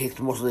takes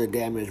most of the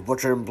damage.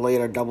 Butcher and Blade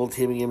are double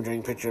teaming him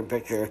during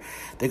picture-in-picture.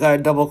 They got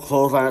a double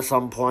clothesline at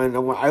some point.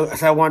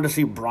 I wanted to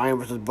see Bryan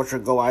versus Butcher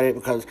go at it,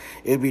 because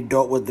it would be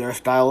dope with their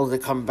styles. They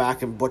come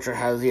back and Butcher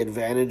has the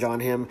advantage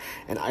on him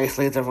and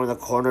isolates him from the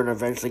corner, and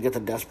eventually gets a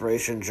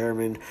desperation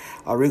German.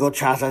 Regal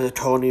chastises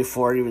Tony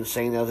for even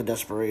saying that was a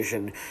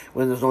desperation,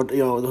 when there's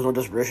no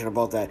desperation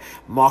about that.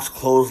 Mox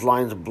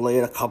clotheslines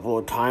Blade a couple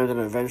of times,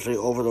 and eventually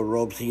over the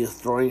ropes he is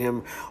throwing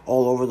him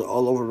all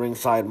over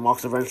ringside.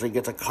 Mox eventually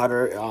gets a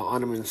cutter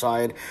on him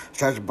inside,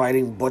 starts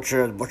biting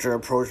Butcher as Butcher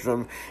approaches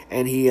him,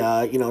 and he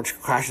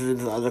crashes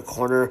into the other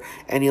corner.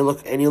 And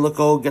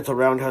Eniluko gets a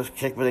roundhouse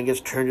kick, but then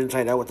gets turned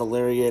inside out with a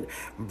lariat.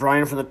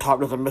 Bryan from the top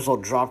does a missile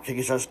drop kick.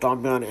 He starts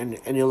stomping on, and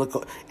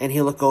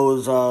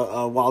Eniluko's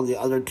while the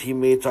other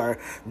teammates are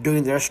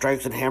doing their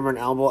strikes and hammer and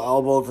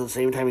elbows at the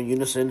same time in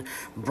unison.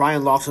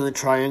 Bryan locks in the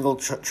triangle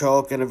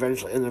choke, and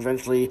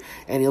eventually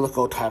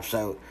Eniluko taps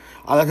out.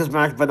 I like this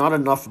match, but not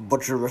enough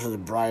Butcher versus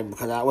Bryan,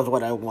 because that was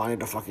what I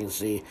wanted to fucking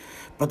see.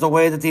 But the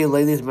way that they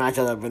lay these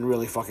matches have been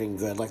really fucking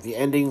good. Like the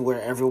ending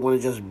where everyone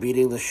is just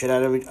beating the shit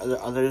out of each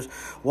others,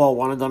 while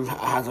one of them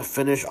has a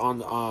finish on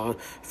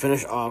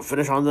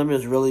them,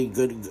 is really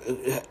good.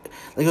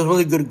 Like, it's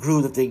really good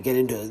groove that they get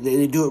into.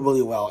 They do it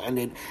really well, and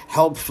it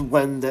helps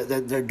when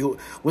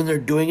they're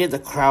doing it. The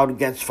crowd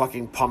gets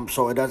fucking pumped,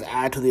 so it does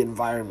add to the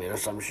environment or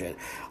some shit.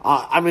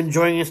 I'm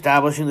enjoying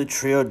establishing the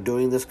trio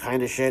doing this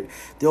kind of shit.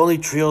 The only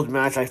trios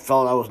match I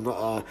felt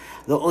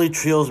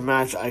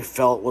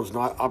was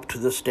not up to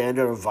the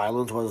standard of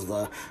violence was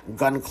the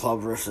Gun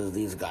Club versus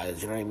these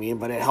guys. You know what I mean?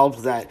 But it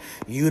helps that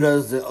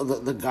Yuta's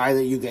the guy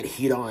that you get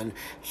heat on,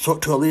 so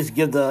to at least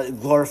give the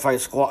glorified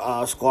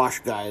squash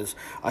guys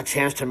a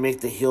chance to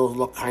make the heels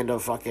look kind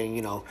of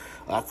fucking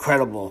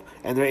credible,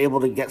 and they're able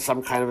to get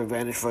some kind of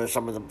advantage for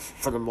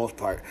the most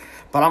part.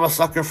 But I'm a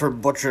sucker for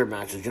Butcher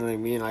matches. You know what I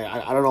mean?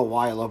 I don't know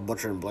why I love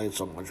Butcher and Blade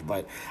so much,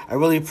 but I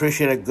really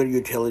appreciate a good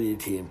utility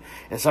team,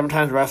 and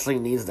sometimes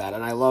wrestling needs that.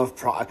 And I love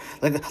I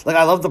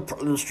love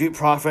the Street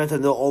Profits,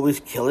 and they'll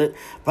always kill it.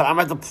 But I'm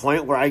at the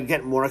point where I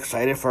get more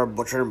excited for a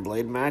Butcher and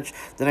Blade match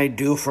than I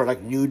do for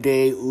like New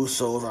Day,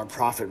 Usos, or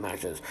Profit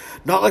matches.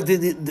 Not like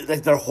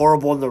they're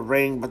horrible in the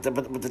ring, but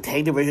the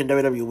tag division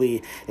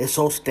WWE is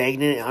so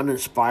stagnant and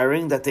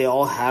uninspiring that they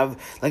all have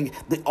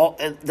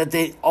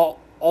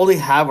all they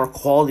have are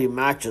quality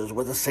matches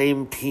with the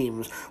same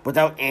teams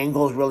without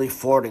angles really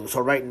forwarding.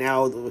 So right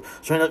now,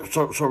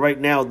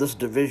 this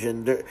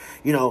division, their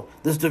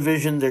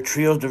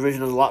trios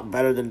division is a lot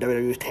better than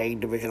WWE's tag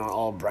division on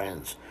all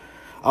brands.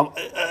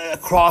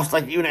 Across,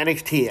 like, even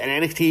NXT.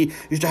 And NXT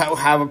used to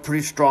have a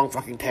pretty strong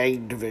fucking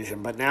tag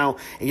division, but now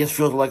it just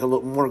feels like a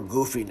little more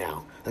goofy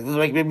now. Like, there's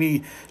like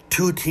maybe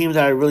two teams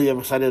that I really am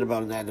excited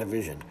about in that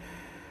division.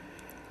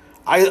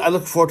 I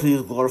look forward to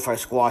these glorified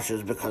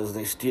squashes because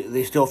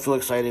they still feel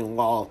exciting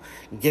while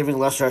giving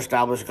lesser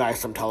established guys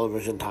some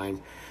television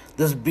time.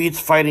 This beats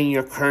fighting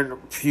your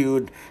current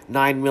feud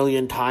 9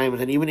 million times,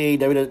 and even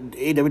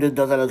AEW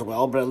does that as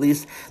well, but at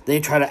least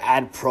they try to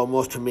add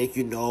promos to make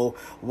you know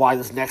why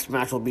this next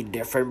match will be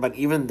different. But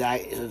even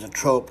that is a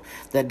trope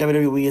that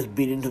WWE is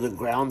beating to the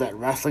ground, that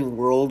wrestling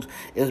world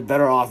is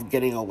better off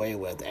getting away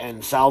with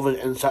and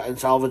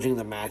salvaging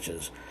the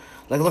matches.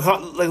 Look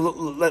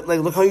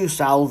how you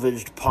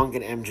salvaged Punk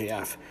and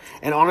MJF.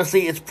 And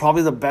honestly, it's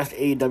probably the best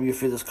AEW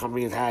feud this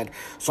company has had.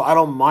 So I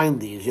don't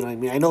mind these, you know what I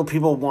mean? I know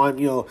people want,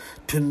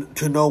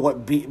 to know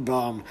what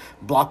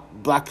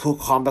Blackpool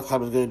Combat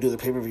Club is going to do the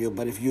pay-per-view,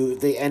 but if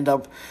they end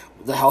up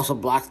the House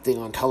of Black thing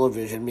on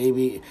television,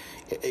 maybe,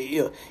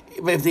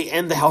 but if they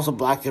end the House of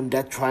Black and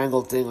Death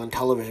Triangle thing on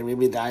television,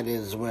 maybe that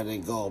is where they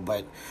go.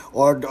 But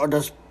or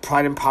does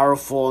Pride and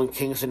Powerful and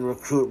Kingston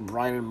recruit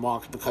Bryan and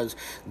Mox because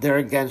they're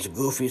against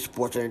goofy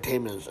sports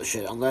entertainment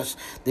shit, unless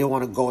they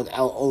want to go with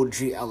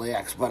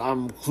LAX. But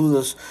I'm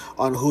clueless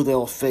on who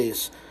they'll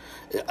face.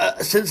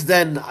 Since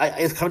then,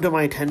 it's come to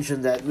my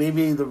attention that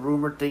maybe the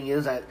rumor thing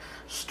is that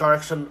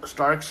Starks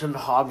and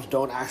Hobbs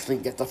don't actually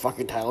get the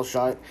fucking title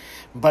shot,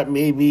 but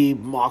maybe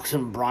Mox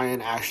and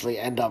Bryan actually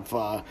end up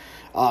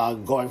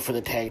going for the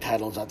tag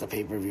titles at the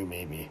pay-per-view,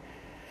 maybe.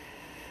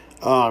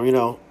 And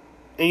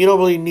you don't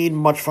really need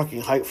much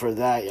fucking hype for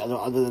that,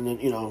 other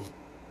than,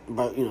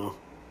 but,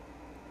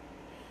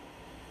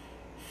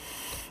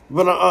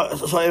 But,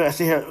 so anyway, I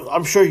see here,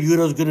 I'm sure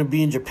Yuta's going to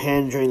be in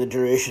Japan during the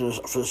duration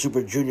for the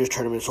Super Juniors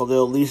tournament, so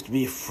they'll at least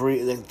be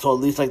free,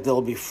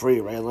 they'll be free,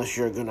 right? Unless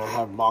you're going to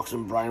have Mox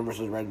and Bryan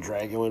versus Red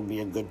Dragon would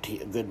be a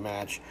good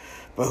match.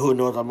 but who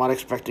knows? I'm not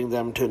expecting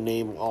them to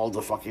name all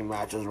the fucking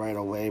matches right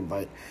away,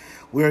 but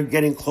we're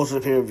getting closer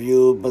to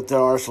pay-per-view, but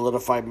there are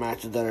solidified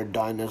matches that are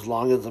done. As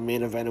long as the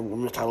main event and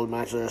women's title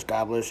matches are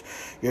established,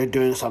 you're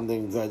doing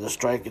something good. The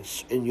strike,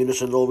 it's in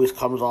unison, always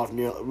comes off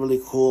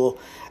really cool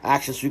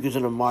action sequence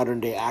in a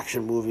modern-day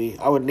action movie.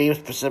 I would name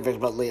specifics,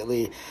 but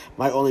lately,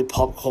 my only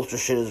pop culture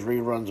shit is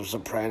reruns of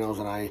Sopranos,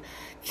 and I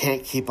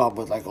can't keep up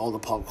with, like, all the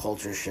pop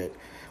culture shit.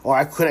 Or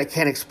I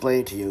can't explain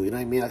it to you, you know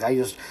what I mean?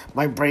 Like,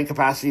 my brain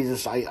capacity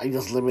I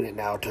just limit it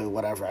now to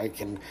whatever I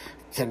can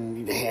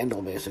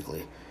handle,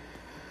 basically.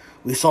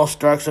 We saw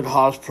Starks and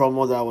Hobbs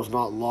promo that was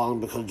not long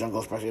because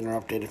Jungle Express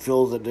interrupted. It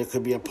feels that there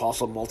could be a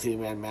possible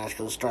multi-man match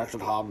because Starks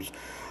and Hobbs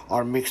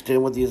are mixed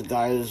in with these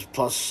guys,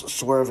 plus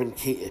Swerve and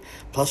Keith,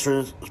 plus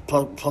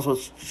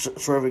with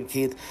Swerve and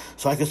Keith.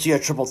 So I could see a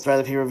triple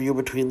threat pay-per-view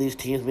between these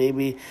teams,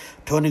 maybe.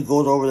 Tony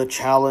goes over the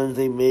challenge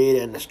they made,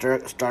 and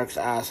Starks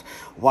asks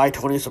why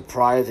Tony's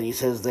surprised, and he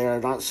says they are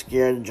not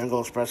scared, and Jungle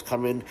Express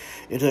come into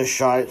the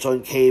shot. So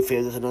in kayfabe,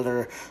 there's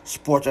another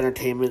sports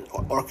entertainment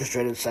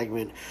orchestrated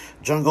segment.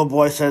 Jungle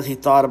Boy says he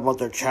thought about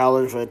their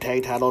challenge for the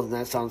tag titles, and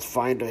that sounds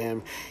fine to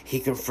him. He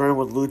confirmed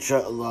with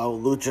Lucha,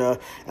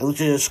 and Lucha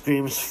just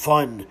screams,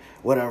 fun,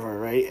 whatever,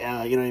 right?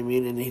 You know what I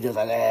mean? And he does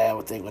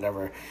that, thing,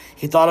 whatever.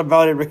 He thought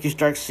about it. Ricky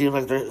Starks seems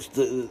like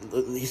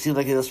he seems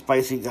like he's a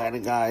spicy kind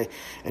of guy,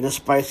 and to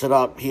spice it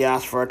up, he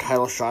asked for a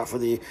title shot for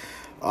the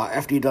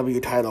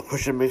FDW title.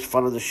 Christian makes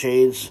fun of the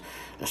shades.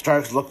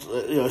 Starks looked,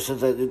 says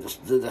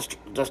that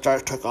the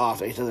Starks took off.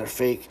 He said they're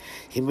fake.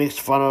 He makes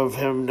fun of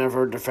him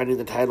never defending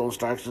the title, and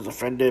Starks is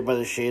offended by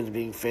the shades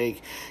being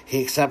fake.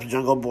 He accepts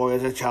Jungle Boy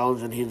as a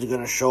challenge, and he's going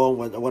to show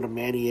him what a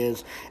man he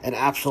is, an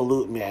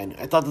absolute man.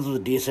 I thought this was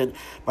decent,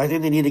 but I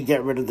think they need to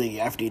get rid of the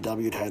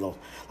FDW title.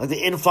 Like,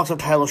 the influx of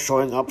titles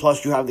showing up,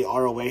 plus you have the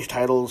ROH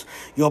titles.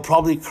 You'll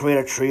probably create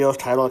a trios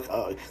title.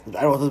 I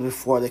don't know this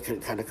before, they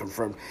could kind of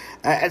confirm.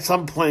 At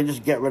some point,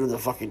 just get rid of the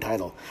fucking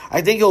title.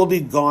 I think it will be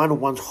gone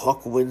once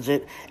Hook wins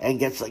it and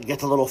gets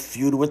a little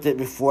feud with it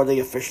before they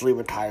officially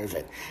retires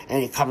it,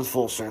 and it comes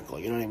full circle.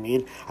 You know what I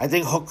mean? I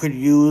think Hook could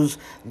use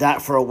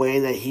that for a way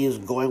that he is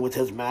going with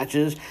his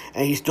matches,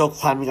 and he's still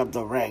climbing up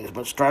the ranks.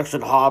 But Starks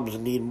and Hobbs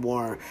need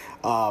more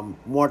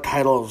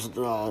titles,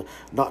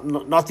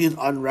 not these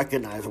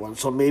unrecognized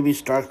ones. So maybe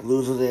Starks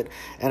loses it,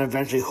 and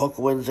eventually Hook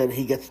wins it, and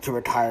he gets to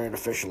retire it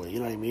officially. You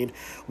know what I mean?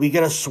 We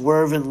get a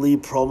Swerve and Lee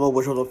promo,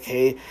 which was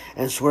okay,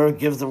 and Swerve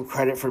gives them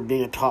credit for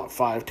being a top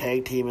 5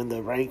 tag team in the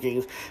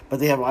rankings,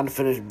 but they have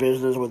unfinished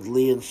business with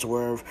Lee and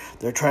Swerve.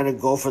 They're trying to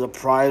go for the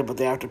prize, but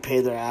they have to pay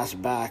their ass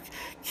back.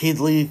 Keith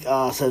Lee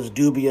says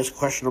dubious,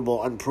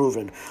 questionable,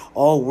 unproven.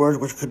 All words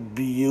which could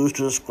be used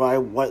to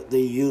describe what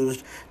they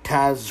used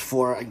Taz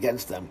for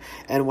against them.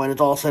 And when it's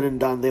all said and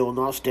done, they will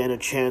not stand a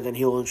chance, and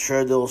he will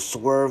ensure they will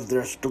swerve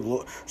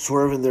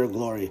in their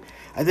glory.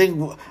 I think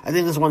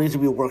this one needs to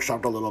be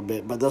workshopped a little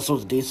bit, but this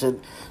was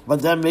decent.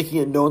 But them making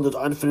it known that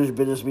unfinished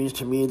business means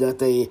to me that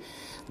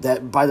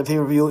by the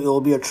pay-per-view it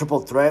will be a triple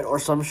threat or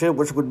some shit,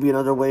 which would be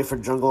another way for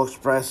Jungle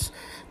Express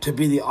to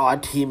be the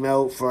odd team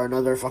out for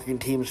another fucking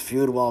team's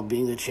feud while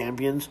being the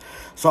champions.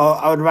 So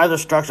I would rather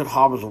Starks and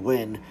Hobbs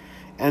win,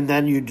 and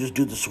then you just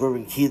do the Swerve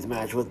and Keith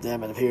match with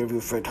them at the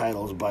pay-per-view for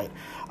titles, but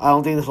I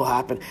don't think this will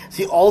happen.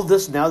 See, all of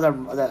this now that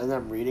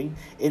I'm reading,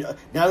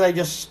 now that I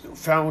just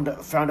found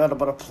out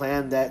about a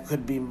plan that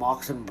could be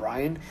Mox and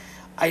Bryan,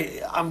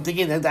 I'm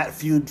thinking that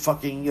feud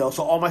fucking,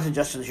 so all my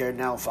suggestions here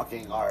now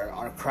fucking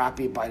are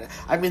crappy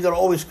I mean, they're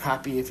always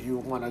crappy if you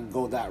want to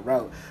go that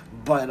route,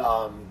 but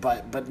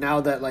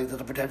now that, like,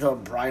 there's a potential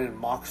of Bryan and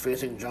Mox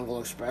facing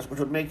Jungle Express, which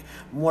would make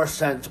more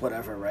sense,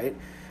 whatever, right?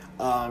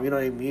 You know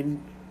what I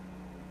mean?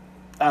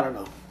 I don't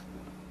know.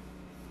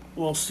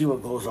 We'll see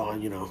what goes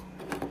on,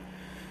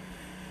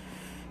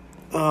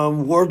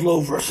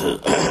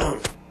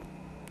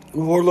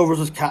 Wardlow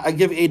versus Cat. I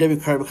give AW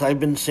credit because I've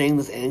been saying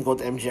this angle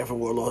with MJF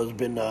and Wardlow has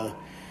been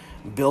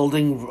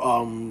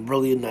building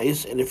really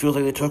nice, and it feels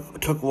like they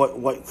took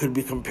what could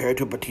be compared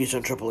to Batista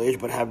and Triple H,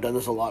 but have done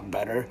this a lot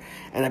better,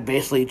 and it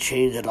basically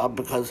changed it up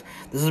because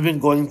they've been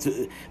going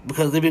through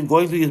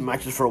these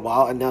matches for a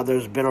while, and now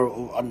there's been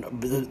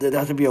there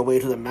has to be a way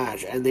to the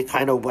match, and they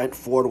kind of went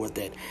forward with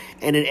it,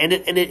 and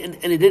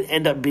it did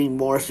end up being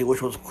Morrissey,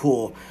 which was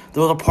cool.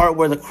 There was a part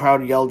where the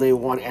crowd yelled they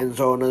want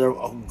Enzo,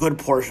 a good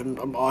portion,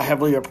 a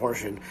heavier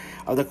portion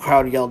of the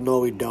crowd yelled no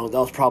we don't. That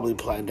was probably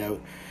planned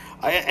out.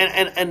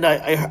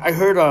 I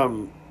heard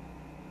when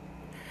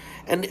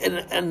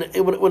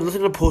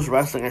listening to post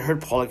wrestling, I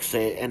heard Pollock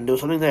say it, and there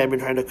was something that I've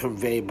been trying to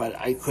convey, but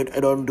I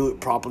don't do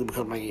it properly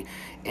because of my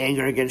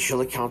anger against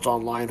Shill accounts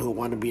online who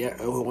want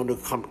everyone to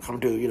come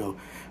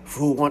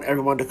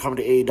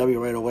to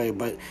AEW right away.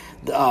 But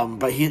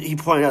he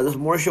pointed out this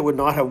more shit would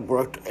not have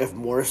worked if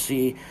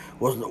Morrissey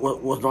was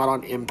not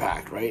on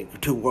Impact, right?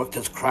 To work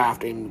his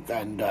craft and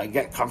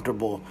get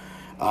comfortable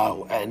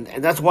And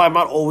that's why I'm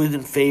not always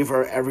in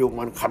favor of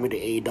everyone coming to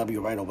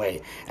AEW right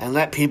away, and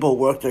let people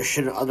work their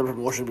shit in other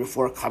promotions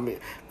before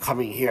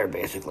coming here,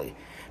 basically.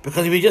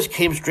 Because if he just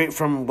came straight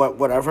from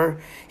whatever,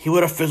 he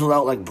would have fizzled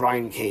out like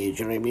Brian Cage,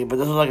 you know what I mean? But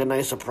this is like a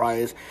nice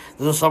surprise.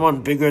 This is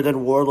someone bigger than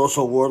Wardlow,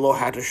 so Wardlow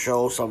had to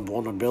show some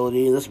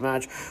vulnerability in this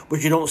match,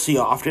 which you don't see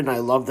often. I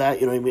love that,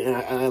 you know what I mean? And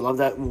I love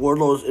that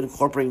Wardlow is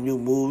incorporating new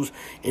moves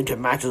into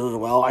matches as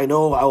well. I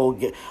know I'll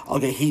get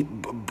heat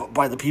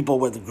by the people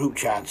with the group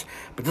chats,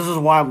 but this is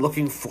why I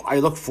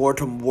look forward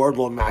to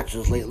Wardlow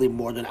matches lately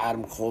more than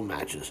Adam Cole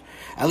matches.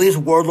 At least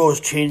Wardlow is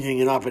changing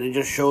it up, and it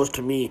just shows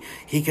to me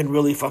he can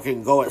really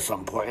fucking go at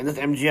some point. And this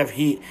MJF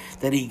heat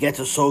that he gets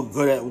is so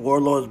good at.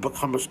 Wardlow has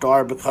become a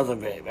star because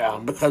of it.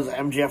 Because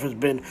MJF has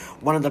been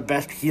one of the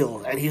best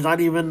heels, and he's not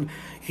even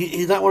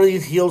he's not one of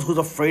these heels who's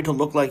afraid to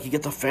look like he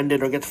gets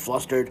offended or gets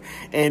flustered,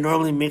 and it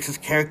normally makes his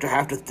character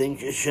have to think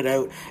his shit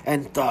out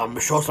and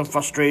show some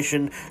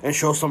frustration and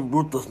show some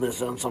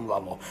ruthlessness on some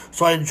level.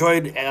 So I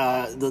enjoyed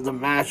the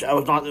match. It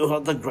was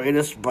not the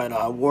greatest, but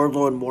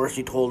Wardlow and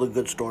Morrissey told a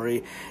good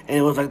story, and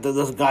it was like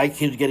this guy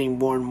keeps getting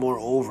more and more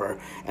over,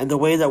 and the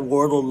way that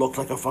Wardlow looks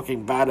like a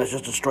fucking badass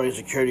just destroying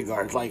security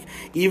guards. Like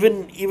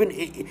even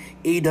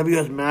AEW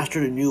has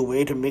mastered a new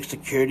way to make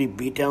security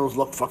beatdowns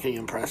look fucking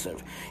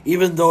impressive.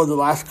 Even though the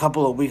last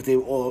couple of weeks they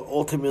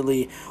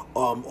ultimately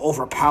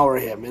overpower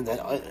him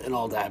and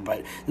all that,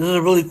 but this is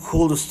really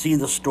cool to see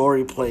the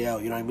story play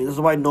out. You know what I mean? This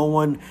is why no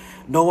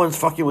one's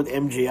fucking with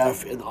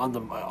MJF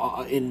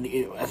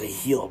in as a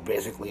heel,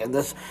 basically. And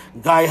this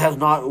guy has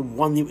not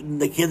won he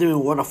hasn't even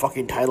won a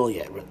fucking title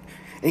yet.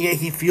 And yet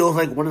he feels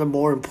like one of the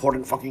more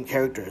important fucking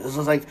characters. This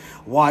is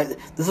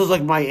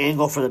like my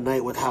angle for the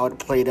night with how it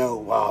played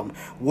out.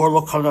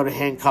 Wardlow comes out in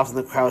handcuffs and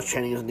the crowd's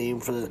chanting his name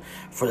for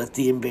the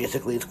theme,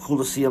 basically. It's cool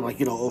to see him,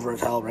 over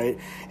as hell, right?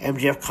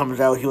 MJF comes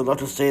out. He would love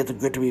to say it's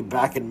good to be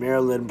back in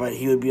Maryland, but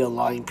he would be a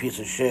lying piece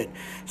of shit.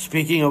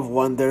 Speaking of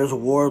one, there's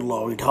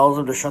Wardlow. He tells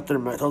them to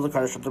tells the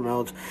crowd to shut their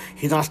mouths.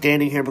 He's not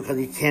standing here because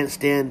he can't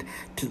stand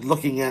to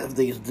looking at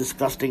these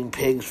disgusting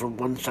pigs for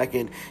 1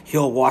 second.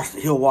 He'll watch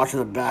in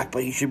the back,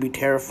 but he should be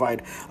terrified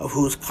of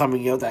who's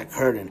coming out that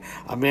curtain.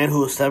 A man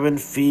who is 7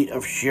 feet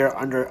of sheer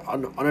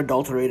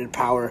unadulterated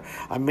power.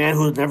 A man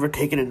who's never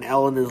taken an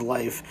L in his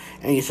life.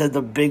 And he said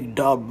the big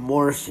dub,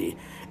 Morrissey.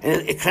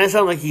 And it kind of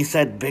sounded like he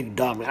said big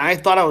dumb. And I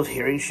thought I was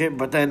hearing shit,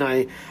 but then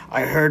I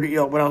heard,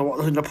 when I was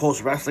listening to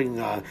Post Wrestling,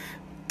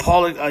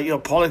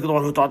 Paulie is the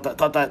one who thought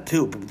that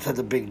too, but said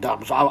the big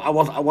dumb. So I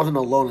wasn't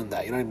alone in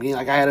that. You know what I mean?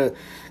 Like I had to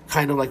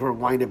kind of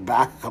rewind it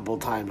back a couple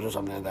of times or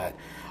something like that.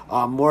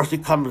 Morrissey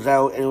comes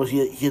out, and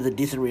he has a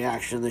decent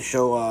reaction. They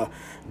show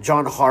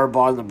John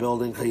Harbaugh in the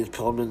building because he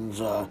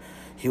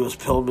was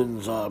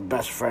Pillman's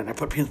best friend. I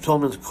put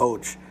Pillman's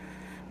coach,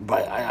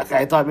 but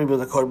I thought maybe it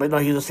was a coach, but no,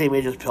 he's the same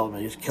age as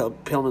Pillman. He's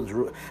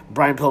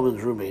Brian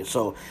Pillman's roommate.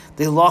 So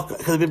they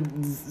because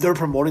they're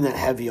promoting that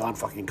heavy on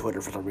fucking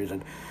Twitter for some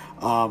reason,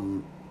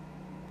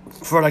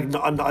 for a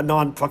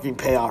non fucking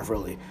payoff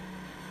really.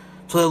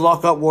 So they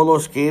lock up. Wardlow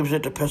escapes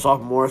it to piss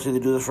off Morrissey. They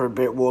do this for a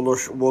bit.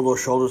 Wardlow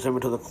shoulders him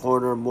into the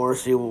corner.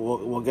 Morrissey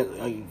will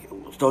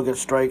still get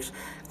strikes,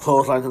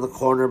 clothesline to the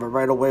corner, but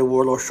right away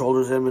Wardlow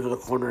shoulders him into the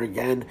corner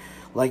again,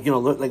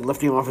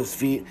 lifting him off his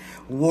feet.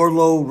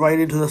 Wardlow right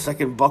into the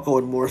second buckle,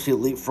 and Morrissey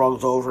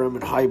leapfrogs over him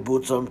and high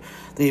boots him.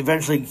 They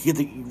eventually get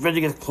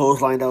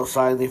clotheslined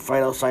outside, and they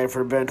fight outside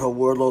for a bit until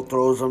Wardlow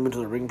throws him into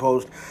the ring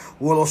post.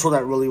 Wardlow showed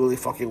that really, really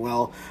fucking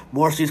well.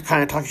 Morrissey's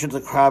kind of talking shit to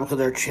the crowd because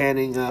they're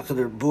chanting, because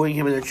they're booing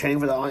him and they're chanting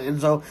for the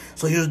Enzo.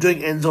 So he was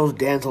doing Enzo's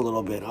dance a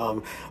little bit.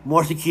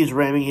 Morrissey keeps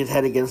ramming his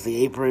head against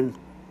the apron,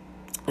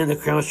 and the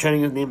crowd's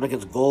chanting his name like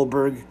it's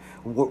Goldberg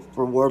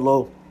for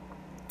Wardlow.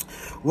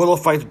 Wardlow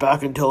fights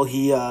back until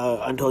he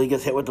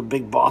gets hit with the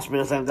big boss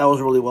man. That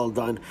was really well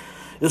done.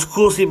 It's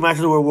cool to see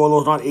matches where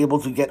Wardlow's not able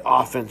to get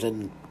offense,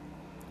 and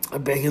I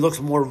bet he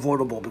looks more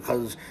vulnerable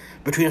because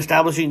between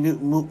establishing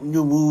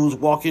new moves,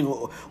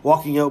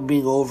 walking out,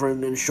 being over,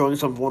 and showing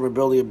some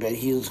vulnerability a bit,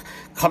 he's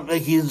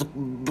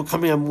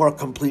becoming a more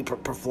complete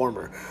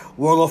performer.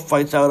 Wardlow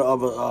fights out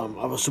of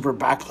a super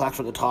backplex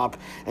from the top,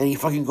 and he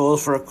fucking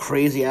goes for a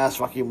crazy ass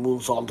fucking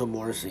moonsault to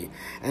Morrissey,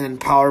 and then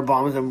power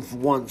bombs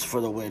him once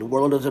for the win.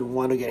 Wardlow doesn't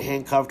want to get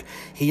handcuffed.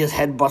 He just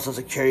headbutts the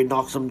security,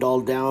 knocks them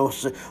all down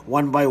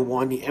one by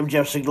one. The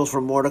MJF signals for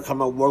more to come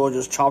out. Wardlow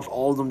just chops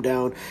all of them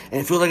down,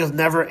 and it feels like it's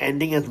never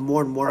ending as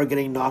more and more are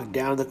getting knocked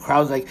down. The crowd's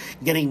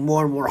getting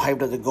more and more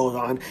hyped as it goes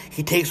on.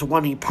 He takes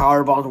one, he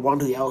power bombs one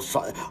to the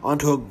outside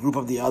onto a group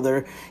of the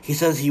other. He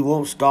says he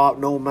won't stop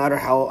no matter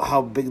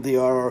how big they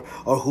are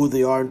or who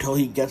they are until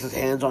he gets his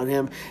hands on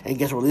him and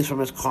gets released from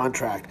his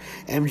contract.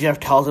 MJF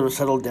tells him to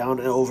settle down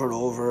and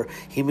over.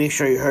 He makes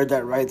sure he heard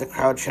that right. The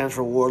crowd chants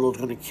for Wardlow's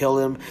going to kill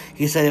him.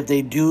 He said if they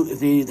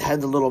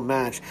had the little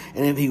match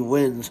and if he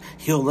wins,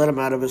 he'll let him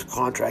out of his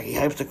contract. He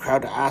hypes the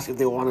crowd to ask if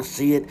they want to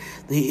see it.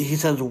 He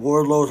says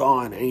Wardlow's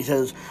on, and he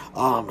says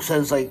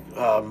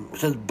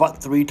says but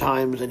 3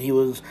 times, and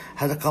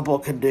has a couple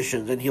of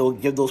conditions, and he'll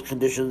give those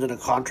conditions in a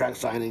contract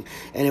signing,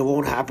 and it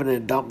won't happen in a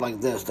dump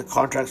like this. The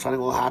contract signing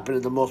will happen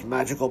in the most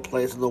magical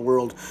place in the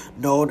world,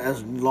 known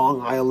as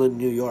Long Island,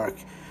 New York.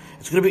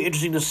 It's going to be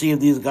interesting to see if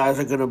these guys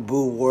are going to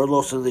boo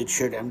Wardlow since they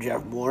cheered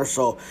MJF more.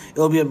 So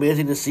it'll be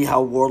amazing to see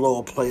how Wardlow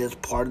will play his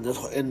part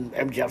in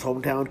MJF's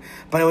hometown.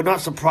 But it would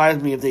not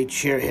surprise me if they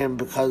cheer him,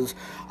 because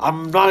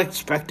I'm not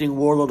expecting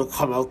Wardlow to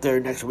come out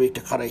there next week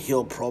to cut a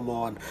heel promo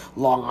on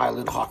Long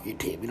Island hockey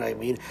team. You know what I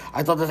mean?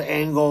 I thought this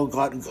angle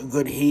got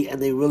good heat,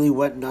 and they really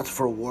went nuts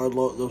for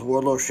Wardlow. Those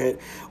Wardlow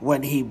shit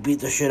when he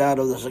beat the shit out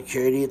of the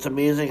security. It's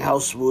amazing how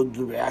smooth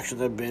the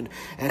reactions have been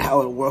and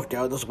how it worked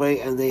out this way.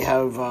 And they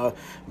have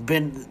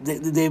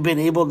they've been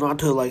able not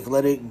to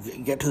let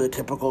it get to the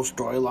typical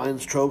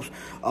storylines tropes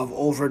of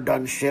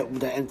overdone shit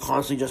and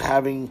constantly just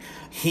having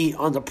heat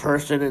on the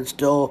person and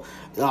still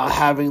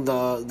having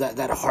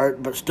that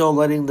heart, but still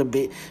letting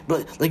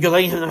you're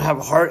letting him have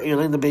heart, and you're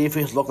letting the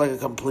babyface look like a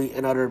complete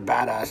and utter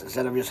badass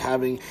instead of just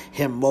having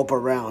him mope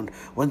around.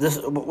 When this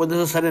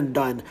is said and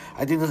done,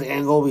 I think this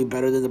angle will be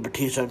better than the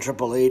Batista and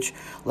Triple H.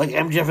 Like,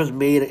 MJF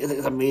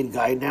is a made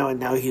guy now, and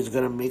now he's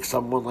gonna make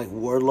someone like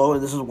Wardlow,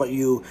 and this is what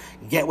you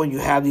get when you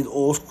have these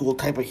old school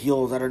type of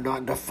heels that are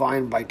not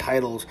defined by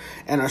titles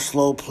and are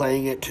slow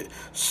playing it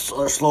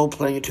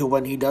to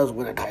when he does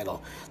win a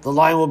title. The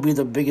line will be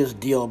the biggest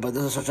deal, but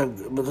this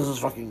is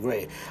fucking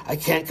great. I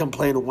can't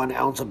complain 1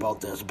 ounce about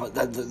this, but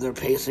that they're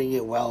pacing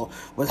it well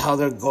with how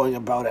they're going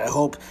about it. I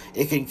hope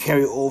it can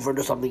carry over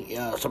to some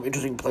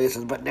interesting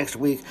places. But next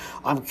week,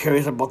 I'm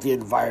curious about the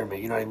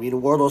environment. You know what I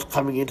mean? Wardlow's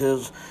coming into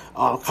his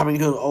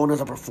own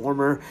as a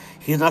performer.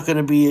 He's not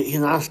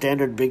a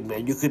standard big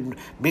man. You could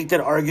make that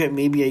argument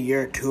maybe a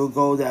year or 2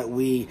 ago that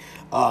we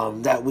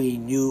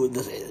knew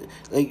this,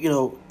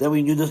 that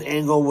we knew this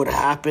angle would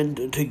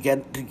happen to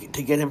get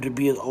him to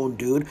be his own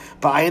dude.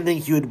 But I didn't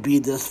think he would be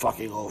this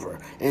fucking over,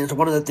 and it's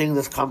one of the things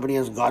this company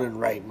has gotten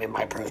right, in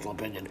my personal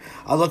opinion.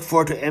 I look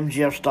forward to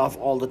MJF stuff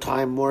all the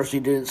time. Morrissey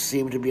didn't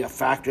seem to be a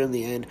factor in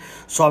the end,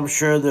 so I'm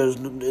sure there's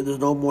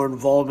no more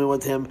involvement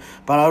with him.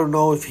 But I don't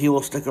know if he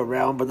will stick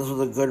around. But this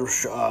was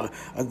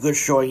a good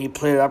showing. He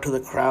played it up to the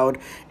crowd,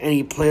 and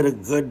he played a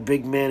good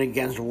big man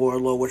against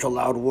Wardlow, which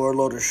allowed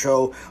Wardlow to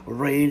show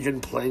range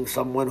in playing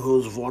someone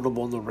who's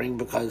vulnerable in the ring,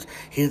 because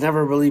he's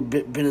never really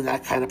been in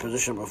that kind of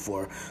position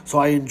before. So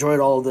I enjoyed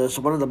all of this.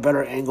 One of the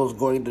better angles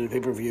going into the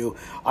pay-per-view.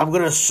 I'm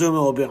going to assume it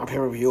will be on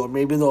pay-per-view, or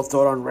maybe they'll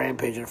throw it on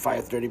Rampage at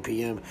 5:30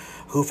 p.m.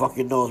 Who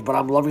fucking knows? But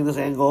I'm loving this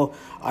angle.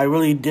 I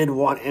really did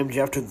want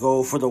MJF to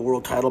go for the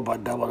world title by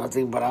Double or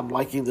Nothing, but I'm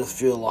liking this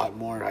feel a lot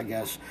more, I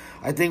guess.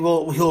 I think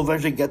he'll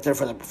eventually get there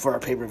for a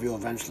pay-per-view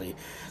eventually.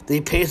 They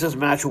pace this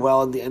match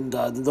well, and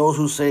those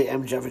who say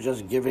MJF is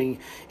just giving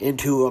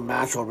into a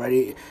match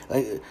already,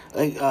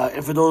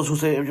 and for those who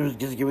say MJF is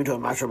just giving into a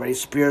match already,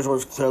 Spears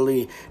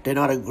did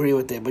not agree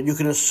with it. But you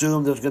can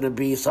assume there's going to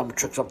be some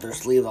tricks up their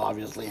sleeve,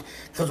 obviously,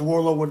 because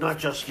Wardlow would not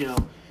just,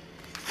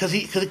 because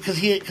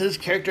his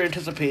character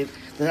anticipates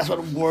that's what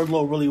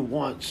Wardlow really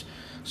wants.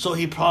 So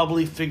he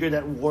probably figured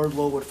that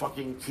Wardlow would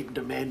fucking keep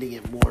demanding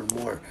it more and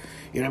more.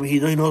 You know what I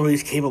mean? He knows what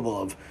he's capable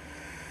of.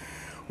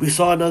 We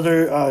saw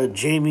another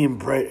Jamie and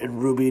Britt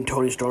and Ruby and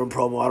Toni Storm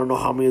promo. I don't know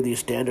how many of these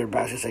standard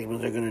backstage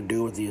segments they're going to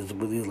do with these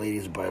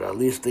ladies, but at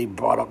least they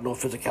brought up no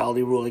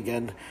physicality rule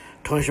again.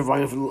 Tony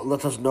Schiavone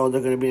lets us know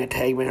they're going to be in a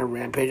tag match on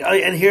Rampage.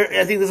 And here,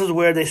 I think this is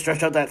where they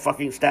stretched out that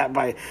fucking stat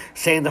by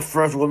saying the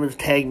first women's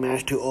tag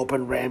match to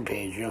open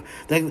Rampage. Are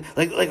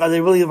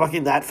they really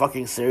fucking that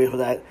fucking serious with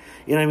that?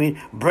 You know what I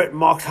mean? Britt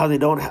mocks how they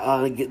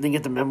don't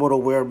get the memo to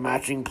wear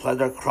matching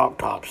pleather crop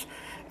tops.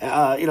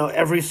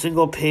 Every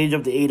single page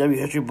of the AEW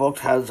history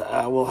books has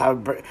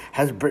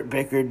Britt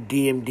Baker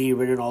DMD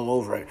written all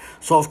over it.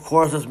 So of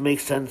course this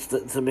makes sense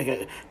to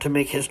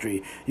make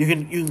history. You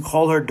can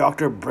call her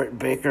Dr. Britt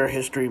Baker,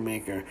 History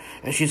Maker,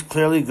 and she's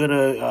clearly going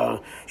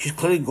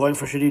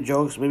for shitty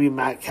jokes. Maybe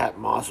Matt Cat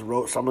Moss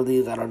wrote some of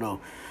these. I don't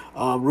know.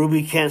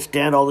 Ruby can't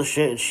stand all the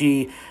shit, and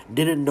she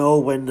didn't know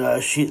when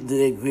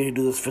they agreed to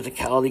do this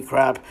physicality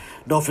crap.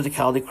 No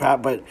physicality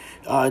crap, but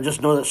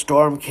just know that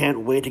Storm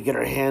can't wait to get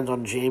her hands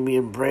on Jamie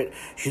and Britt.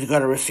 She's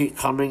got a receipt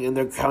coming, and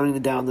they're counting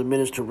down the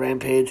minutes to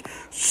Rampage,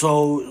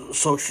 so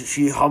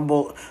she can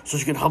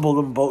humble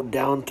them both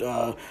down,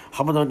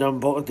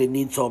 like they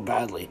need so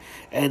badly.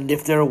 And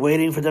if they're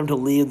waiting for them to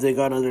leave, they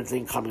got another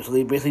thing coming, so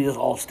they basically just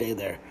all stay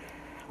there.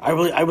 I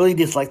really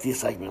dislike these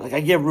segments. I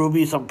give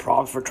Ruby some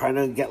props for trying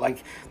to get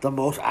the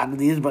most out of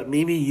these, but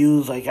maybe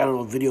use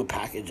video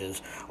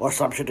packages or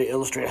some shit to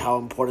illustrate how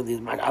important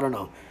these matches. I don't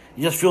know.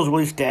 It just feels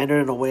really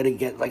standard in a way to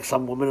get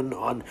some woman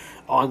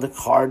on the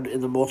card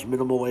in the most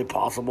minimal way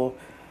possible.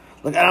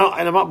 And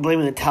I'm not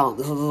blaming the talent.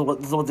 This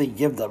is what they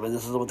give them, and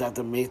this is what they have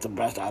to make the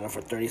best out of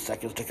for 30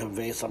 seconds to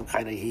convey some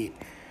kind of heat.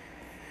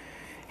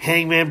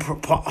 Hangman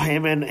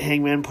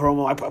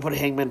promo. I put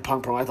Hangman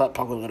Punk promo. I thought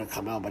Punk was going to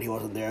come out, but he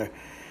wasn't there.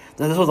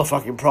 Then this was a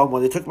fucking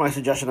promo. They took my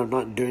suggestion of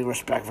not doing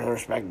respect for the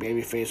respect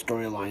babyface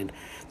storyline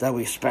that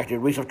we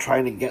expected. Weeks of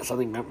trying to get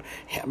something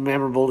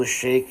memorable to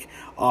shake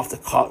off the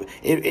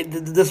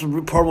this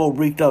promo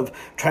reeked of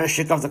trying to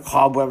shake off the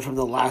cobwebs from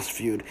the last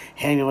feud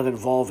Hangman was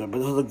involved in. But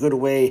this was a good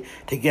way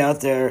to get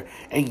out there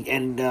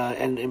and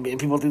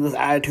people think this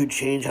attitude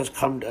change has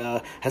come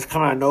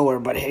out of nowhere.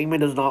 But Hangman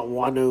does not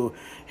want to.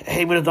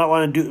 Hangman does not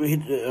want to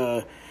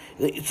do.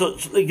 So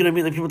you know what I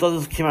mean? Like, people thought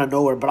this came out of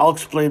nowhere, but I'll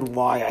explain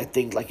why I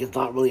think like it's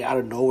not really out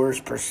of nowhere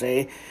per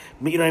se.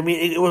 You know what I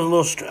mean? It was a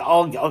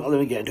little. Let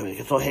me get into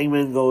it. So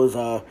Hangman goes,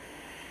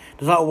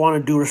 does not want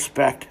to do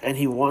respect, and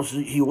he doesn't want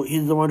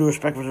to do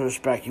respect for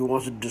respect. He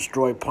wants to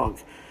destroy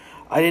Punk.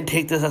 I didn't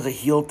take this as a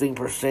heel thing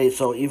per se,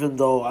 so even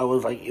though I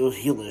was like, it was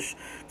heelish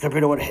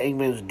compared to what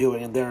Hangman's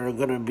doing, and there are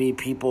gonna be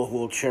people who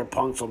will cheer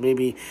Punk, so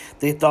maybe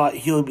they thought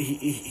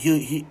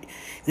they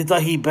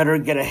thought he better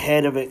get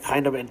ahead of it,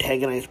 kind of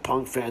antagonize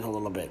Punk fans a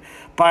little bit.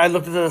 But I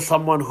looked at it as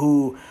someone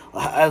who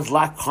has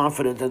lacked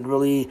confidence and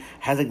really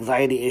has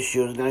anxiety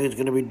issues. Now he's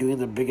going to be doing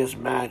the biggest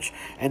match,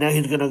 and now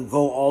he's going to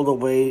go all the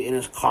way in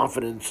his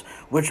confidence,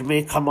 which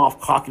may come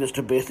off cockiness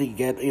to basically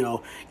get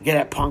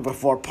at Punk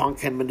before Punk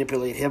can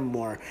manipulate him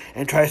more,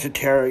 and tries to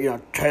tear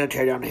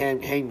down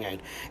Hangman.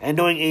 And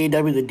knowing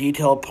AEW, the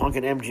detail of Punk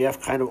and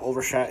MJF kind of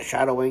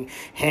overshadowing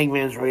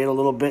Hangman's reign a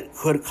little bit,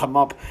 could come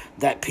up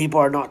that people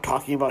are not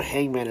talking about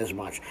Hangman as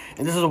much,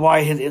 and this is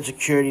why his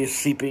insecurity is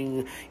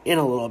seeping in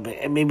a little bit.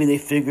 And maybe they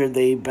figured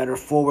they better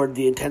forward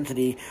the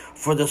intensity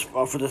for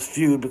this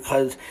feud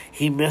because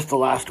he missed the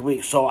last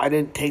week. So I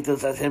didn't take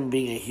this as him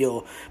being a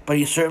heel, but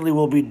he certainly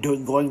will be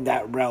going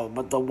that route.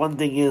 But the one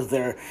thing is,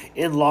 they're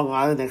in Long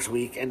Island next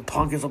week, and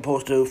Punk is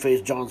supposed to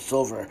face John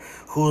Silver,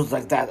 who's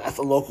like that's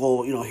a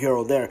local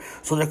hero there.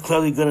 So they're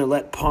clearly going to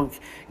let Punk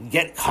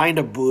get kind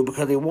of booed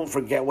because they won't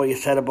forget what he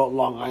said about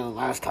Long Island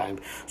last time.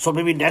 So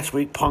maybe next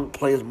week Punk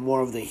plays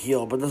more of the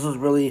heel. But this is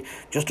really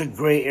just a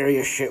gray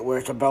area shit where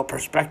it's about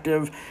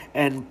perspective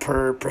and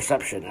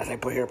perception, as I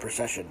put here,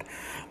 perception.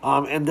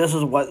 And this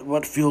is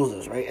what fuels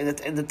this, right?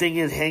 And the thing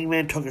is,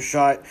 Hangman took a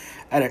shot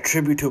at a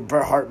tribute to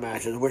Bret Hart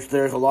matches, which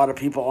there's a lot of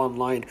people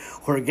online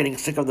who are getting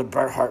sick of the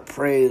Bret Hart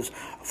praise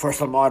for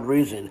some odd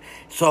reason.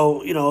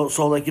 So what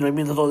I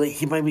mean, so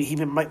he might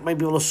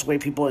be able to sway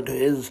people into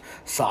his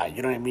side.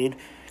 You know what I mean?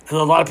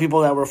 Because a lot of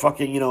people that were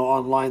fucking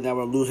online that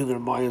were losing their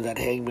minds that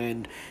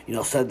Hangman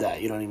said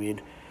that. You know what I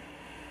mean?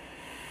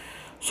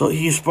 So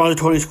he responded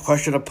to Tony's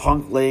question of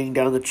Punk laying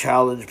down the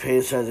challenge.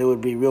 Page says it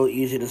would be real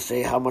easy to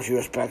say how much he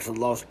respects and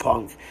loves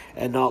Punk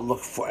and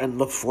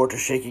looks forward to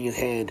shaking his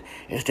hand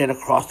and stand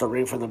across the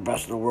ring from the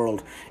best in the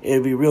world. It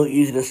would be real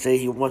easy to say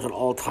he wants an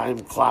all-time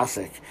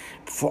classic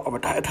for a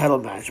title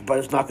match, but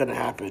it's not going to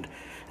happen.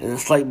 And a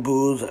slight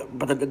booze,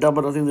 but the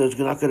double nothing. There's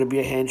not going to be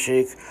a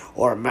handshake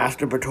or a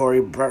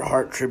masturbatory Bret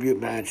Hart tribute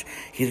match.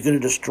 He's going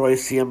to destroy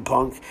CM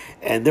Punk,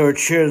 and there were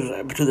cheers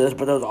to this,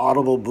 but there was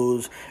audible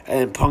boos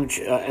and Punk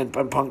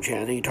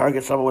chant. He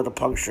targets someone with a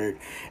Punk shirt,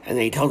 and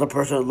then he tells the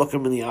person to look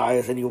him in the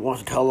eyes, and he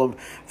wants to tell him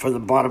from the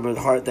bottom of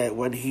his heart that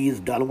when he's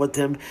done with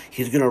him,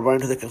 he's going to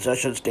run to the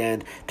concession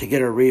stand to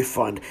get a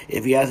refund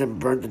if he hasn't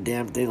burnt the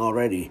damn thing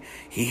already.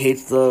 He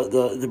hates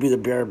to be the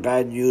bearer of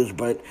bad news,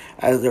 but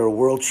as their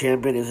world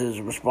champion, is his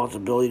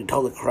responsibility to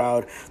tell the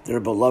crowd their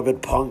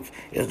beloved Punk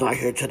is not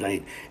here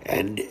tonight.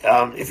 And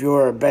if you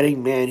were a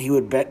betting man, he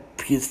would bet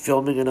he's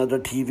filming another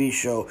TV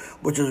show,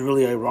 which is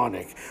really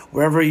ironic.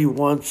 Wherever he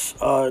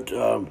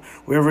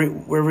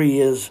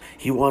is,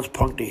 he wants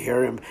Punk to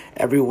hear him.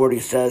 Every word he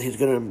says, he's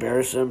going to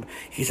embarrass him.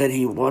 He said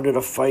he wanted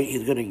a fight,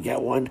 he's going to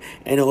get one,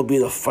 and it will be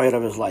the fight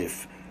of his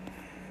life.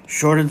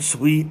 Short and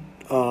sweet,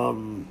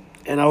 and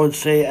I would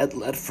say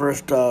at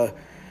first, short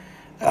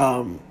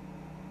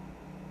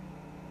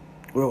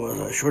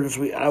and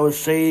sweet. I would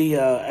say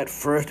at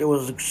first it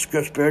was a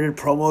spirited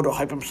promo to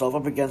hype himself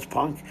up against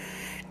Punk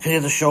because he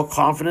has to show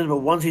confidence. But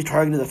once he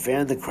targeted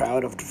the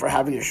crowd for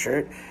having a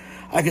shirt,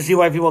 I can see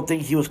why people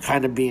think he was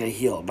kind of being a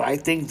heel. But I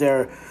think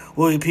there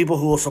will be people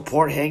who will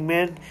support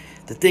Hangman.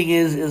 The thing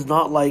is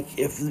not like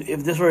if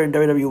this were in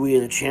WWE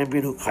and a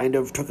champion who kind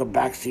of took a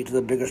backseat to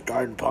the bigger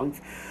star in Punk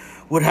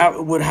would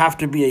have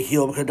to be a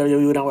heel because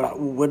WWE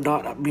would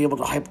not be able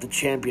to hype the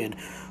champion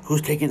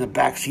who's taking the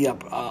backseat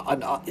up,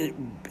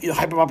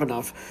 hype him up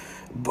enough.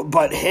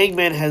 But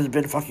Hangman has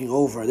been fucking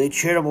over. They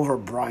cheered him over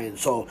Bryan.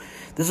 So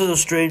this is a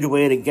strange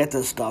way to get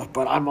this stuff.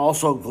 But I'm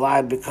also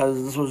glad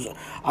because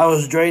I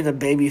was during the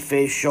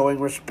babyface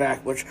showing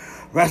respect, which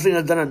wrestling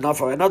has done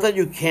enough of it. Not that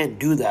you can't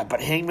do that,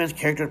 but Hangman's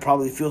character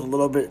probably feels a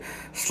little bit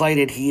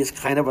slighted. He's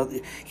kind of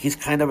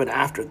an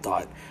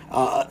afterthought.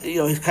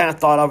 He's kind of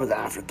thought of as an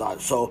afterthought.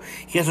 So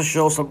he has to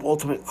show some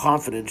ultimate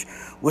confidence,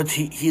 which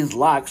he's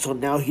lacked. So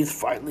now he's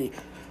finally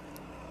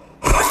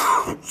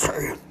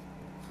sorry.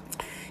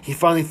 He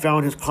finally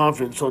found his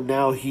confidence, so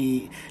now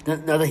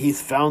that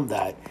he's found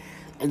that,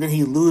 and then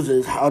he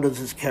loses, how does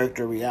his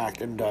character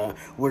react, and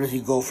where does he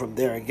go from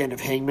there? Again,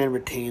 if Hangman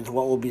retains,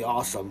 what will be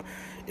awesome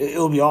it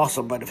will be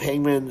awesome. But if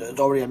Hangman is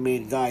already a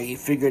main guy, he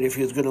figured if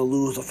he was going to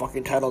lose the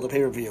fucking title at the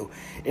pay-per-view,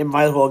 it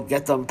might as well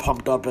get them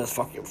pumped up as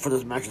fucking for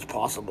this match as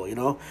possible, you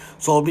know?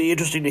 So it'll be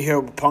interesting to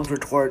hear Punk's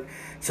retort,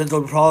 since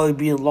they'll probably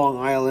be in Long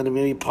Island, and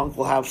maybe Punk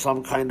will have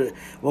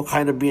will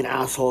kind of be an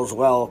asshole as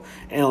well,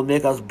 and it'll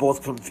make us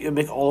both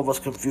make all of us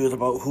confused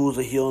about who's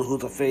a heel and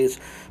who's a face.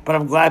 But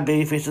I'm glad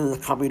babyfaces in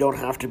this company don't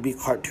have to be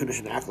cartoonish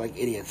and act like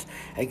idiots,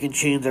 and can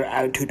change their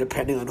attitude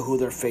depending on who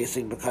they're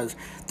facing, because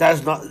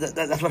that's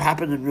what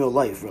happens in real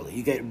life. Really,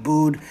 you get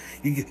booed,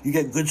 you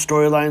get good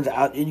storylines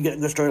out, and you get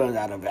good storylines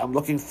out of it. I'm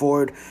looking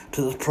forward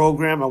to this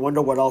program. I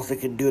wonder what else they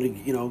can do to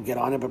get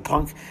on it. But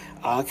Punk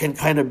can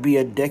kind of be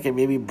a dick and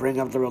maybe bring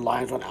up the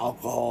reliance on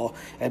alcohol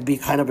and be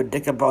kind of a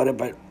dick about it,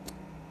 but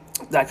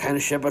that kind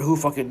of shit. But who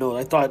fucking knows?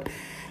 I thought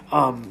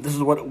this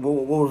is what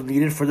was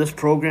needed for this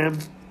program.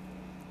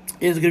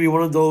 It's going to be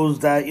one of those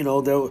that,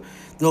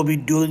 there'll be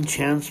dueling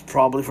chants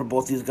probably for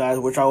both these guys,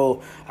 which I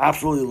will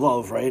absolutely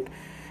love, right?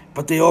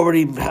 But they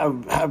already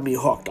have me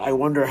hooked. I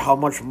wonder how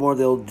much more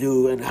they'll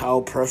do and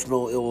how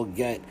personal it will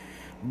get.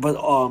 But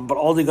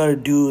all they got to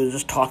do is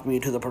just talk me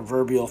into the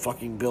proverbial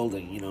fucking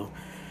building,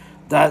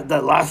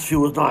 That last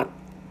feud was not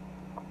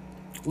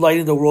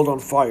lighting the world on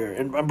fire.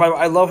 And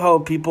I love how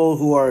people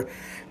who are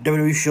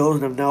WWE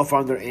shows have now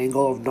found their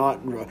angle of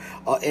not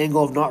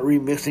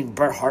remixing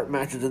Bret Hart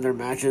matches in their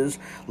matches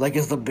like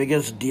it's the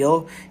biggest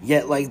deal.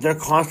 Yet they're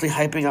constantly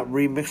hyping up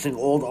remixing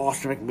old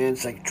Austin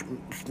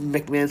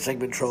McMahon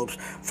segment tropes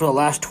for the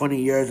last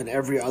 20 years and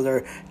every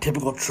other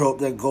typical trope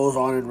that goes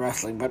on in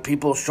wrestling. But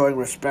people showing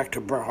respect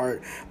to Bret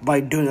Hart by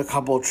doing a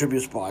couple of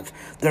tribute spots.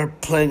 They're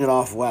playing it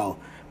off well.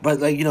 But,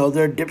 there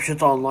are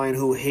dipshits online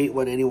who hate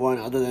when anyone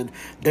other than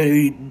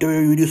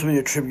WWE do something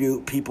to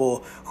tribute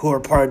people who are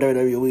part of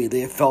WWE.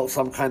 They felt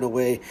some kind of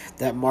way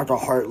that Martha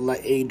Hart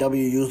let AEW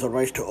use the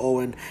rights to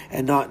Owen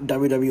and not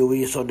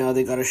WWE, so now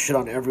they gotta shit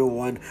on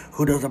everyone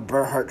who does a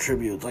Bret Hart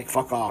tribute.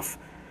 Fuck off.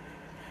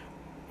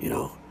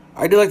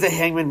 I do like that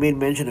Hangman made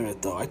mention of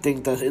it, though. I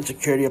think the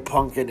insecurity of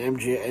Punk and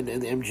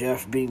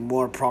MJF being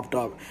more propped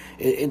up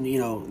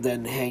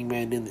than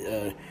Hangman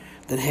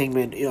Then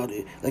Hangman,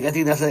 I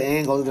think that's an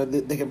angle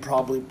that they can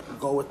probably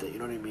go with it, you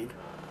know what I mean?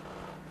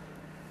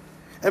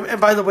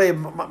 And by the way,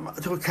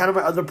 to kind of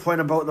my other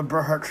point about the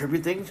Bret Hart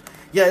tribute things,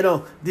 they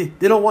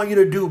don't want you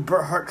to do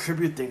Bret Hart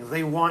tribute things.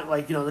 They want,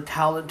 the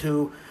talent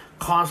to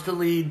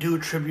constantly do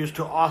tributes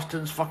to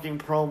Austin's fucking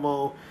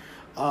promo,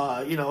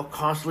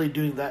 constantly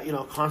doing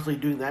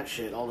that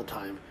shit all the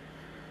time.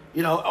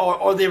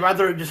 Or they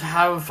rather just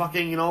have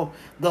fucking,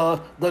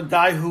 the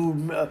guy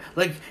who,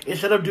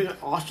 instead of doing an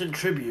Austin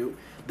tribute,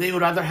 they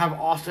would rather have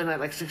Austin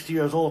at 60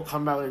 years old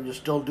come out and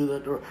just still do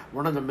the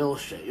run-of-the-mill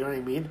shit, you know what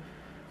I mean?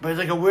 But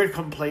it's a weird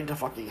complaint to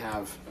fucking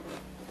have.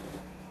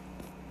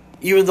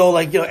 Even though,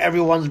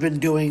 everyone's been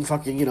doing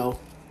fucking, Hold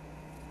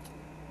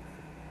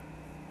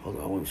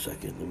on 1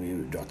 second, let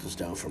me jot this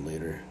down for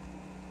later.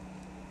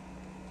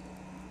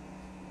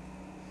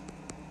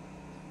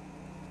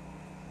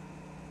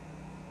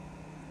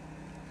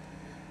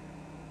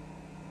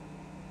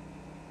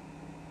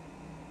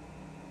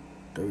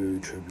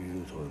 WWE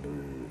tribute or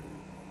WWE.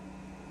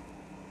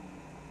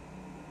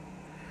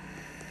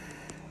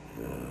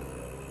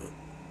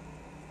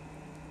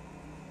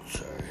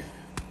 Sorry.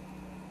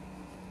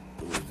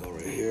 Let me go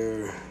right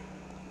here.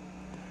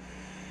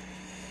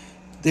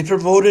 They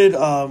promoted,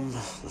 let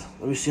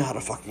me see how to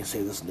fucking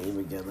say this name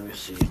again. Let me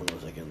see. Hold on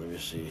a second. Let me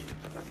see.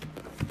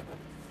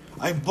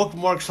 I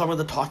bookmarked some of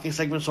the talking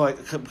segments, so I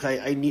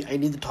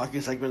need the talking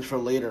segments for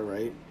later,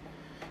 right?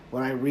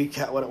 When I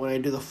recap, when I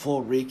do the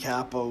full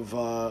recap of,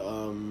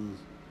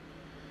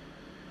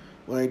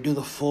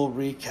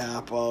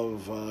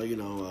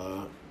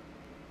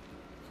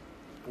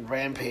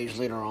 Rampage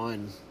later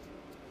on.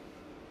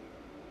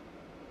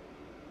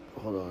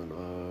 Hold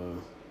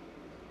on,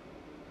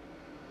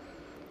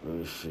 let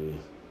me see.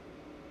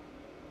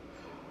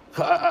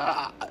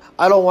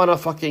 I don't want to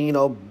fucking,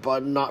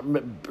 but not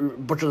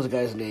butcher this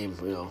guy's name,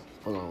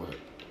 Hold on with it.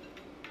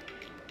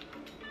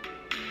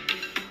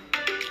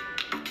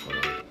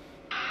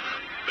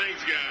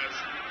 Thanks, guys.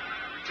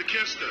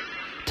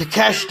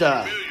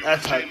 Takeshita.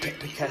 That's right.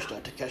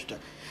 Takeshita.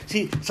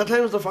 See,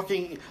 sometimes the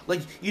fucking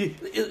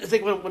it's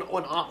like when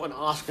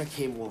Asuka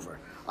came over.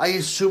 I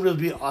assumed it would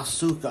be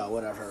Asuka,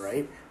 whatever,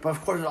 right? But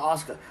of course it's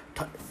Asuka.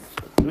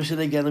 Let me see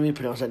that again. Let me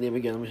pronounce that name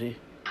again. Let me see.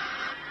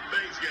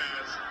 Thanks,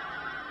 guys.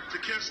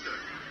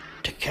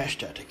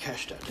 Takeshita.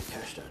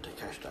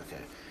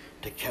 Okay.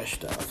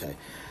 Takeshita. Okay.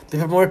 They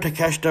promoted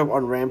Takeshita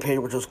on Rampage,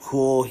 which was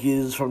cool.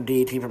 He's from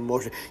DDT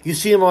Promotion. You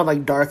see him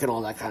on Dark and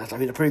all that kind of stuff.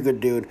 He's a pretty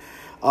good dude.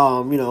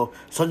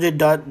 Sanjay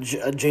Dutt,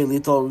 Jay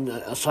Lethal, and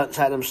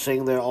Satnam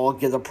Singh, they all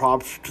give the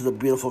props to the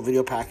beautiful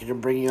video package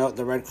and bringing out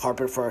the red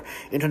carpet for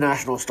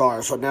international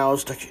stars. So now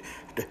it's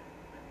Takeshita.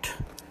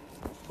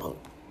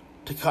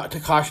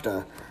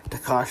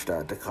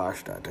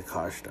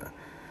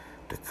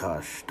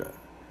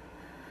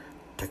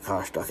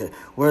 Okay,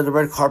 we're the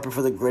red carpet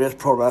for the greatest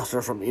pro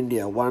wrestler from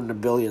India, 1 in a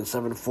billion,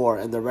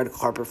 7'4", and the red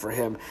carpet for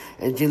him.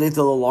 And Jay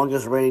Lethal, the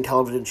longest reigning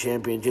television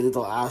champion. Jay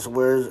Lethal asks,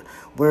 where's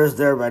Where's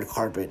their red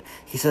carpet?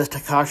 He says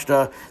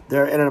Takashita,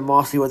 their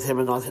animosity with him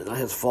is not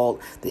his fault.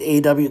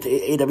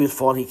 AEW's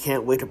fault. He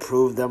can't wait to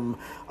prove them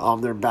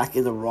they're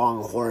backing the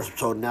wrong horse.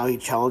 So now he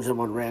challenged him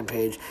on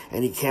Rampage,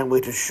 and he can't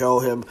wait to show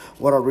him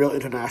what a real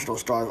international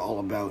star is all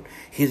about.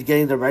 He's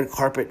getting the red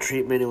carpet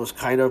treatment. It was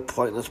kind of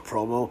pointless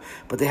promo,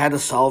 but they had to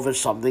salvage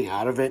something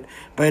out of it.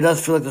 But it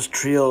does feel like this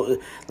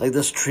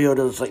trio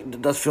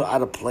does feel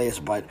out of place.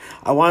 But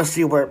I want to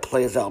see where it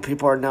plays out.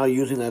 People are now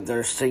using that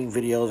their Sing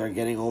videos are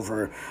getting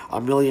over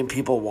 1 million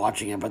people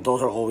watching it, but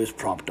those are always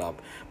propped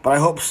up. But I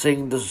hope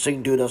Sing does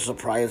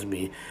surprise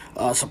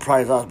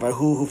us. But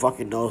who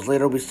fucking knows?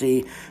 Later we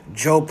see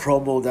Joe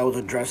promo that was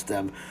addressed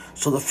them.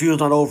 So the feud's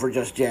not over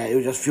just yet.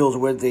 It just feels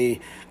weird they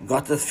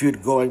got this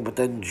feud going, but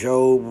then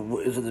Joe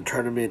is in the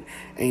tournament,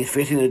 and he's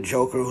facing the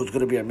Joker, who's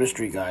going to be a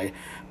mystery guy.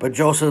 But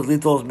Joe says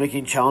Lethal is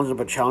making challenges,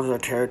 but challenges are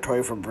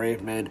territory for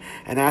brave men,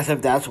 and asks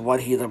if that's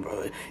what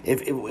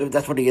if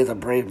that's what he is, a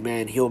brave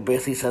man. He'll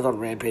basically says on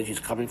Rampage he's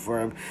coming for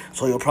him,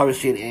 so you'll probably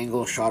see an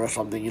angle shot or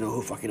something. You know,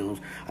 who fucking knows?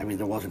 I mean,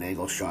 there was an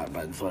angle shot,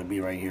 but so it'd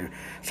be right here.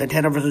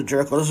 Santana versus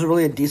Jericho. This is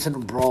really a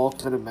decent brawl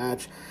kind of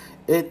match.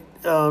 It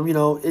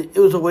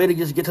was a way to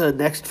just get to the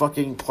next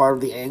fucking part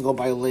of the angle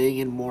by laying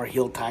in more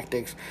heel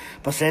tactics.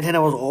 But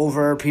Santana was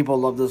over. People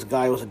loved this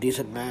guy. It was a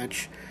decent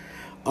match.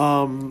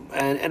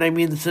 And I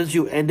mean, since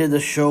you ended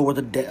the show with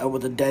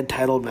a dead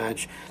title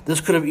match,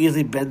 this could have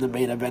easily been the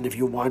main event if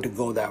you wanted to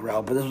go that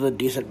route. But this was a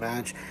decent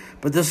match.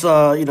 But this,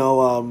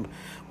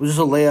 was just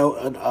a layout,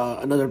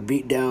 another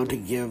beatdown to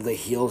give the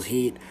heels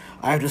heat.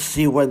 I have to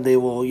see when they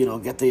will,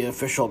 get the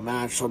official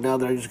match. So now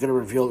they're just going to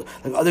reveal,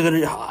 how they're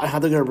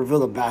going to reveal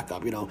the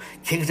backup.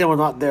 Kingston was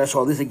not there,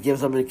 so at least it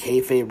gives them a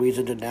kayfabe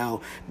reason to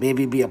now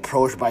maybe be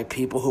approached by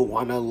people who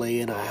want to lay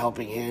in a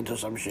helping hand or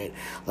some shit.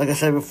 Like I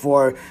said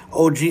before,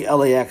 OG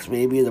LAX,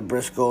 maybe the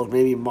Briscoes,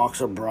 maybe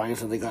Mox or Bryan,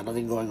 so they got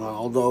nothing going on.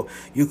 Although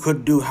you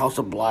could do House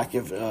of Black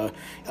if,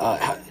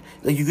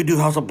 you could do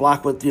House of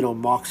Black with,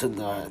 Mox and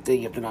the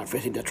thing if they're not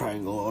facing the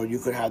triangle, or you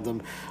could have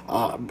them,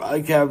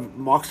 you could have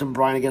Mox and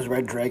Bryan against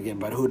Red Dragon,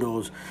 but who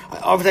knows?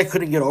 Obviously, I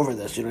couldn't get over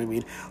this, you know what I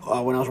mean?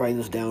 When I was writing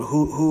this down,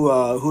 who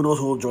knows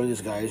who will join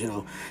these guys,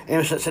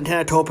 And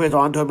Santana Tope is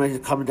onto him as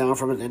he's coming down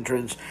from his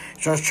entrance,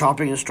 starts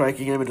chopping and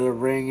striking him into the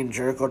ring, and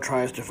Jericho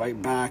tries to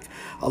fight back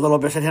a little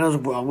bit. Santana's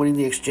winning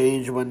the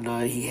exchange when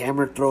he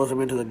hammer throws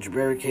him into the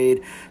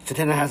barricade.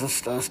 Santana has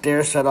a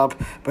stair set up,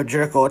 but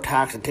Jericho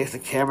attacks and takes the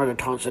camera to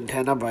taunt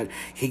Santana, but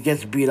he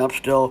gets beat up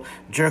still.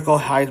 Jericho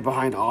hides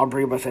behind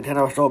Aubrey, but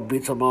Santana still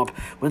beats him up.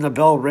 When the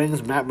bell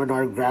rings, Matt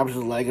Menard grabs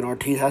his leg, and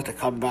Ortiz has to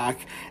come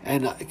back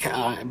and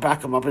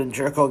back him up, and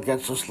Jericho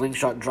gets a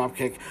slingshot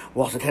dropkick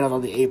while Santana's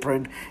on the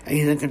apron, and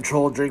he's in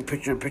control during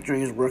picture-in-picture.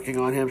 He's working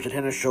on him.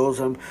 Santana shows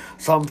him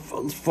some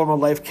form of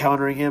life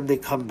countering him. They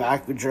come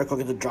back. Jericho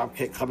gets a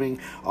dropkick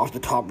coming off the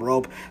top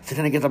rope.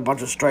 Santana gets a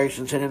bunch of strikes,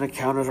 and Santana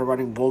counters a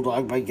running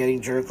bulldog by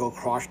getting Jericho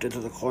crushed into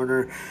the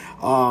corner.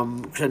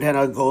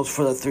 Santana goes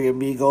for the Three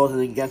Amigos, and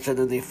then gets it,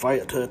 and they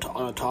fight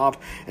on the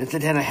top, and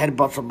Santana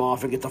headbutts him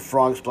off and gets a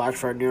frog splash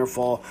for a near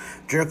fall.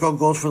 Jericho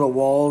goes for the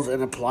walls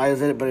and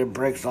applies it, but it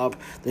breaks up.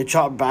 They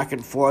chop back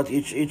and forth.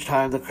 Each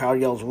time the crowd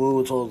yells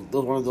woo, so it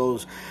was one of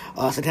those.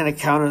 Santana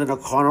counters in a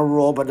corner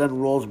roll, but then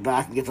rolls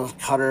back and gets a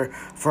cutter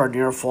for a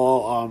near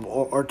fall.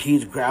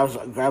 Ortiz grabs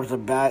the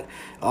bat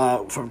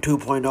from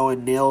 2.0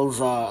 and nails,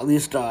 at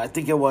least I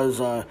think it was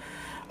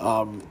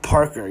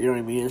Parker, you know what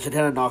I mean? And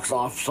Santana knocks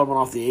someone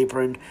off the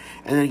apron,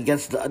 and then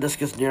gets the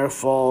discus near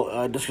fall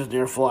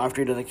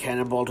after he does a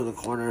cannonball to the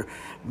corner.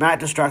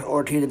 Matt distracts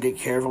Ortiz and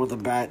takes care of him with a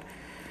bat.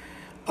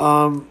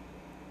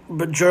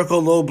 But Jericho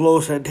low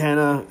blows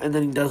Santana, and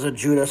then he does a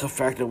Judas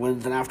effect and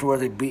wins. And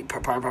afterwards, they beat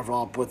Prime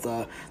up with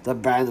the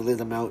bat and leave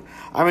them out.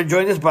 I'm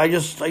enjoying this, but I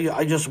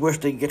just wish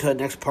they get to the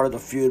next part of the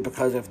feud,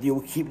 because if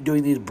you keep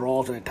doing these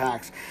brawls and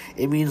attacks,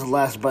 it means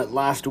less. But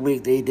last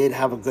week they did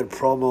have a good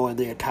promo, and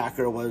the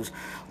attacker was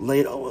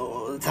late.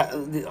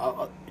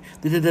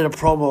 They did a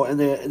promo, and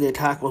the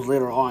attack was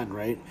later on,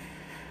 right?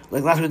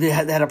 Like last week they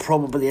had a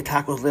promo, but the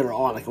attack was later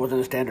on. Like it wasn't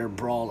a standard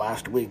brawl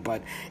last week.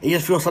 But it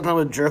just feels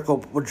sometimes with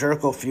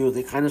Jericho feuds,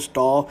 they kind of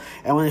stall.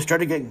 And when they start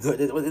to get good,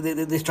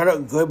 they start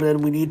out good, but then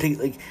we need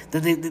to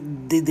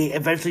then they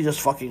eventually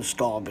just fucking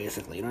stall,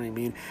 basically. You know what I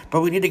mean?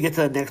 But we need to get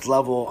to the next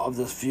level of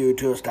this feud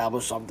to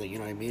establish something. You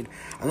know what I mean?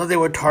 I thought they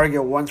would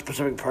target one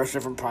specific person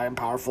from Prime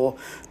Powerful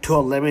to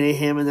eliminate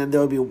him, and then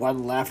there would be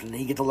one left, and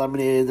he gets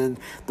eliminated. And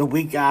then the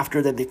week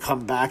after, then they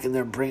come back and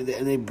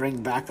they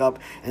bring back up,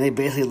 and they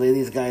basically lay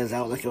these guys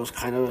out like it was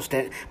kind of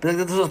but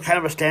this was kind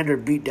of a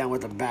standard beatdown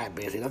with a bat,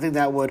 basically. I think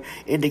that would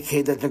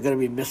indicate that they're going to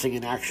be missing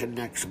in action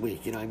next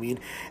week, you know what I mean?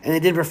 And they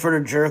did refer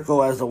to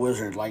Jericho as the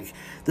Wizard. Like,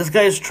 this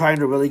guy is trying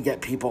to really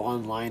get people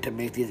online to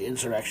make these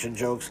insurrection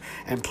jokes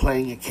and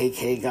playing a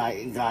KK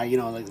guy, you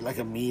know, like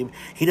a meme.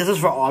 He does this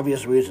for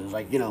obvious reasons,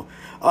 like, you know,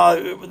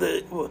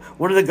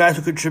 one of the guys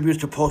who contributes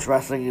to Post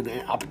Wrestling and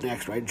Up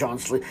Next, right, John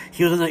Slee,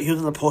 he was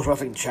in the Post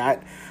Wrestling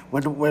chat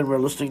when we're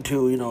listening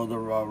to, you know, the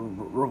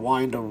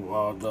rewind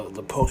of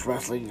the Post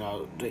Wrestling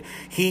fucking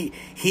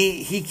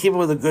he came up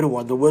with a good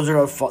one, the Wizard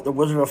of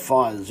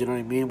Foz, you know what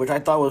I mean, which I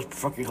thought was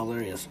fucking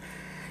hilarious.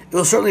 It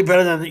was certainly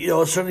better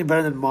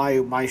than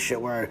my shit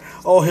where,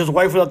 oh, his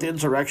wife was at the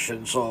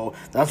insurrection, so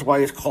that's why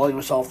he's calling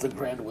himself the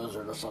Grand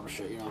Wizard or some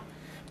shit, you know.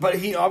 But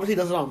he obviously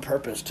does it on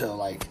purpose to,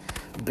 like,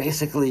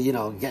 basically, you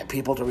know, get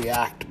people to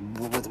react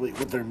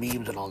with their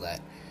memes and all that.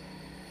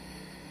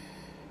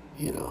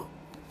 You know.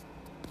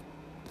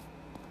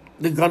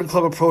 The Gun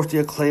Club approached the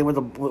Acclaim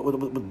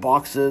with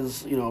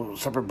boxes, you know,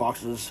 separate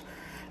boxes.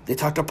 They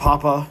talked to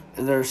Papa,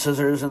 and there are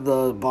scissors in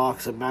the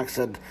box, and Max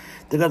said,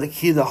 they got the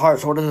key to the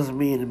heart, so what does this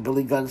mean? And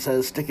Billy Gunn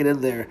says, stick it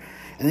in there.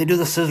 And they do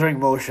the scissoring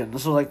motion.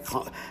 This was, like,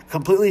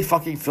 completely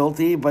fucking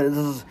filthy, but this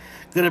is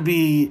gonna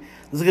be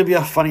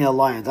a funny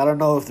alliance. I don't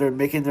know if they're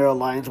making their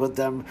alliance with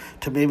them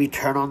to maybe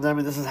turn on them,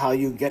 and this is how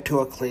you get to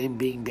Acclaim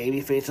being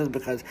baby faces,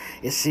 because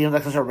it seems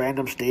like such a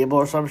random stable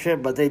or some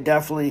shit, but they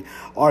definitely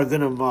are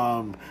gonna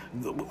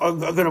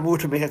move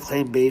to make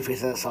Acclaim baby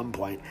faces at some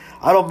point.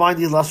 I don't mind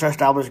these lesser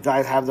established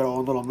guys have their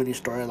own little mini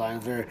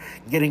storylines. They're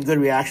getting good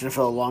reaction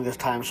for the longest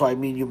time, so I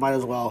mean, you might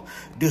as well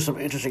do some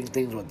interesting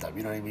things with them,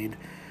 you know what I mean?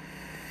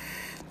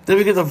 Then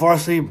we get the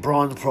Varsity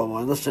Bronze promo.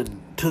 And listen,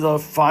 to the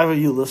 5 of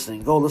you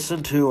listening, go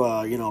listen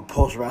to,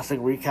 post-wrestling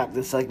recap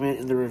this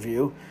segment in the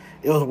review.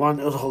 It was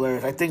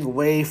hilarious. I think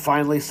Way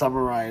finally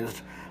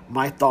summarized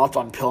my thoughts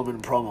on Pillman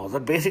promos.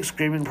 The basic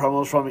screaming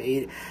promos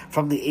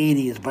from the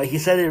 80s, but he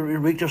said it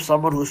reeked of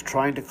someone who's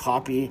trying to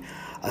copy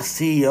a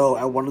CEO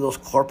at one of those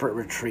corporate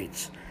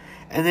retreats.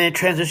 And then it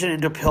transitioned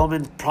into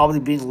Pillman probably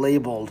being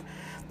labeled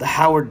the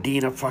Howard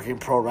Dean of fucking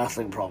pro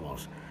wrestling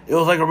promos. It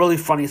was like a really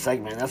funny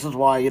segment. This is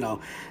why, you know,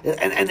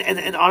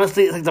 and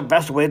honestly, it's like the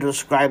best way to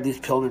describe these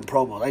Pillman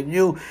promos. I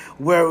knew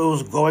where it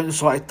was going,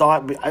 so I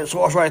thought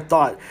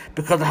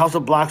because the House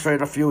of Blacks are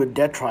in a feud with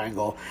Death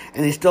Triangle,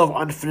 and they still have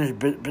unfinished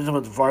business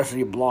with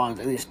Varsity Blondes,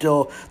 and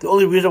the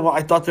only reason why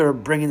I thought they were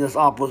bringing this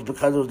up was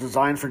because it was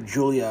designed for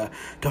Julia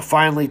to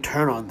finally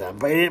turn on them,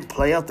 but it didn't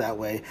play out that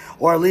way,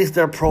 or at least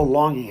they're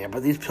prolonging it.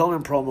 But these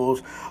Pillman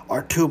promos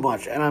are too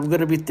much, and I'm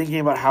gonna be thinking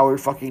about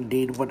Howard fucking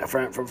Dean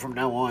from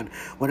now on,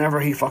 whenever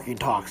he fucking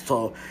talks.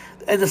 So,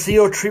 and the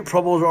CEO Retreat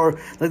promos are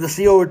like the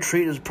CEO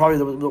Retreat is probably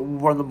the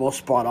one of the most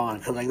spot on,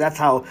 because like that's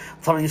how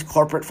some of these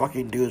corporate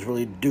fucking dudes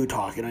really do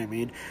talk. You know what I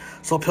mean?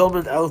 So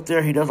Pillman's out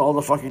there, he does all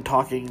the fucking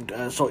talking.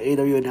 So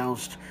AW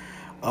announced,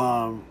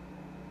 or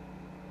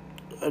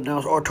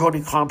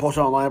Tony Khan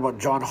posted online about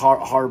John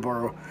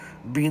Harbaugh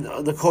being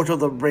the coach of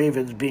the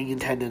Ravens being in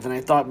attendance, and I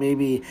thought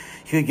maybe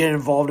he would get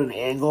involved in an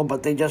angle,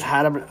 but they just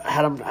had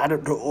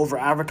to over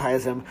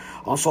advertise him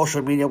on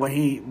social media when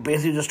he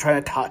basically just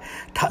trying to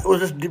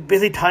was just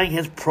basically tying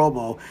his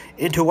promo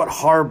into what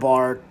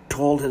Harbaugh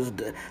told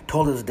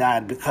his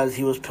dad, because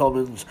he was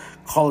Pillman's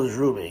college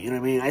roommate. You know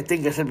what I mean? I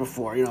think I said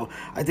before, you know,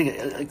 I think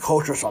a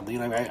coach or something, you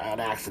know, an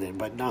accident,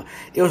 but no,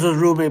 it was his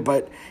roommate.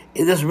 But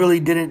it just really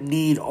didn't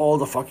need all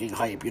the fucking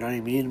hype. You know what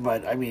I mean?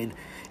 But I mean,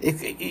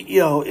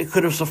 it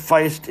could have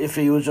sufficed if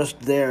he was just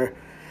there,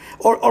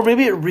 or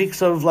maybe it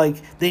reeks of like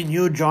they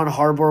knew John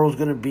Harbaugh was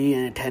going to be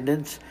in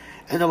attendance,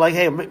 and they're like,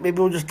 hey, maybe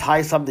we'll just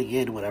tie something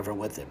in, whatever,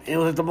 with him. It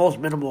was like the most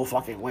minimal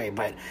fucking way,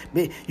 but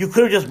you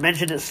could have just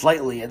mentioned it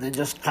slightly and then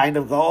just kind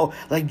of go, oh,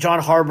 like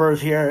John Harbaugh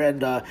is here,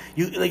 and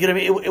you know what I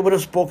mean? It would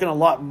have spoken a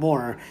lot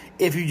more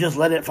if you just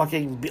let it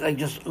fucking be, like,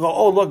 just go,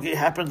 oh, look, it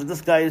happens that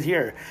this guy is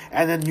here,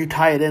 and then you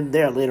tie it in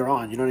there later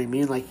on. You know what I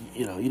mean? Like,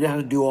 you know, you didn't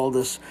have to do all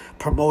this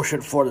promotion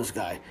for this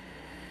guy.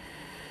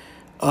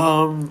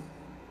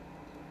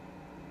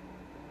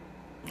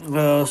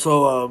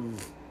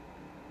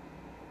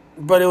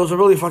 But it was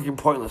really fucking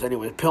pointless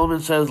anyway.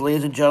 Pillman says,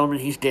 ladies and gentlemen,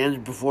 he stands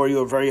before you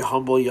a very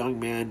humble young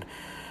man,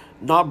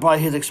 not by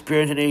his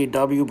experience in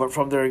AEW, but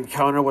from their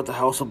encounter with the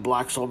House of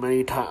Black so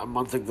many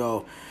months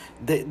ago.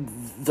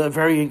 The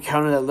very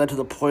encounter that led to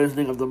the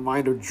poisoning of the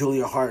mind of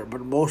Julia Hart,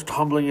 but most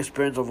humbling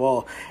experience of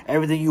all,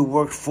 everything you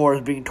worked for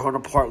is being torn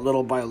apart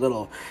little by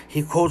little.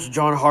 He quotes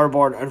John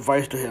Harbaugh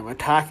advice to him: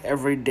 attack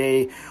every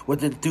day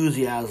with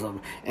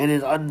enthusiasm that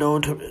is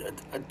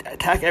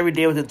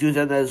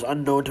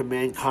unknown to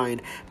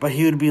mankind. But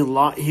he would be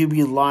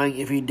lying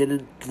if he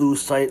didn't lose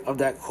sight of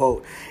that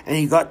quote. And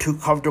he got too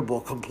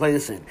comfortable,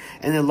 complacent,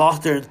 and they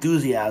lost their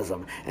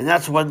enthusiasm. And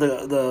that's when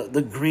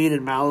the greed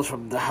and malice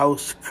from the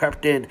house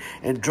crept in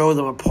and drove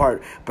them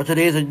apart. But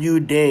today's a new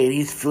day, and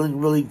he's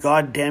feeling really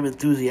goddamn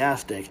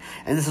enthusiastic.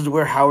 And this is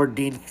where Howard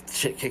Dean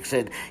shit kicks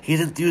in.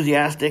 He's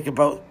enthusiastic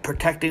about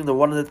protecting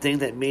one of the things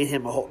that made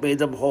them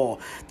whole,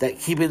 that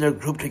keeping their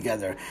group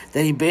together.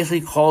 Then he basically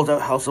calls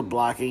out House of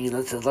Black and he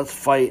says, "Let's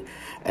fight."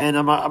 And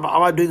I'm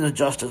not doing this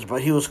justice,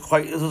 but this was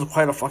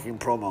quite a fucking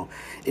promo.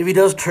 If he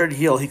does turn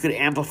heel, he could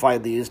amplify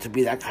these to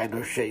be that kind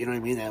of shit, you know what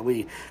I mean, that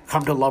we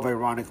come to love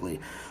ironically.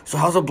 So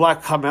House of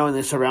Black come out and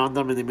they surround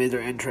them and they made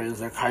their entrance.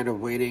 They're kind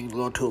of waiting a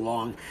little too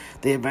long.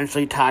 They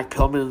eventually attack.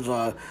 Pillman's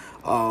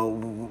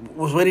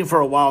was waiting for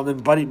a while, and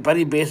then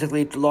Buddy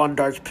basically lawn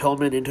darts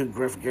Pillman into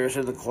Griff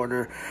Garrison in the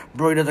corner.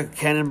 Brody does a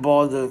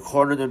cannonball in the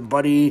corner, then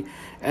Buddy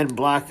and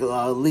Black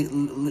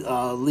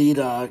lead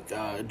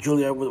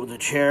Julia with a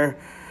chair.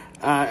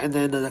 and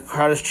then the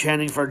crowd is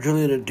chanting for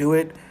Julia to do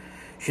it.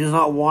 She does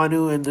not want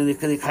to, and then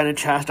they kind of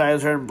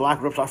chastise her, and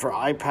Black rips off her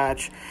eye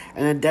patch,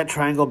 and then Death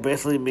Triangle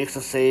basically makes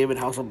the save, and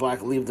House of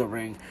Black leave the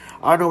ring.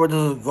 I don't know where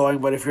this is going,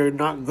 but if you're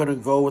not going to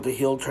go with the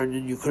heel turn,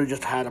 then you could have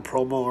just had a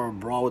promo or a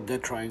brawl with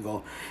Death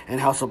Triangle and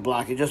House of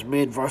Black. It just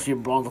made Varsity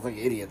Blondes look like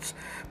idiots.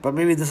 But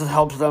maybe this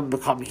helps them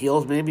become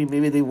heels.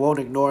 Maybe they won't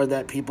ignore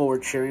that people were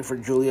cheering for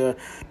Julia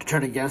to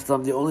turn against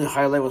them. The only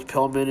highlight was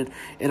Pillman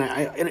in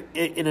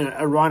an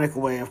ironic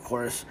way, of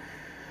course.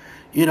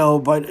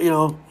 But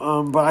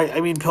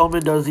I mean,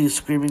 Pillman does these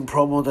screaming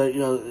promos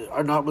that,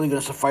 are not really going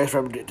to suffice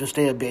for him to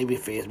stay a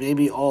babyface.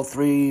 Maybe all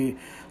three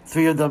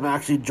of them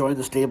actually join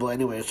the stable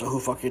anyway, so who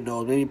fucking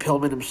knows? Maybe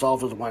Pillman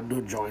himself is one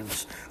who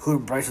joins, who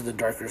embraces the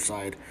darker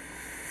side.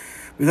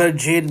 We got a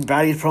Jade and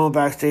Baddies promo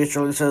backstage.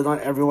 Sterling says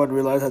not everyone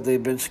realized that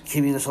they've been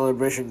keeping the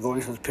celebration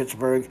going since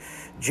Pittsburgh.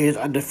 Jade's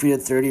undefeated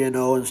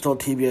 30-0 and still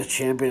TBS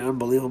champion.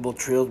 Unbelievable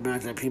trios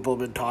match that people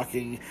have been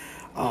talking.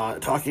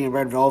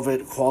 Red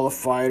Velvet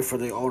qualified for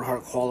the Owen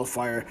Hart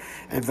qualifier,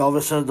 and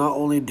Velvet said not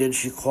only did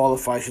she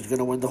qualify, she's going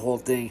to win the whole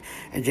thing.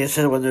 And Jay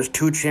said when there's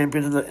two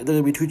champions, there's going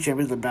to be two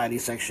champions in the baddie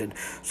section,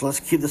 so let's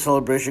keep the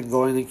celebration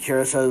going. And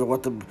Kira says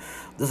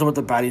this is what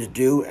the baddies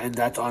do, and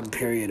that's on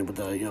period with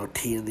the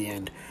T in the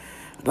end.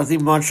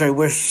 Nothing much. I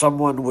wish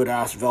someone would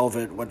ask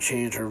Velvet what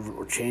changed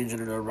in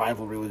her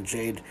rivalry with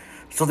Jade.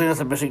 Something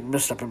that's a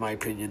misstep in my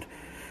opinion.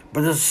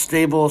 But this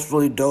stable is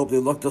really dope. They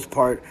look this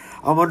part.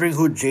 I'm wondering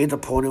who Jade's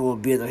opponent will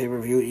be at the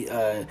pay-per-view,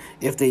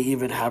 if they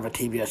even have a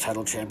TBS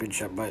title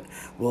championship. But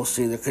we'll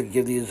see. They could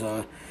give these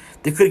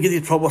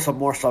promos some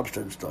more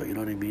substance, though. You know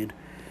what I mean?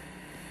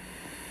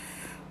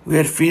 We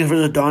had Phoenix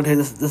versus Dante.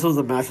 This was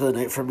the match of the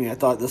night for me. I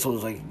thought this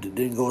was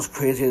didn't go as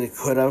crazy as it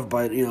could have,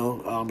 but it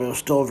was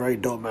still a very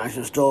dope match.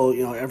 It still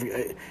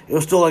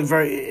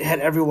it had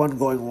everyone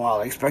going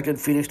wild. I expected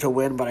Phoenix to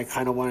win, but I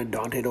kind of wanted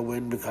Dante to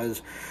win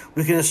because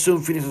we can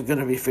assume Phoenix is going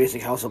to be facing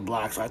House of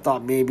Black. So I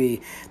thought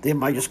maybe they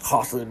might just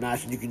cost them the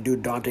match, and you can do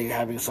Dante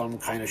having some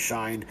kind of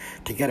shine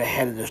to get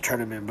ahead in this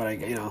tournament. But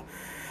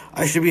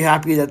I should be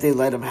happy that they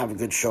let him have a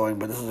good showing.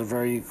 But this is a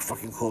very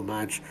fucking cool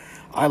match.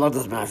 I love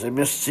this match. I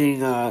miss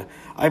seeing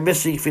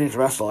Phoenix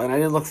wrestle, and I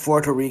didn't look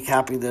forward to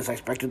recapping this. I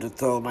expected to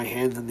throw my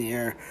hands in the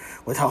air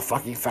with how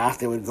fucking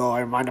fast they would go. I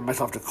reminded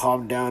myself to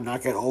calm down,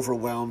 not get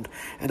overwhelmed,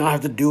 and not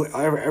have to do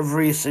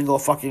every single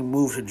fucking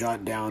move to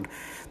jot down.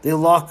 They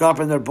lock up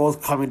and they're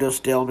both coming to a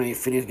stalemate.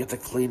 Phoenix gets a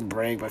clean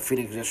break, but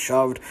Phoenix gets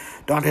shoved.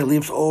 Dante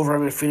leaps over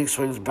him and Phoenix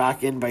swings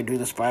back in by doing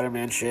the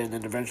Spider-Man shit, and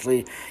then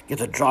eventually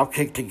gets a drop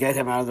kick to get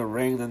him out of the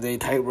ring. Then he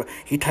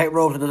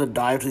tightropes and does a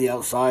dive to the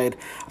outside.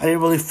 I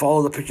didn't really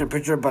follow the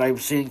picture, but I'm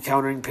seeing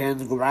countering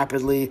pins go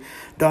rapidly.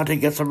 Dante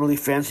gets some really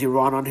fancy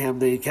run on him.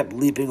 They kept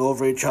leaping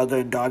over each other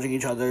and dodging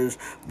each other's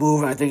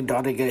move, and I think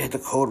Dante hit the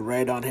code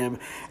red on him.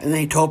 And then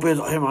he topes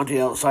him onto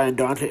the outside, and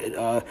Dante,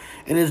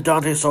 it is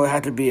Dante, so it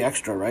had to be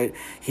extra, right?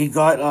 He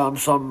got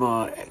some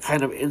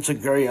kind of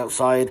insecurity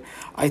outside.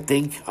 I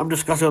think I'm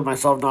discussing with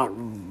myself, not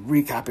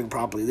recapping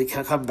properly. They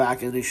can come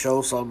back and they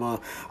show some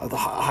of the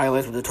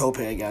highlights with the tope,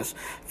 I guess.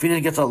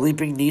 Phoenix gets a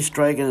leaping knee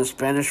strike and a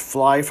Spanish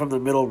fly from the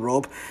middle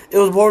rope. It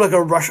was more like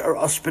a rush, or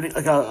a spinning,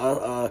 like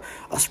a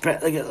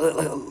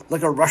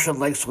Russian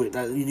leg sweep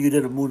that you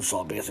did a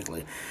moonsault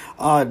basically.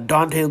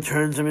 Dante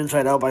turns him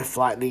inside out by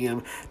flattening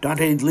him.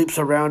 Dante leaps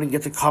around and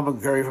gets a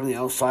Kamaguri from the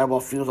outside while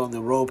Phoenix on the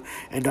rope,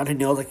 and Dante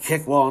nails a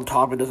kick while on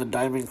top and does a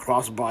diving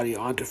crossbody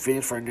onto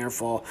Phoenix for a near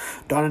fall.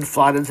 Dante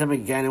flattens him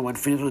again, and when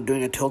Phoenix was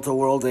doing a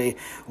tilt-a-whirl, they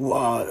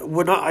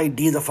would not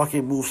ID the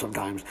fucking move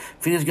sometimes.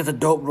 Phoenix gets a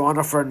dope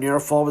Rana for a near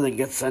fall, but then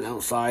gets sent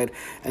outside,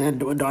 and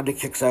then when Dante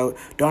kicks out,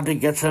 Dante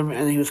gets him,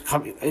 and he was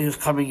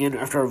coming in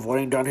after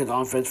avoiding Dante's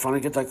offense.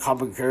 Finally gets a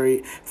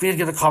Kamaguri. Phoenix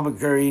gets a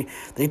Kamaguri.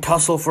 They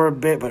tussle for a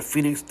bit, but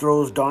Phoenix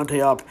throws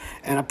Dante up,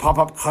 and a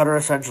pop-up cutter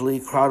essentially.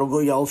 Crowd will go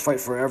yells fight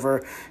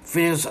forever.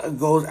 Phoenix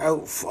goes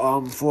out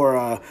for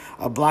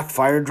a black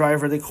fire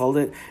driver, they called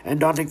it, and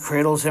Dante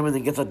cradles him and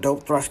then gets a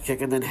dope thrust kick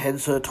and then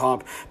heads to the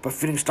top, but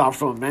Phoenix stops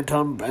the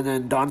momentum, and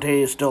then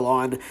Dante is still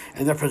on,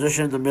 and they're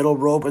positioned in the middle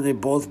rope, and they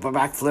both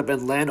backflip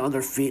and land on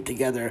their feet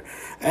together,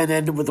 and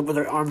then with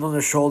their arms on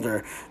their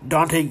shoulder,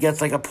 Dante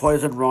gets like a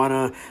poison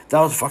Rana.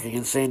 That was fucking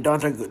insane.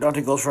 Dante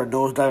goes for a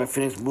nosedive, and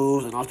Phoenix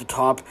moves, and off the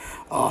top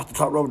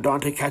rope,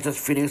 Dante catches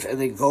Phoenix,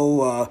 and they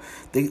go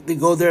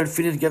there, and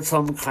Phoenix gets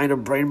some kind of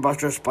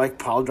brainbuster spike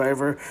pile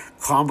driver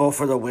combo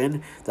for the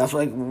win. That's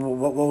like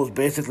what was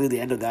basically the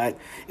end of that.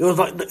 It was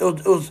not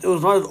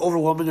as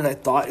overwhelming as I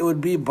thought it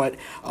would be, but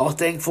I was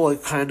thankful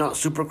it kind of not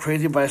super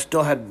crazy, but I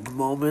still had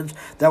moments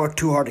that were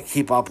too hard to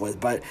keep up with.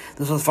 But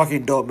this was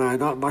fucking dope, man.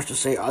 Not much to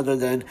say other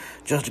than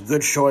just a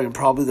good showing and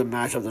probably the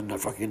match of the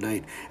fucking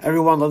night.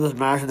 Everyone loved this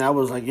match, and that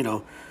was like,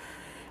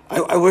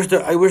 I wish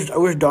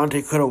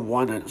Dante could have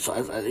won it. So,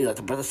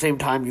 but at the same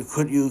time, you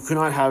could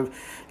not have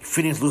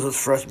Phoenix lose his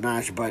first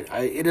match. But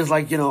it is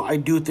like, I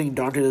do think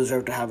Dante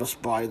deserved to have a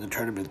spot in the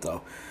tournament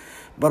though.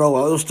 But oh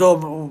well, it was still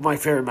my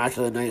favorite match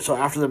of the night. So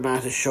after the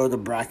match, it showed the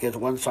brackets.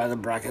 One side of the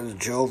bracket is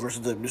Joe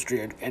versus the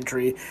mystery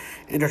entry,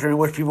 in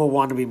which people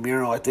want to be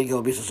Miro. I think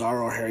it'll be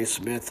Cesaro or Harry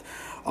Smith.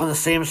 On the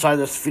same side,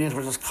 there's Phoenix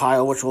versus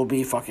Kyle, which will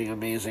be fucking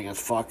amazing as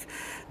fuck.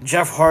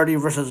 Jeff Hardy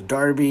versus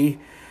Darby.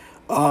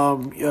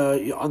 On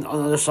the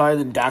other side,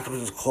 then Dax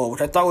versus Cole, which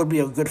I thought would be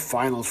a good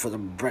finals for the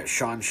Brett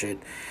Sean shit.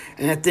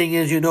 And the thing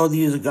is,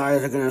 these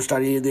guys are going to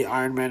study the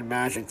Iron Man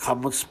match and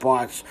come with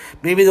spots.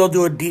 Maybe they'll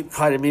do a deep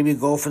cut and maybe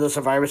go for the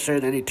Survivor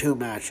Series 92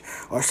 match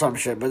or some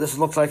shit. But this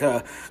looks like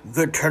a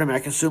good tournament. I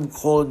can assume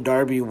Cole and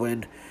Darby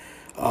win.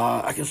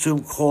 I can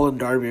assume Cole and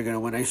Darby are going to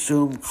win. I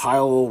assume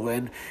Kyle will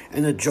win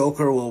and the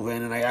Joker will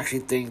win. And I actually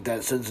think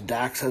that since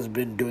Dax has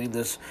been doing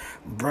this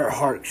Bret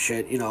Hart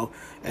shit,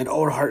 and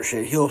Owen Hart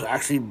shit, he'll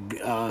actually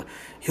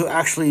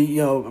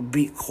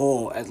beat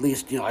Cole. At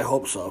least, I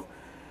hope so.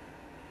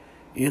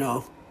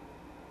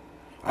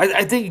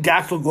 I think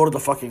Dax will go to the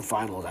fucking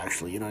finals,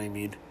 actually. You know what I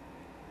mean?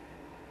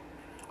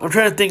 I'm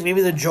trying to think.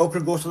 Maybe the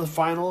Joker goes to the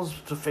finals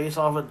to face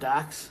off with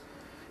Dax.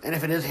 And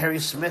if it is Harry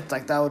Smith,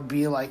 that would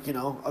be,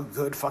 a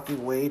good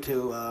fucking way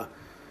to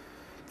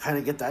kind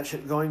of get that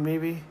shit going,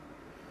 maybe.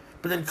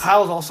 But then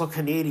Kyle's also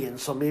Canadian,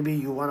 so maybe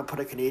you want to put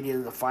a Canadian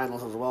in the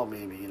finals as well,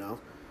 maybe,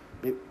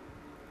 Maybe.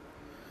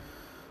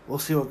 We'll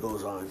see what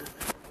goes on.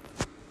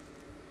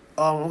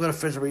 I'm going to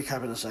finish the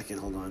recap in a second.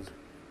 Hold on.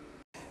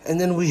 And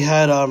then we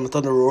had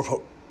Thunder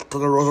Rosa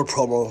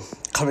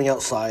promo coming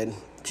outside.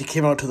 She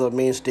came out to the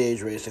main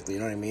stage, basically, you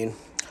know what I mean?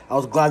 I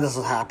was glad this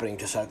was happening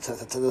to set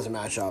this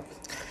match up.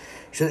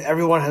 She said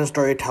everyone has a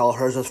story to tell.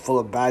 Hers is full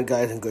of bad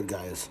guys and good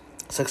guys.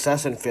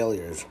 Success and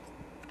failures.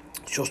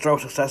 She'll start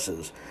with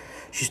successes.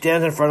 She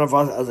stands in front of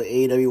us as the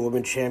AEW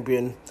Women's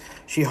Champion.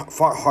 She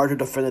fought hard to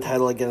defend the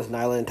title against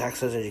Nyla in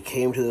Texas, and she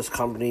came to this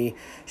company.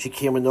 She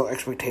came with no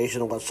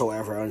expectation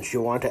whatsoever, and she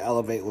wanted to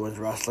elevate women's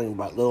wrestling,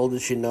 but little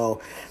did she know,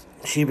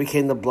 she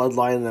became the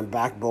bloodline and the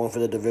backbone for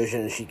the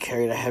division, and she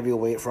carried a heavy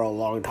weight for a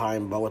long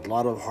time, but with a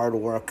lot of hard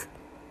work,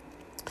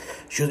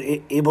 she was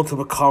able to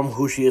become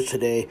who she is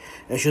today,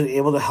 and she was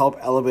able to help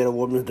elevate a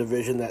women's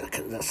division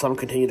that some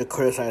continue to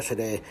criticize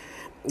today.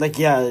 Take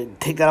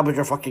that up with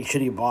your fucking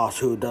shitty boss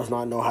who does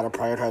not know how to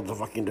prioritize the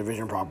fucking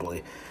division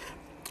properly.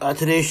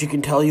 Today, she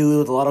can tell you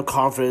with a lot of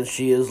confidence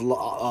she is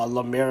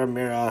La Mera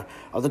Mera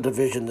of the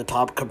division, the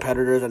top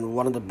competitors, and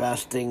one of the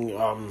best one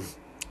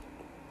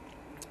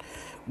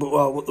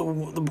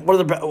of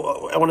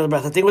the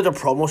best. The thing with the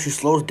promo, she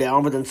slows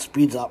down but then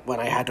speeds up when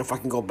I had to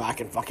fucking go back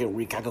and fucking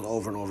recap it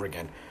over and over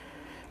again.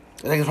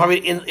 I think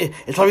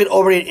it's probably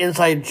already an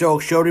inside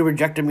joke. She already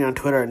rejected me on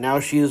Twitter, and now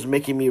she is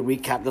making me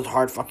recap this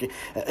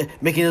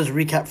making this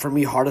recap for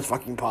me hard as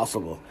fucking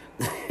possible.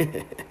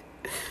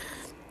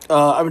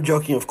 I'm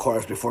joking, of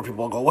course. Before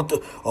people go, what the?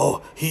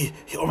 Oh,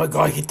 oh my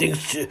god, he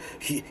thinks that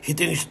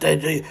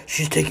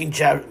she's taking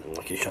jabs.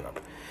 Okay, shut up.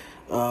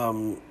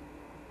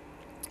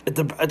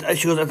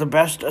 She goes, as the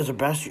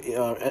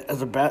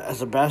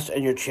best,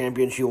 and your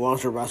champion, she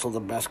wants to wrestle the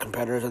best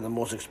competitors and the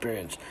most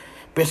experienced.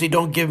 Basically,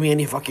 don't give me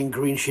any fucking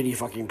green shitty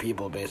fucking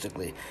people,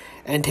 basically,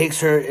 and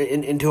takes her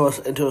into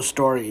a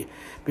story.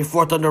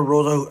 Before Thunder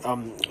Rosa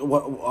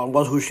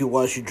was who she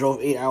was, she drove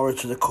 8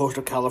 hours to the coast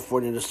of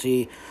California to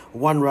see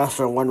one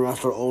wrestler and one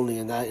wrestler only,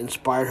 and that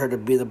inspired her to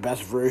be the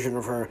best version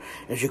of her.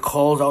 And she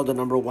calls out the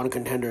number one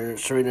contender,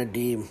 Serena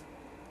Deeb.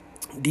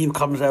 Deeb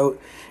comes out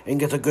and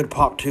gets a good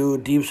pop too.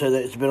 Deeb said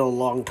that it's been a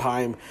long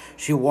time.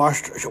 She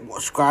watched her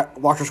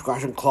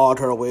scratch and clawed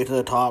her way to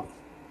the top.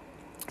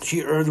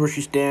 She earns where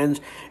she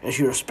stands, and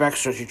she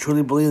respects her. She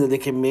truly believes that they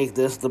can make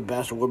this the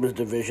best women's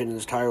division in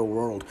this entire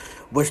world,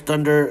 which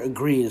Thunder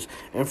agrees.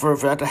 And for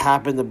that to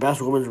happen, the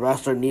best women's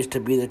wrestler needs to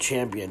be the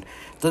champion.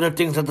 Thunder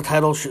thinks that the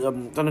title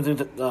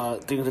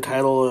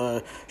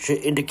should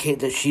indicate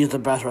that she's the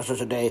best wrestler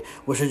today,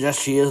 which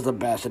suggests she is the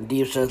best. And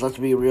Deeb says, let's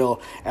be real,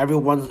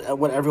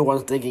 what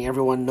everyone's thinking,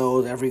 everyone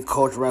knows, every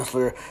coach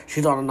wrestler,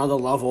 she's on another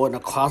level in a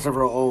class of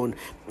her own.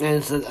 And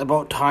it's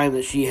about time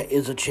that she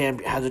is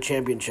has a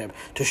championship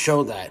to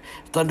show that.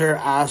 Thunder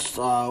asks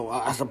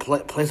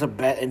to place a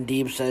bet, and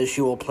Deeb says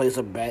she will place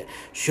a bet.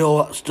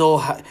 She'll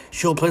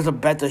place a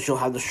bet that she'll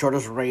have the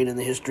shortest reign in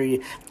the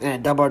history, and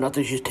at Double or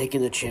Nothing, she's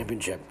taking the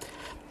championship.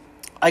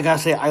 I gotta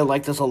say, I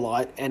like this a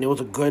lot, and it was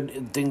a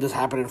good thing this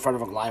happened in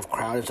front of a live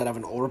crowd instead of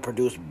an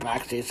overproduced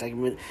backstage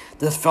segment.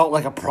 This felt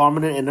like a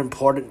prominent and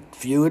important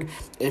feud.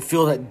 It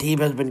feels that Deeb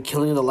has been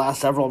killing the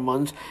last several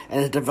months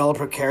and has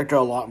developed her character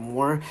a lot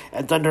more,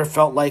 and Thunder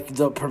felt like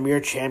the premier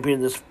champion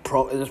in this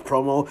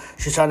promo.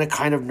 She sounded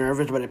kind of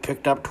nervous, but it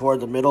picked up toward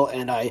the middle,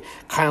 and I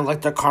kind of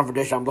like their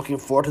confrontation. I'm looking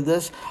forward to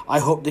this. I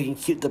hope they can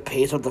keep the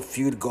pace of the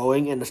feud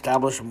going and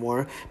establish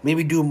more.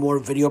 Maybe do more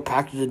video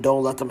packages and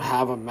don't let them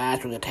have a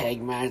match with a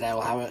tag match that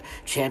will have a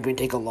champion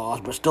take a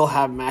loss, but still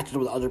have matches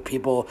with other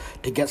people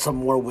to get some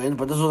more wins.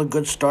 But this was a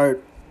good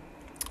start.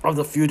 of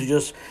the feud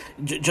to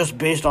just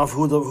based off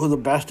who the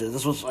best is.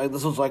 This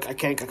was like I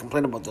can't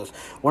complain about this.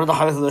 One of the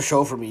highlights of the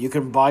show for me. You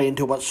can buy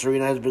into what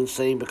Serena has been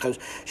saying because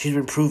she's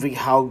been proving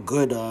how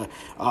good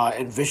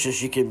and vicious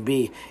she can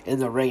be in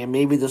the ring, and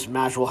maybe this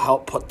match will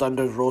help put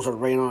Thunder Rosa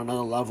Reign on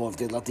another level if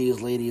they let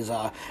these ladies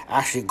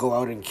actually go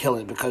out and kill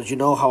it. Because you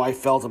know how I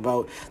felt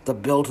about the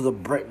build to the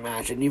Britt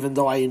match, and even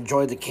though I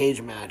enjoyed the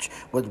cage match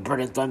with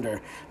Britt and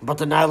Thunder, but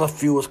the Nyla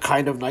feud was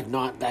kind of like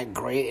not that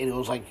great, and it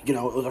was like, you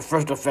know, it was a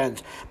first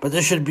offense. But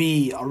this should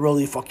be a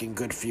really fucking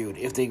good feud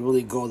if they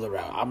really go the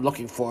route. I'm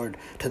looking forward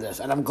to this,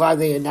 and I'm glad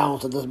they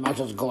announced that this match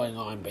is going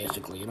on.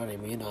 Basically, you know what I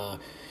mean?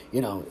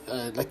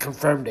 Like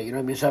confirmed it. You know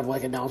what I mean? Instead of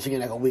like announcing it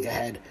like a week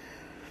ahead.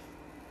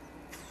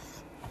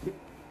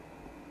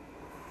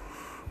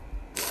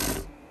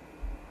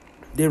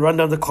 They run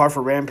down the card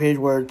for Rampage,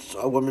 where it's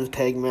a women's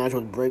tag match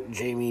with Britt,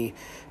 Jamie,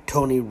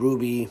 Tony,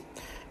 Ruby,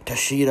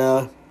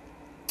 Takeshita,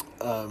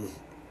 and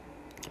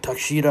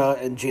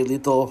Jay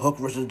Lethal, Hook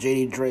versus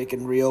JD Drake,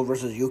 and Rio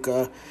versus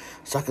Yuka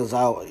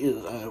Sakazawa. Is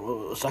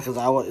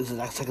it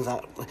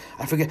Sakazawa?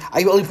 I forget.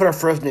 I only put her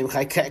first name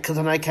because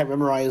then I can't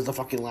memorize the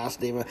fucking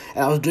last name, and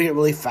I was doing it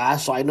really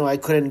fast, so I know I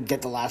couldn't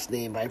get the last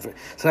name.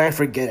 So I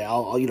forget it.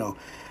 I'll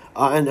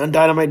and on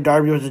Dynamite,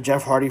 Darby versus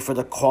Jeff Hardy for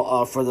the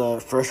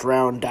first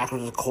round. Dak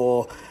versus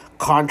Cole.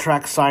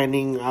 Contract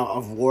signing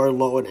of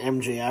Wardlow and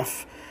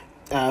MJF.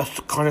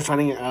 Contract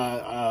signing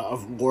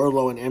of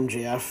Wardlow and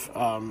MJF.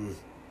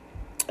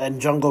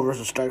 And Jungle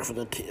versus Stark for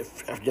the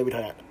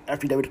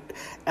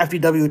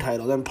FPW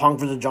title. Then Punk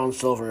versus John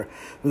Silver.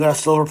 We got a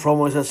Silver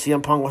promo that says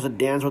CM Punk wants to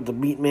dance with the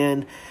Meat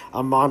Man,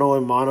 mano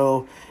a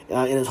mano,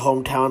 in his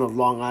hometown of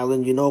Long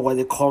Island. You know why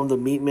they call him the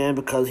Meat Man?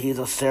 Because he's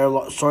a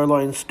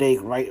sirloin steak,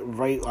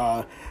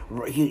 because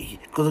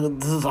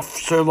this is a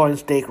sirloin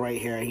steak right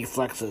here, and he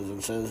flexes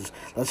and says,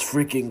 "Let's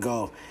freaking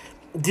go."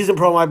 Decent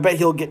promo. I bet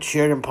he'll get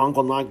cheered, and Punk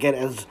will not get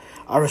as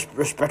a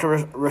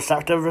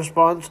receptive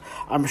response.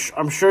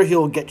 I'm sure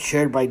he'll get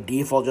cheered by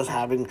default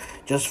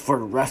just for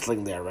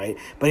wrestling there, right?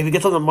 But if he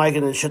gets on the mic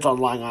and then shits on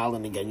Long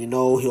Island again, you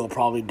know he'll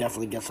probably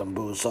definitely get some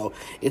boos. So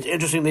it's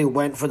interesting they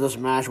went for this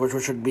match, which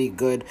should be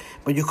good.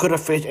 But you could have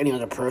faced any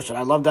other person.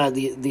 I love that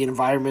the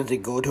environments they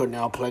go to are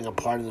now playing a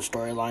part in the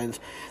storylines.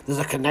 There's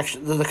a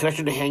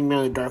connection to Hangman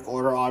and the Dark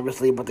Order,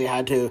 obviously, but they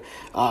had to,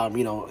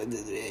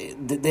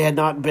 they had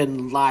not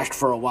been lashed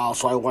for a while.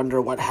 So I wonder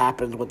what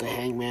happens with the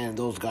Hangman and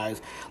those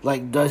guys.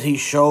 Like, does he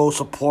show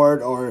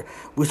support, or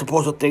we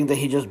supposed to think that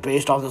he just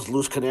based off this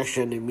loose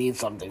connection it means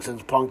something,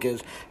 since Punk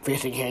is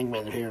facing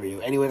Hangman in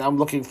pay-per-view. Anyway, I'm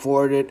looking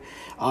forward to it.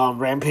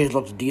 Rampage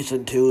looks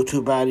decent too.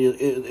 Too bad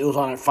it was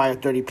on at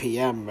 5:30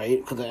 p.m., right?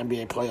 Because of the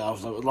NBA playoffs.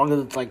 So as long as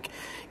it's like,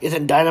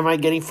 isn't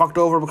Dynamite getting fucked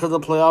over because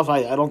of the playoffs?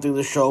 I don't think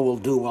the show will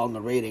do well in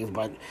the ratings,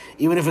 but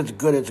even if it's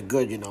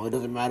good, you know. It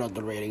doesn't matter about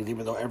the ratings,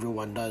 even though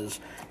everyone does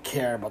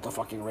care about the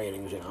fucking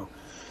ratings, you know.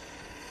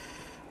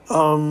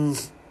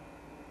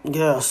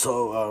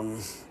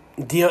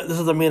 This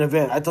is the main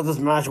event. I thought this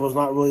match was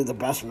not really the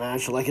best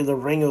match. Like, in the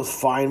ring, it was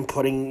fine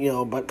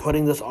but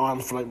putting this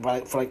on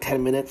for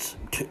 10 minutes,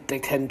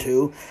 like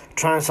 10-2,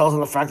 trying to sell us on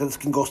the fact that this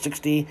can go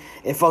 60,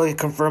 it felt like it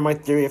confirmed my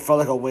theory. It felt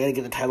like a way to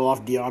get the title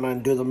off Deonna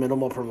and do the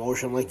minimal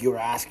promotion, like you were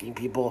asking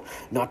people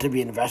not to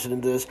be invested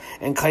in this,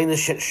 and cutting this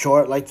shit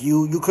short. Like,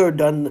 you could have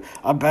done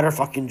a better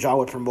fucking job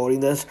with promoting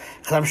this,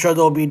 because I'm sure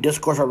there'll be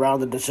discourse around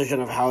the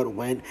decision of how it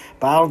went,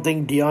 but I don't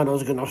think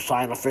Deonna's going to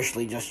sign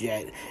officially just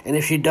yet. And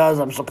if she does,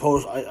 I'm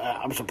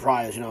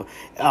surprised, you know.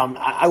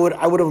 I would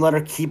have let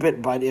her keep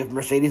it, but if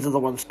Mercedes is the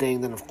one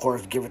staying, then of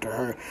course give it to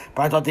her.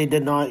 But I thought they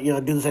did not,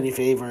 do this any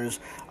favors.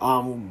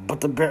 But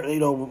the bare,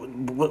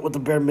 with the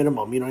bare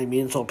minimum, you know what I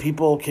mean. So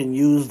people can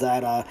use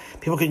that.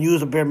 People can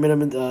use the bare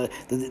minimum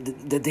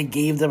that they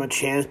gave them a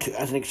chance to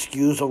as an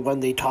excuse of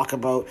when they talk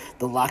about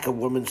the lack of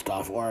women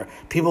stuff, or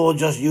people will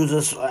just use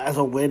this as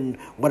a win,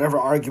 whatever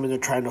argument they're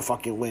trying to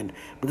fucking win.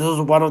 But this was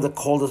one of the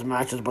coldest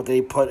matches, but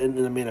they put in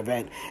the main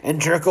event.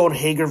 And Jericho and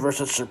Hager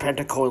versus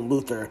Serpentico and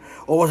Luther,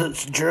 or was it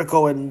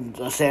Jericho and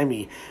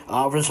Sammy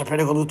versus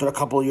Serpentico and Luther a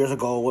couple of years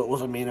ago? What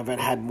was the main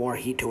event had more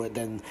heat to it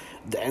than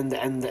and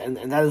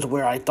that is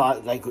where I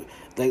thought I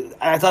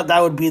thought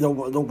that would be the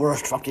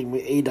worst fucking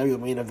AEW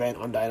main event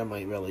on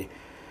Dynamite. Really,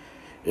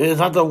 it's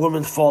not the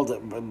women's fault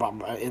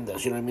in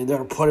this. You know what I mean?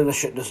 They're put in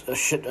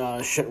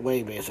a shit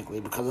way, basically,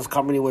 because this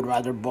company would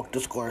rather book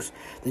discourse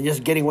than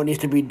just getting what needs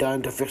to be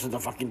done to fix the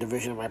fucking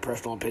division, in my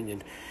personal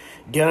opinion.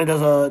 Deonna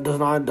does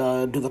not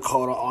do the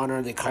code of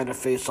honor. They kind of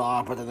face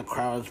off, but then the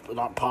crowd's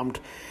not pumped.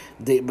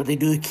 They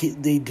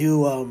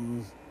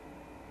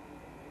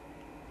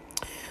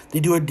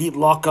do a deep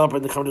lockup,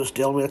 and they come to a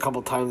stalemate a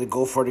couple times. They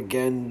go for it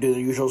again, do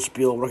the usual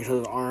spiel, work each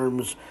other's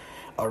arms.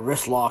 a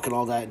wrist lock and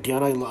all that.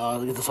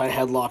 Deonna gets a side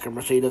headlock, and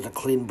Mercedes does a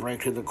clean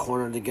break to the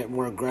corner to get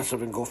more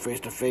aggressive and go face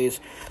to face.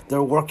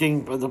 They're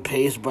working the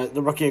pace, but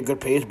they're working a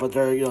good pace. But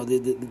they're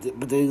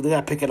they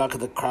gotta pick it up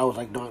because the crowd was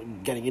like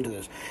not getting into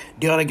this.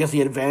 Deonna gets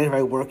the advantage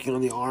by working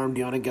on the arm.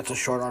 Deonna gets a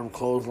short arm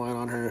clothesline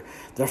on her.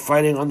 They're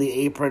fighting on the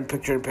apron,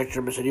 picture in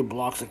picture. Mercedes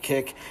blocks a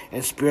kick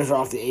and spears her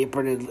off the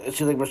apron. And it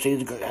seems like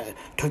Mercedes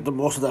took the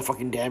most of that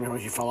fucking damage when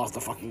she fell to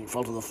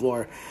the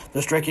floor.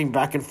 They're striking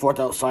back and forth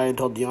outside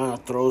until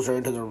Deonna throws her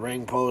into the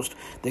ring post.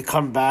 They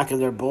come back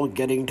and they're both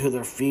getting to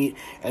their feet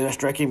and they're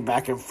striking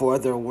back and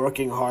forth. They're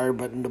working hard,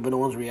 but no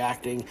one's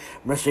reacting.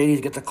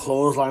 Mercedes gets a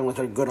clothesline with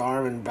her good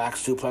arm and back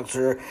suplex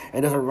her,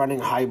 and there's a running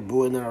high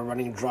boot and then a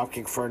running drop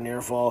kick for a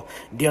near fall.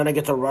 Deonna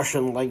gets a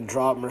Russian leg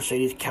drop.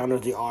 Mercedes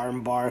counters the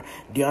arm bar.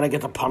 Deonna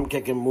gets a pump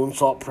kick and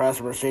moonsault press.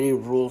 Mercedes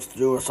rules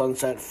through a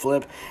sunset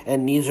flip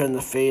and knees her in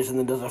the face and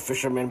then does a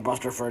fisherman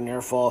buster for a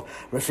near fall.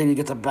 Mercedes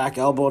gets a back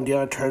elbow and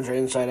Deonna turns her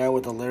inside out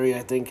with a lariat.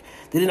 I think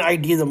they didn't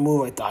ID the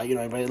move. I thought,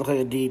 but it looked like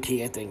a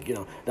DT. I think,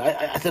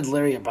 I said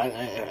lariat, but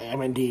I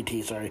meant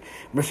DT. Sorry.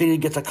 Mercedes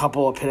gets a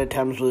couple of pin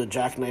attempts with a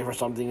jackknife or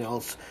something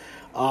else.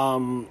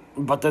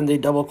 But then they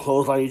double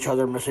clothesline each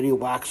other. Mercedes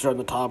whacks her on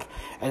the top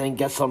and then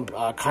gets some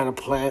kind of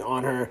plant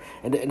on her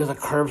and does a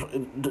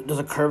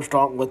curb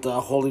stomp with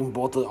holding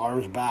both of the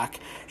arms back.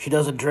 She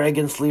does a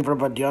dragon sleeper,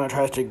 but Deonna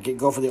tries to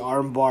go for the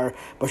arm bar,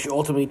 but she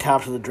ultimately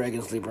taps with the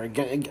dragon sleeper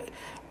again.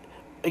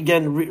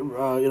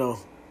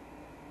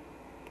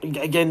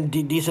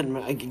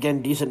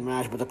 Decent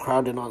match, but the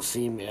crowd did not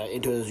seem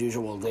into it as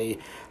usual.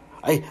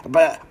 I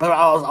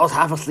was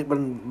half asleep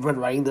when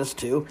writing this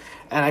too,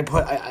 and I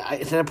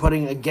instead of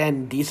putting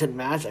again decent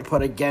match, I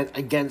put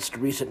against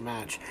recent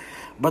match,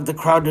 but the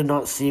crowd did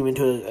not seem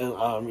into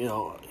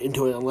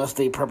it unless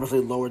they purposely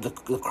lowered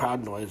the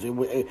crowd noise. It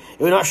would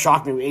not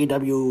shock me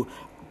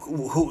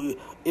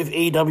if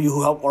AEW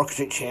who help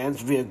orchestrate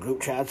chants via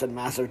group chats and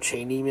massive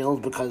chain emails,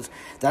 because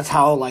that's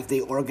how they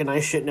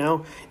organize shit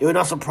now. It would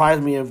not surprise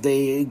me if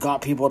they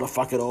got people to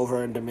fuck it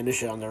over and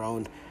diminish it on their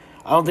own.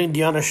 I don't think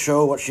Deonna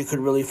showed what she could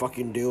really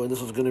fucking do, and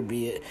this was gonna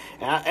be it.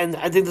 And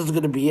I think this is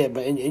gonna be it.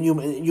 But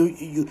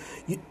you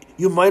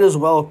might as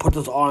well put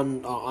this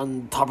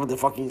on top of the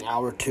fucking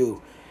hour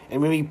too,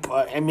 and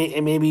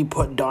maybe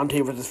put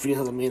Dante versus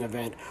Phoenix as a main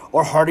event,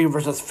 or Hardy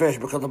versus Fish,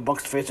 because the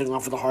Bucks facing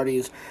off with the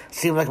Hardys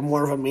seemed like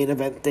more of a main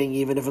event thing,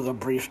 even if it was a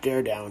brief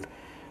stare down.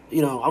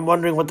 I'm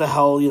wondering what the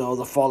hell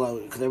the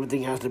fallout, because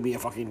everything has to be a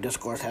fucking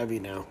discourse heavy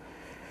now.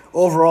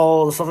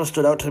 Overall, the stuff that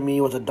stood out to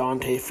me was a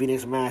Dante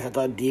Phoenix match. I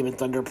thought Demon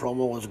Thunder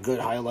promo was a good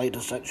highlight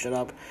to set shit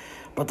up.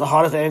 But the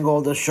hottest angle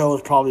of the show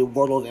is probably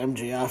Wardlow's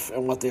MJF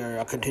and what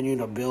they're continuing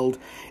to build.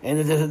 And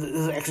if this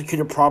is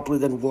executed properly,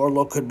 then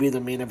Wardlow could be the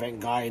main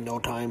event guy in no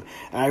time.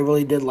 And I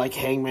really did like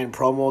Hangman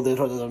promo. These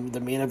were the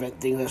main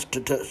event things that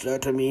stood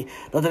out to me.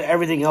 Not that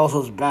everything else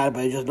was bad,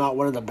 but it's just not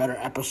one of the better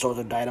episodes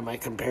of Dynamite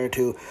compared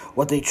to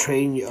what they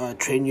train you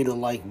to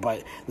like.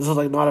 But this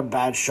was not a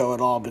bad show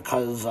at all,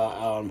 because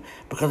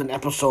an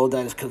episode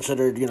that is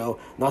considered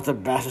not the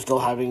best is still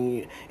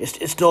having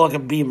it's still like a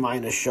B-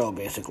 show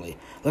basically.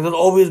 There's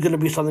always going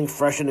to be something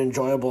fresh and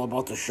enjoyable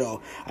about the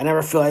show. I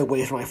never feel I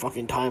waste my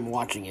fucking time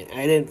watching it. And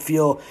I didn't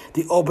feel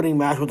the opening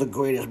match was the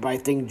greatest, but I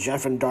think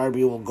Jeff and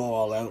Darby will go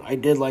all out. I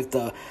did like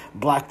the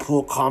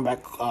Blackpool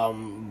Combat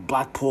Club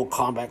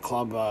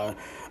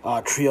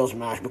trios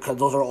match, because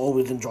those are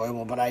always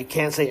enjoyable, but I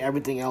can't say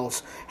everything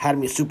else had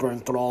me super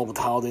enthralled with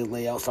how they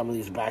lay out some of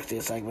these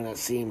backstage segments that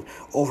seem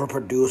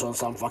overproduced on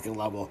some fucking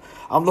level.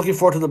 I'm looking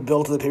forward to the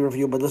build to the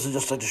pay-per-view, but this is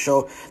just like a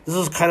show. This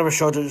is kind of a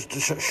show to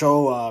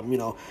show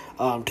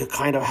to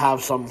kind of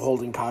have some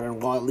holding pattern,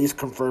 while at least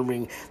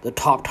confirming the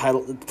top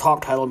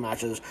title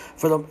matches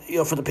for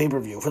the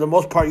pay-per-view. For the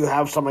most part, you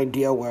have some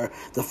idea where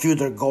the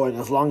feuds are going.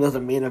 As long as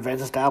the main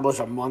event's established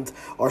a month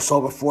or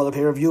so before the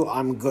pay-per-view,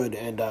 I'm good.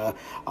 And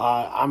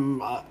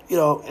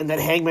and that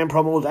Hangman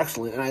promo was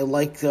excellent, and I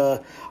like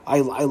the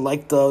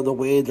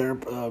way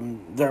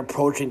they're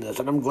approaching this,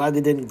 and I'm glad they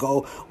didn't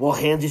go, well,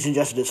 Hansi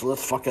suggested it, so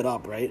let's fuck it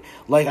up, right?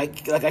 I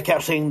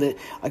kept saying that,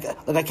 I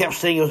kept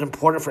saying it was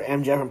important for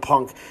MJF and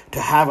Punk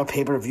to have a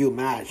pay-per-view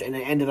match, and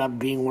it ended up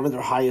being one of their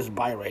highest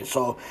buy rates.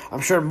 So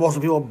I'm sure most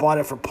of the people bought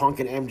it for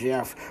Punk and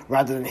MJF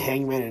rather than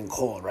Hangman and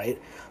Cole,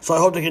 right? So I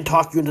hope they can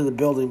talk you into the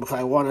building, because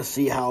I want to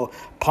see how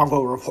Punk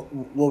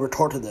will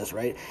retort to this,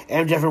 right?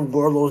 MJF and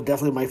Wardlow is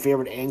definitely my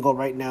favorite angle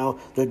right now.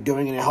 They're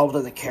doing it. It helps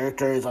that the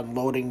character is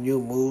unloading new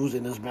moves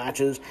in his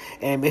matches,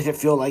 and it makes it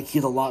feel like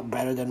he's a lot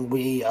better than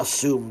we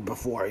assumed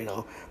before.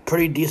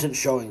 Pretty decent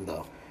showing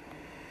though.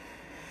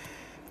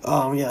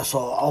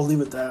 So I'll leave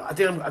it there. I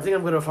think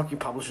I'm gonna fucking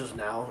publish this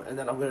now, and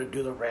then I'm gonna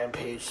do the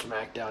Rampage,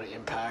 SmackDown,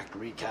 Impact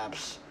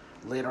recaps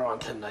later on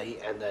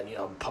tonight, and then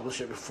publish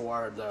it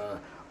before the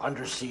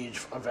Under Siege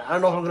event. I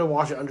don't know if I'm gonna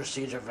watch an Under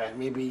Siege event.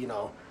 Maybe maybe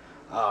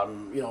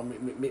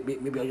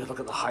I'll just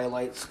look at the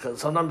highlights, because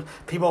sometimes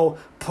people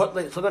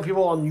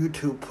on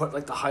YouTube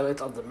put the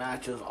highlights of the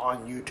matches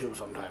on YouTube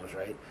sometimes,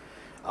 right?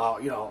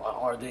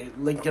 or they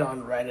link it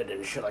on Reddit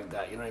and shit like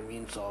that. You know what I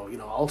mean? So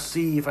I'll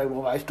see if I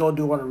will. I still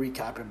do want to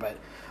recap it, but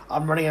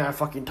I'm running out of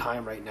fucking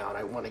time right now, and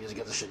I want to just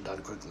get the shit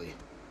done quickly.